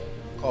dear,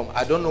 come.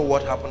 I don't know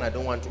what happened. I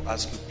don't want to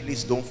ask you.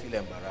 Please don't feel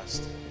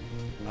embarrassed.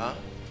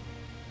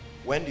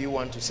 When do you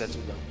want to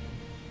settle down?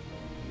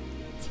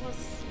 It was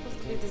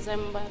supposed to be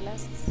December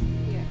last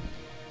year.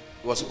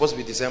 It was supposed to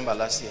be December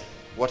last year.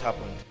 What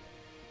happened?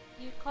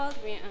 He called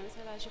me and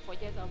said I should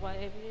forget about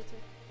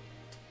everything.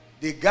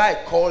 The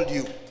guy called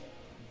you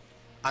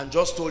and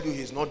just told you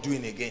he's not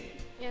doing again.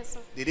 Yes, sir.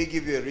 Did he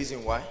give you a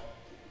reason why?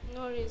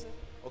 No reason.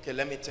 Okay,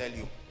 let me tell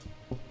you.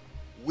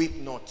 Weep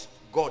not.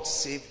 God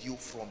saved you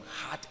from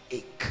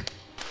heartache.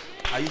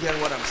 Are you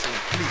hearing what I'm saying?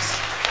 Please.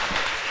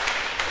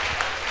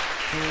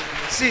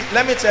 See,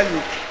 let me tell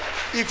you.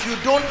 If you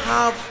don't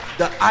have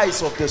the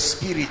eyes of the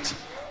Spirit,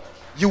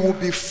 you will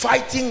be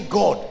fighting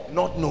God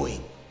not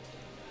knowing.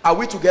 Are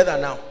we together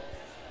now?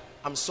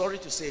 I'm sorry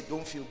to say,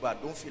 don't feel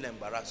bad. Don't feel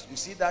embarrassed. You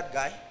see that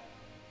guy?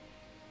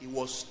 It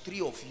was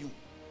 3 of you.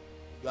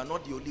 You are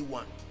not the only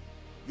one.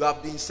 You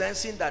have been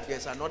sensing that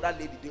there's another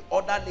lady. The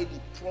other lady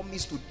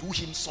promised to do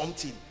him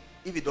something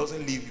if he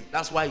doesn't leave you.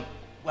 That's why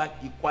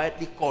he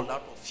quietly called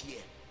out of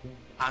fear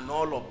and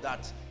all of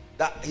that.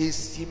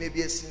 He may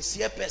be a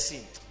sincere person,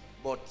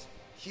 but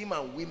him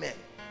and women,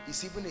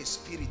 is even a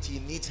spirit. He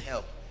needs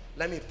help.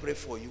 Let me pray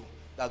for you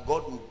that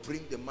God will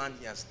bring the man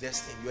he has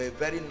destined. You're a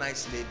very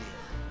nice lady.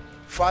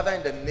 Father,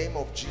 in the name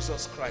of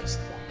Jesus Christ,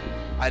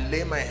 I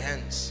lay my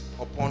hands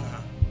upon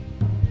her.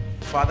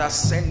 Father,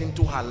 send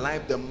into her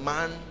life the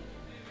man,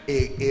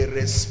 a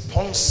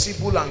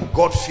responsible and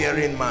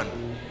God-fearing man.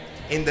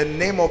 In the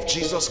name of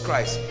Jesus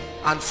Christ.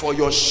 And for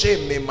your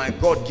shame, may my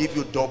God give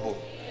you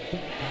double.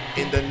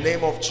 In the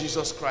name of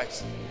Jesus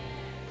Christ.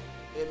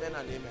 Amen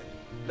and amen.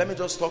 Let me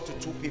just talk to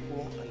 2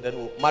 people and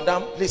then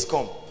Madam, please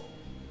come.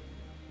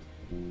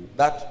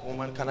 That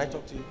woman, can I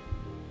talk to you?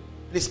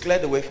 Please clear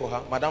the way for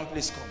her. Madam,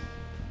 please come.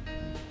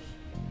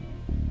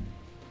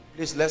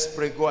 Please, let's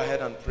pray. Go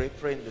ahead and pray.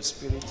 Pray in the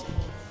Spirit.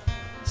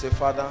 Say,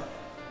 Father,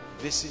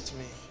 visit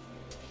me.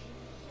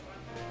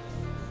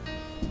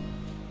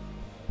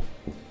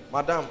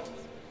 Madam,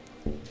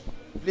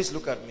 please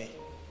look at me.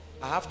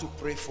 I have to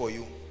pray for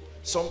you.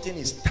 Something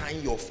is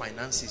tying your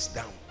finances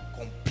down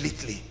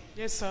completely.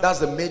 Yes, sir. That's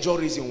the major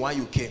reason why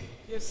you came.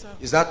 Yes, sir.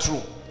 Is that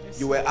true? Yes,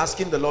 you were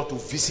asking the Lord to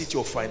visit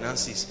your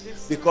finances.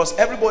 Yes, because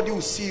everybody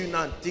will see you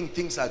now and think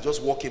things are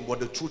just working, but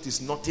the truth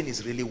is nothing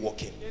is really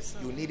working. Yes,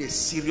 you need a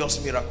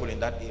serious miracle in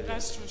that area.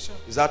 That's true, sir.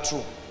 Is that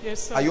true?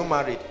 Yes, sir. Are you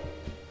married?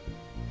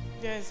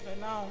 Yes, but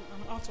now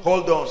I'm out of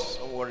Hold on.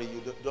 Don't worry.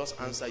 You just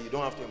answer. You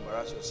don't have to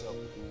embarrass yourself.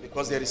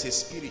 Because there is a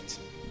spirit.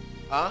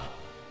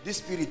 This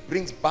spirit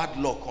brings bad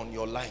luck on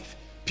your life.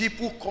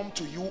 People come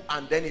to you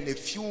and then in a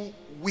few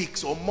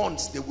weeks or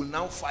months, they will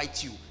now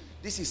fight you.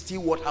 This is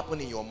still what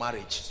happened in your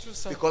marriage. True,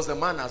 sir. Because the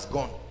man has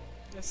gone.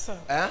 Yes, sir.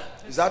 Yes,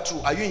 is that true?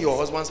 Are you in your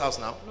husband's house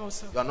now? No,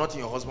 sir. You are not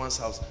in your husband's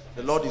house.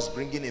 The Lord is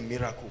bringing a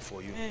miracle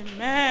for you.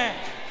 Amen.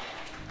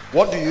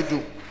 What do you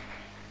do?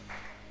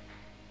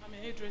 I'm a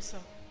hairdresser.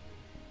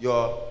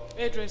 You're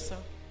hairdresser.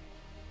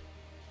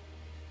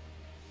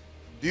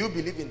 Do you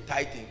believe in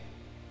tithing?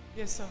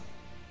 Yes, sir.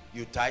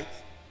 You tithe?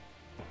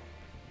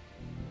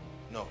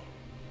 No.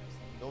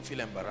 Don't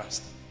feel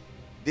embarrassed.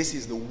 This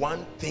is the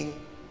one thing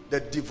the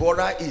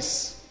devourer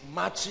is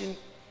marching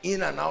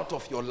in and out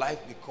of your life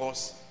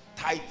because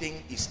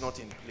tithing is not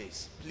in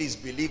place. Please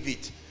believe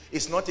it.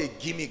 It's not a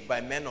gimmick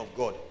by men of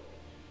God.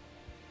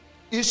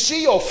 Is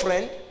she your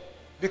friend?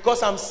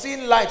 Because I'm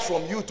seeing light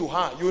from you to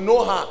her. You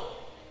know her.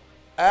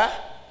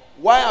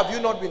 Why have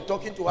you not been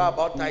talking to her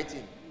about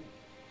tithing?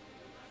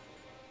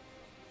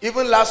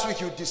 Even last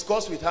week you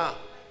discussed with her.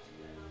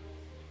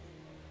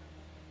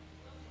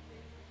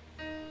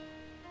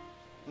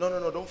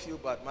 No, don't feel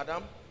bad.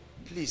 Madam,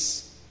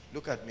 please,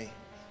 look at me.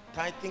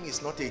 Tithing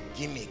is not a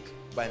gimmick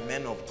by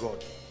men of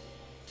God.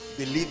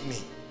 Believe me.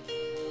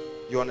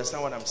 You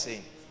understand what I'm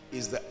saying?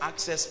 It's the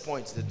access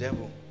points the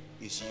devil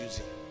is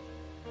using.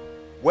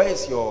 Where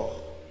is your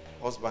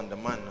husband, the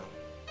man now?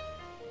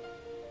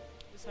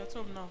 He's at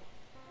home now.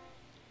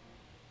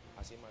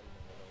 Has he married?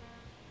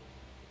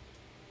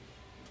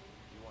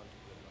 You want to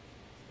get married?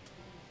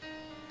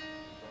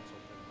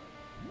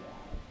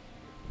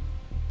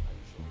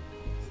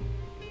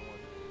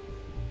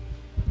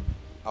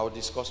 I will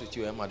discuss with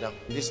you, madam.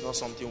 This is not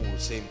something we will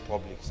say in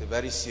public. It's a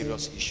very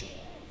serious issue.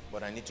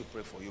 but I need to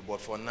pray for you.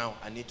 But for now,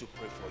 I need to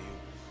pray for you.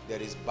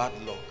 There is bad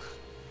luck,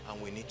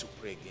 and we need to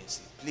pray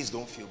against it. Please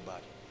don't feel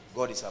bad.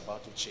 God is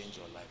about to change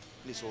your life.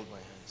 Please hold my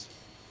hands.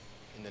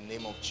 In the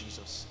name of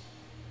Jesus,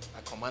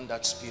 I command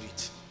that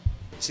spirit.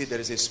 See, there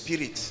is a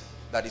spirit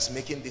that is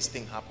making this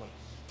thing happen.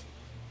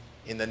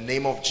 In the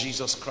name of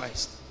Jesus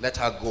Christ, let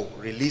her go.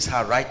 Release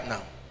her right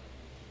now.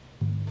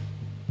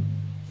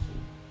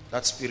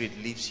 That spirit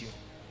leaves you.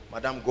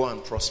 Madam, go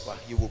and prosper.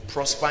 You will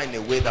prosper in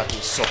a way that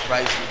will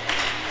surprise you.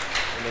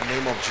 In the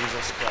name of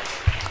Jesus Christ.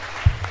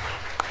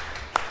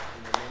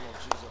 In the name of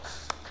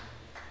Jesus.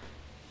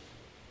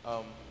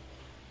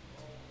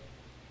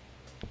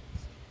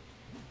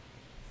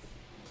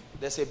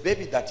 There's a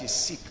baby that is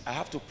sick. I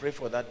have to pray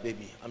for that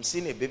baby. I'm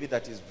seeing a baby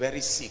that is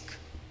very sick.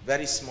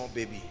 Very small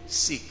baby.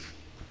 Sick.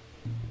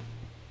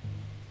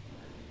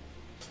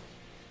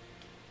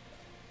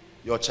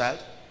 Your child?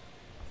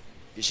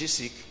 Is she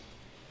sick?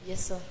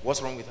 Yes, sir.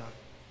 What's wrong with her?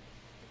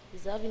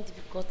 He's having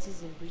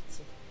difficulties in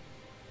breathing.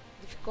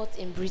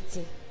 Difficulty in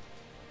breathing.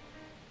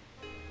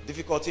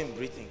 Difficulty in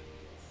breathing.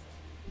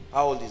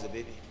 How old is the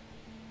baby?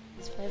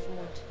 He's 5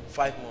 months.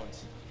 5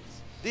 months.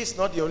 This is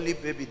not the only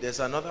baby. There's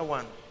another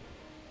one.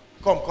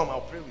 Come,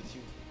 I'll pray with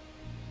you.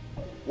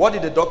 What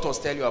did the doctors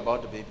tell you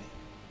about the baby?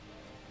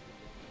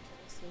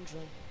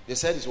 Syndrome. They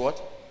said it's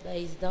what? That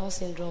is Down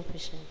syndrome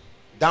patient.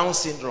 Down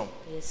syndrome.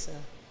 Yes, sir.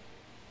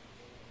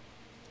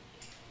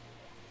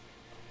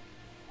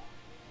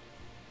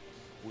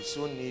 We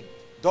soon need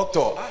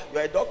doctor.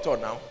 You're a doctor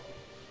now.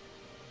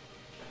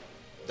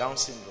 Down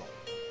syndrome.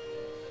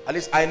 At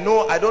least I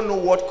know. I don't know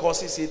what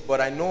causes it,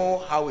 but I know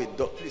how it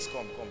does. Please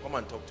come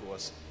and talk to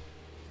us.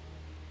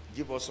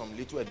 Give us some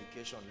little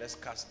education. Let's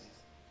cast this.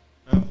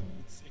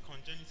 It's a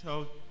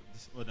congenital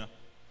disorder,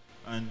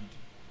 and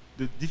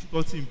the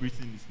difficulty in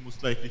breathing is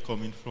most likely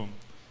coming from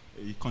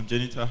a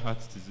congenital heart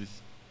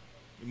disease.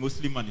 It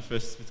mostly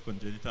manifests with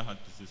congenital heart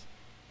disease.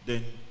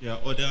 Then there are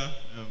other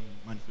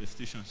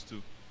manifestations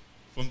too.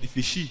 From the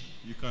fishy,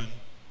 you can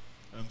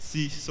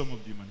see some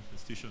of the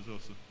manifestations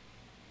also.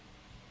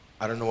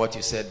 I don't know what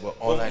you said, but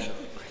all I know.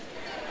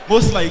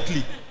 Most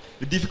likely,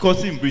 the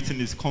difficulty in breathing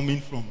is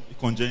coming from a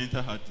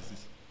congenital heart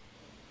disease.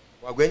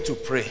 We're going to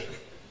pray.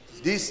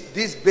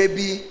 This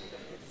baby.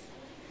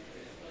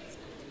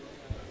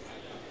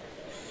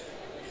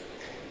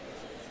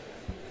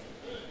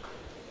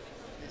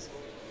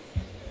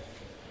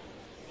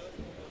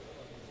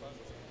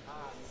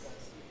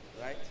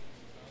 Right?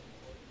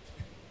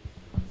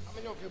 How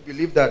many of you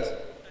believe that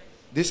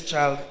this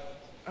child,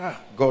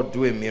 God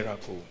do a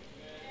miracle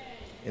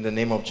in the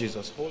name of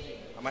Jesus? Hold him.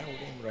 Am I holding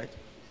him right?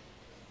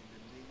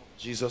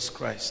 Jesus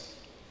Christ.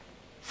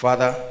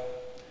 Father,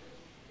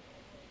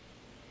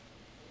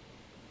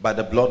 by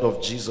the blood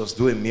of Jesus,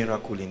 do a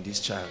miracle in this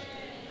child.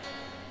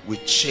 We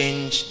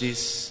change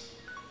this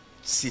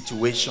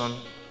situation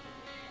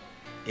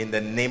in the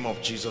name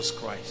of Jesus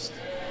Christ.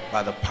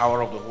 By the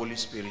power of the Holy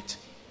Spirit,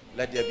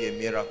 let there be a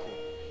miracle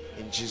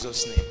in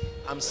Jesus' name.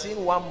 I'm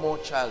seeing one more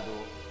child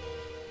though.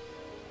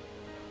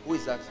 Who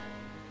is that?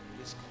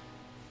 Please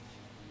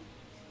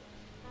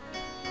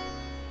come.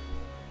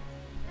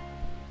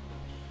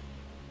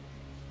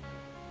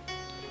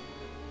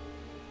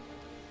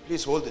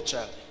 Please hold the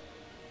child.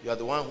 You are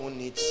the one who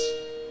needs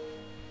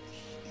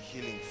the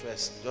healing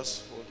first.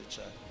 Just hold the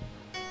child.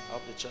 I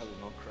hope the child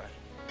will not cry.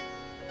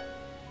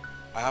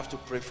 I have to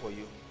pray for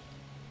you.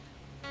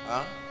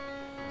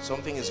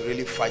 Something is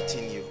really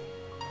fighting you.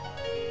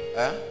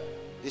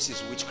 This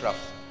is witchcraft.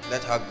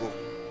 Let her go.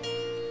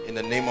 In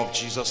the name of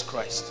Jesus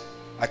Christ.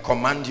 I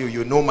command you,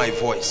 you know my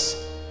voice.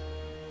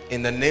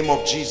 In the name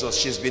of Jesus,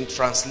 she's been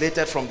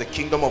translated from the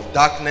kingdom of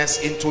darkness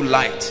into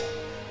light.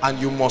 And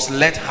you must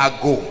let her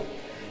go.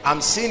 I'm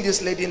seeing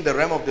this lady in the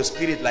realm of the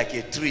spirit like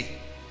a tree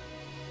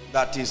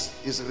that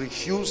is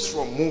refused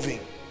from moving.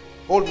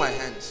 Hold my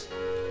hands.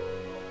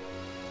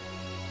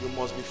 You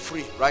must be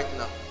free right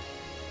now.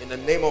 In the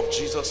name of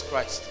Jesus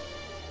Christ.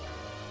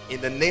 In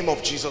the name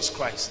of Jesus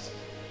Christ.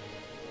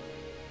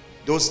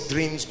 Those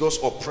dreams,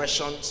 those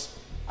oppressions,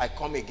 I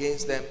come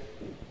against them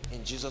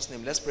in Jesus'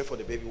 name. Let's pray for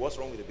the baby. What's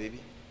wrong with the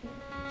baby?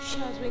 She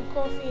has been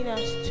coughing and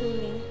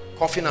stooling.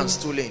 Coughing and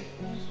stooling.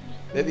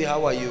 Baby,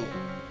 how are you?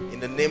 In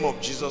the name of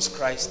Jesus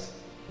Christ,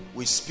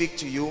 we speak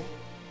to you.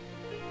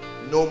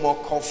 No more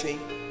coughing.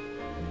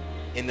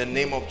 In the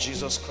name of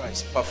Jesus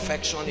Christ.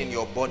 Perfection in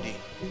your body.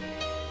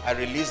 I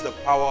release the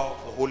power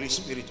of the Holy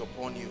Spirit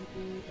upon you.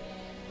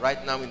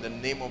 Right now in the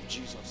name of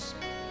Jesus.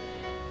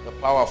 The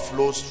power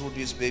flows through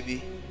this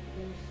baby.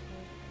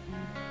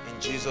 In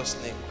Jesus'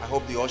 name. I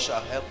hope the usher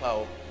help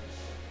her,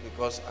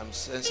 because I'm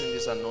sensing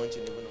this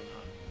anointing even on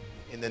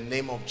her. In the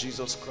name of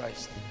Jesus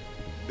Christ.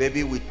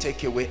 Baby, we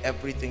take away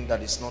everything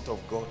that is not of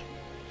God.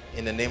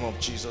 In the name of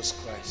Jesus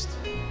Christ.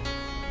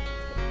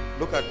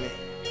 Look at me.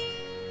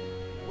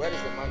 Where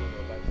is the man in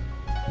your life?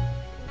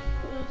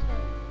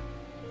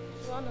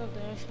 One of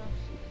the ushers.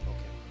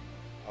 Okay.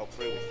 I'll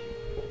pray with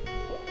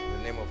you. In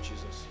the name of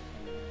Jesus.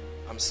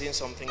 I'm seeing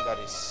something that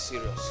is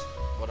serious,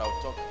 but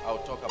I'll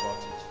talk about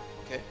it.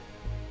 Okay?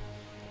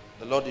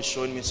 The Lord is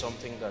showing me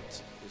something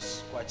that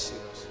is quite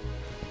serious.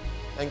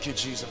 Thank you,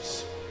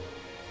 Jesus.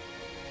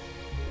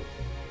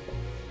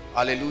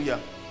 Hallelujah.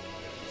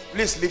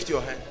 Please lift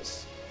your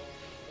hands.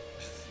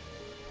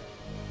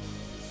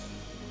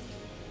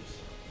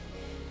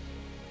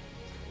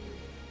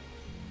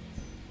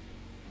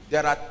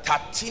 There are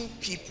 13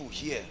 people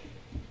here.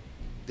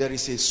 There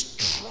is a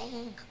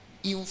strong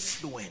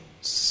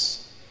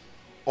influence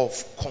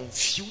of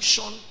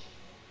confusion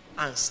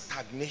and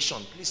stagnation.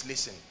 Please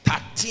listen.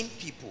 13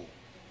 people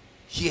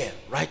here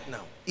right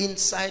now,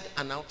 inside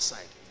and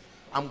outside.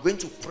 I'm going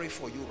to pray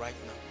for you right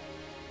now.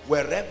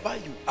 Wherever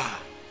you are,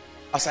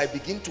 as I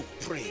begin to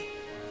pray,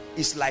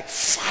 it's like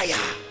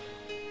fire.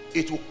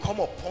 It will come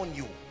upon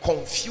you.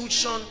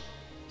 Confusion,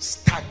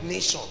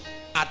 stagnation.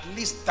 At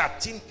least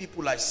 13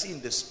 people I see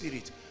in the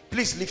spirit.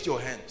 Please lift your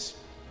hands.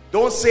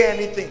 Don't say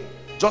anything.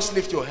 Just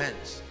lift your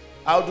hands.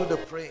 I'll do the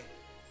praying.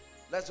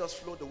 Let's just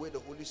flow the way the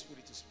Holy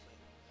Spirit is praying.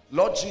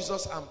 Lord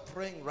Jesus, I'm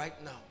praying right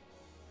now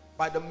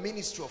by the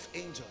ministry of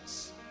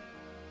angels.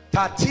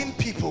 13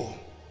 people,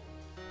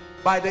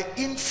 by the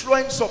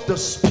influence of the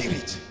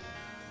Spirit,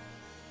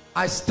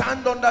 I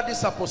stand under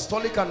this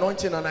apostolic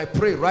anointing and I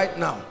pray right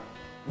now,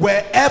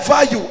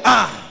 wherever you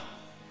are,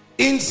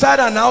 inside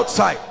and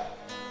outside,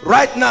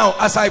 right now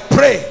as I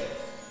pray,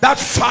 that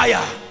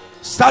fire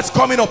starts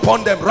coming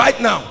upon them right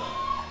now.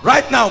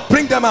 Right now,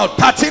 bring them out.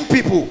 13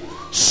 people.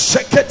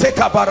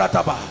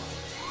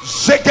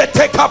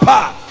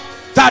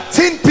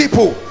 13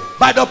 people,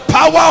 by the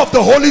power of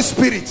the Holy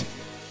Spirit.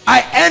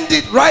 I end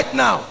it right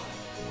now.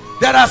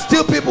 There are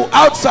still people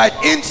outside,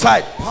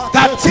 inside.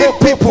 13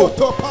 people,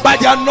 by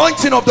the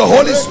anointing of the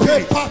Holy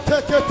Spirit.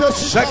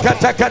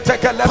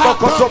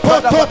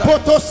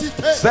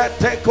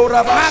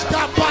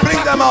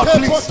 Bring them out,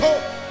 please.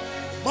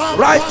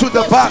 Right to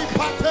the back.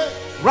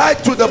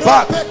 Right to the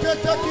back.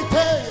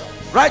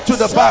 Right to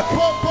the back.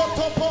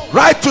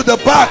 Right to the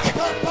back.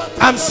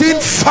 I'm seeing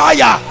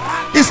fire.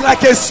 It's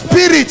like a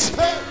spirit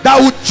that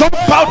would jump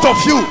out of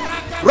you.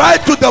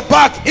 Right to the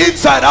back,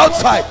 inside,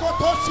 outside.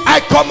 I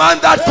command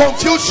that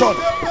confusion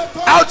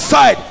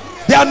outside.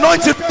 The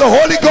anointing of the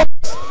Holy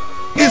Ghost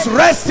is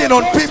resting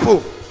on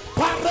people.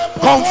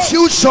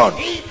 Confusion,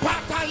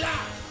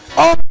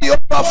 all the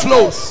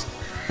overflows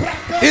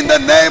in the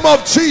name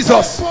of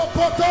Jesus.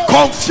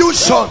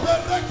 Confusion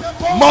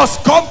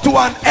must come to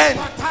an end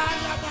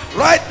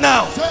right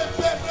now.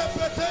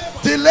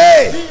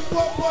 Delay.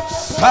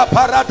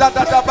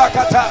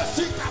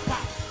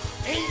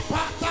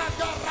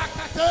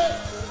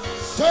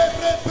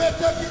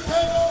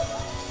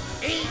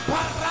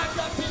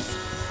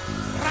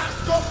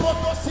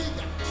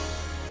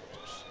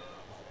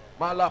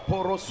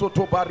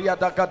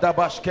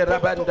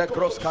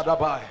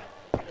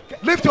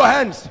 Lift your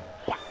hands.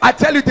 I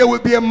tell you, there will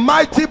be a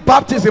mighty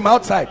baptism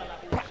outside.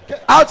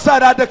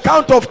 Outside, at the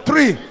count of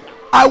 3,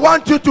 I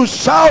want you to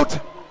shout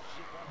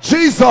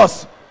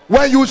Jesus.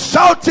 When you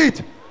shout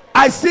it,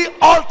 I see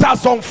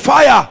altars on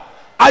fire.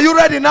 Are you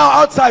ready now?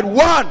 Outside.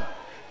 1,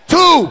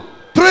 2,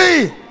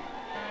 3.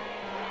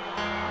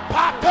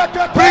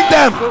 Bring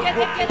them.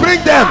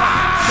 Bring them.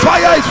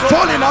 Fire is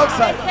falling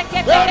outside.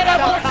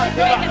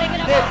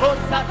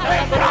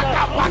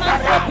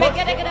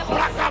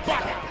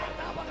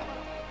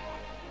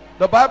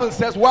 The Bible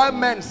says while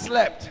men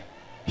slept,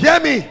 hear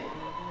me,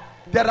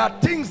 there are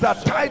things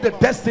that tie the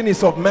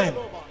destinies of men.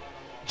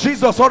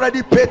 Jesus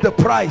already paid the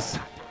price.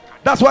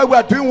 That's why we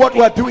are doing what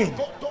we are doing.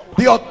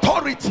 The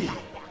authority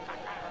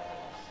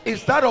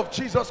is that of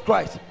Jesus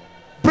Christ.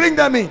 Bring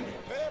them in.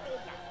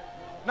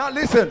 Now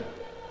listen.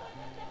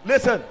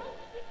 Listen.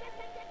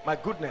 My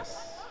goodness.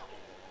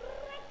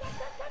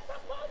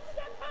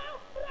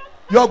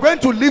 You're going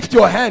to lift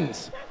your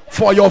hands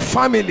for your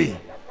family.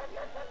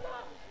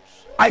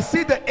 I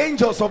see the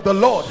angels of the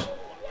Lord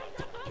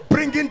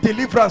bringing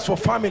deliverance for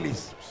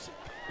families.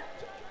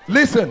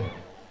 Listen.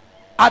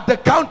 At the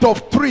count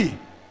of 3,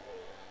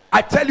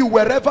 I tell you,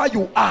 wherever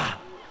you are,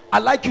 I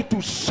like you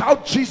to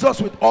shout Jesus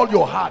with all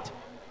your heart.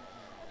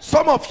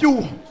 Some of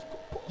you,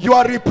 you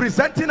are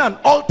representing an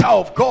altar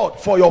of God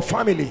for your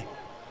family.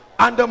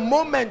 And the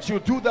moment you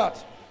do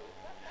that,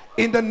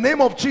 in the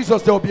name of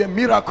Jesus, there will be a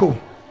miracle.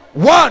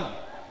 1,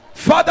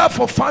 Father,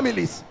 for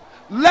families,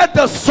 let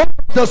the soul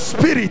of the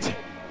Spirit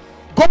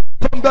go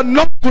from the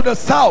north to the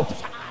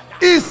south,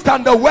 east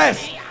and the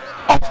west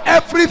of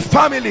every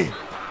family.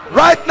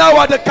 Right now,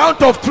 at the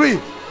count of 3.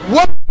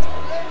 1,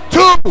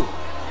 2,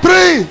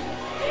 3.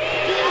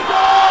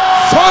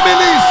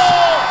 Families,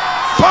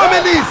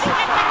 families,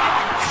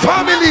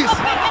 families.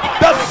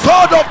 The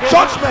sword of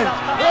judgment.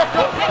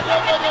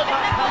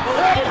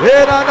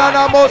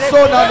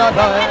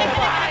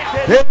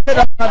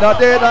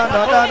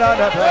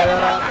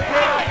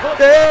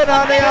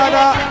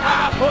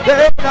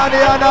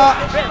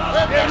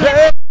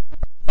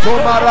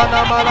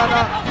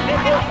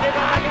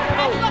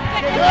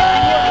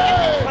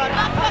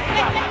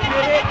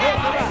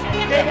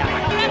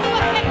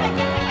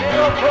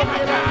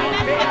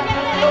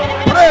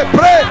 Pray,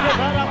 pray.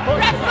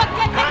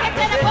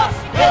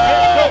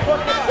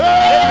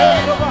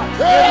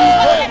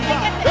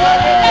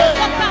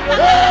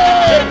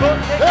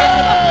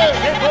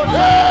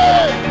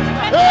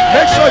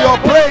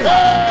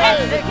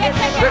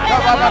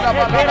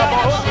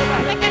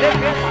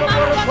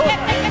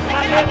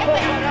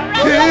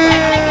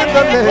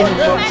 name of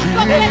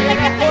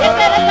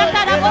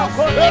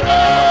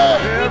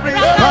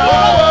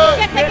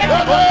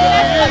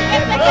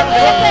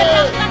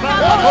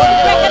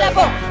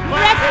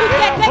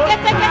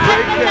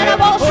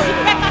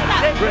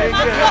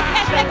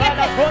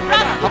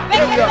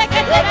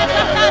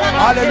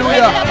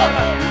Hallelujah.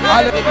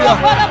 Hallelujah.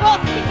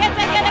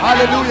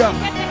 Hallelujah.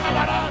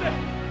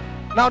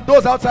 Now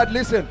those outside,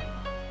 listen.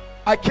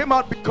 I came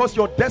out because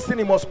your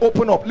destiny must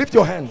open up. Lift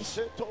your hands.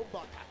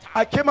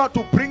 I came out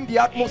to bring the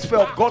atmosphere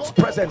of God's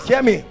presence.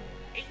 Hear me.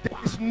 There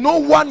is no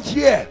one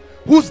here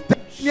whose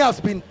destiny has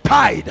been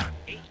tied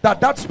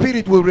that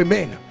spirit will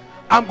remain.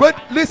 I'm going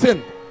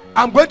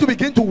to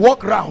begin to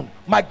walk around.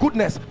 My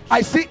goodness,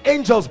 I see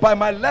angels by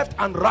my left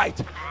and right.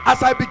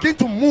 As I begin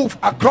to move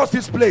across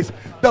this place,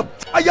 the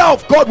fire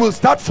of God will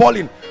start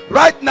falling.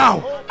 Right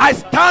now, I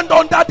stand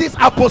under this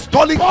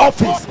apostolic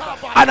office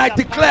and I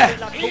declare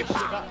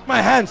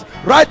my hands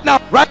right now,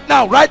 right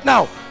now, right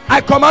now.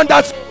 I command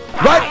that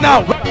right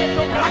now,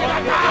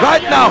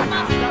 right now,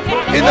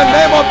 in the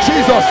name of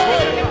Jesus,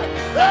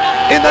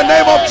 in the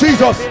name of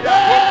Jesus.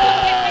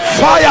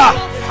 Fire,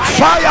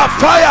 fire,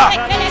 fire,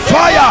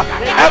 fire.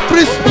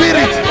 Every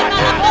spirit,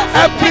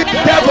 every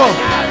devil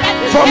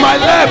from my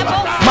left,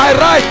 my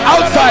right,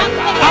 outside,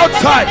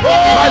 outside,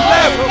 my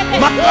left,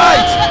 my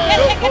right,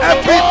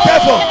 every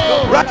devil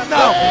right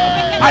now,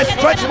 I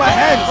stretch my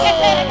hands.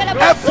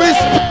 Every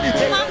spirit,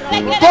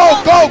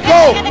 go, go,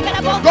 go,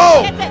 go,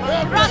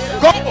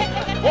 go.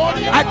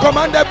 I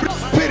command every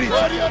spirit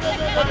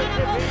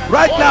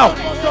right now,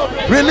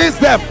 release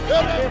them,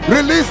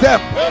 release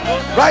them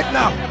right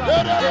now,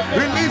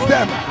 release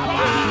them,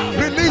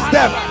 release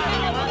them.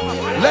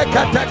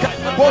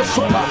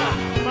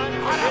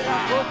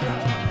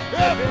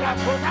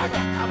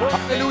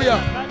 Hallelujah,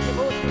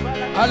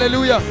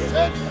 hallelujah,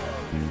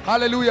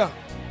 hallelujah.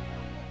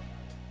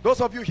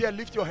 Those of you here,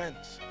 lift your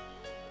hands,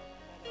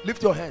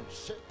 lift your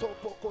hands.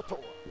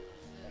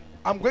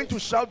 I'm going to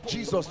shout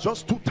Jesus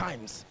just 2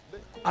 times,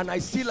 and I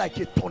see like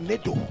a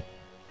tornado.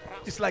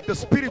 It's like the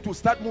spirit will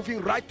start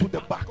moving right to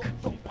the back.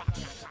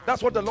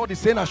 That's what the Lord is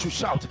saying I should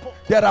shout.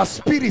 There are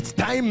spirits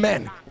tying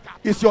men.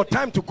 It's your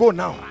time to go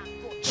now.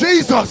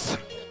 Jesus,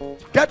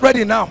 get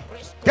ready now,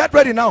 get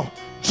ready now.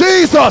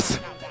 Jesus,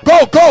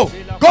 go, go,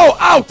 go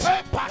out,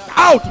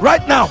 out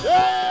right now.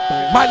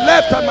 My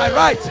left and my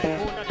right,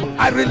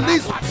 I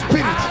release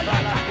spirit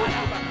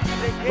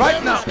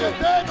right now,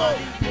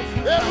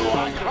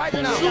 right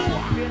now,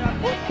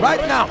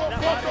 right now,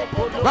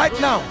 right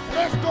now.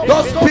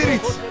 Those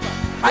spirits,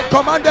 I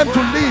command them to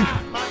leave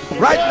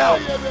right now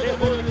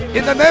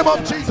in the name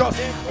of Jesus.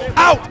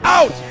 Out,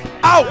 out,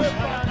 out,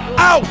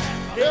 out,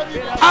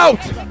 out.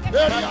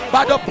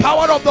 By the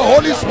power of the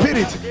Holy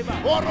Spirit,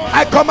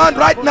 I command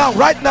right now,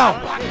 right now.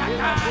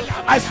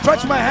 I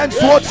stretch my hands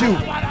towards you.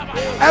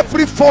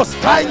 Every force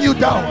tying you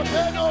down,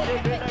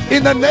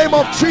 in the name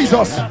of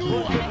Jesus,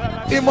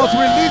 it must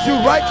release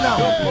you right now.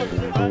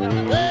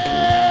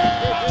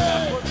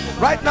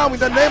 Right now, in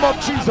the name of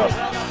Jesus.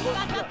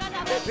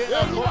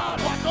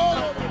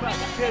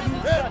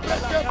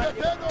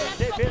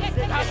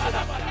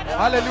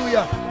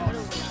 Hallelujah.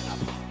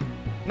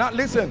 Now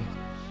listen,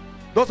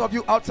 those of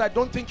you outside,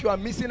 don't think you are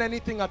missing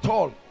anything at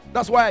all.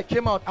 That's why I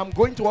came out. I'm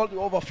going to all the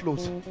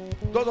overflows.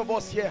 Those of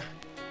us here,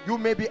 you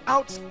may be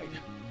outside,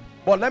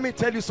 but let me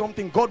tell you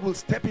something. God will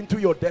step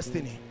into your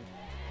destiny.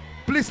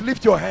 Please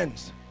lift your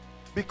hands,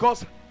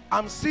 because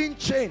I'm seeing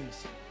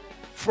chains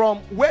from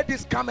where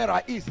this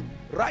camera is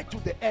right to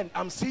the end.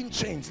 I'm seeing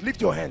chains.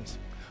 Lift your hands.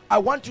 I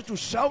want you to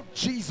shout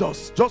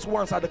Jesus just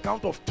once at the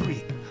count of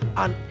 3,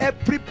 and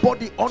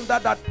everybody under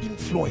that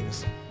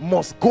influence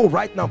must go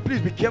right now.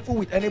 Please be careful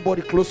with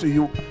anybody close to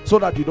you so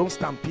that you don't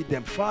stampede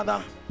them.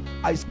 Father,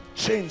 I see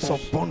chains of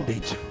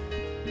bondage,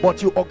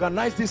 but you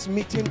organize this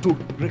meeting to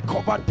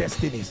recover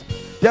destinies.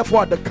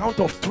 Therefore, at the count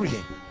of 3,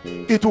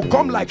 it will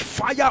come like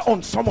fire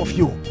on some of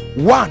you.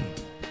 1,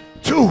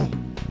 2,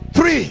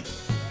 3.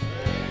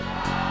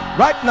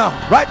 Right now,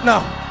 right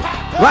now,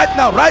 right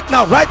now, right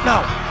now, right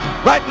now,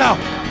 right now.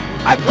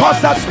 I curse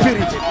that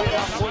spirit.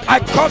 I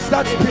curse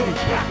that spirit.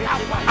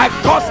 I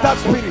curse that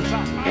spirit.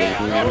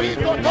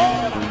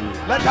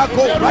 Let her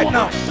go right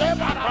now.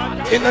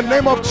 In the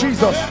name of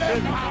Jesus.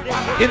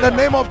 In the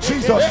name of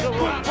Jesus.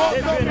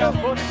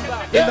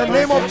 In the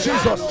name of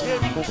Jesus.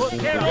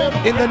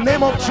 In the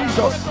name of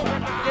Jesus.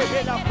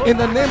 In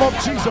the name of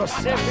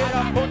Jesus.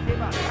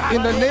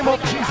 In the name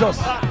of Jesus.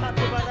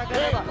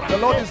 The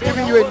Lord is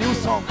giving you a new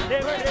song.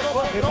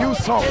 A new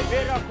song.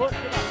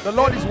 The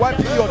Lord is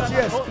wiping your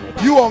tears.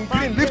 You on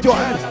green, lift your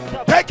hands.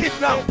 Take it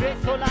now.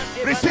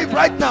 Receive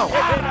right now.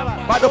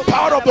 By the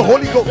power of the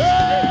Holy Ghost.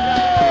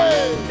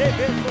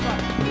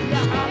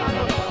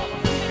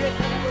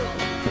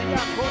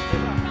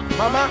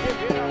 Mama,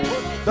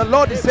 the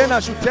Lord is saying I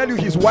should tell you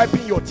He's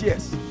wiping your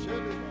tears.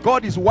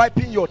 God is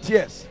wiping your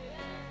tears.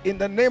 In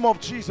the name of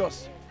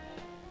Jesus.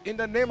 In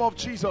the name of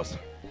Jesus.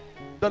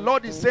 The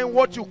Lord is saying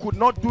what you could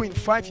not do in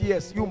 5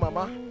 years, you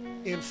mama,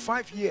 in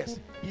 5 years,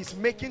 He's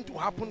making to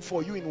happen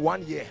for you in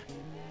 1 year.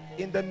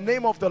 In the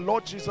name of the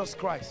Lord Jesus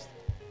Christ.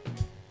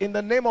 In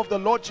the name of the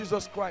Lord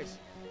Jesus Christ.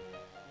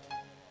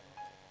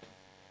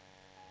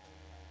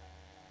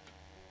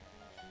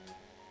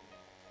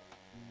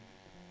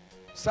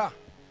 Sir,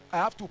 I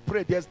have to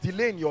pray. There's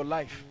delay in your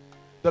life.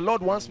 The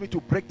Lord wants me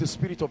to break the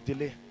spirit of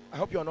delay. I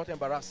hope you are not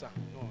embarrassed, sir.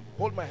 No.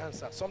 Hold my hand,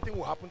 sir. Something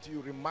will happen to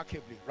you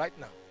remarkably right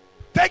now.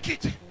 Take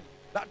it.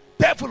 That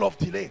devil of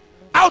delay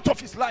out of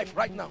his life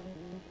right now.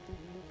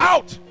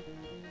 Out.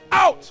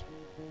 Out.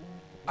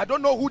 I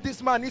don't know who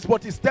this man is,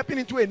 but he's stepping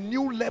into a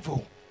new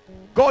level.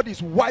 God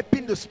is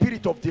wiping the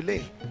spirit of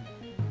delay.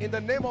 In the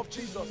name of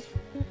Jesus.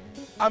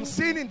 I'm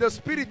seeing in the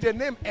spirit a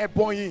name,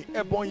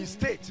 Ebonyi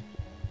State.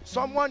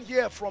 Someone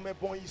here from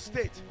Ebonyi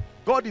State.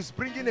 God is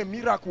bringing a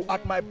miracle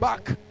at my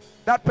back.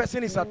 That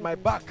person is at my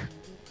back.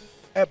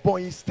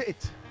 Ebonyi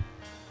State.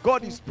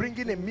 God is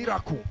bringing a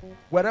miracle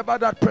wherever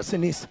that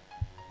person is.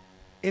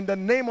 In the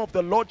name of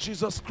the Lord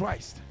Jesus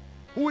Christ.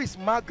 Who is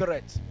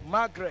Margaret?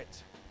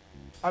 Margaret.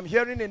 I'm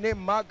hearing the name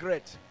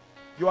Margaret.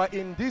 You are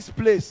in this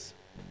place.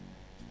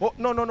 Oh,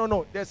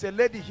 no. There's a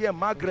lady here,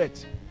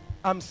 Margaret.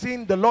 I'm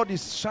seeing the Lord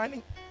is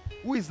shining.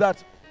 Who is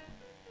that?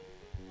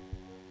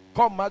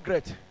 Come,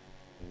 Margaret.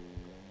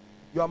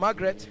 You are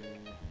Margaret.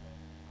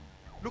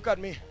 Look at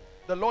me.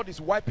 The Lord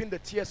is wiping the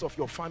tears of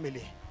your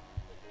family.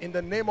 In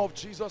the name of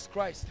Jesus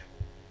Christ,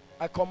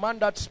 I command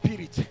that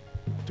spirit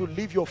to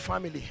leave your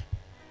family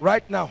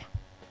right now.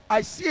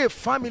 I see a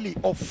family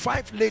of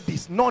 5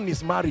 ladies. None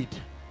is married.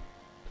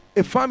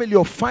 A family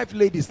of 5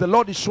 ladies. The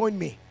Lord is showing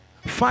me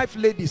 5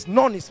 ladies.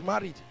 None is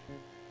married.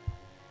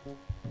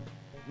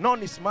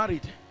 None is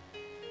married.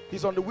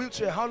 He's on the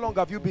wheelchair. How long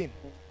have you been?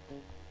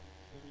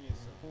 7 years,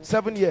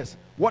 sir. 7 years.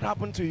 What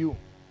happened to you?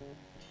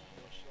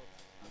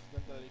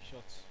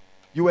 Shot.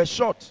 You were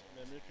shot.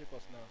 I'm a military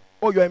personnel.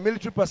 Oh, you're a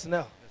military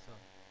personnel. Yes, sir.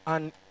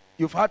 And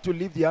you've had to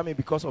leave the army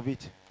because of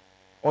it.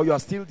 Or you are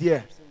still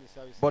there. Still in the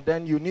service, But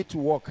then you need to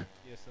work.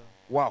 yes, sir.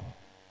 Wow.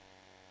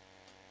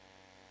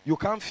 You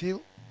can't feel?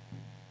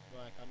 No,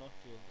 I cannot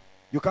feel.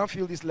 You can't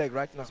feel this leg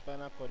right now?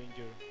 Spinal cord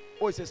injury.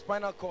 Oh, it's a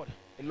spinal cord.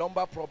 A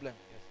lumbar problem.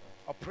 Yes,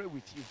 sir. I'll pray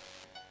with you.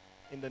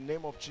 In the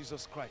name of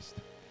Jesus Christ.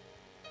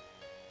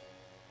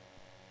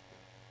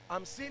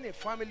 I'm seeing a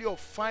family of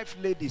 5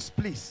 ladies.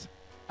 Please.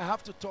 I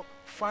have to talk.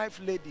 5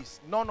 ladies.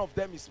 None of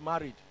them is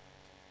married.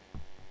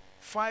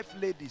 5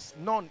 ladies.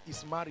 None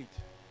is married.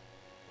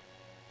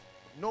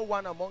 No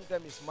one among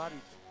them is married.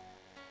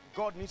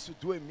 God needs to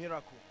do a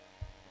miracle.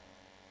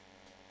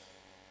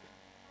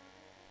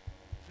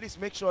 Please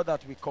make sure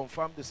that we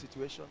confirm the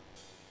situation.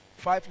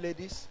 5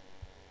 ladies.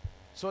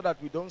 So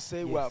that we don't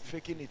say we are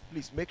faking it.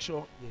 Please make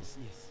sure. Yes.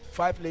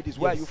 5 ladies.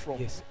 Where are you from?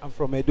 Yes, I'm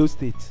from Edo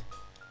State.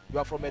 You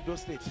are from Edo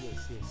State?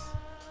 Yes.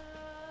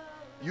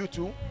 You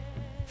too?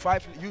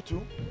 5, you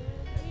too?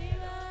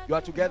 You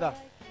are together?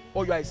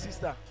 Oh, you are his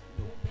sister?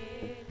 No.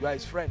 You are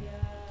his friend?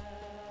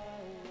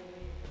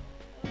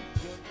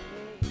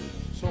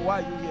 So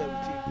why are you here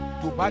with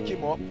him? To back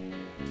him up?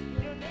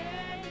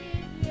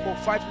 Oh,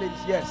 5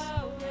 ladies, yes.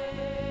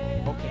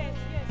 Okay.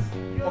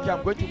 Okay,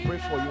 I'm going to pray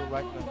for you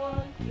right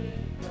now.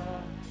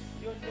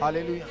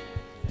 Hallelujah.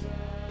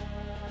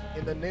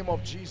 In the name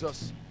of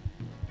Jesus,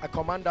 I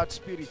command that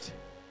spirit.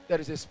 There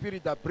is a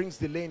spirit that brings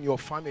delay in your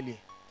family.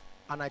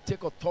 And I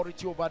take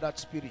authority over that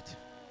spirit.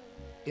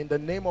 In the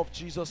name of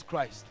Jesus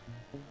Christ.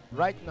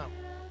 Right now.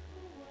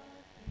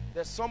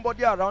 There's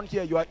somebody around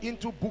here. You are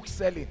into book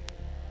selling.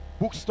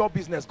 Bookstore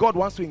business. God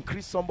wants to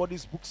increase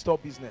somebody's bookstore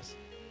business.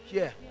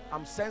 Here.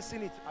 I'm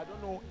sensing it. I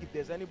don't know if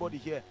there's anybody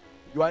here.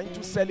 You are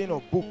into selling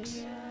of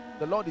books.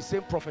 The Lord is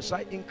saying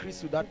prophesy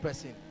increase to that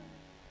person.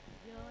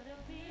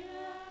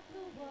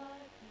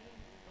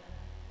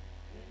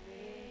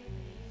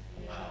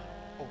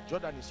 Oh,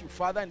 Jordan is you.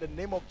 Father, in the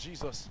name of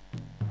Jesus,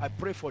 I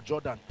pray for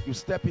Jordan. You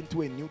step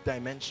into a new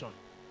dimension.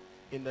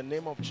 In the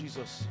name of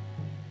Jesus,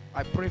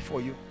 I pray for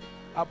you.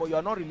 But you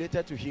are not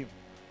related to him.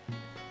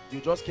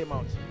 You just came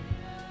out.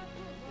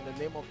 In the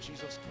name of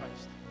Jesus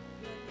Christ.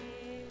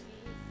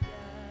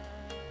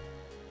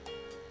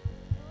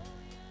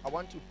 I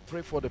want to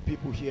pray for the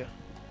people here.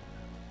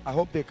 I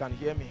hope they can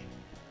hear me.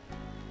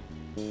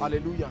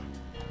 Hallelujah.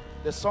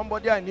 There's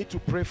somebody I need to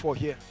pray for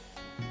here.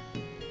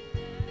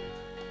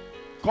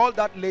 Call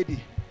that lady.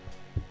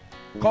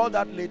 Call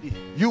that lady.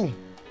 You.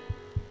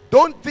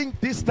 Don't think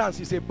distance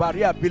is a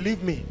barrier.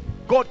 Believe me.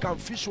 God can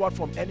fish you out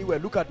from anywhere.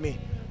 Look at me.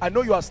 I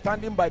know you are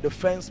standing by the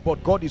fence,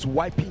 but God is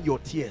wiping your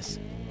tears.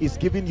 He's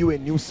giving you a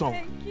new song.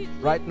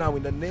 Right now,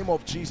 in the name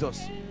of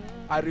Jesus,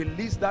 I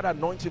release that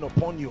anointing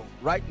upon you.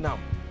 Right now.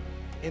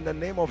 In the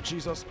name of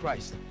Jesus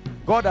Christ.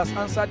 God has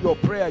answered your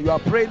prayer. You are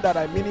praying that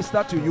I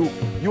minister to you.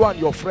 You and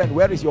your friend.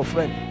 Where is your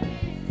friend?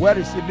 Where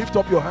is he? Lift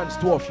up your hands,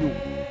 2 of you.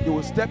 You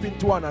will step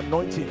into an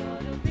anointing.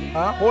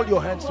 Hold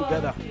your hands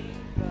together.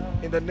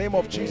 In the name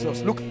of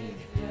Jesus. Look,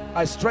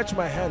 I stretch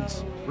my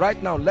hands.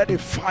 Right now, let a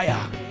fire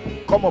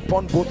come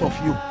upon both of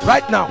you.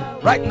 Right now.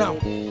 Right now.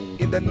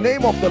 In the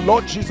name of the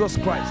Lord Jesus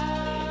Christ.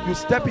 You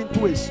step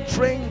into a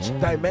strange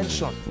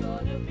dimension.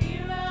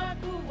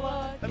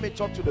 Let me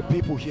talk to the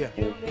people here.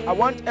 I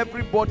want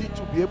everybody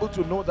to be able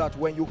to know that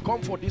when you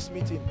come for this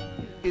meeting,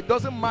 it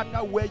doesn't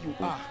matter where you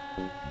are.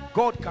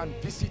 God can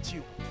visit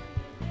you.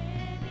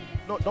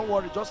 No, don't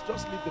worry, just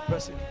leave the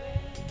person.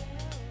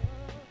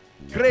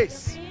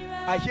 Grace.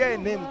 I hear a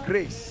name,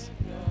 Grace.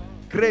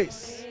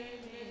 Grace.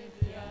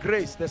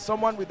 Grace. There's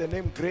someone with the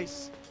name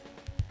Grace.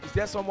 Is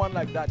there someone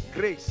like that?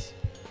 Grace.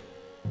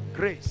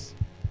 Grace.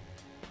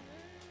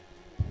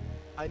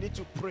 I need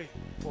to pray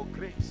for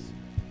grace.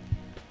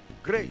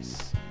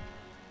 Grace.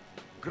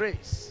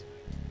 Grace.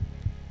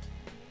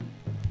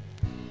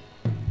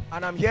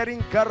 And I'm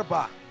hearing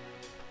Garba.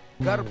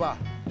 Garba.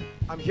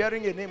 I'm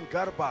hearing a name,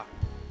 Garba.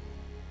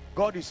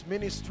 God is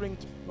ministering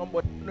to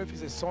somebody. I don't know if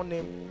it's a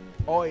surname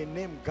or a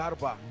name,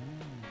 Garba.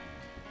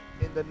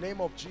 In the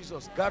name of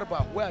Jesus.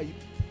 Garba, where are you?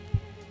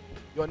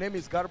 Your name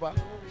is Garba?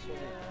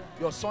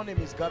 Your surname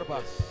is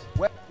Garba.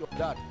 Where is your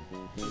dad?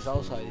 He's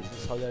outside. He's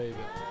in Saudi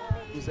Arabia.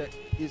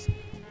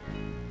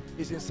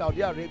 He's in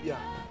Saudi Arabia.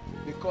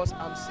 Because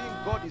I'm seeing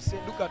God is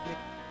saying, look at me.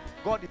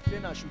 God is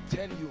saying I should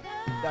tell you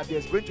that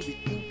there's going to be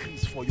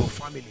increase for your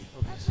family.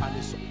 And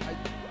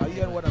are you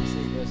hearing what I'm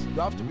saying? Yes.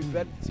 You have to be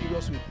very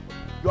serious with it.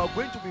 You are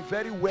going to be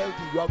very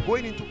wealthy. You are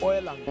going into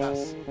oil and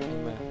gas.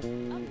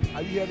 Amen.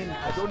 Are you hearing me?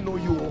 I don't know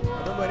you.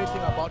 I don't know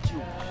anything about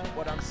you.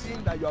 But I'm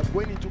seeing that you are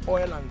going into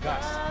oil and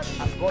gas.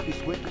 And God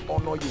is going to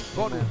honor you.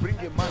 God will bring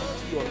a man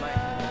into your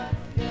life.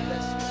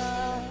 Bless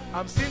you.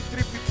 I'm seeing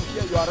 3 people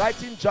here. You are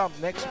writing jam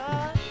next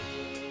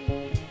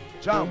week.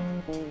 Jam.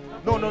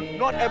 No,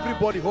 not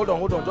everybody. Hold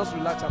on. Just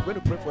relax. I'm going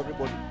to pray for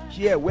everybody.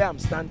 Here where I'm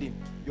standing,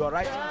 you are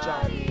writing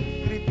jam.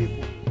 3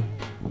 people.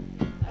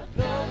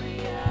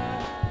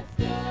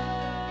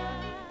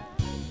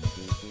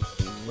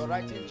 You are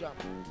writing jam.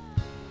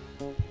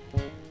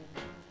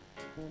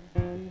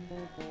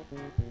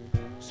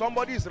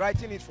 Somebody is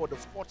writing it for the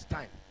 4th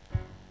time.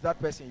 That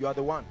person, you are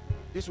the one.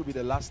 This will be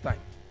the last time.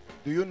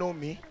 Do you know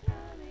me?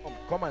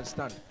 Come and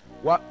stand.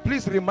 Well,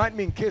 please remind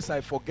me in case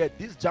I forget.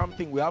 This jam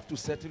thing, we have to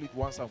settle it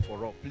once and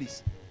for all.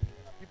 Please.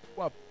 People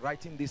who are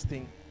writing this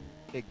thing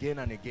again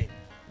and again,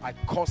 I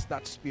curse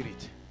that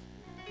spirit.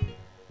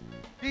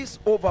 This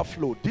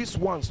overflow, these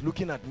ones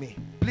looking at me,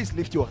 please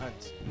lift your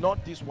hands.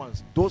 Not these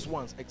ones, those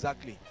ones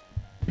exactly.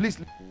 Please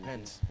lift your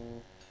hands.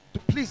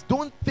 Please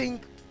don't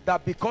think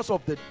that because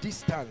of the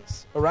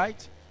distance, all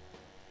right,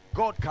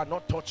 God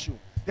cannot touch you.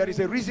 There is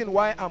a reason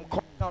why I'm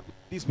calling out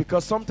this,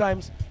 because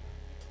sometimes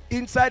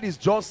inside is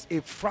just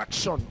a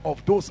fraction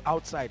of those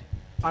outside,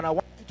 and I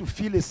want you to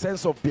feel a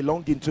sense of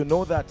belonging, to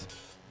know that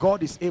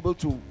God is able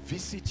to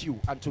visit you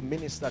and to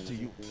minister to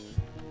you.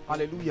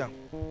 Hallelujah.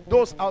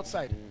 Those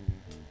outside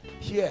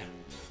here,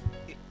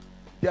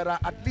 there are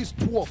at least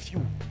 2 of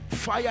you.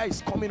 Fire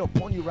is coming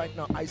upon you right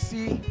now. I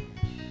see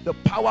the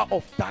power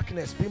of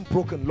darkness being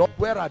broken. Lord,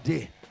 where are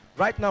they?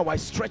 Right now I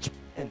stretch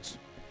my hands.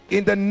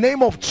 In the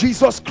name of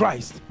Jesus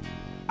Christ,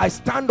 I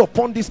stand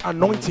upon this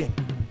anointing.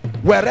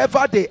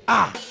 Wherever they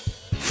are,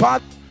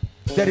 Father,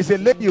 there is a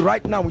lady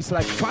right now. It's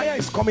like fire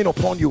is coming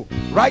upon you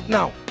right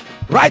now,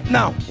 right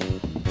now,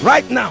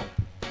 right now.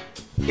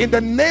 In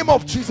the name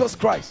of Jesus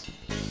Christ,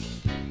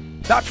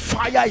 that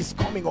fire is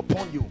coming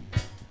upon you.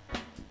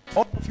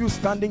 All of you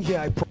standing here,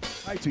 I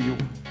prophesy to you,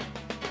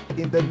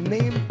 in the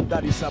name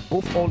that is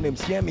above all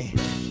names, hear me.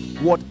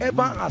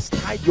 Whatever has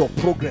tied your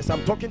progress,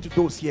 I'm talking to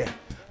those here,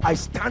 I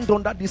stand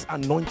under this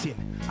anointing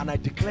and I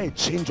declare a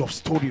change of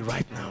story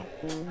right now.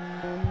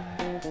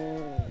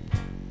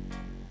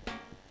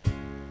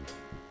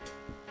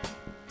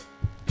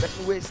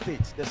 Benway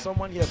State. There's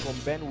someone here from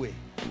Benway.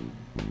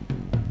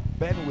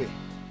 Benway.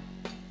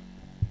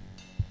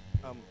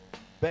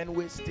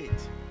 Benway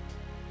State.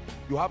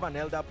 You have an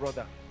elder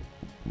brother.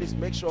 Please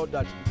make sure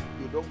that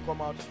you don't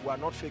come out. We are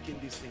not faking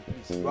this thing,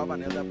 please. You have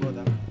an elder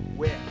brother.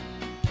 Where?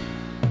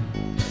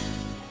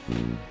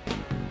 I'm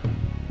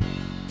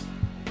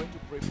going to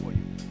pray for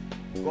you.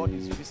 God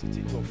is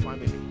visiting your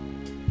family.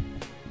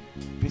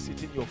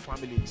 Visiting your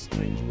family in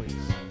strange ways.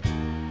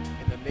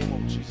 In the name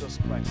of Jesus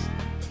Christ.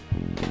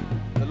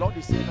 The Lord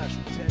is saying I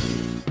should tell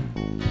you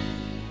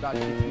that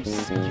if you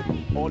seek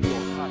Him with all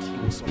your heart, He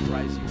will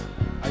surprise you.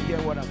 I hear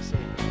what I'm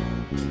saying.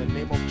 In the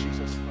name of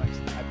Jesus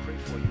Christ, I pray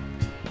for you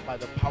by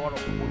the power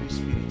of the Holy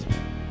Spirit.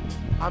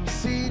 I'm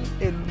seeing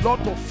a lot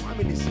of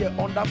families here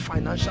under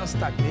financial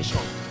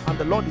stagnation, and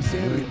the Lord is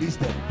saying release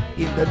them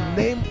in the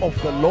name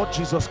of the Lord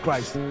Jesus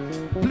Christ.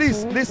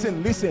 Please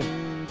listen.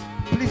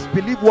 Please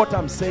believe what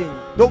I'm saying.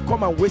 Don't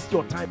come and waste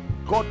your time.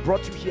 God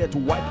brought you here to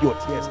wipe your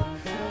tears.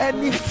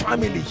 Any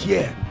family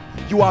here,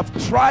 you have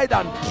tried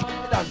and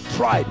tried and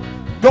tried,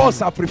 doors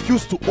have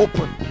refused to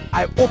open.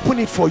 I open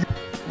it for you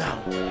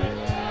now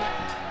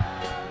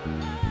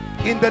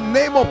in the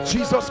name of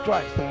Jesus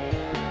Christ.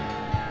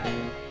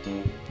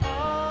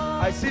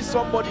 I see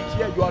somebody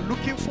here, you are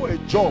looking for a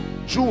job.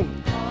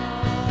 June,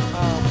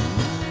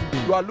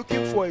 you are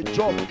looking for a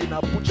job in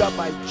Abuja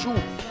by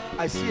June.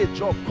 I see a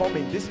job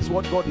coming. This is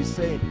what God is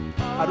saying.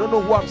 I don't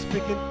know who I'm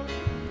speaking,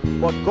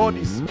 but God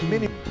is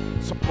meaning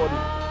somebody.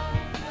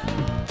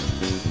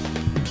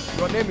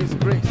 Your name is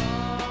Grace.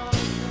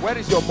 Where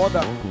is your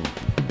mother?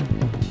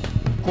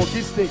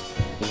 Kogi State.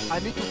 I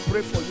need to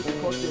pray for you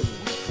because there's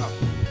witchcraft.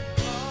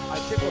 I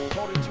take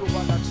authority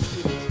over that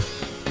spirit.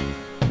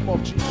 name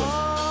of Jesus.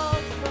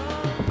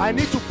 I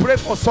need to pray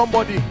for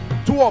somebody.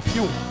 Two of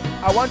you,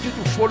 I want you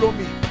to follow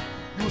me.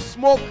 You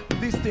smoke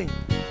this thing.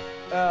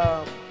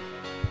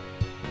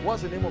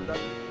 What's the name of that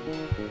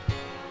thing?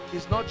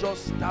 It's not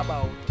just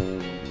tobacco.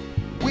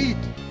 Weed.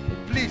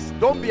 Please,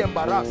 don't be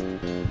embarrassed.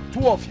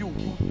 Two of you,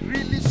 you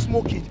really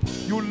smoke it.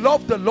 You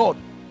love the Lord,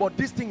 but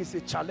this thing is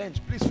a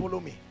challenge. Please follow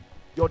me.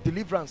 Your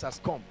deliverance has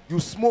come. You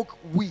smoke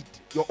weed.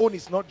 Your own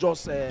is not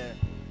just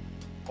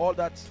all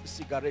that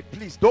cigarette.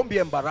 Please, don't be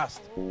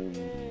embarrassed.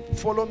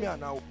 Follow me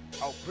and I'll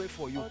pray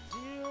for you.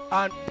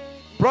 And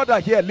brother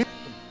here,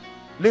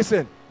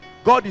 listen.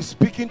 God is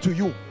speaking to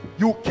you.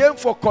 You came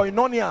for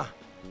koinonia,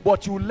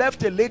 but you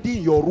left a lady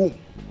in your room.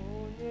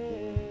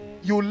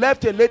 You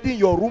left a lady in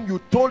your room.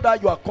 You told her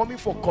you are coming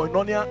for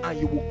koinonia and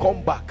you will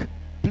come back.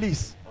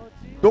 Please,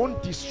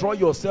 don't destroy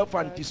yourself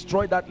and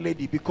destroy that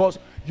lady, because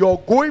your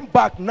going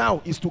back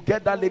now is to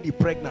get that lady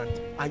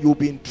pregnant and you'll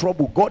be in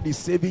trouble. God is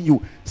saving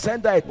you.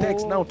 Send her a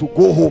text now to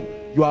go home.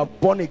 You are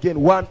born again.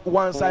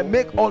 Once I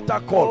make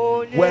altar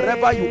call,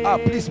 wherever you are,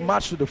 please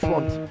march to the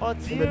front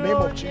in the name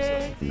of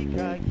Jesus.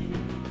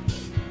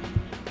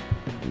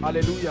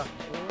 Hallelujah.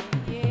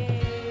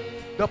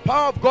 The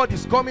power of God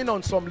is coming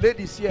on some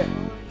ladies here.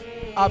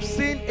 I've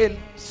seen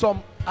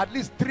at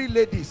least 3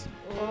 ladies,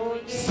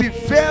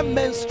 severe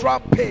menstrual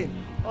pain.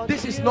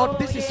 This is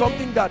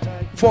something that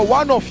for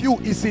one of you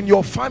is in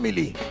your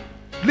family.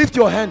 Lift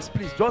your hands,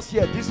 please. Just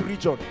here, this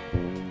region.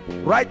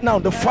 Right now,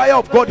 the fire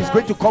of God is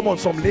going to come on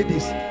some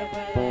ladies.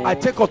 I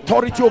take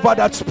authority over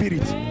that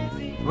spirit.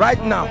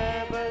 Right now,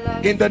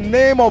 in the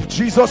name of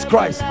Jesus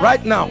Christ.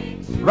 Right now,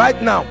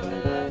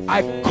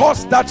 I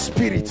curse that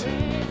spirit.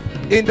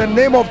 In the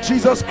name of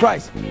Jesus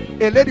Christ.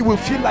 A lady will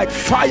feel like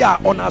fire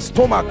on her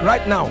stomach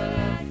right now.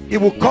 It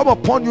will come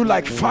upon you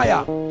like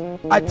fire.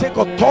 I take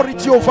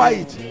authority over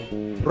it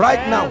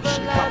right now.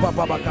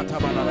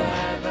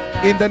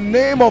 In the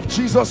name of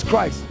Jesus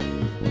Christ.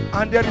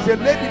 And there is a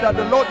lady that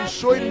the Lord is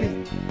showing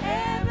me.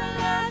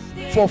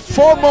 For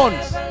 4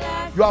 months,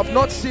 you have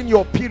not seen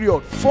your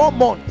period. 4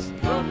 months,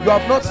 you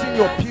have not seen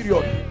your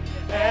period.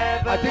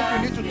 I think you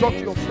need to talk to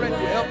your friend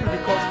to help you,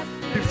 because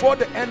before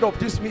the end of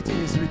this meeting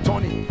is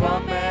returning.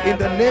 In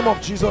the name of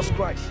Jesus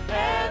Christ.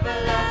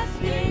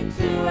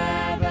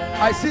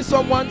 I see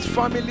someone's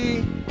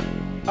family,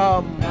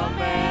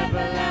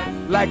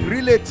 like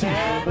relative,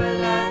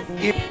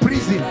 in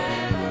prison.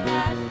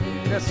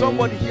 There's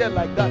somebody here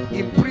like that,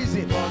 in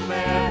prison.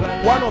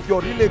 One of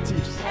your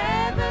relatives.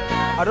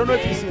 I don't know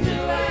if he's in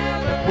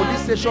a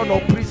police station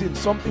or prison,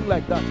 something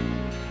like that.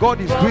 God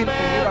is doing a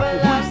miracle.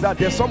 Who is that?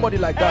 There's somebody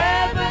like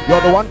that.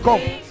 You're the one. Come.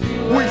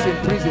 Who is in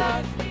prison?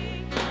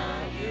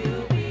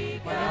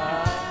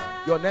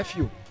 Your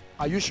nephew.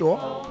 Are you sure?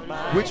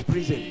 Which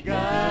prison?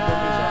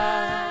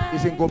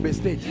 He's in Gombe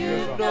State.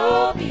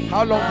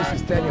 How long is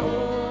his tenure?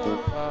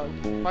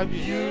 5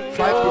 years.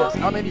 5 years.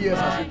 How many years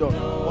has he done?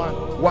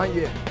 1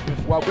 year.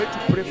 We are going to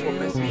pray for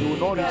mercy. He will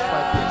not reach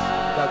 5 years.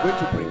 They are going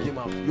to bring him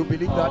out. You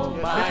believe that?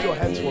 Lift your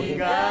hands for him.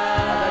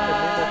 Father, in the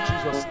name of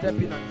Jesus, step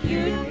in and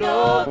heal him.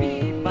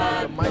 In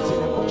the mighty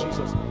name of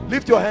Jesus.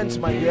 Lift your hands,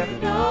 my dear.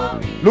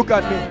 Look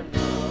at me.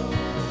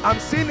 I'm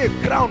seeing a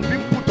crown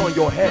being put on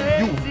your head.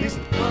 Are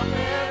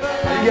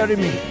you hearing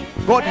me?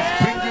 God is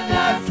bringing you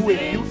into a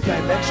new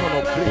dimension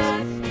of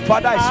grace.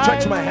 Father, I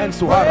stretch my hands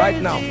to her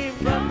right now.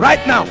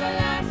 Right now.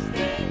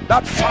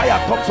 That fire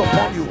comes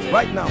upon you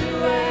right now.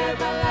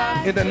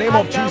 In the name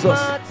of Jesus.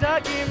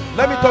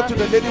 Let me talk to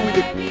the lady with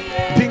the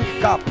pink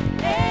cap.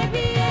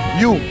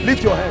 You,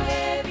 lift your hands.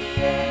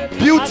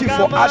 Beauty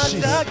for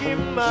ashes.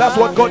 That's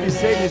what God is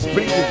saying is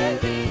bringing.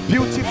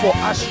 Beauty for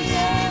ashes.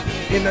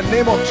 In the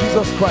name of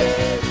Jesus Christ.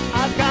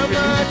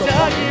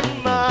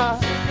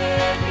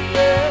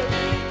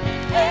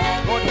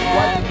 God is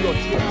wiping your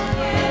tears.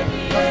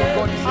 That's what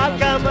God is saying.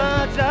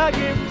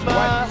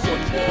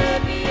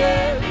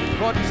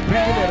 God is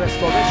bringing a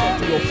restoration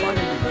to your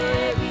family.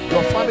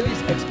 Your family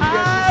is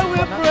experiencing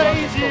supernatural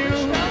restoration.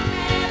 In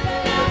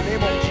the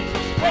name of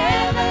Jesus.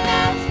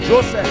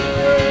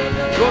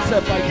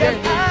 Joseph, I hear you.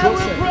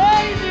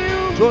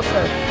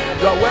 Joseph,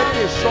 you are wearing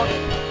a short.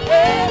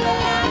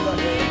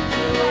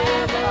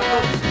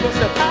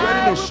 Joseph is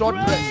wearing a short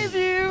dress.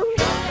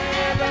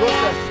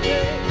 Joseph, you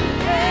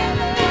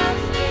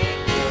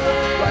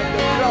are in the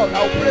crowd.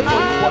 I'll pray for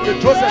you, but the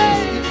Joseph is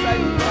inside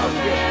the crowd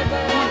here.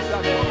 Who is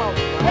that? Come out.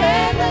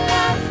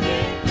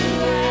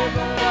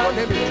 Your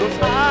name is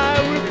Joseph. I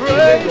will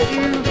praise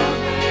you.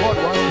 God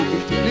wants to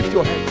lift you. Lift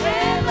your hands.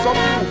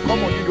 Something will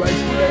come on you. You are a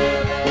student.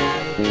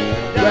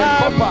 You are a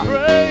copper.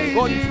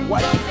 God is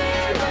wiping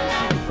your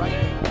right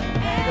now.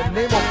 In the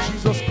name of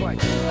Jesus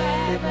Christ. A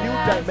new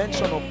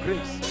dimension of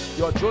grace.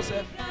 You are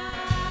Joseph.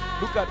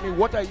 Look at me.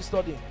 What are you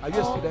studying? Are you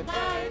a student?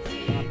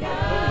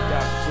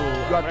 So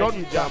you are done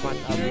with German.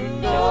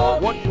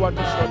 What do you want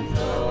to study?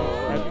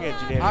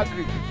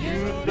 Agri.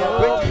 You are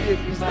going to be a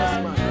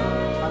businessman,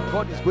 and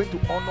God is going to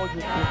honor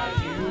you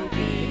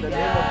in the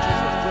name of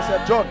Jesus.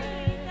 Joseph John,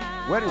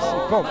 where is he?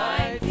 Come.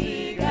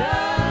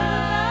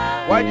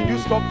 Why did you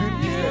stop doing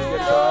business? There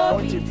is an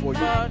anointing for you.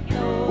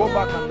 Go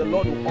back and the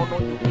Lord will honor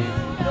you.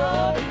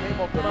 the name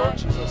of the Lord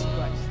Jesus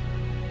Christ.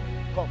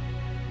 Come.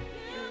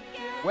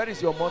 Where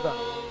is your mother?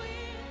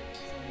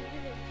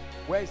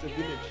 Where is the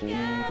village?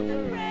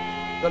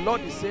 The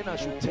Lord is saying I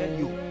should tell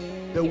you,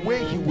 the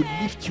way he will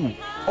lift you,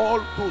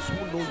 all those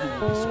who know you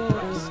will be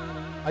surprised.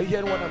 Are you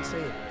hearing what I'm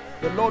saying?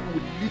 The Lord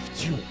will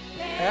lift you.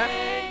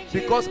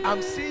 Because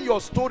I'm seeing your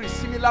story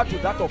similar to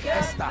that of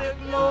Esther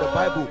in the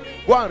Bible.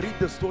 Go and read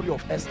the story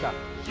of Esther.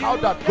 How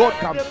that God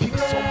can pick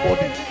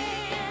somebody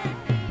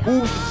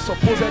who is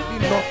supposedly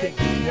nothing.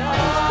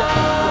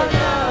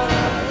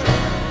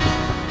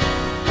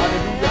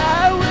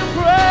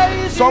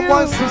 Hallelujah.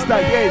 Someone's sister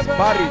here is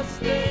barren.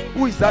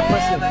 Who is that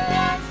person?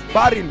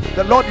 Barren.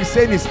 The Lord is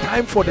saying it's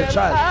time for the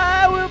child.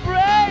 I will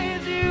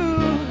praise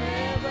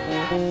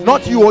you.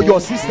 Not you or your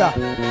sister.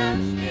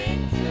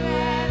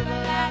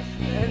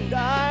 And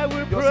I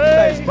will Your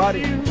sister is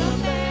barren.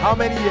 How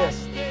many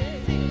years?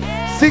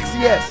 6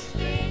 years.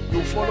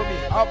 You follow me.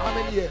 How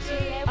many years?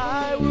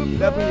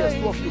 11 years.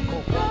 2 of you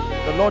come.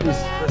 The Lord is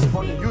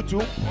responding. You too.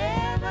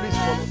 Please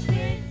follow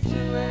me.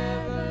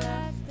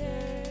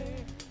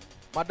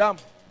 Madam,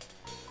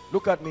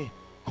 look at me.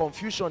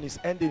 Confusion is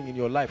ending in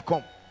your life.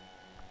 Come.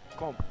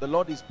 Come. The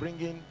Lord is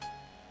bringing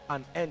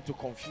an end to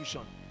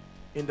confusion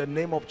in the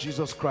name of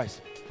Jesus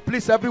Christ.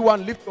 Please,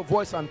 everyone, lift your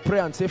voice and pray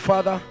and say,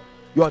 Father,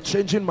 you are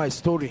changing my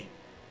story.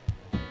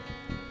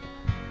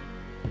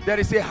 There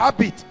is a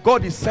habit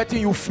God is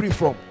setting you free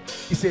from.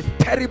 It's a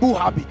terrible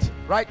habit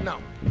right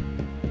now.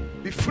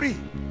 Be free.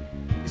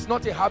 It's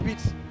not a habit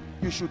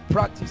you should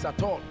practice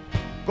at all.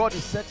 God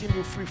is setting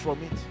you free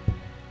from it.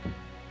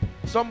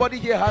 Somebody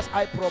here has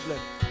eye problem.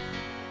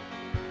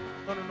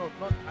 No,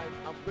 not eye.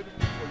 I'm going to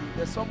do for you.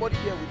 There's somebody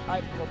here with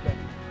eye problem.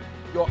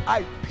 Your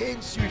eye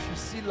pains you if you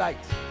see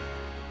light.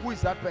 Who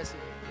is that person?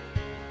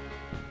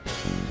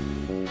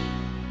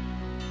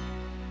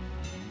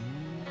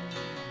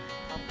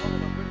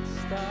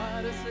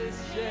 Status is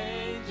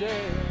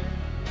changing.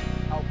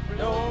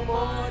 No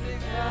more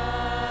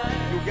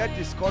decline. You get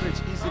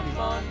discouraged easily.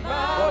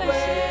 God is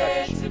saying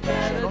that you should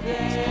not be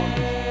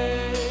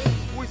discouraged.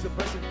 Who is the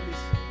person,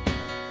 please?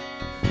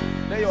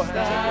 Lay your hands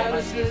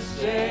on your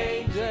eyes.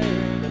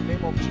 In the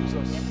name of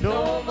Jesus.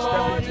 No more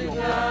Step into your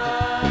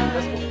plan.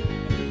 Let's go.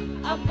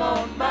 I'm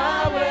on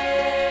my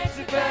way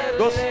to better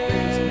Those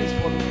things, please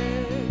follow me.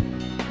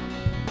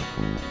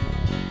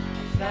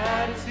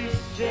 Status is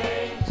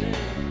changing.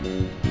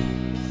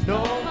 No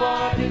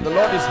more The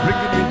Lord is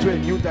bringing you into a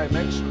new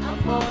dimension.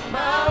 I'm on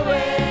my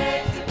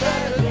way to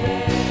better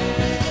days.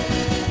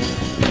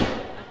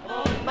 I'm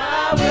on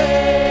my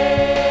way.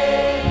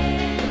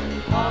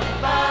 On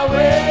my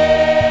way.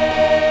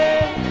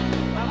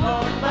 I'm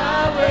on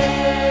my way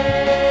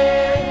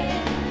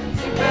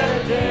to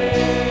better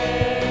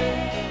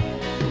days.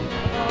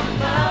 I'm on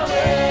my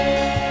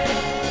way.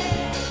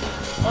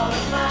 On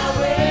my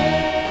way.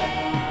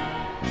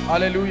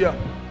 Hallelujah.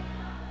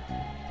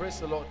 Praise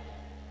the Lord.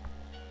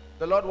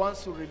 The Lord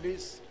wants to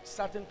release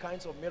certain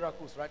kinds of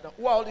miracles right now.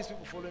 Who are all these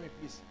people following me,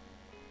 please?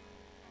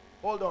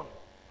 Hold on.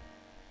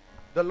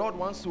 The Lord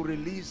wants to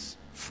release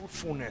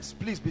fruitfulness.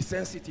 Please be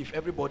sensitive,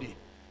 everybody,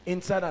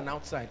 inside and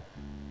outside.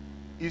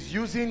 He's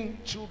using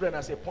children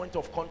as a point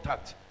of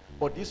contact,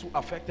 but this will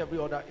affect every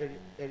other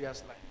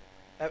area's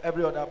life,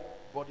 every other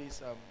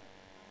body's.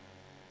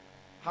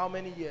 How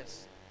many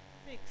years?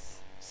 6.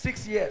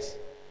 6 years.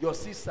 Your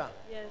sister.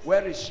 Yes.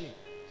 Where is she?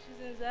 She's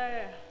in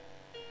Zaria.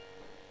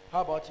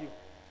 How about you?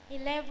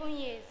 11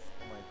 years.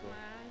 Oh my God.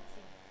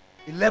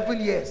 My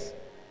 11 years.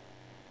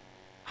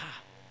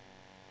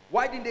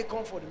 Why didn't they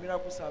come for the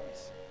miracle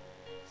service?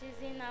 auntie.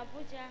 She's in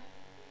Abuja.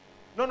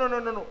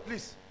 No.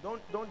 Please,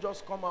 don't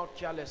just come out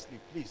carelessly.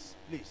 Please.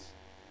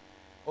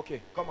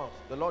 Okay, come out.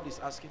 The Lord is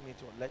asking me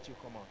to let you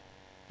come out.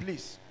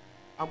 Please.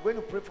 I'm going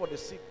to pray for the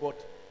sick,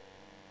 but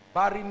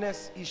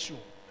barrenness issue,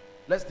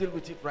 let's deal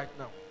with it right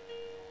now.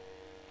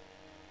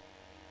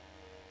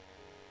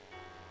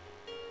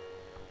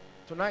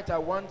 Tonight I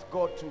want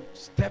God to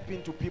step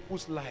into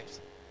people's lives.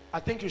 I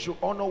think you should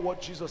honor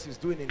what Jesus is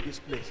doing in this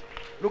place.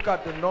 Look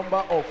at the number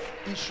of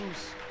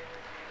issues.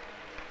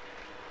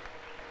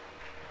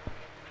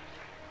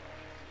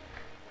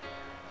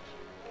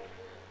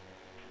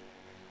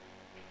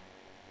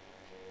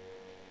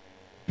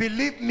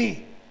 Believe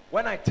me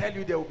when I tell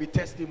you there will be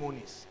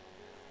testimonies.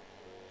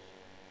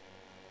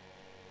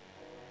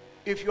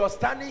 If you're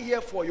standing here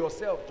for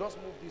yourself, just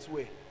move this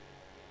way.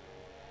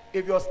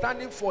 If you're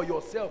standing for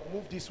yourself,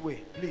 move this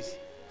way, please,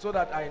 so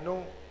that I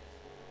know.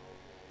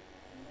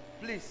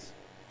 Please,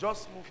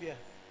 just move here.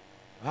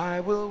 I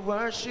will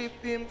worship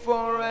him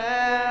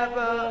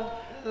forever,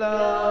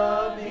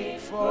 love him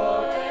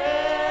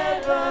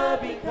forever,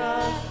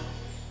 because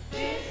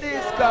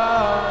this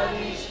God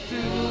is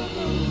too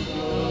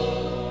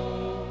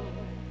good.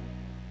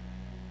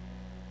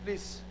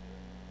 Please,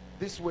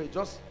 this way,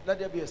 just let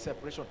there be a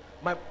separation.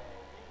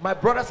 My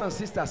brothers and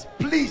sisters,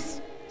 please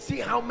see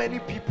how many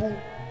people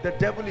the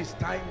devil is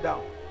tying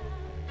down.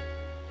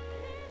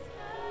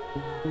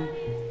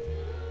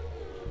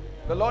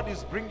 The Lord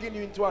is bringing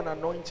you into an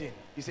anointing.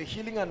 It's a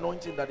healing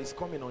anointing that is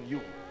coming on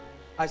you.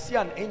 I see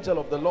an angel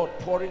of the Lord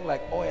pouring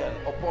like oil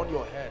upon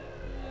your head.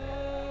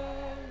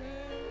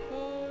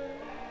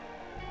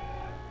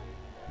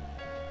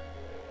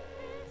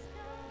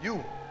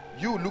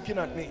 You looking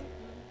at me,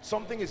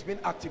 something is being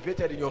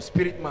activated in your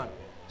spirit, man.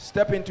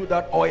 Step into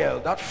that oil,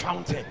 that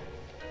fountain.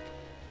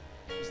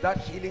 Is that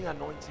healing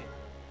anointing?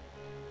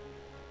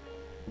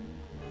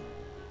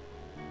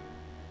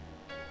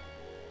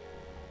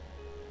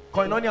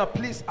 Koinonia,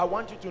 please, I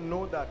want you to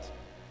know that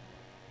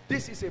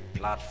this is a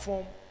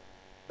platform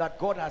that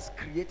God has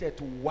created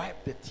to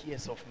wipe the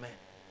tears of men.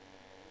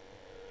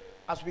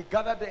 As we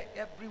gather there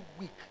every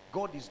week,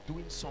 God is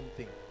doing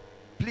something.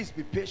 Please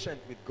be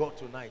patient with God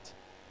tonight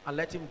and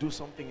let him do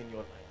something in your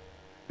life.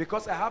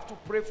 Because I have to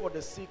pray for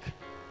the sick.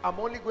 I'm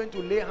only going to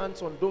lay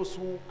hands on those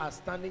who are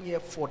standing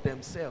here for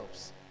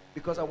themselves,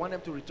 because I want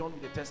them to return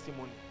with a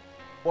testimony.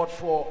 But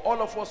for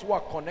all of us who are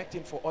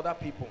connecting for other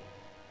people,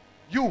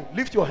 you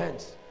lift your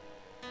hands.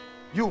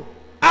 You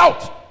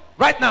out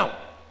right now.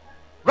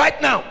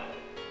 Right now.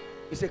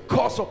 It's a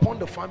curse upon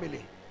the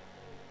family.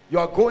 You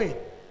are going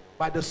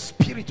by the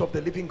Spirit of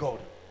the living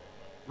God.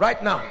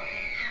 Right now,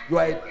 you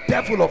are a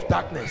devil of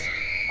darkness.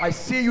 I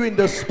see you in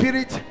the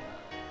spirit,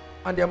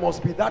 and there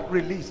must be that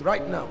release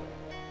right now.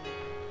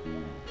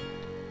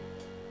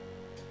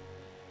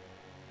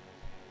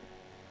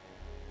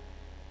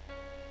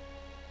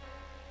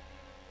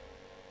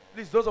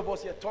 Please, those of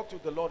us here, talk to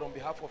the Lord on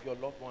behalf of your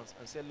loved ones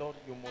and say, Lord,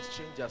 you must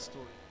change your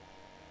story.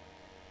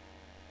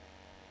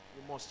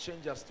 You must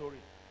change your story.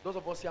 Those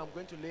of us here, I'm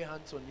going to lay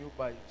hands on you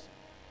by yourself.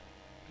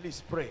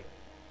 Please pray.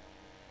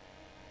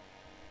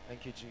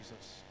 Thank you,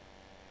 Jesus.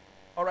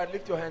 All right,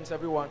 lift your hands,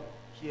 everyone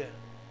here.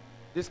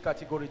 This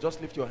category, just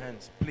lift your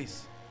hands,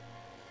 please.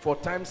 For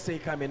time's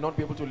sake, I may not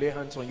be able to lay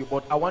hands on you,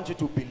 but I want you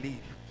to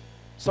believe.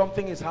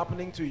 Something is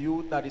happening to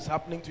you that is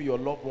happening to your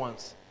loved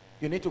ones.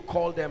 You need to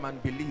call them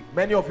and believe.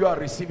 Many of you are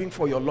receiving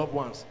for your loved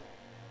ones.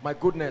 My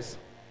goodness,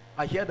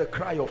 I hear the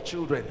cry of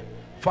children.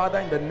 Father,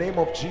 in the name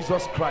of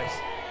Jesus Christ,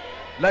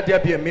 let there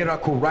be a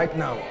miracle right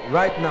now,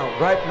 right now,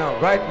 right now,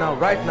 right now,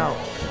 right now.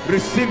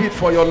 Receive it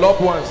for your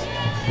loved ones.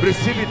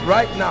 Receive it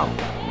right now.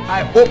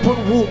 I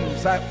open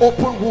wombs, I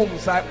open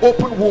wombs, I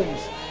open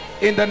wombs.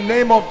 In the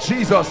name of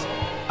Jesus,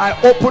 I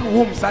open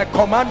wombs. I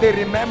command a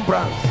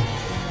remembrance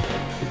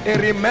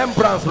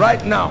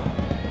right now.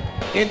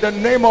 In the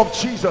name of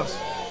Jesus,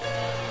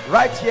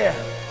 right here,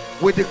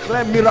 we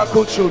declare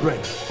miracle children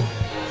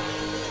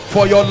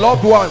for your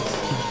loved ones.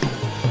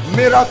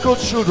 Miracle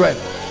children,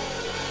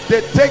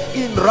 they take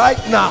in right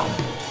now,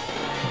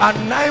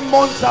 and 9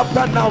 months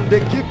after now, they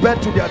give birth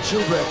to their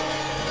children.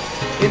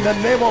 In the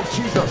name of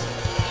Jesus.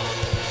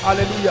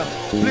 Hallelujah.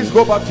 Please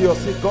go back to your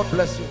seat. God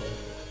bless you.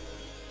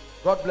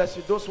 God bless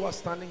you. Those who are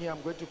standing here,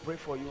 I'm going to pray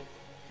for you.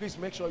 Please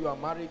make sure you are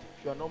married.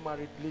 If you are not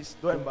married, please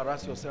don't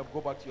embarrass yourself. Go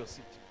back to your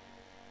seat.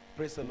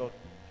 Praise the Lord.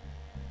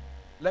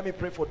 Let me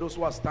pray for those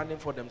who are standing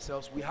for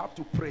themselves. We have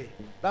to pray.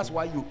 That's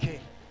why you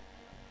came.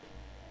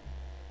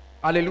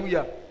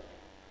 Hallelujah.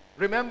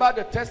 Remember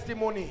the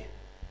testimony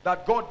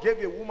that God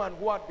gave a woman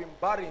who had been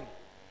barren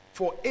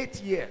for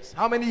 8 years.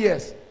 How many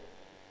years?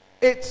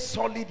 8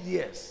 solid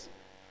years.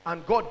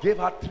 And God gave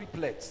her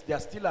triplets. They are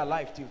still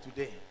alive till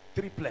today.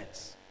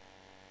 Triplets.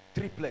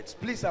 Triplets.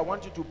 Please, I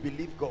want you to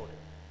believe God.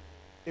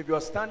 If you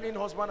are standing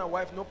husband and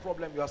wife, no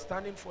problem. You are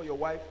standing for your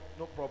wife,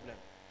 no problem.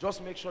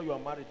 Just make sure you are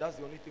married. That's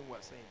the only thing we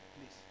are saying.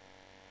 Please.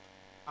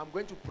 I'm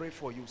going to pray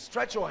for you.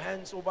 Stretch your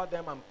hands over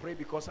them and pray,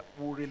 because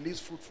we'll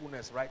release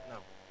fruitfulness right now.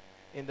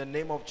 In the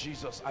name of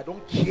Jesus. I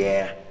don't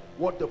care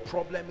what the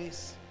problem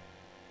is.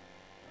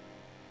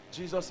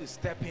 Jesus is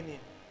stepping in.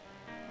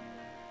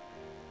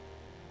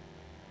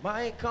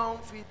 My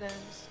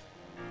confidence,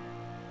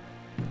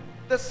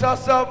 the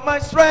source of my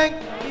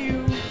strength,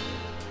 you,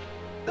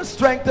 the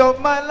strength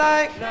of my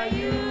life,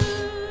 you,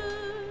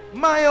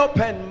 my hope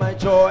and my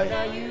joy,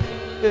 you,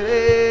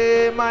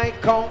 my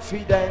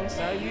confidence,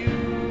 you.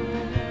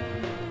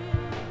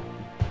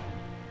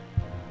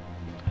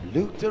 I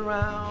looked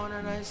around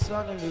and I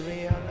suddenly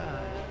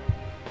realized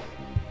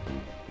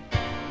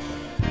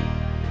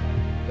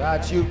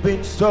that you've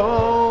been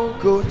so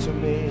good to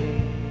me.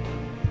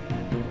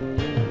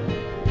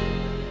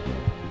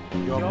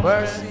 Your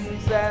mercy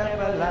is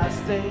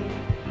everlasting,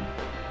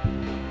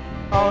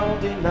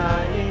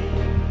 undenying,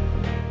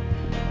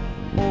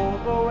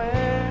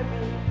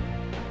 overwhelming.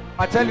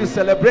 I tell you,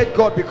 celebrate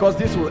God, because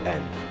this will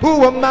end.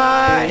 Who am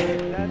I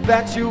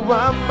that you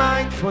are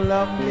mindful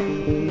of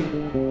me?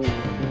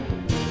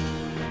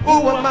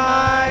 Who am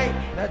I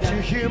that you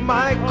hear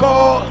my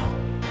call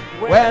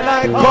when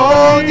I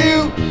call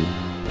you?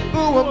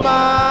 Who am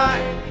I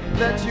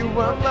that you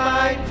are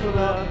mindful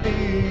of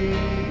me?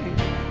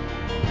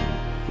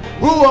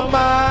 Who am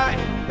I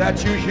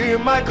that you hear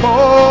my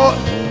call?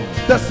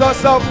 The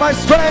source of my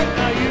strength,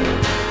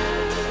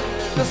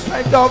 the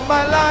strength of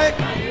my life,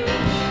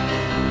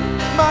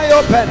 my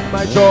hope and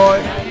my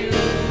joy,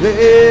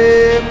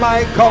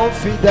 my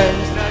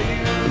confidence,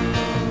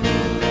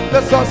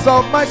 the source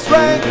of my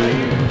strength,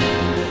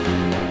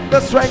 the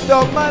strength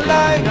of my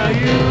life,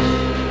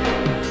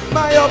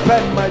 my hope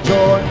and my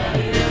joy.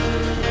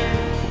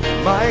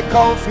 my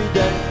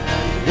confidence.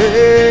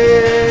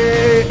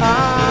 Hey,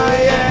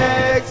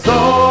 I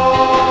exalt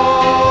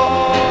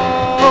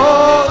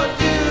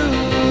you.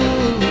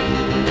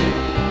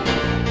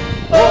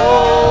 Oh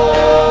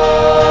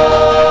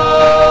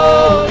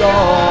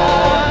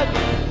Lord,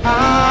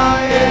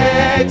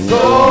 I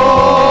exalt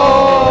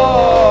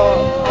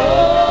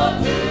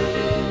you.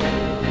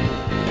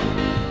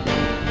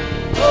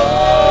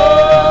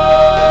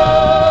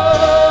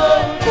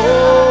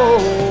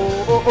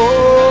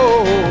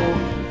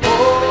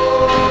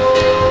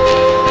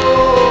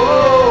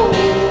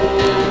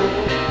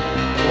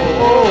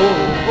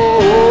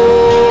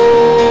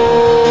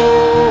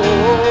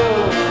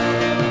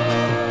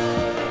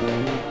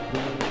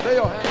 Lay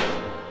your hands.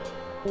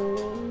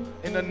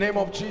 In the name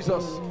of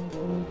Jesus,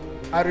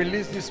 I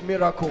release this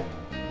miracle.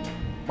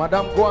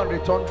 Madam, go and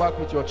return back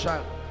with your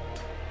child.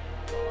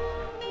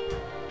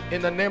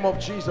 In the name of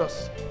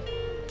Jesus.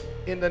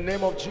 In the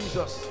name of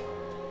Jesus.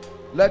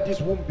 Let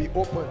this womb be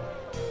open.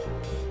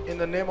 In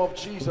the name of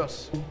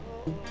Jesus.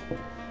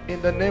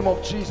 In the name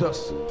of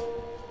Jesus.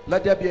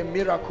 Let there be a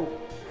miracle.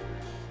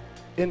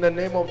 In the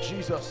name of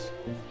Jesus.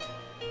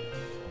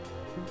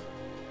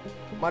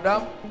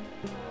 Madam,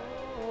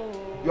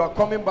 you are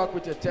coming back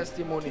with a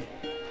testimony.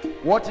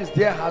 What is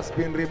there has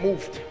been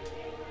removed.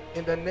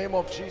 In the name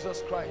of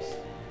Jesus Christ.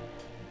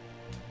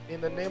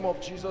 In the name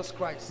of Jesus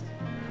Christ.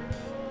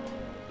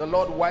 The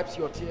Lord wipes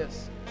your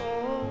tears.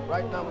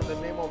 Right now in the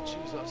name of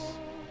Jesus.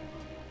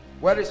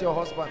 Where is your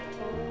husband?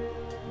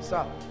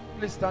 Sir,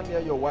 please stand near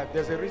your wife.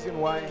 There's a reason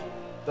why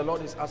the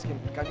Lord is asking.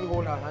 Can you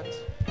hold her hands?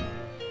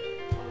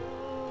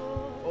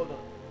 Hold on.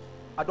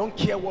 I don't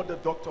care what the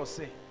doctors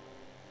say.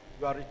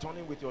 You are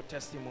returning with your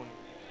testimony.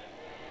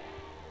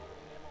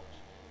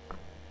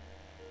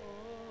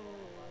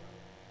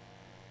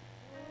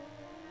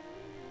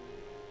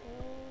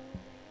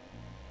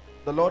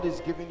 The Lord is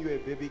giving you a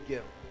baby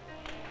girl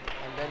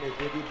and then a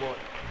baby boy.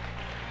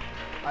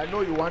 I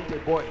know you want a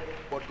boy,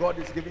 but God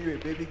is giving you a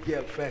baby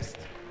girl first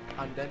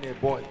and then a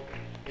boy.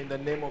 In the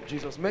name of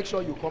Jesus. Make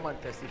sure you come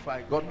and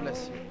testify. God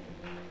bless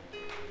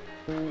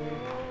you.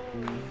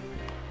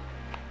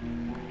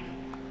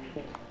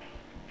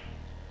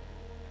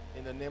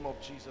 In the name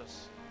of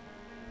Jesus.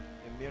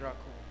 A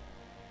miracle.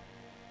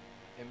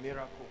 A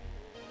miracle.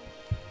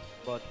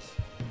 But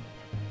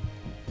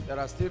there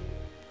are still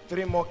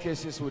 3 more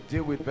cases we'll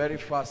deal with very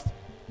fast.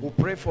 We'll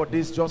pray for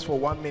this just for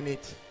 1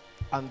 minute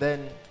and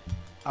then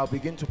I'll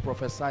begin to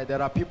prophesy.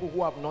 There are people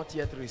who have not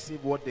yet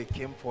received what they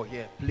came for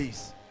here.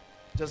 Please,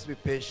 just be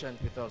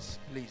patient with us,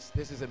 please.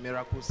 This is a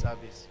miracle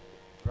service,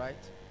 right?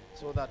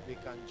 So that we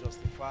can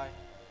justify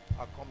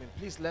our coming.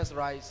 Please, let's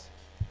rise.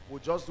 We'll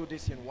just do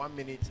this in 1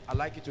 minute. I'd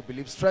like you to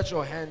believe. Stretch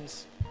your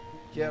hands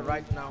here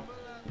right now.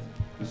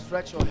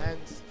 Stretch your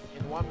hands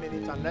in 1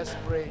 minute and let's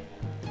pray.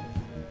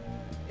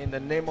 In the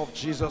name of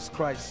Jesus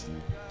Christ.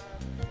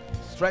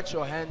 Stretch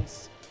your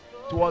hands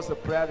towards the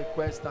prayer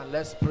request and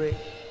let's pray.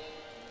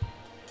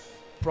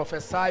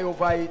 Prophesy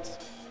over it.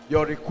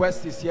 Your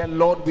request is here.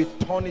 Lord, we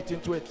turn it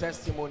into a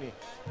testimony.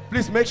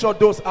 Please make sure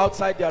those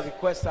outside their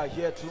requests are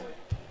here too.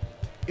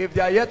 If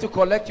they are here to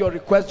collect your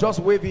request, just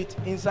wave it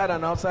inside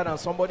and outside and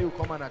somebody will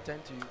come and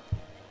attend to you.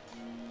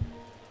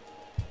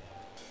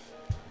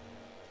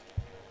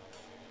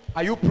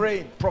 Are you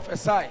praying?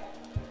 Prophesy.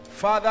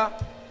 Father,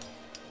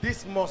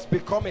 this must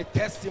become a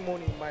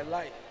testimony in my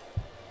life.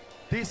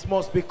 This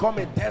must become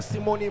a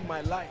testimony in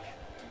my life.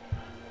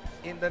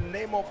 In the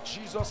name of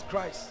Jesus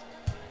Christ.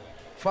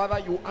 Father,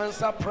 you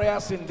answer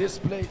prayers in this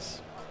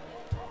place.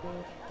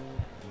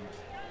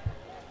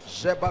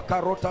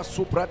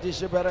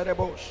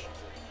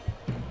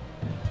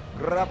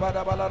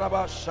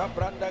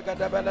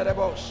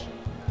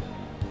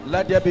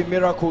 Let there be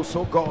miracles,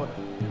 oh God.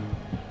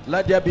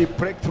 Let there be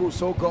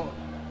breakthroughs, oh God.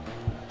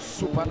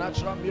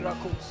 Supernatural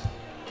miracles.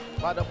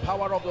 By the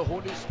power of the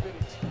Holy Spirit.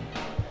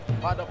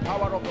 By the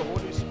power of the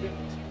Holy Spirit.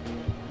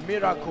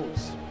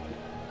 Miracles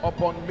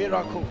upon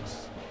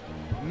miracles.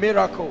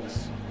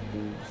 Miracles.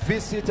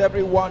 Visit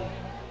everyone.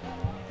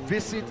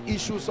 Visit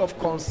issues of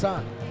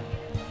concern.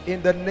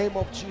 In the name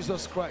of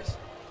Jesus Christ.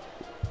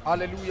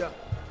 Hallelujah.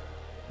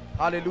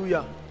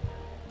 Hallelujah.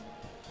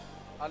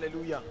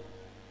 Hallelujah.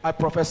 I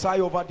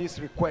prophesy over this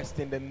request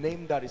in the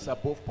name that is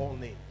above all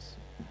names.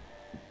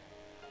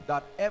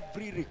 That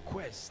every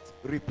request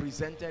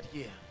represented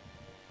here,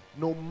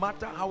 no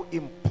matter how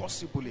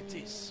impossible it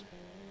is,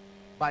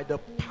 by the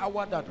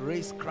power that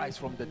raised Christ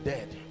from the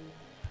dead,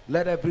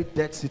 let every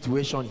dead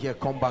situation here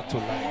come back to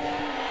life.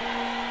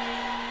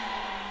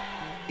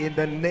 In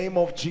the name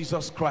of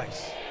Jesus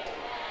Christ,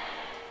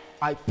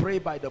 I pray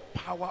by the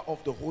power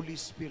of the Holy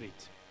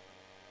Spirit.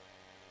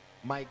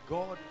 My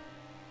God,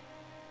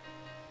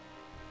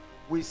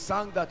 we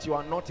sang that you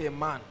are not a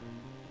man.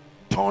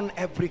 Turn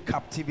every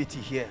captivity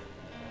here.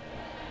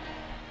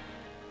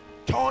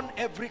 Turn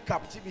every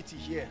captivity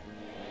here.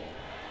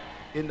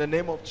 In the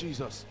name of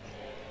Jesus.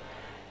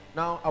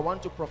 Now I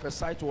want to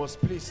prophesy to us.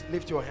 Please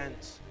lift your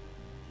hands.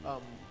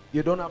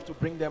 You don't have to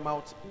bring them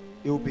out.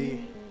 It will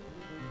be,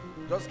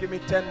 just give me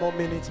 10 more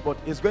minutes, but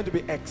it's going to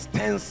be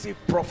extensive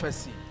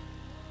prophecy.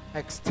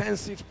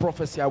 extensive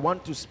prophecy. I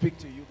want to speak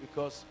to you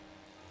because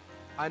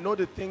I know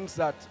the things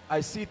that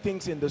I see,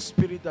 things in the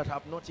spirit that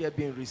have not yet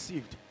been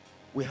received.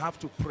 We have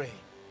to pray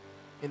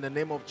in the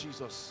name of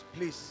Jesus.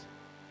 Please,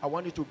 I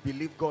want you to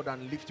believe God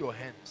and lift your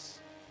hands.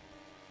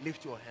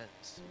 Lift your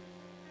hands.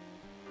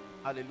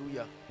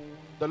 Hallelujah.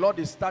 The Lord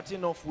is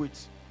starting off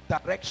with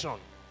direction.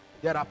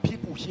 There are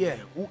people here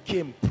who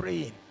came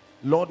praying,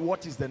 Lord,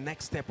 what is the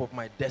next step of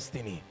my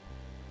destiny?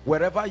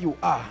 Wherever you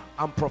are,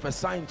 I'm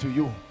prophesying to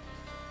you.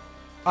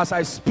 As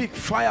I speak,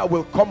 fire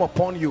will come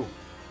upon you,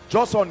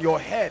 just on your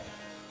head.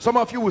 Some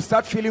of you will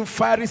start feeling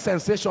fiery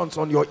sensations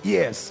on your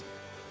ears.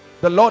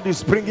 The Lord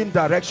is bringing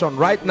direction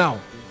right now.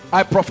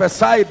 I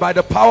prophesy by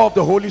the power of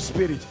the Holy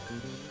Spirit.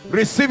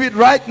 Receive it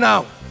right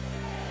now.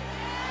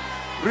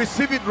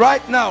 Receive it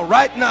right now,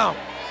 right now,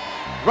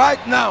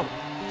 right now.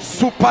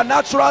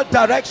 Supernatural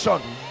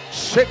direction.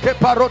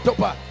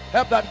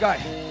 Help that guy.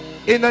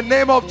 In the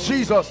name of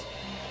Jesus.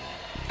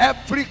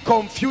 Every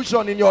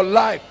confusion in your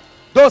life,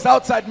 those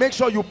outside, make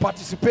sure you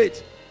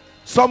participate.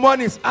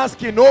 Someone is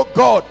asking, oh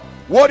God,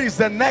 what is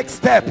the next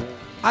step?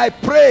 I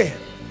pray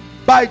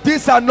by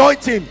this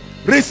anointing,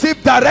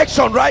 receive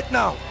direction right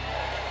now.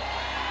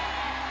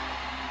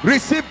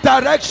 Receive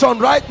direction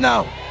right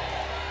now.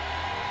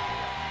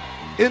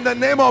 In the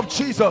name of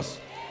Jesus.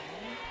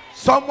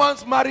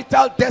 Someone's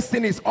marital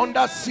destiny is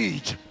under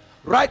siege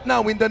right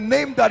now in the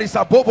name that is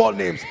above all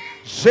names.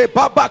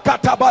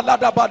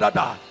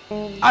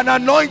 An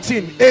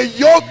anointing, a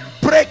yoke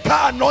breaker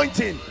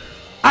anointing.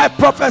 I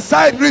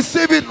prophesied,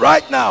 receive it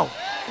right now.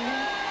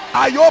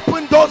 I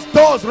open those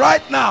doors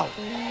right now.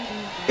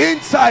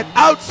 Inside,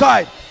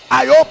 outside,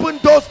 I open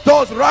those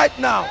doors right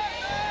now.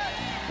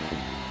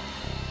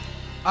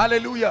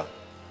 Hallelujah.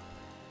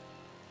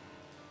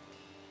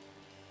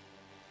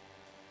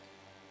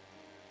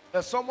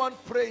 There's someone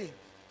praying.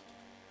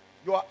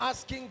 You are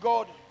asking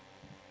God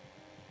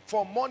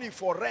for money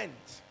for rent.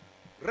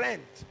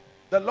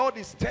 The Lord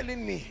is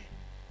telling me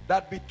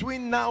that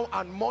between now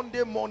and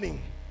Monday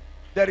morning,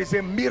 there is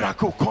a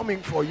miracle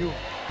coming for you.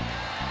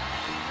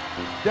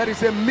 There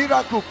is a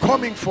miracle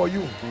coming for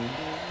you.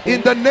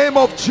 In the name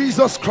of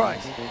Jesus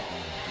Christ.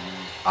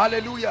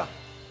 Hallelujah.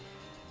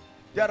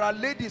 There are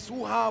ladies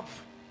who have,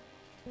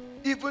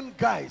 even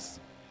guys,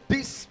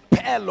 this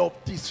spell of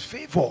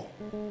disfavor.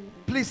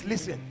 Please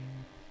listen.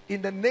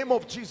 In the name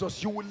of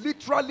Jesus, you will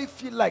literally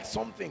feel like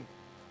something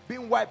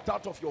being wiped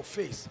out of your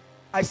face.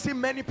 I see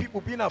many people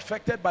being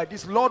affected by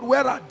this. Lord,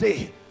 where are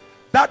they?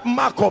 That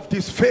mark of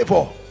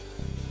disfavor,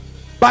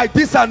 by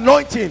this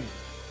anointing,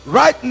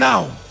 right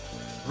now,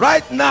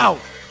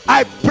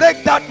 I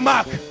break that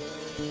mark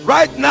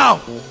right now,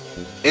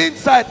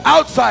 inside,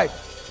 outside,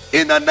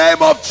 in the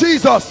name of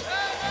Jesus.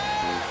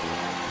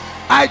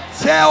 I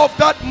tear off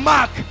that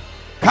mark,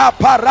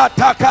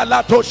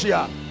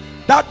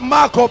 that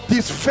mark of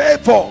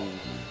disfavor,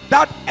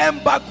 that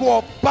embargo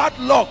of bad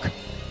luck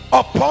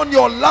upon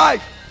your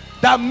life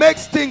that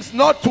makes things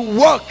not to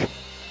work.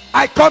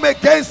 I come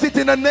against it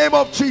in the name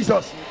of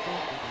Jesus.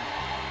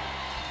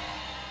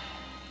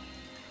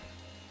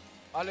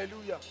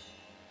 Hallelujah.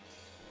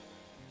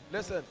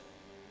 Listen,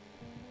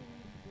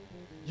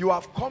 you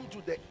have come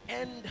to the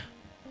end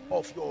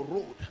of your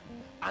road,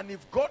 and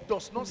if God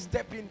does not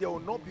step in, there will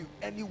not be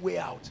any way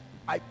out.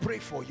 I pray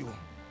for you.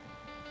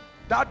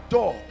 That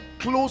door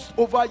closed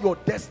over your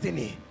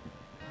destiny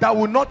that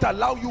will not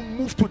allow you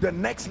move to the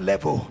next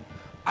level.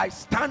 I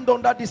stand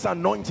under this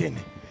anointing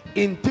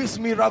in this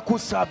miracle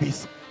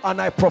service,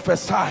 and I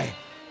prophesy,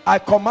 I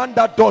command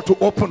that door to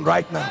open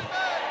right now.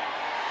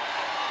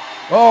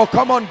 Oh,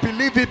 come on,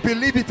 believe it,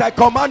 believe it. I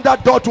command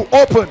that door to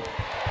open.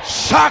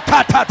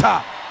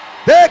 Shakatata.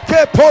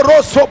 Deke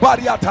poroso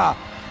bariata.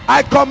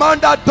 I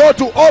command that door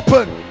to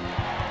open.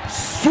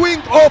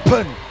 Swing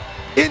open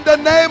in the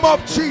name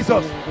of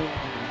Jesus.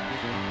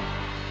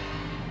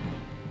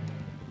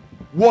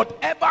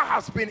 Whatever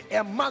has been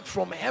earmarked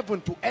from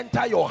heaven to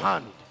enter your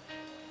hand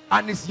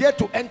and is yet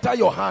to enter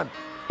your hand,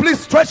 please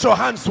stretch your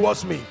hands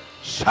towards me.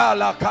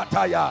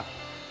 Shalakataya.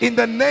 In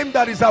the name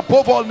that is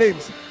above all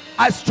names,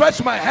 I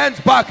stretch my hands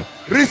back.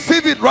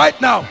 Receive it right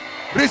now.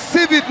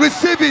 Receive it,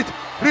 receive it,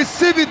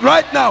 receive it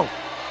right now.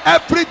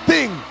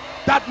 Everything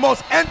that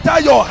must enter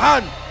your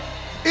hand,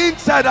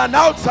 inside and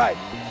outside,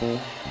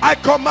 I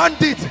command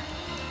it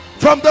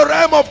from the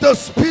realm of the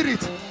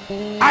spirit.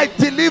 I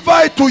deliver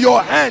it to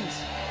your hands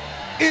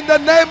in the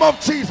name of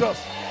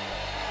Jesus.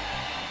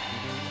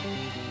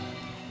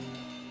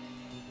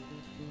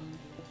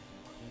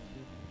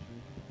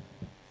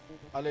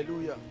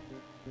 Hallelujah.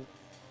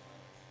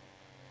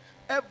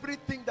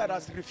 Everything that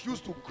has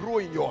refused to grow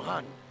in your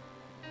hand,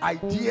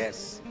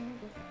 ideas,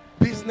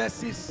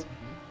 businesses,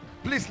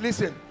 please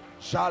listen.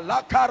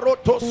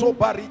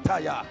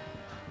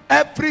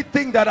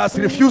 Everything that has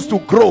refused to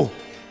grow,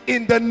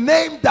 in the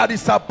name that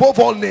is above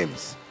all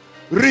names,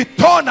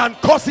 return and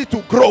cause it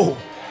to grow.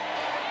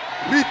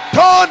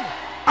 Return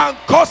and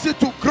cause it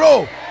to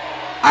grow.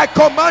 I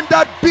command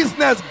that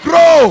business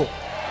grow.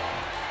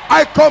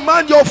 I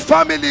command your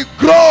family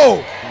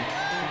grow.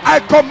 I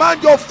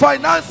command your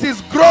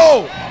finances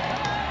grow.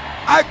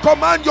 I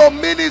command your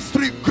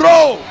ministry,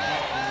 grow.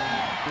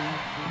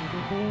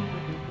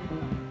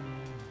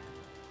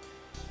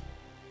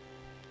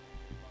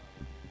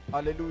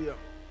 Hallelujah.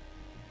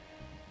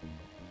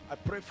 I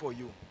pray for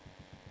you.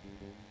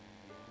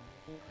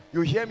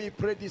 You hear me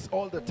pray this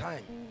all the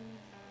time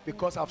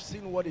because I've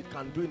seen what it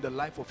can do in the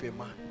life of a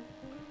man.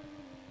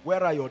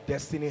 Where are your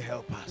destiny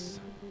helpers?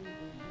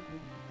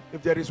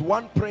 If there is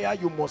one prayer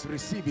you must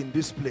receive in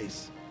this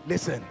place,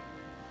 listen.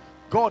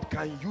 God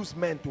can use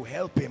men to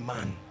help a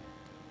man,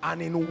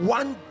 and in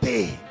one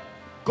day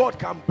God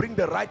can bring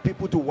the right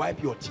people to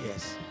wipe your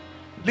tears.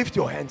 Lift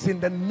your hands in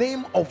the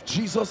name of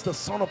Jesus, the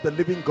Son of the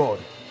living God.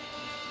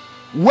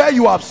 Where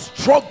you have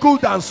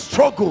struggled and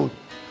struggled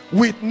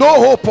with no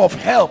hope of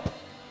help,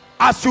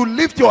 as you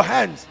lift your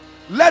hands,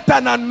 let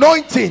an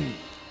anointing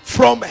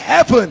from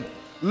heaven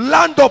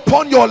land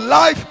upon your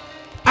life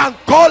and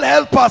call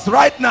helpers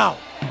right now.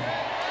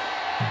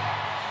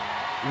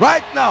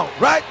 Right now,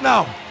 right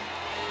now.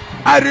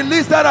 I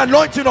release that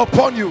anointing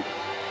upon you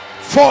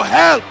for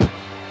help,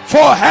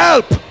 for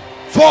help,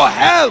 for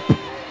help,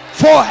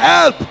 for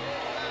help.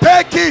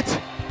 Take it,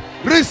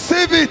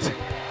 receive it,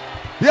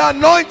 the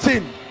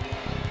anointing.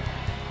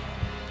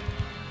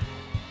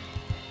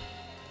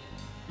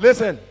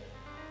 Listen,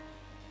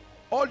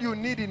 all you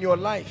need in your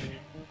life,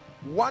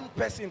 one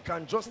person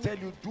can just tell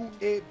you do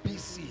A, B,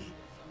 C,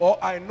 or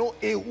I know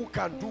A who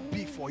can do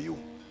B for you,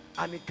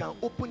 and it can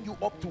open you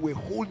up to a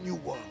whole new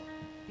world.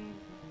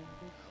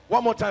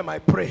 One more time I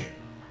pray.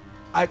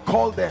 I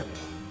call them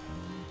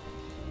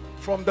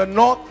from the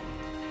north,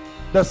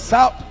 the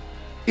south.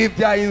 If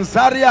they are in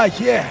Zaria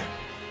here,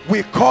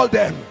 we call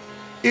them.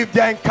 If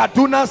they are in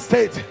Kaduna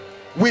State,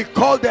 we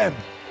call them.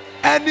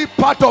 Any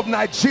part of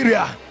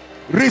Nigeria,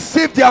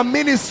 receive their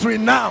ministry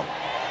now.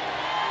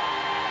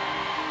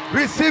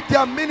 Receive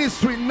their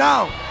ministry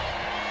now.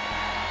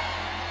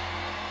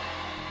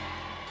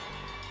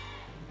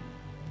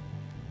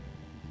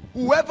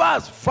 Whoever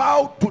has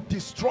vowed to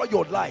destroy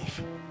your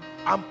life,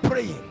 I'm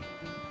praying.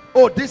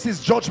 Oh, this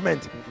is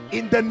judgment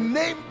in the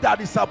name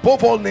that is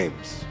above all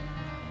names.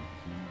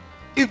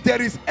 If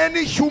there is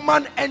any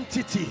human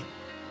entity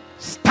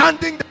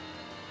standing,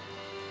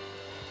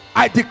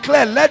 I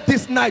declare, let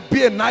this night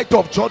be a night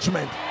of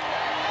judgment.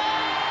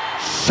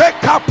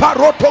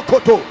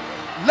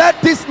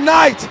 Let this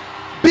night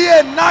be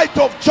a night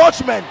of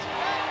judgment.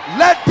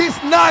 Let this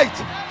night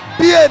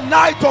be a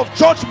night of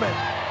judgment.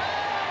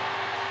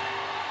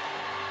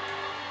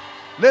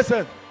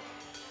 Listen,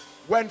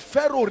 when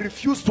Pharaoh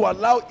refused to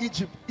allow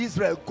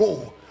Israel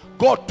go,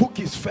 God took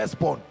his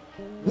firstborn.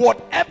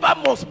 Whatever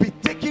must be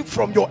taken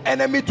from your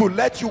enemy to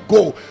let you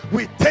go,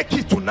 we take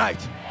it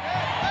tonight.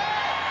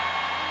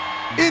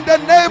 In the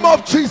name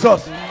of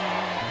Jesus.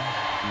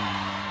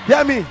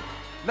 Hear me.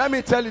 Let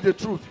me tell you the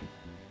truth.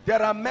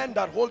 There are men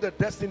that hold the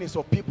destinies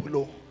of people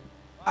low.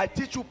 I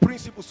teach you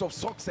principles of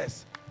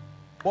success,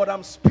 but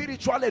I'm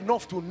spiritual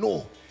enough to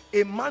know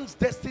a man's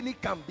destiny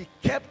can be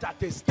kept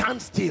at a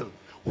standstill.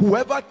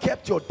 Whoever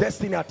kept your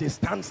destiny at a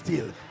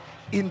standstill,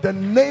 in the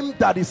name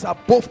that is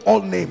above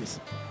all names,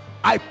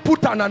 I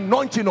put an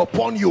anointing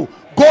upon you.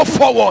 Go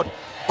forward,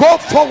 go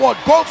forward,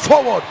 go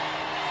forward,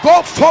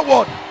 go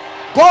forward,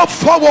 go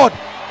forward.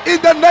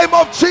 In the name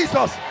of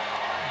Jesus,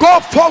 go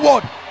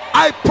forward.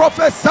 I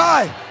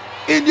prophesy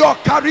in your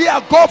career,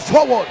 go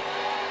forward.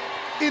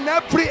 In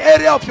every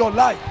area of your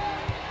life.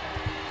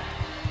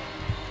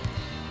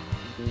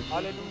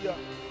 Hallelujah.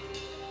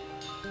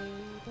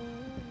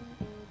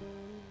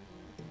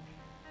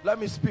 Let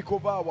me speak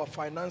over our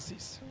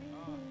finances.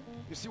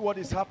 You see what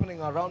is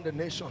happening around the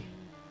nation.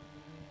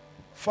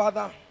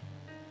 Father,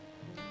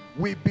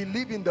 we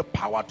believe in the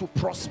power to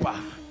prosper,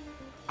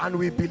 and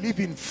we believe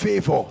in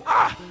favor.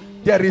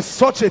 There is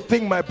such a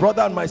thing, my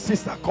brother and my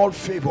sister, called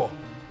favor.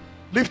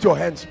 Lift your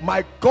hands.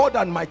 My God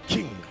and my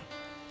King,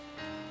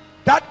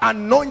 that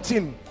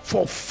anointing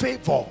for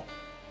favor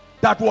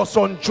that was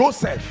on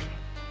Joseph,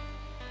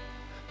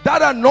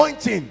 that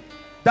anointing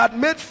that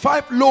made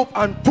 5 loaves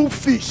and 2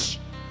 fish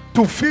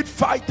to feed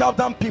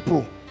 5,000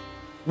 people,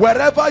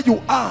 wherever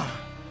you are,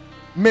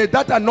 may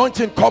that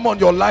anointing come on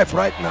your life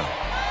right now.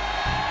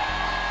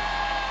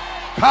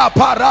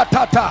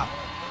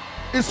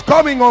 It's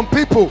coming on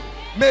people.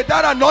 May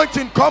that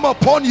anointing come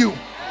upon you.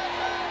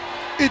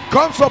 It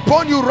comes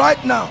upon you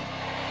right now.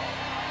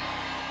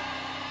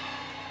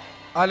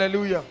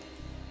 Hallelujah.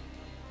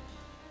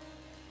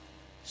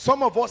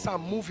 Some of us are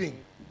moving,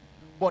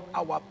 but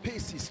our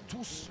pace is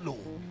too slow.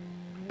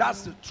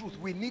 That's the truth.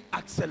 We need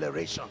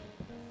acceleration.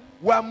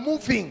 We're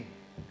moving,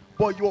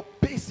 but your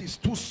pace is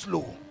too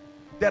slow.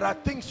 There are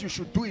things you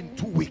should do in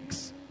 2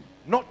 weeks,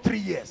 not 3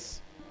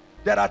 years.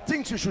 There are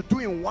things you should do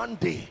in 1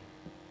 day.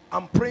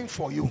 I'm praying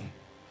for you.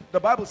 The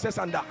Bible says,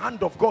 and the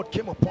hand of God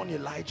came upon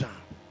Elijah,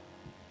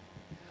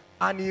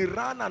 and he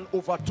ran and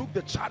overtook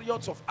the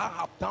chariots of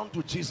Ahab down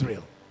to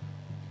Jezreel.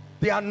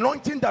 The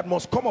anointing that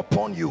must come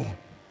upon you,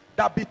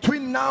 that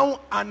between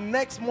now and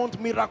next month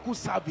miracle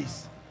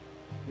service,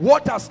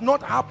 what has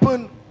not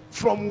happened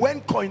from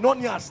when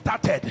Koinonia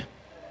started,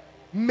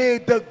 may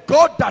the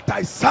God that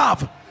I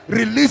serve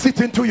Release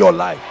it into your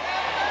life.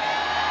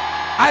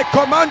 I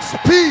command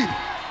speed,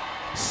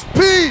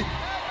 speed,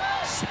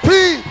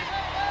 speed,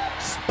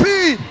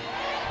 speed.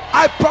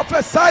 I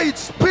prophesy it,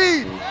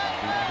 speed.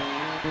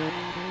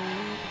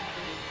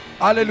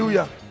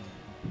 Hallelujah.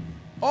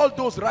 All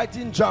those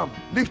writing jam,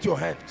 lift your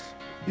hands.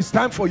 It's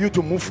time for you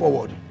to move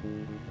forward.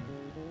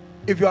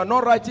 If you are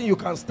not writing, you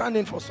can stand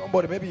in for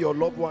somebody, maybe your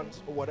loved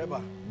ones or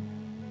whatever.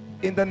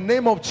 In the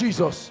name of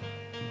Jesus.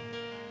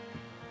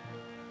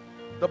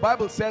 The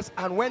Bible says,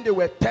 and when they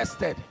were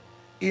tested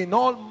in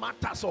all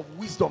matters of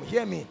wisdom,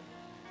 hear me,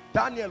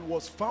 Daniel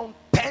was found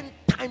 10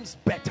 times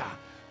better.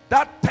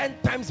 That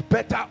 10 times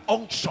better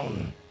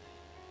unction,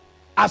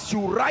 as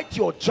you write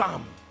your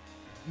jam,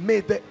 may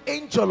the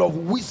angel of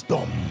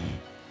wisdom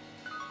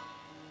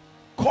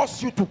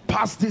cause you to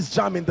pass this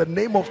jam in the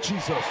name of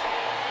Jesus.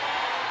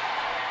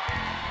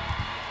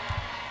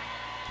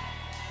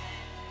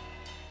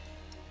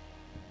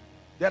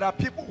 There are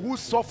people who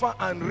suffer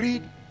and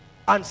read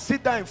and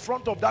sit there in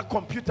front of that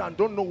computer and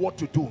don't know what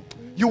to do.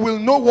 You will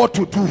know what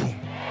to do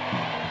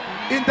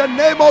in the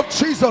name of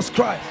Jesus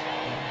Christ.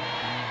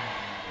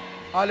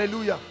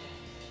 Hallelujah.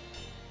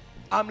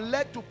 I'm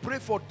led to pray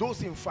for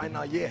those in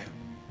final year.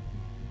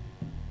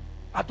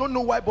 I don't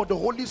know why, but the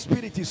Holy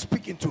Spirit is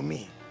speaking to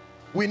me.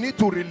 We need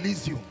to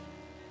release you.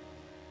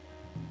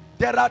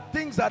 There are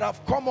things that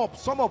have come up.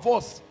 Some of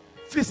us,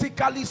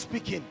 physically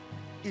speaking,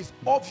 it's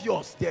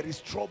obvious there is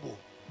trouble.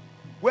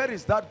 Where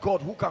is that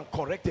God who can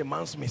correct a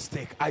man's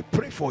mistake? I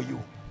pray for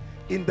you.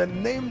 In the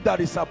name that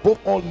is above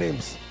all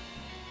names,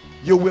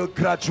 you will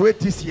graduate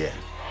this year.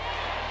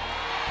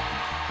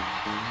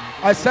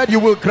 I said you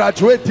will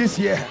graduate this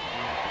year.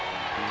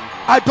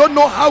 I don't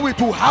know how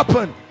it will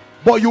happen,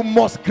 but you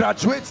must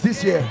graduate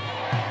this year.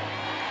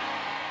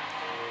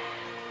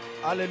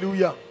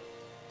 Hallelujah.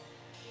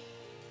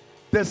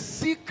 The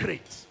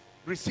secret,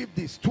 receive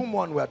this, 2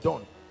 more and we are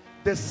done.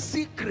 The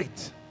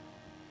secret,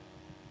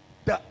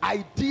 the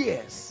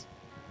ideas,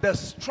 the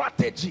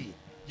strategy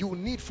you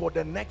need for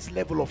the next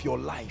level of your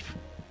life,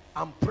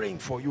 I'm praying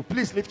for you.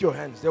 Please lift your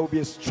hands. There will be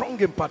a strong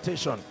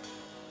impartation.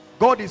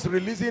 God is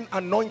releasing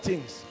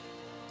anointings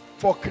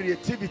for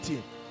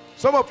creativity.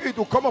 Some of you, it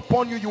will come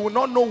upon you, you will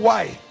not know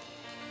why,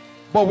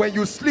 but when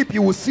you sleep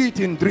you will see it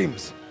in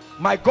dreams.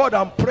 My God,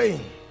 I'm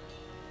praying.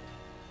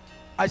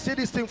 I see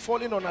this thing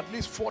falling on at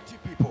least 40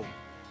 people.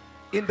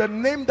 In the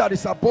name that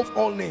is above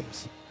all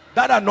names,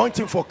 that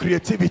anointing for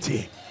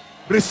creativity,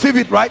 receive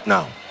it right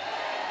now.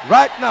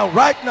 Right now,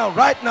 right now,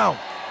 right now.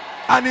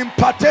 An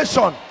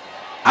impartation,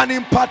 an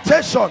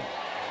impartation,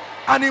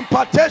 an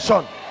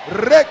impartation.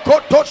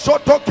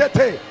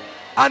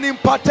 An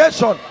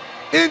impartation.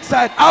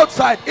 Inside,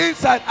 outside,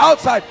 inside,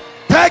 outside.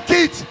 Take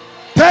it,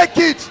 take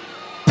it,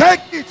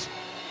 take it.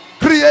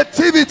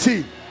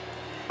 Creativity,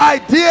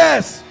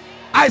 ideas,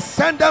 I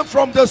send them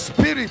from the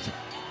Spirit.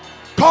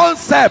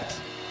 Concept,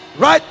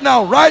 right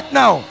now, right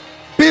now.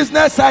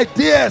 Business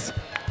ideas,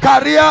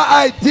 career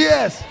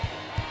ideas.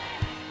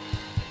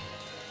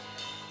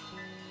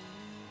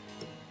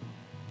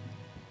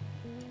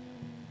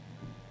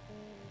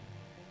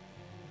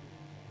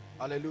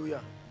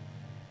 Hallelujah.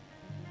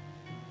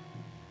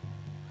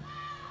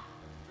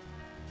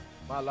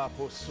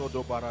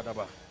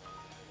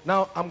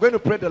 Now I'm going to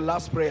pray the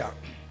last prayer.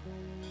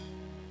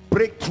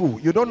 Breakthrough.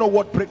 You don't know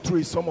what breakthrough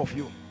is, some of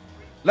you.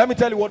 Let me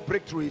tell you what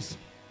breakthrough is.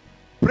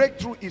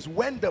 Breakthrough is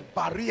when the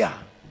barrier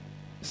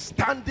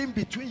standing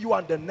between you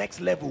and the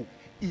next level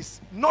is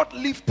not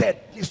lifted,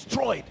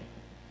 destroyed.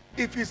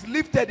 If it's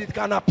lifted, it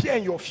can appear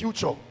in your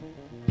future.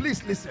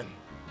 Please listen.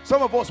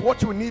 Some of us,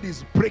 what you need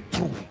is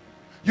breakthrough.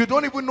 You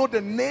don't even know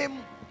the name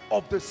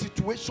of the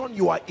situation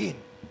you are in,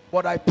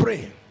 but I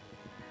pray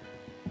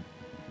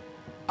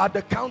at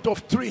the count of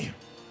 3,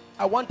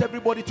 I want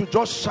everybody to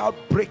just shout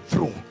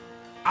breakthrough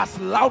as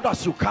loud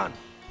as you can,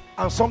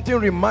 and something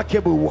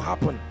remarkable will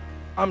happen.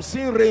 I'm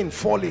seeing rain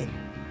falling.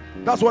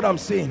 That's what I'm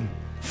saying.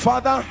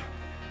 Father,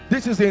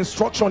 this is the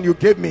instruction you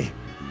gave me.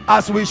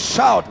 As we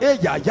shout, hey,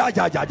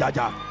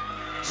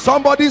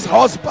 somebody's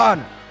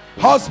husband,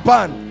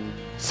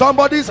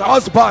 somebody's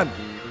husband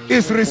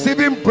is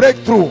receiving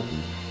breakthrough.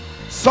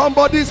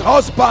 Somebody's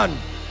husband,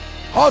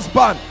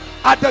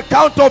 at the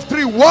count of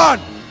 3, 1,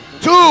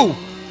 2,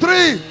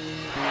 3.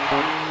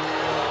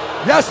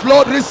 Yes,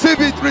 Lord,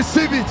 receive it,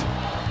 receive it,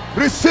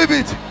 receive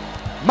it.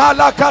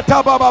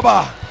 Malakata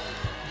bababa.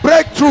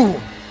 Breakthrough,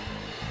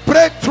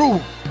 breakthrough.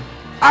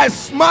 I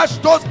smash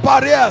those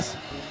barriers.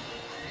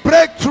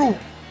 Breakthrough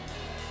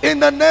in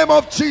the name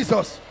of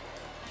Jesus.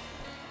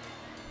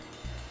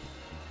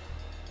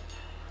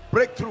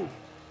 Breakthrough.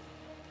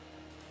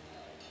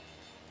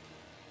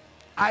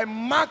 I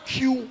mark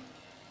you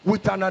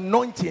with an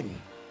anointing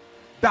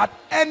that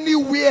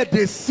anywhere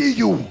they see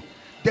you,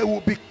 they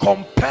will be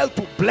compelled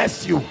to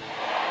bless you.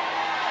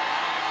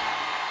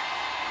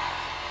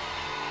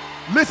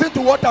 Listen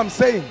to what I'm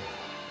saying.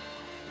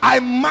 I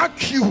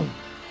mark you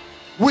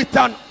with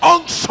an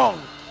unction.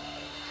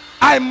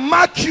 I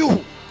mark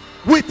you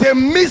with a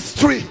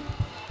mystery,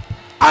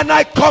 and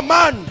I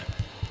command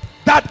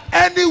that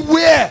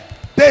anywhere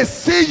they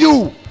see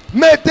you,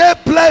 May they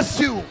bless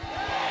you.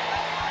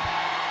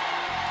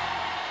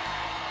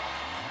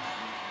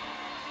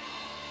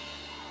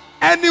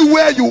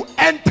 Anywhere you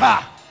enter,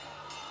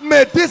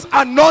 may this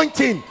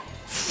anointing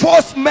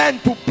force men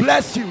to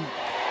bless you.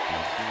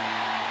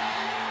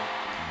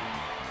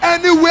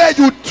 Anywhere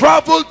you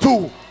travel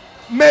to,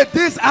 may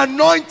this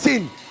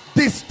anointing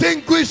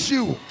distinguish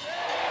you.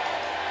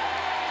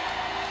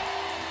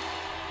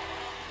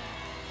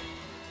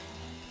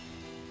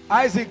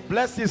 Isaac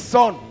blessed his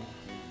son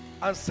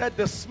and said,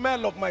 the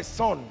smell of my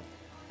son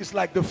is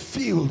like the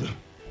field.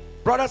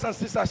 Brothers and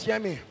sisters, hear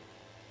me.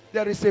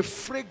 There is a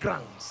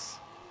fragrance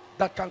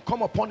that can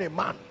come upon a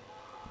man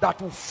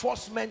that will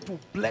force men to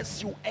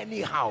bless you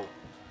anyhow.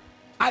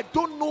 I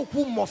don't know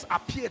who must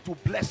appear to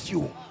bless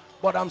you,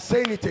 but I'm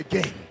saying it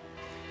again.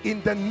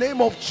 In the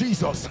name of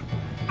Jesus,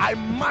 I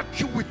mark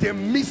you with a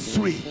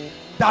mystery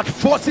that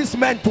forces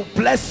men to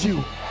bless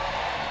you.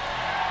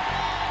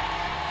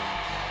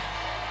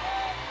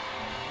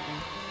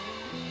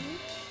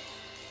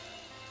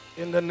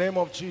 In the name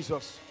of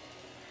Jesus.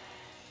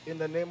 In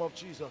the name of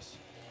Jesus.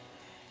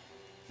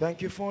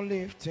 Thank you for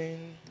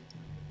lifting.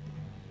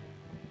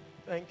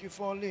 Thank you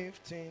for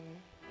lifting.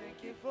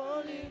 Thank you for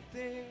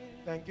lifting.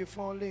 Thank you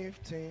for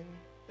lifting.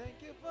 Thank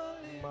you for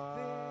lifting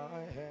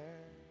my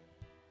head.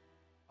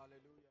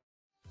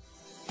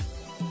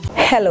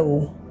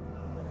 Hello.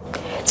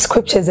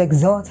 Scriptures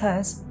exhort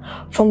us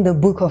from the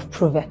book of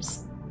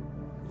Proverbs.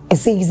 It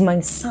says,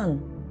 my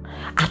son,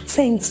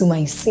 attend to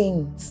my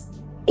sayings.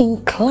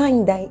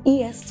 Incline thy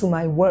ears to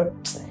my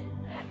words.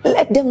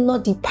 Let them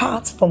not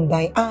depart from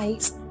thy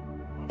eyes,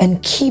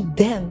 and keep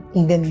them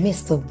in the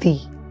midst of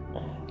thee.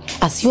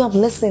 As you have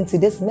listened to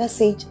this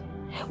message,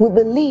 we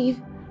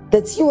believe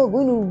that you are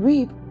going to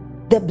reap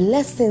the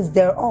blessings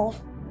thereof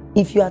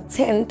if you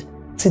attend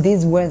to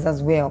these words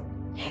as well.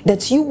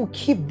 That you will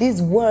keep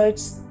these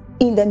words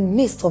in the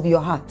midst of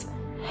your heart.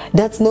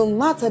 That no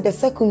matter the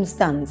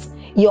circumstance,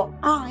 your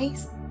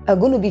eyes are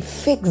going to be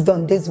fixed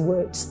on these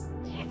words.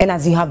 And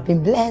as you have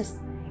been blessed,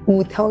 we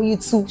will tell you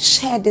to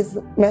share this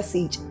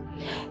message.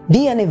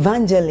 Be an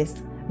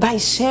evangelist by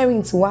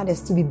sharing to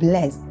others to be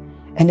blessed.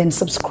 And then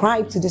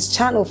subscribe to this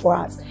channel for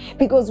us,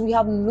 because we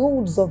have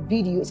loads of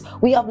videos,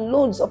 we have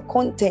loads of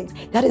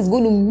content that is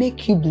going to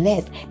make you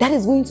blessed, that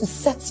is going to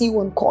set you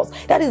on course,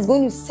 that is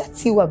going to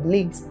set you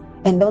ablaze.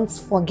 And don't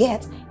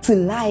forget to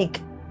like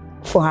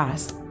for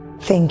us.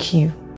 Thank you.